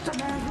just a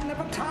man who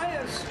never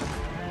tires,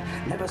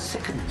 never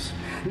sickens,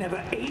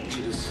 never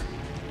ages.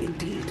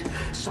 Indeed,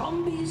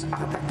 zombies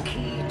are the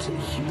key to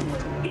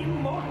human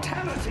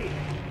immortality.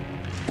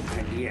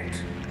 And yet,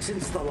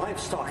 since the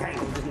livestock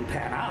angle didn't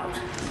pan out,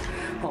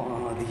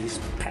 these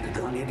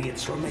Pentagon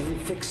idiots remain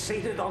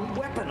fixated on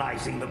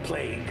weaponizing the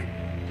plague.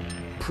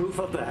 Proof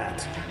of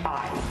that,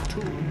 I,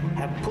 too,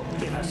 have put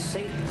in a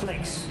safe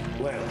place.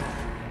 Well,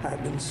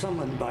 I've been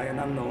summoned by an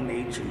unknown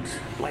agent,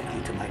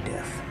 likely to my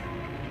death.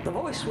 The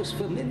voice was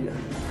familiar,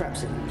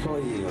 perhaps an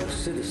employee or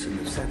citizen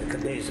of Santa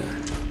Cabeza.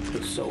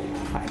 If so,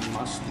 I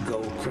must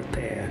go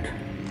prepared.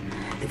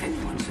 If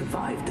anyone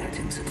survived that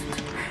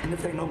incident, and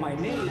if they know my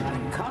name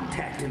and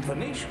contact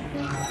information,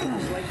 it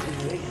is likely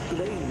they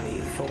blame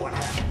me for what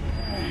happened.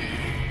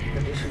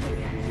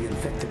 Additionally, the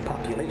infected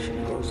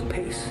population grows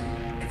apace.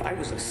 If I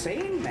was a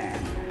sane man,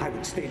 I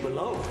would stay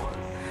below.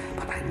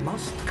 But I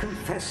must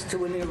confess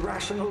to an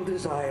irrational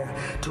desire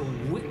to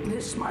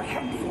witness my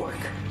handiwork.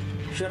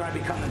 Should I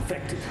become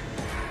infected,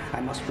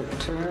 I must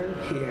return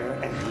here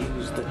and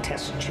use the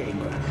test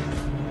chamber.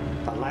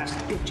 A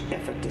last-ditch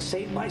effort to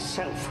save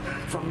myself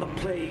from the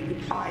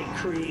plague I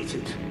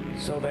created.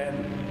 So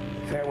then,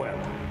 farewell.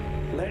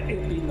 Let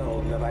it be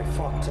known that I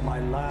fought to my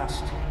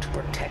last to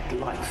protect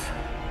life.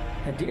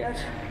 And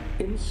yet,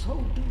 in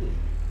so doing,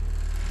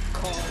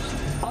 caused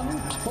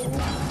untold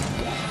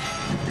death.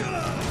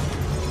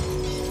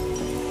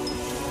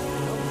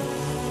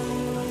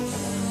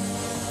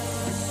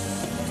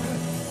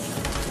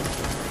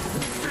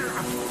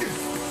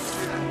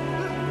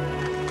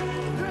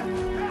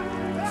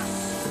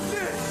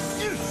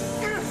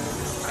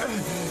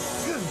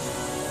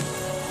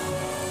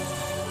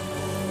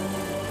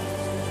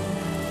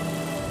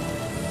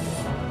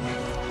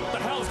 What the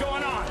hell's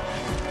going on?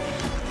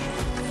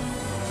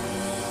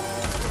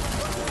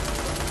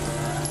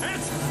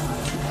 Hanson!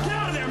 Get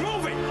out of there!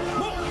 Move it!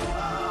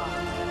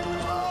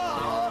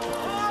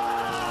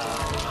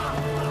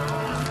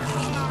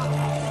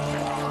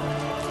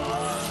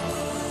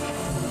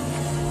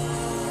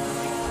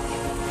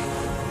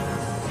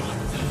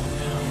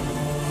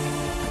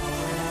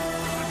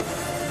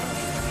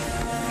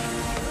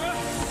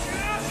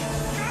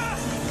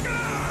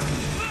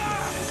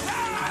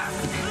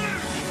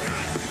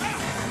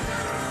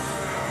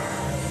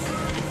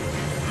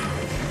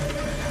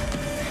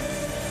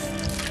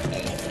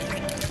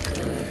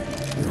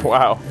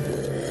 Wow.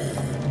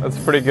 That's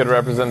a pretty good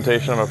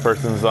representation of a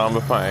person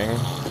zombifying.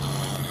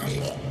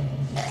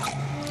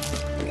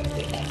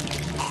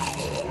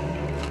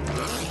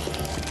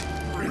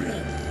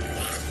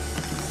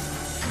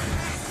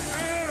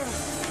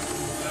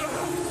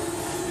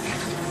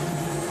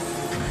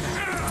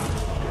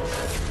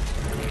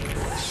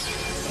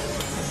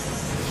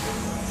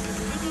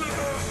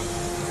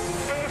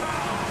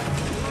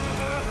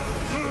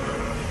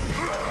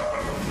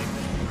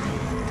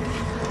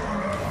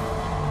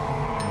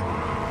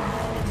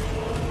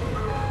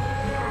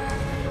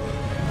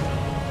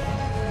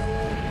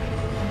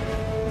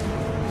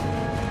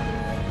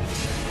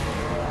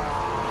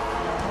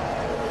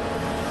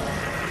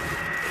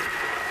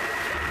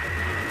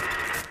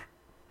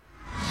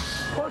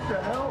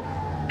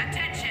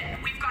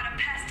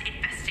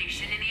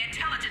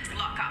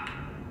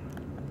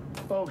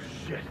 Oh,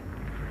 shit.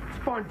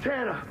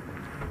 Fontana,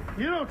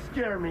 you don't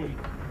scare me.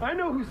 I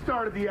know who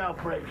started the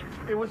outbreak.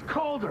 It was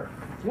Calder,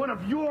 one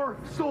of your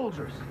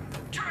soldiers.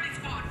 Charlie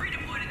Spawn,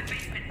 redeploy to the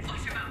basement.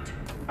 Flush him out.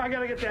 I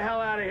gotta get the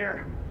hell out of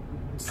here.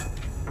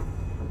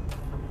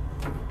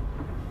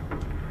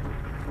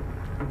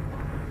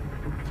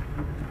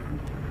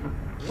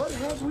 What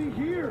have we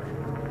here?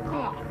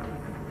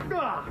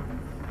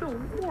 Still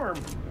warm.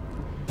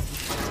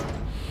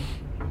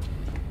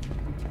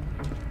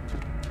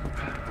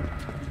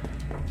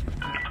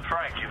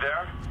 Frank, you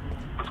there?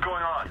 What's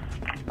going on?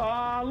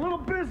 A little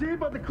busy,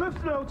 but the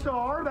Cliff's notes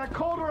are that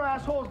Calder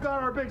asshole's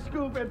got our big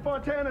scoop and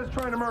Fontana's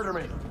trying to murder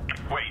me.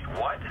 Wait,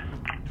 what?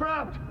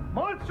 Trapped.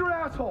 Monster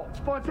asshole.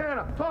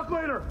 Fontana, talk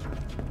later.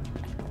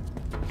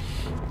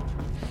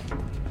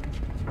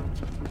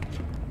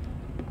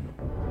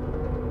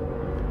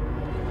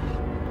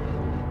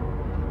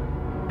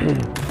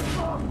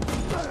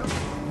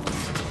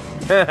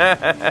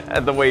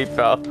 The weight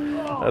fell.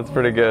 That's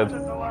pretty good.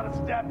 That's a lot of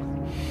steps.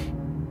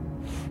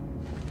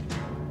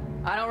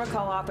 I don't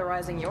recall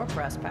authorizing your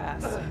press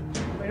pass.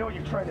 I know what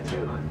you're trying to do.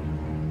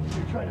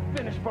 You're trying to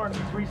finish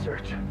Barnaby's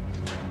research.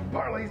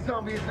 Parlay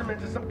zombieism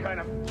into some kind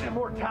of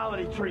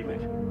immortality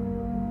treatment.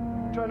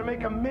 Trying to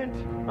make a mint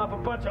off a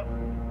bunch of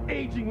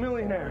aging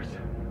millionaires.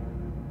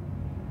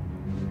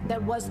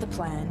 That was the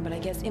plan, but I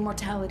guess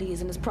immortality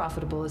isn't as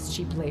profitable as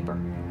cheap labor.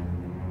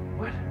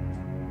 What?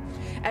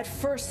 At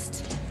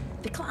first,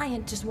 the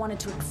client just wanted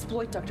to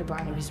exploit Dr.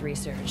 Barnaby's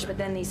research, but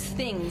then these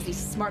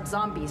smart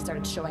zombies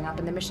started showing up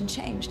and the mission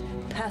changed.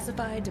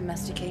 Pacify,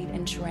 domesticate,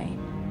 and train.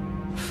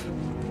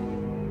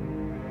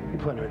 You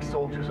plan to make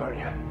soldiers, aren't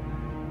you?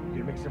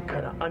 You're gonna make some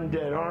kind of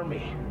undead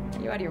army.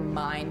 Are you out of your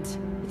mind?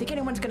 You think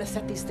anyone's gonna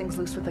set these things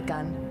loose with a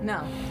gun?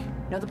 No.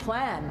 No, the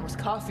plan was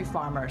coffee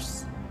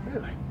farmers.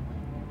 Really?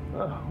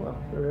 Oh, well,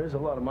 there is a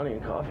lot of money in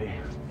coffee.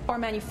 Or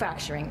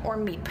manufacturing, or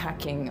meat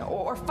packing,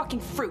 or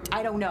fucking fruit,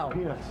 I don't know.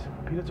 Peanuts.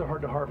 Peanuts are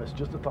hard to harvest,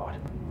 just a thought.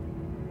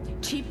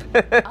 Cheap,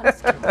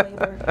 unskilled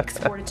labor,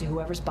 exported to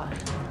whoever's buying.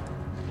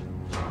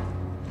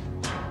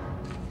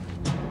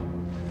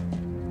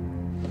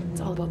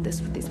 It's all about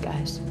this with these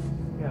guys.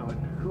 Yeah, but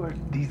who are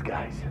these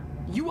guys?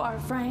 You are,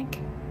 Frank.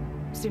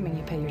 Assuming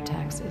you pay your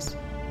taxes.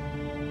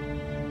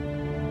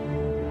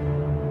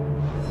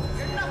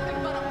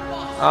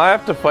 I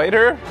have to fight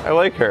her? I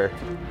like her.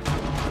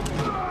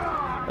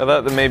 I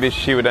thought that maybe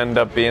she would end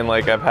up being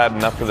like, I've had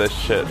enough of this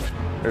shit.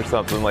 Or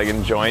something, like,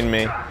 and join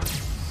me. I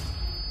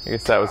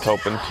guess I was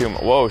hoping too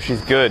much. Whoa,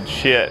 she's good.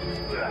 Shit.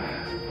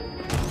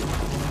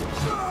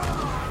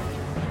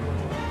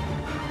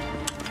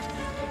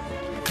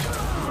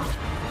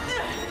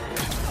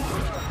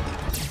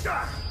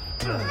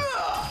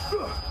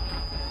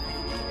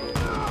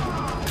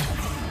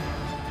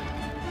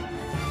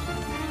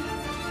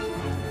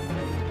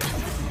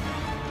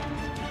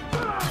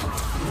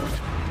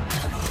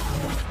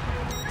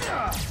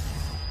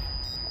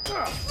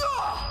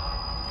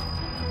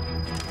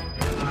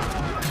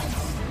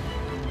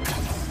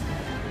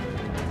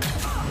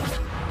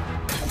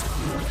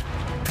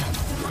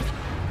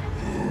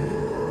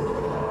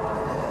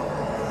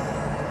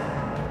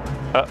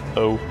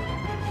 Uh-oh.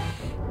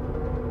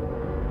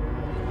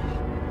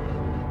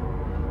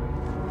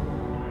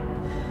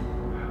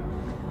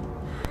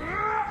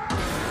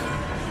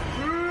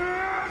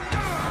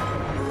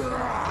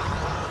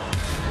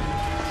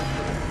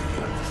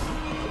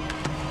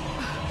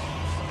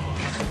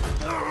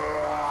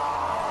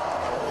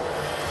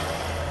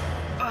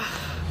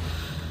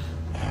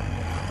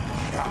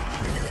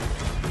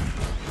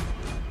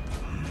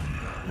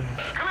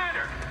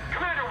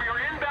 Commander, we are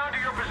inbound to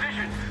your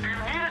position. Do you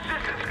need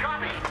assistance?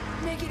 Copy.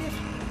 Negative.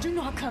 Do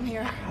not come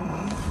here.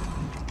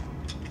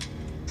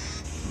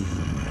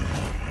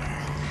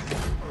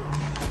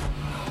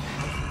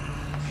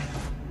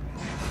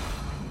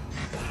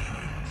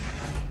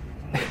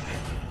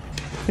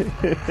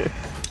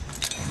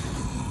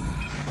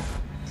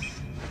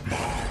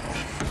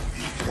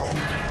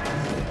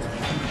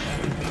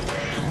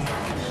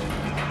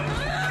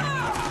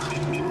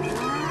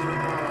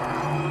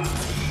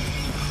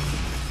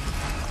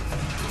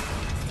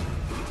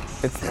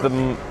 It's the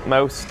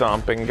mouse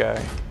stomping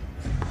guy.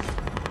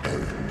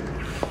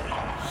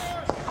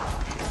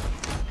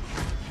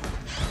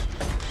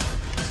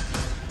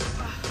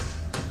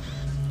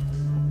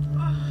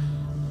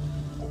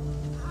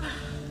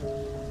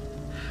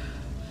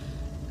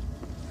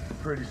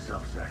 Pretty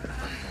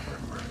self-sacrificing for a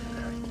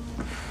mercenary.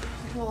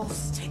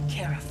 Wolves take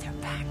care of their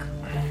pack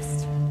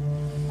best.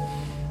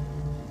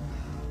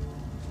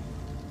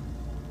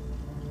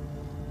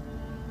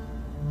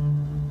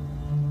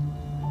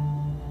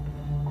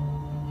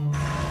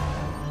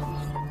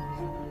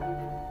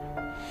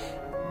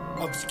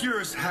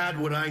 Obscurus had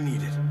what I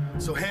needed,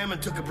 so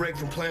Hammond took a break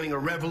from planning a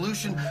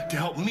revolution to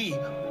help me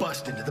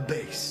bust into the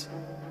base.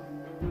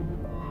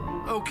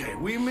 Okay,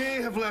 we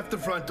may have left the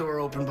front door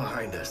open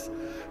behind us.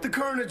 The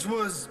carnage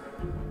was,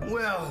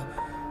 well,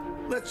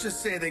 let's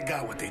just say they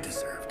got what they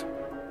deserved.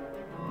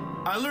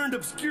 I learned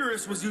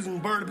Obscurus was using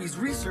Barnaby's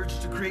research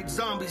to create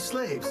zombie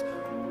slaves.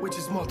 which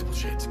is multiple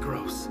shades of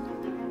gross.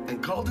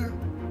 And Calder?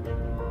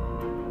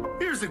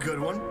 Here's a good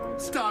one.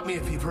 Stop me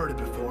if you've heard it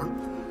before.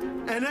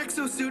 An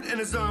exosuit and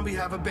a zombie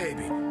have a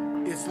baby.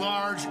 It's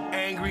large,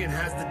 angry, and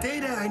has the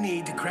data I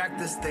need to crack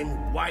this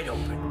thing wide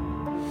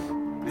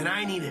open. And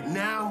I need it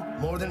now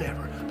more than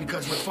ever,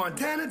 because with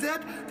Fontana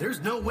dead,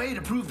 there's no way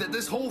to prove that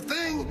this whole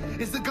thing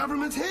is the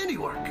government's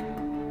handiwork.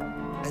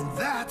 And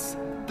that's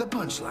the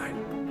punchline.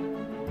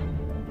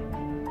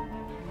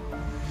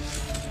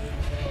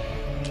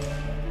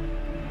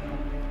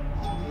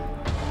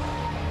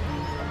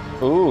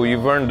 Ooh,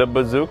 you've earned a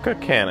bazooka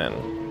cannon.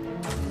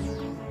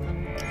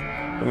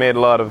 We made a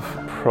lot of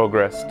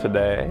progress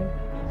today.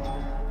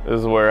 This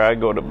is where I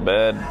go to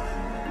bed.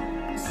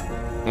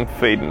 I'm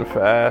fading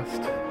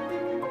fast.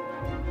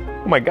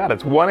 Oh my god,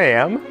 it's 1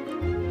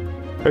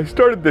 a.m.? I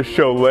started this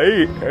show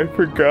late. I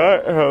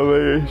forgot how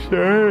late I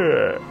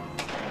started it.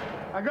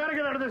 I gotta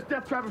get out of this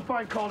death trap and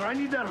find Calder. I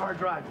need that hard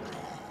drive.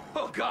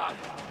 Oh God!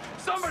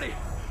 Somebody,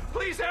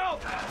 please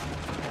help!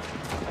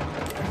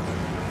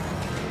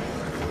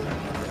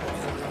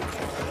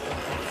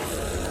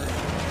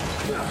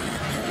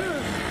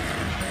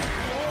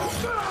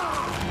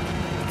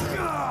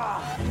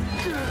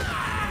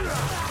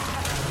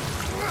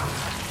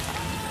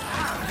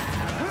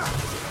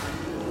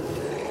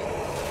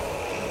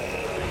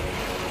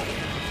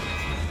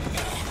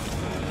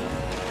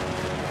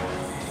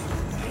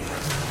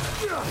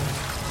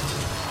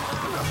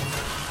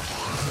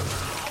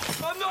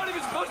 I'm not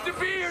even supposed to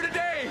be here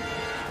today!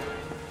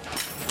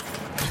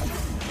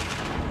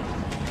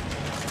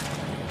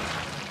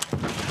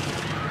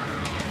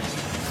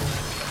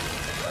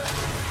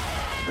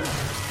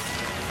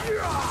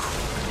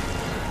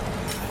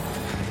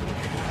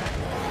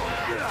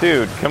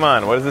 Dude, come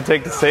on, what does it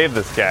take to save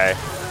this guy?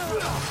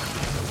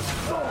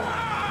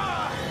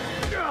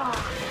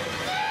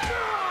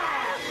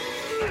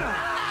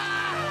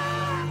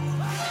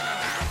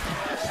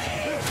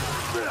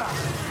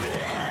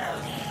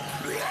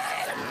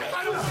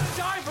 I don't want to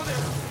die for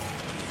this!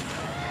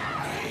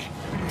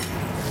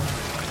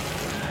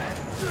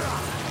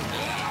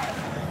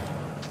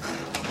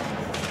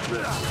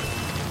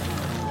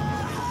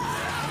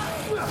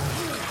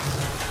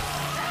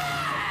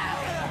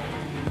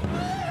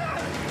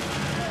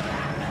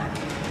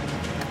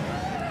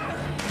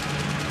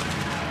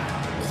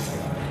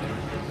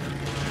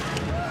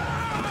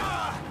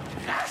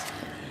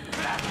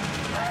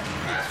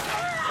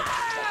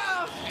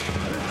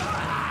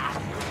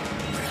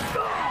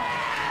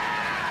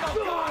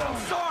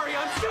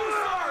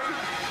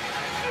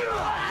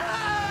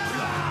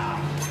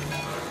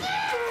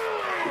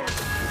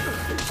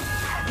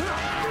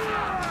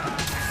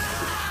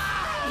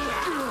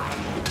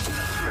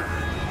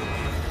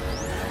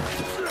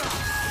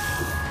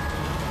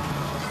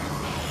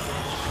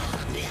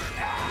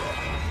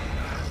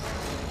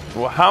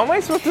 Well, how am I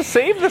supposed to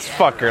save this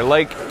fucker?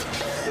 Like,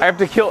 I have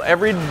to kill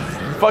every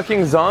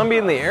fucking zombie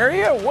in the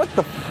area? What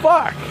the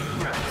fuck?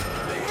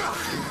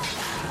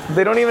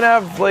 They don't even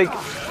have, like...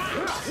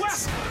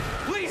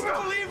 Please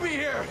don't leave me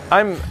here!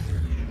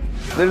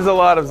 There's a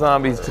lot of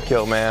zombies to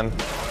kill, man.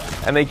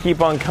 And they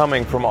keep on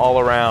coming from all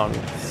around.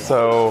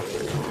 So,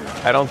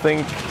 I don't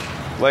think,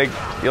 like,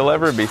 you'll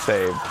ever be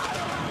saved.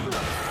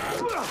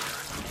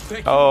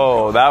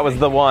 Oh, that was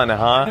the one,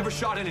 huh? Never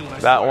shot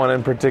anyone, that one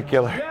in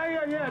particular. Yeah.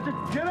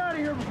 Just get out of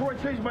here before I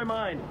change my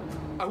mind.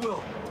 I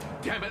will.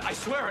 Damn it, I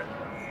swear it.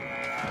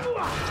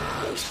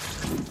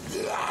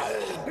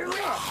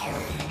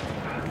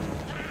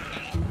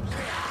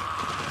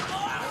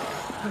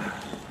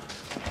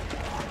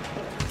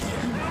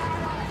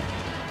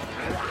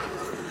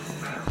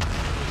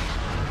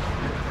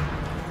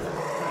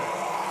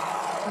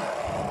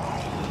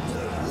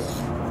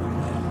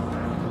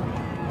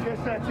 Guess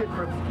that's it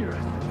for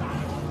Obscurus.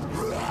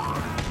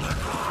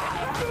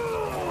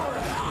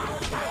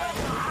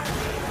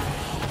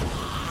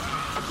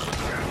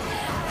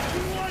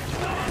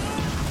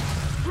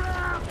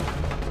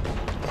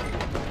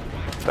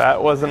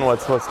 That wasn't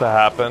what's supposed to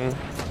happen.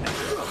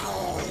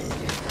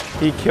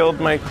 He killed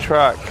my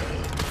truck.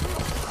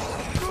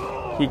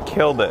 He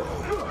killed it.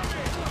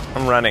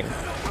 I'm running.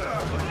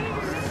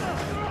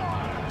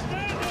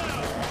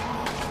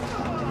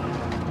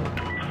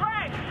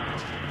 Frank!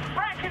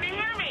 Frank, can you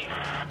hear me?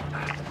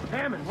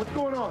 Hammond, what's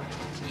going on?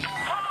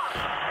 Hold on!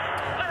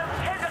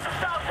 Head to the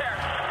south there!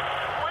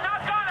 We're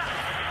not gonna...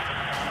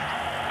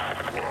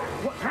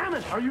 What,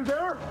 Hammond, are you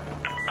there?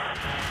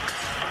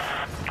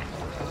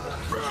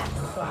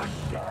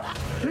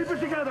 Keep it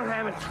together,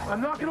 Hammond.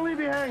 I'm not gonna leave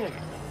you hanging.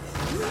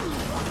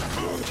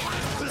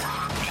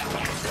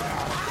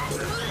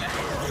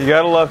 You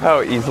gotta love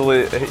how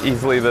easily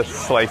this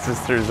slices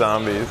through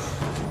zombies.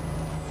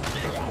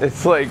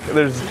 It's like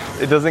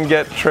it doesn't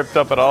get tripped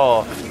up at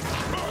all.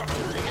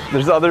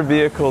 There's other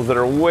vehicles that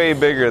are way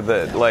bigger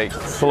that like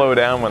slow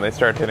down when they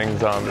start hitting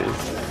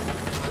zombies.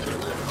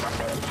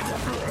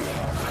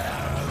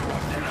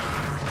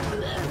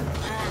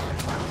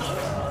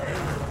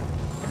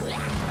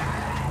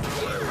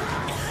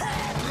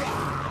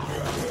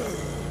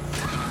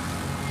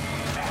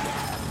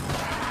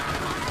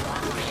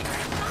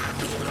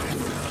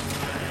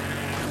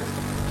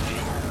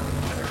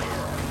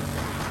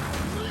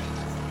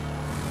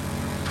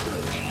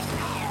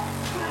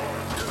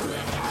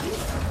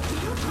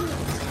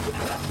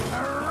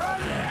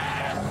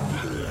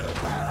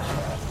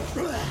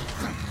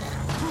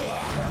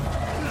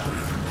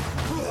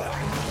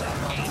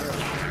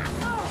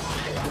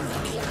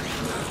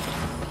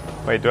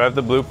 Wait, do I have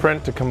the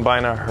blueprint to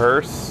combine a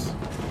hearse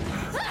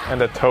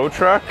and a tow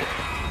truck?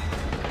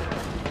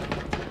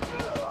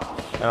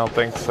 I don't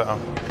think so.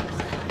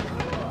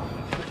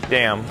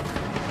 Damn.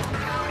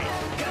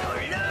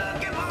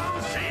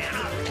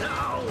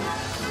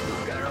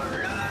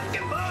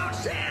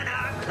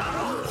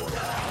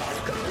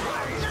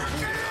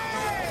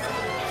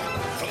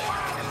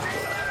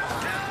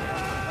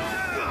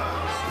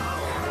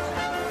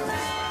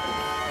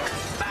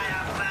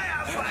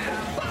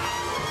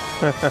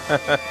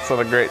 That's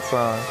a great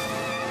song.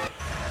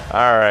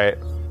 Alright.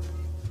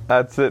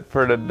 That's it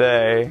for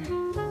today.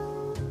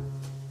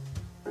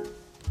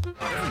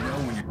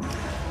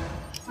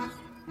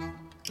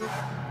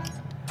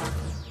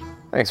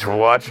 Thanks for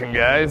watching,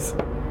 guys.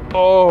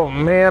 Oh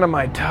man, am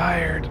I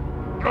tired.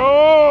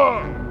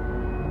 Oh!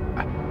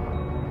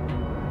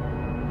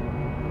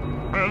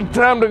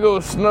 Time to go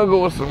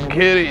snuggle with some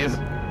kitties.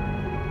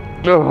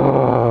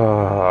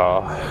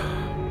 Oh,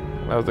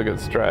 that was a good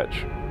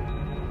stretch.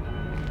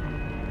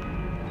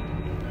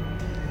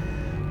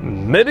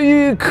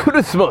 Merry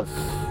Christmas!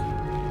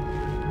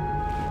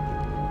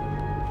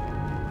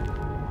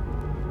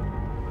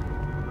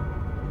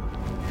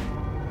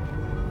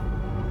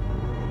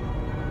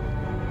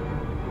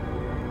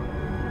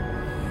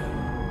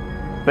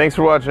 Thanks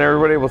for watching,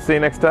 everybody. We'll see you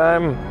next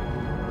time.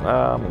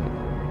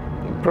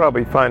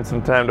 Probably find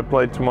some time to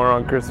play tomorrow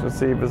on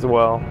Christmas Eve as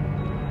well.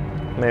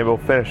 Maybe we'll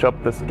finish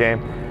up this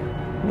game.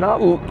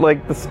 Not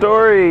like the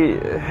story,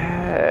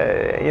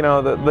 you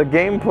know, the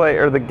gameplay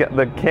or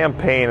the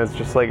campaign is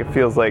just like, it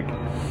feels like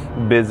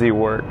busy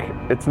work.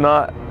 It's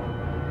not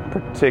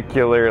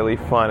particularly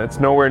fun. It's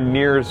nowhere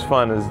near as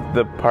fun as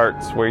the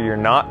parts where you're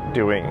not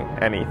doing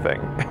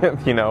anything.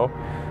 You know,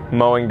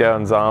 mowing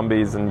down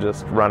zombies and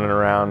just running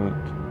around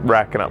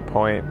racking up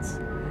points.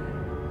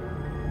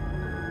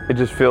 It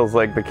just feels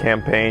like the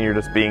campaign, you're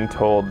just being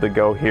told to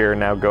go here,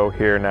 now go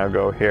here, now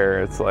go here.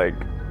 It's like,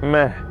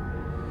 meh.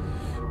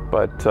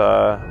 But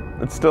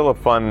it's still a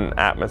fun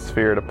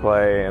atmosphere to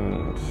play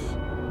and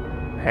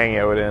hang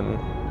out in.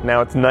 Now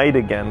it's night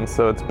again,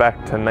 so it's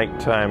back to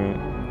nighttime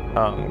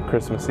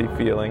Christmassy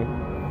feeling.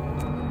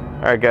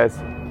 Alright guys,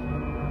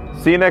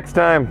 see you next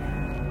time.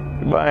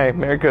 Goodbye,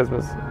 Merry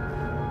Christmas.